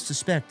being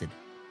suspected.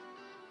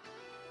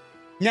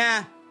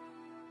 Nah.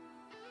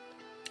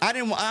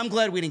 I'm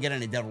glad we didn't get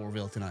any devil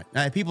reveal tonight.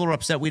 People are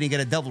upset we didn't get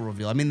a devil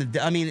reveal. I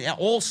mean,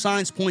 all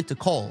signs point to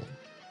Cole.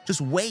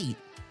 Just wait.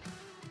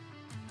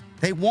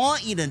 They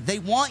want you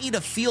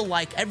to feel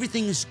like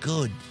everything is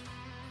good.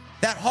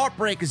 That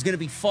heartbreak is going to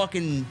be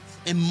fucking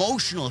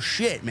emotional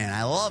shit, man.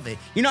 I love it.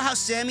 You know how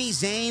Sami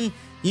Zayn,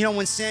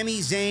 when Sami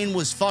Zayn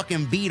was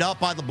fucking beat up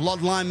by the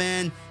Bloodline,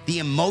 man, the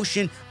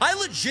emotion. I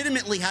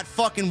legitimately had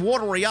fucking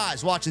watery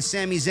eyes watching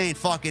Sami Zayn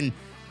fucking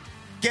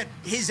get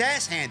his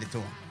ass handed to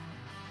him.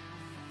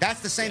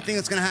 That's the same thing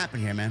that's going to happen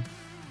here, man.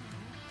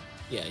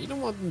 Yeah, you don't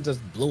want them to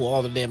just blow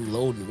all of them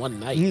load in one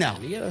night. No.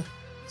 Man. Yeah.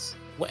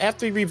 Well,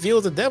 after he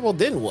reveals the devil,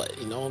 then what?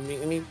 You know what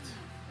I mean?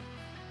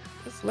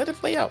 Let's let it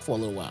play out for a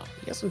little while.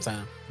 You got some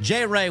time.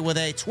 J. Ray with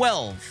a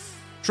 12.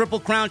 Triple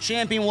Crown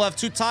champion will have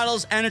 2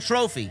 titles and a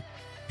trophy.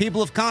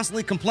 People have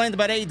constantly complained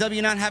about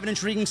AEW not having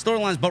intriguing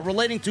storylines, but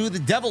relating to who the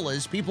devil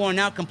is, people are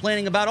now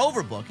complaining about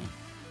overbooking.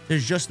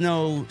 There's just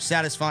no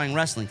satisfying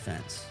wrestling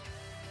fans.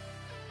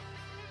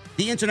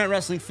 The internet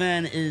wrestling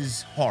fan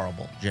is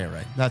horrible, J.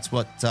 Ray. That's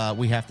what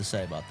we have to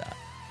say about that.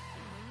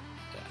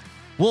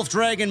 Wolf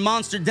Dragon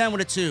Monster Den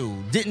with a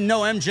 2. Didn't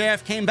know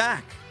MJF came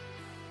back.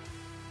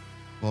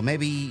 Well,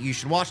 maybe you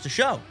should watch the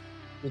show.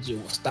 Would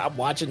you stop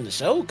watching the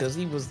show? Because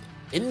he was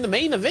in the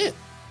main event.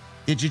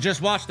 Did you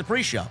just watch the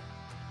pre-show?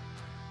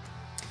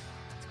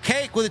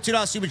 Cake with a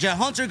 $2 super chat.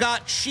 Hunter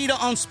got Sheeta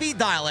on speed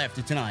dial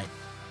after tonight.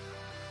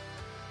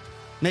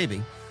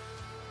 Maybe.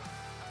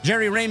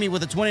 Jerry Ramey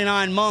with a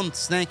 29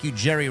 months. Thank you,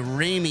 Jerry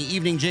Ramey.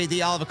 Evening,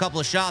 JD. I'll have a couple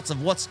of shots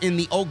of what's in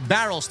the oak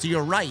barrels to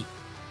your right.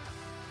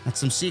 That's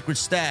some secret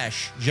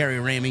stash, Jerry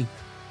Ramey.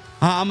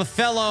 I'm a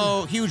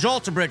fellow huge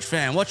Alter Bridge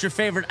fan. What's your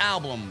favorite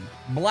album?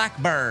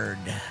 Blackbird.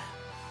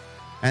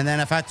 And then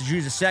if I had to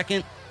choose a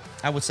second,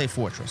 I would say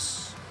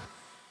Fortress.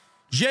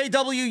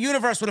 JW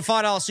Universe with a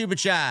 $5 super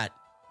chat.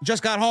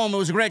 Just got home. It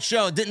was a great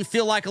show. Didn't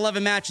feel like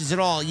 11 matches at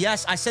all.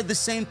 Yes, I said the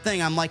same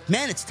thing. I'm like,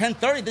 man, it's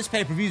 10:30. This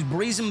pay-per-view's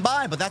breezing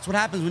by, but that's what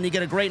happens when you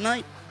get a great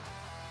night.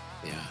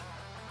 Yeah.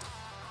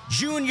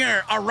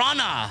 Junior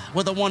Arana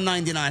with a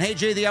 $1.99. Hey,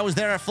 JD, I was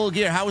there at Full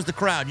Gear. How was the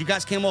crowd? You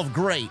guys came off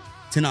great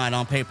tonight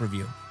on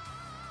pay-per-view.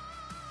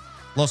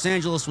 Los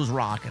Angeles was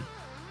rocking.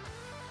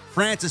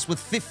 Francis with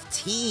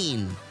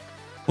 15.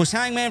 Was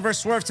Hangman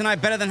vs. Swerve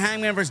tonight better than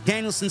Hangman vs.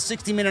 Danielson's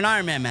 60-minute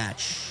Iron Man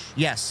match?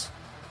 Yes.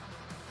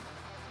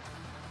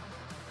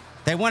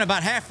 They won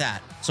about half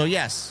that, so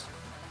yes.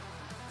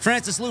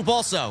 Francis Loop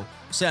also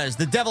says,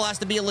 the devil has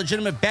to be a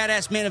legitimate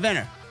badass main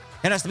eventer.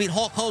 It has to beat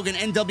Hulk Hogan,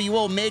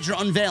 NWO, major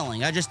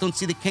unveiling. I just don't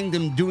see the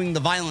Kingdom doing the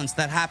violence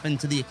that happened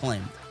to the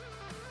Acclaimed.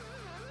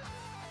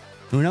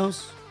 Who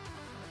knows?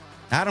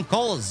 Adam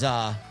Cole is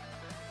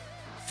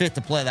fit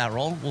to play that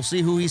role. We'll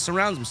see who he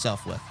surrounds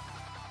himself with.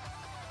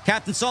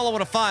 Captain Solo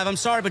with a 5. I'm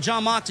sorry, but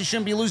John Moxley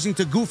shouldn't be losing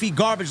to goofy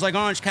garbage like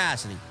Orange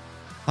Cassidy.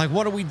 Like,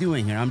 what are we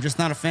doing here? I'm just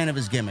not a fan of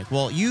his gimmick.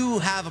 Well, you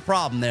have a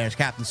problem there,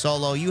 Captain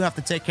Solo. You have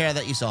to take care of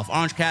that yourself.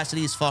 Orange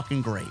Cassidy is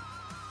fucking great.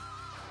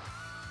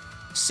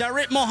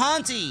 Sarit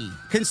Mohanty,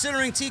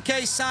 considering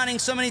TK signing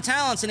so many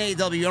talents in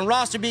AEW and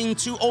roster being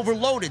too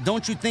overloaded,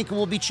 don't you think it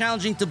will be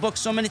challenging to book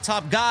so many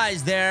top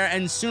guys there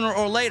and sooner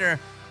or later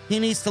he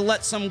needs to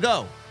let some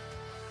go?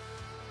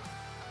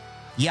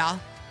 Yeah.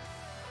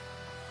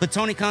 But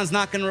Tony Khan's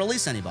not going to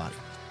release anybody.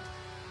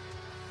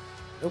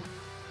 Nope.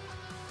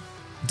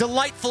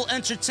 Delightful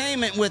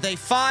entertainment with a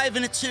 5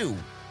 and a 2.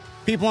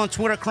 People on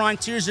Twitter crying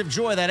tears of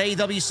joy that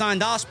AEW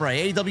signed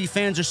Ospreay. AEW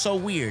fans are so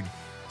weird.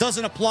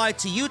 Doesn't apply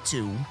to you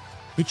two.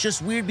 It's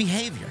just weird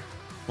behavior.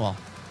 Well,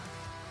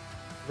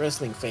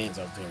 wrestling fans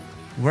are very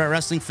weird. Where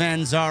wrestling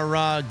fans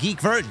are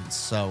geek virgins,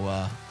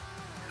 so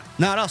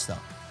not us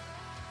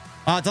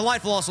though.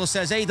 Delightful also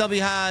says AEW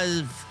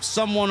has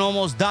someone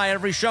almost die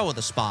every show with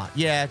a spot.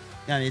 Yeah,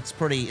 it's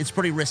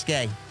pretty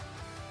risque.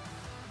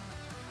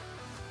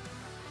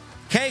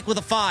 Cake with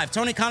a 5.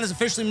 Tony Khan is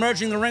officially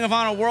merging the Ring of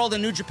Honor World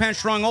and New Japan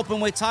Strong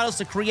Openweight titles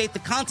to create the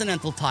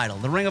Continental title.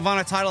 The Ring of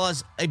Honor title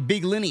has a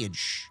big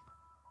lineage.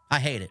 I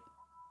hate it.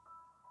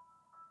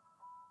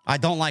 I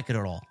don't like it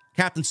at all.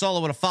 Captain Solo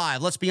with a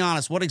 5. Let's be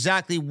honest. What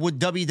exactly would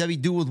WWE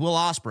do with Will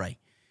Ospreay?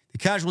 The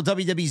casual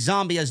WWE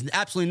zombie has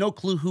absolutely no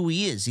clue who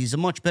he is. He's a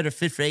much better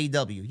fit for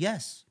AEW.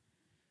 Yes.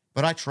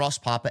 But I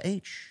trust Papa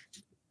H.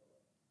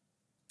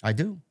 I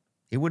do.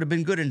 He would have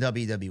been good in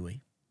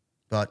WWE.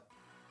 But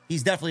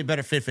he's definitely a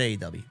better fit for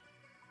AEW.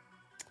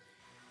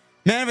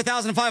 Man of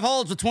 1,005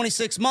 holds with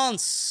 26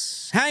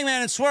 months.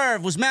 Hangman and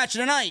Swerve was match of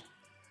the night.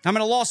 I'm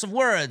at a loss of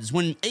words.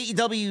 When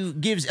AEW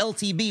gives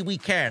LTB, we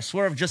care.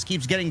 Swerve just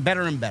keeps getting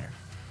better and better.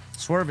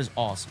 Swerve is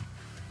awesome.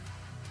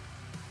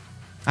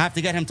 I have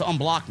to get him to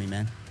unblock me,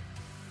 man.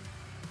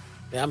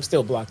 Yeah, I'm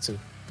still blocked too.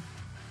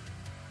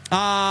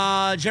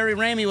 Jerry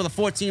Ramey with a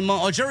 14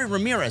 month. Oh, Jerry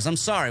Ramirez, I'm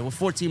sorry, with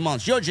 14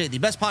 months. Yo, JD,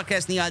 best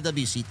podcast in the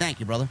IWC. Thank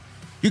you, brother.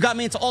 You got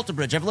me into Alter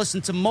Bridge. I've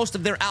listened to most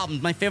of their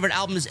albums. My favorite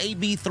album is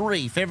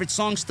AB3. Favorite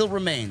song, Still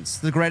Remains.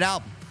 It's a great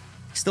album.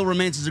 Still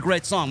Remains is a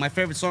great song. My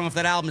favorite song off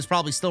that album is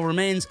probably Still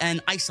Remains and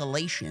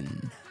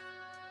Isolation.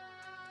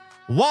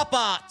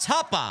 Wappa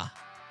Tapa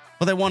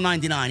with a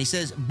 $1.99. He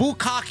says,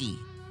 Bukaki.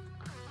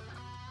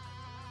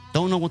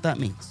 Don't know what that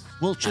means.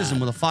 Will Chisholm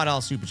with a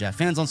 $5 super chat.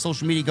 Fans on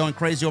social media going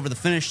crazy over the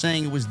finish,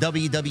 saying it was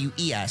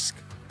WWE-esque.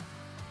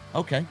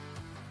 Okay.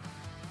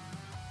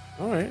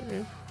 All right.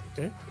 Yeah.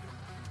 Okay.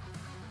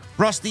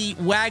 Rusty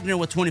Wagner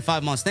with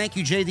 25 months. Thank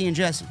you, JD and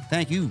Jesse.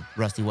 Thank you,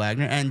 Rusty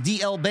Wagner. And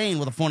DL Bain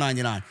with a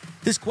 $4.99.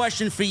 This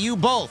question for you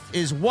both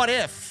is, what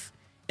if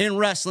in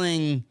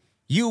wrestling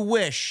you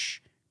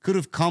wish could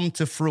have come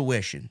to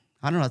fruition?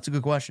 I don't know. That's a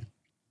good question.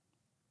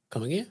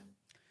 Come again?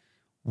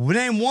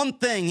 Name one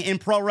thing in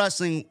pro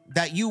wrestling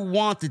that you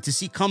wanted to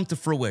see come to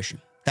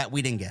fruition that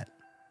we didn't get.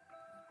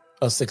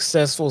 A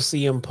successful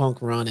CM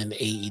Punk run in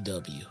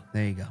AEW.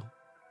 There you go.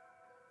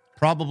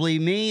 Probably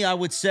me, I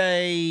would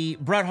say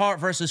Bret Hart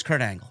versus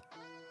Kurt Angle.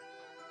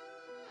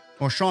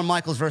 Or Shawn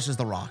Michaels versus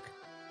The Rock.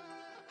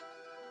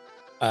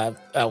 I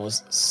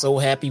was so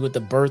happy with the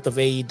birth of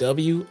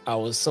AEW. I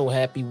was so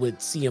happy with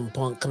CM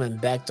Punk coming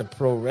back to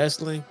pro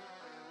wrestling.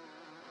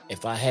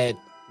 If I had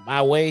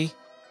my way,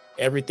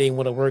 everything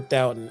would have worked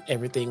out and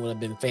everything would have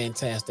been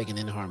fantastic and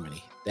in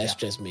harmony. That's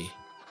just me.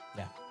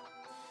 Yeah.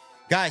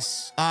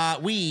 Guys,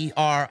 we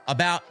are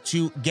about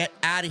to get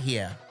out of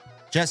here.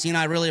 Jesse and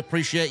I really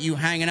appreciate you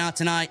hanging out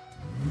tonight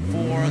for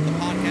the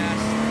podcast.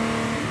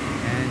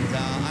 And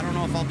I don't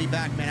know if I'll be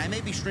back, man. I may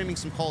be streaming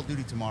some Call of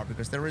Duty tomorrow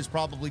because there is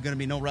probably going to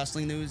be no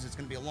wrestling news. It's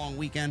going to be a long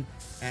weekend.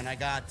 And I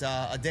got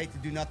a date to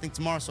do nothing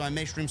tomorrow, so I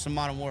may stream some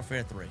Modern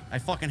Warfare 3. I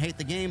fucking hate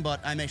the game, but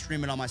I may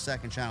stream it on my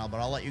second channel.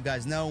 But I'll let you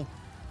guys know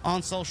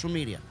on social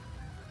media.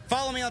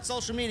 Follow me on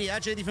social media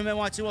at JD from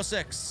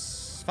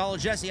NY206. Follow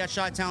Jesse at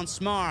Chi-Town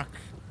Smark.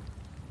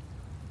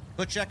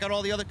 Go check out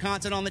all the other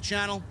content on the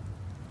channel.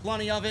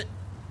 Plenty of it.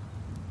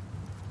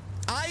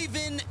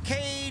 Ivan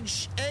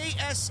Cage,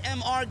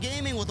 ASMR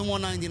Gaming with a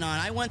 $1.99.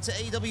 I went to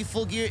AEW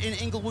Full Gear in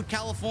Inglewood,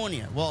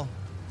 California. Well,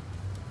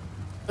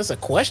 that's a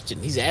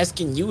question. He's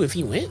asking you if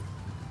he went.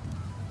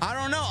 I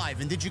don't know,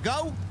 Ivan. Did you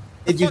go?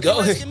 Did you go?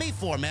 What are you asking me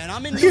for, man?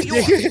 I'm in New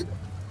York.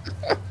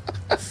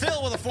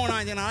 Phil with a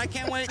 $4.99. I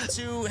can't wait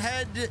to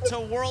head to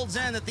World's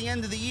End at the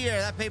end of the year.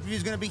 That pay-per-view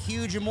is going to be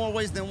huge in more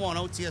ways than one.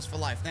 OTS for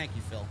life. Thank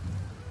you, Phil.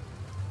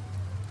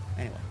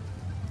 Anyway.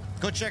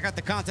 Go check out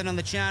the content on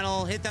the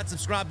channel. Hit that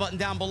subscribe button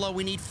down below.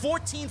 We need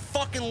 14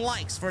 fucking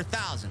likes for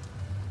 1,000.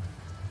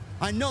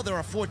 I know there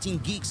are 14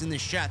 geeks in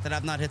this chat that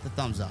have not hit the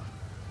thumbs up.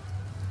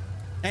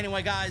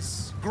 Anyway,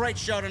 guys, great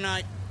show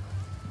tonight.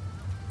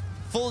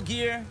 Full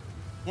Gear,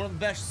 one of the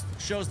best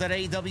shows that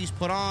AEW's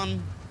put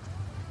on.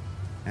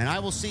 And I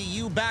will see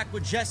you back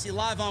with Jesse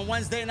live on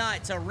Wednesday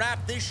night to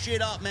wrap this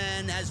shit up,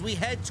 man, as we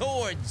head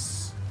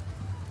towards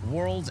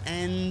World's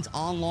End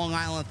on Long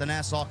Island at the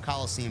Nassau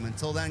Coliseum.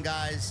 Until then,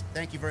 guys,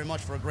 thank you very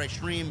much for a great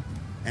stream,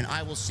 and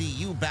I will see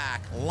you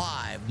back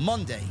live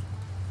Monday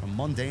from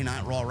Monday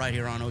Night Raw right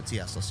here on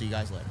OTS. I'll see you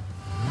guys later.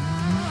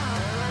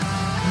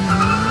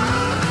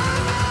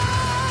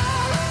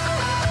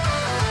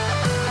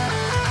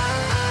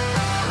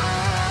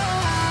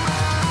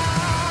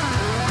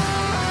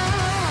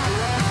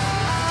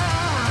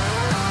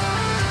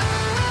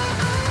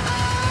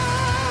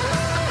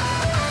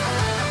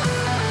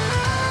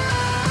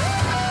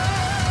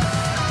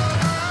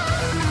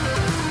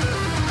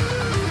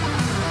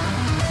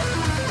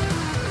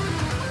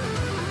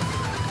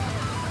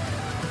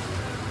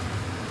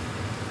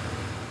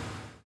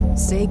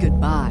 Say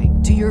goodbye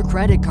to your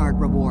credit card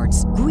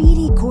rewards.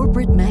 Greedy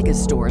corporate mega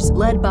stores,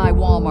 led by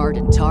Walmart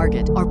and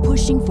Target, are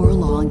pushing for a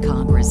law in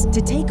Congress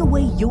to take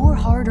away your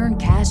hard-earned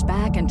cash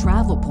back and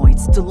travel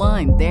points to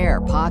line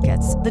their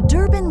pockets. The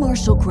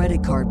Durbin-Marshall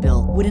credit card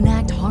bill would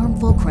enact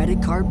harmful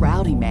credit card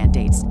routing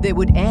mandates that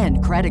would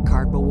end credit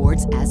card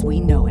rewards as we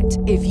know it.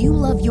 If you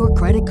love your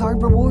credit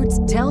card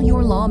rewards, tell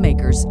your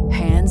lawmakers,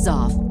 hands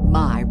off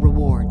my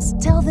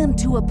rewards. Tell them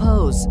to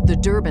oppose the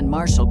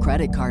Durbin-Marshall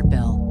credit card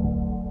bill.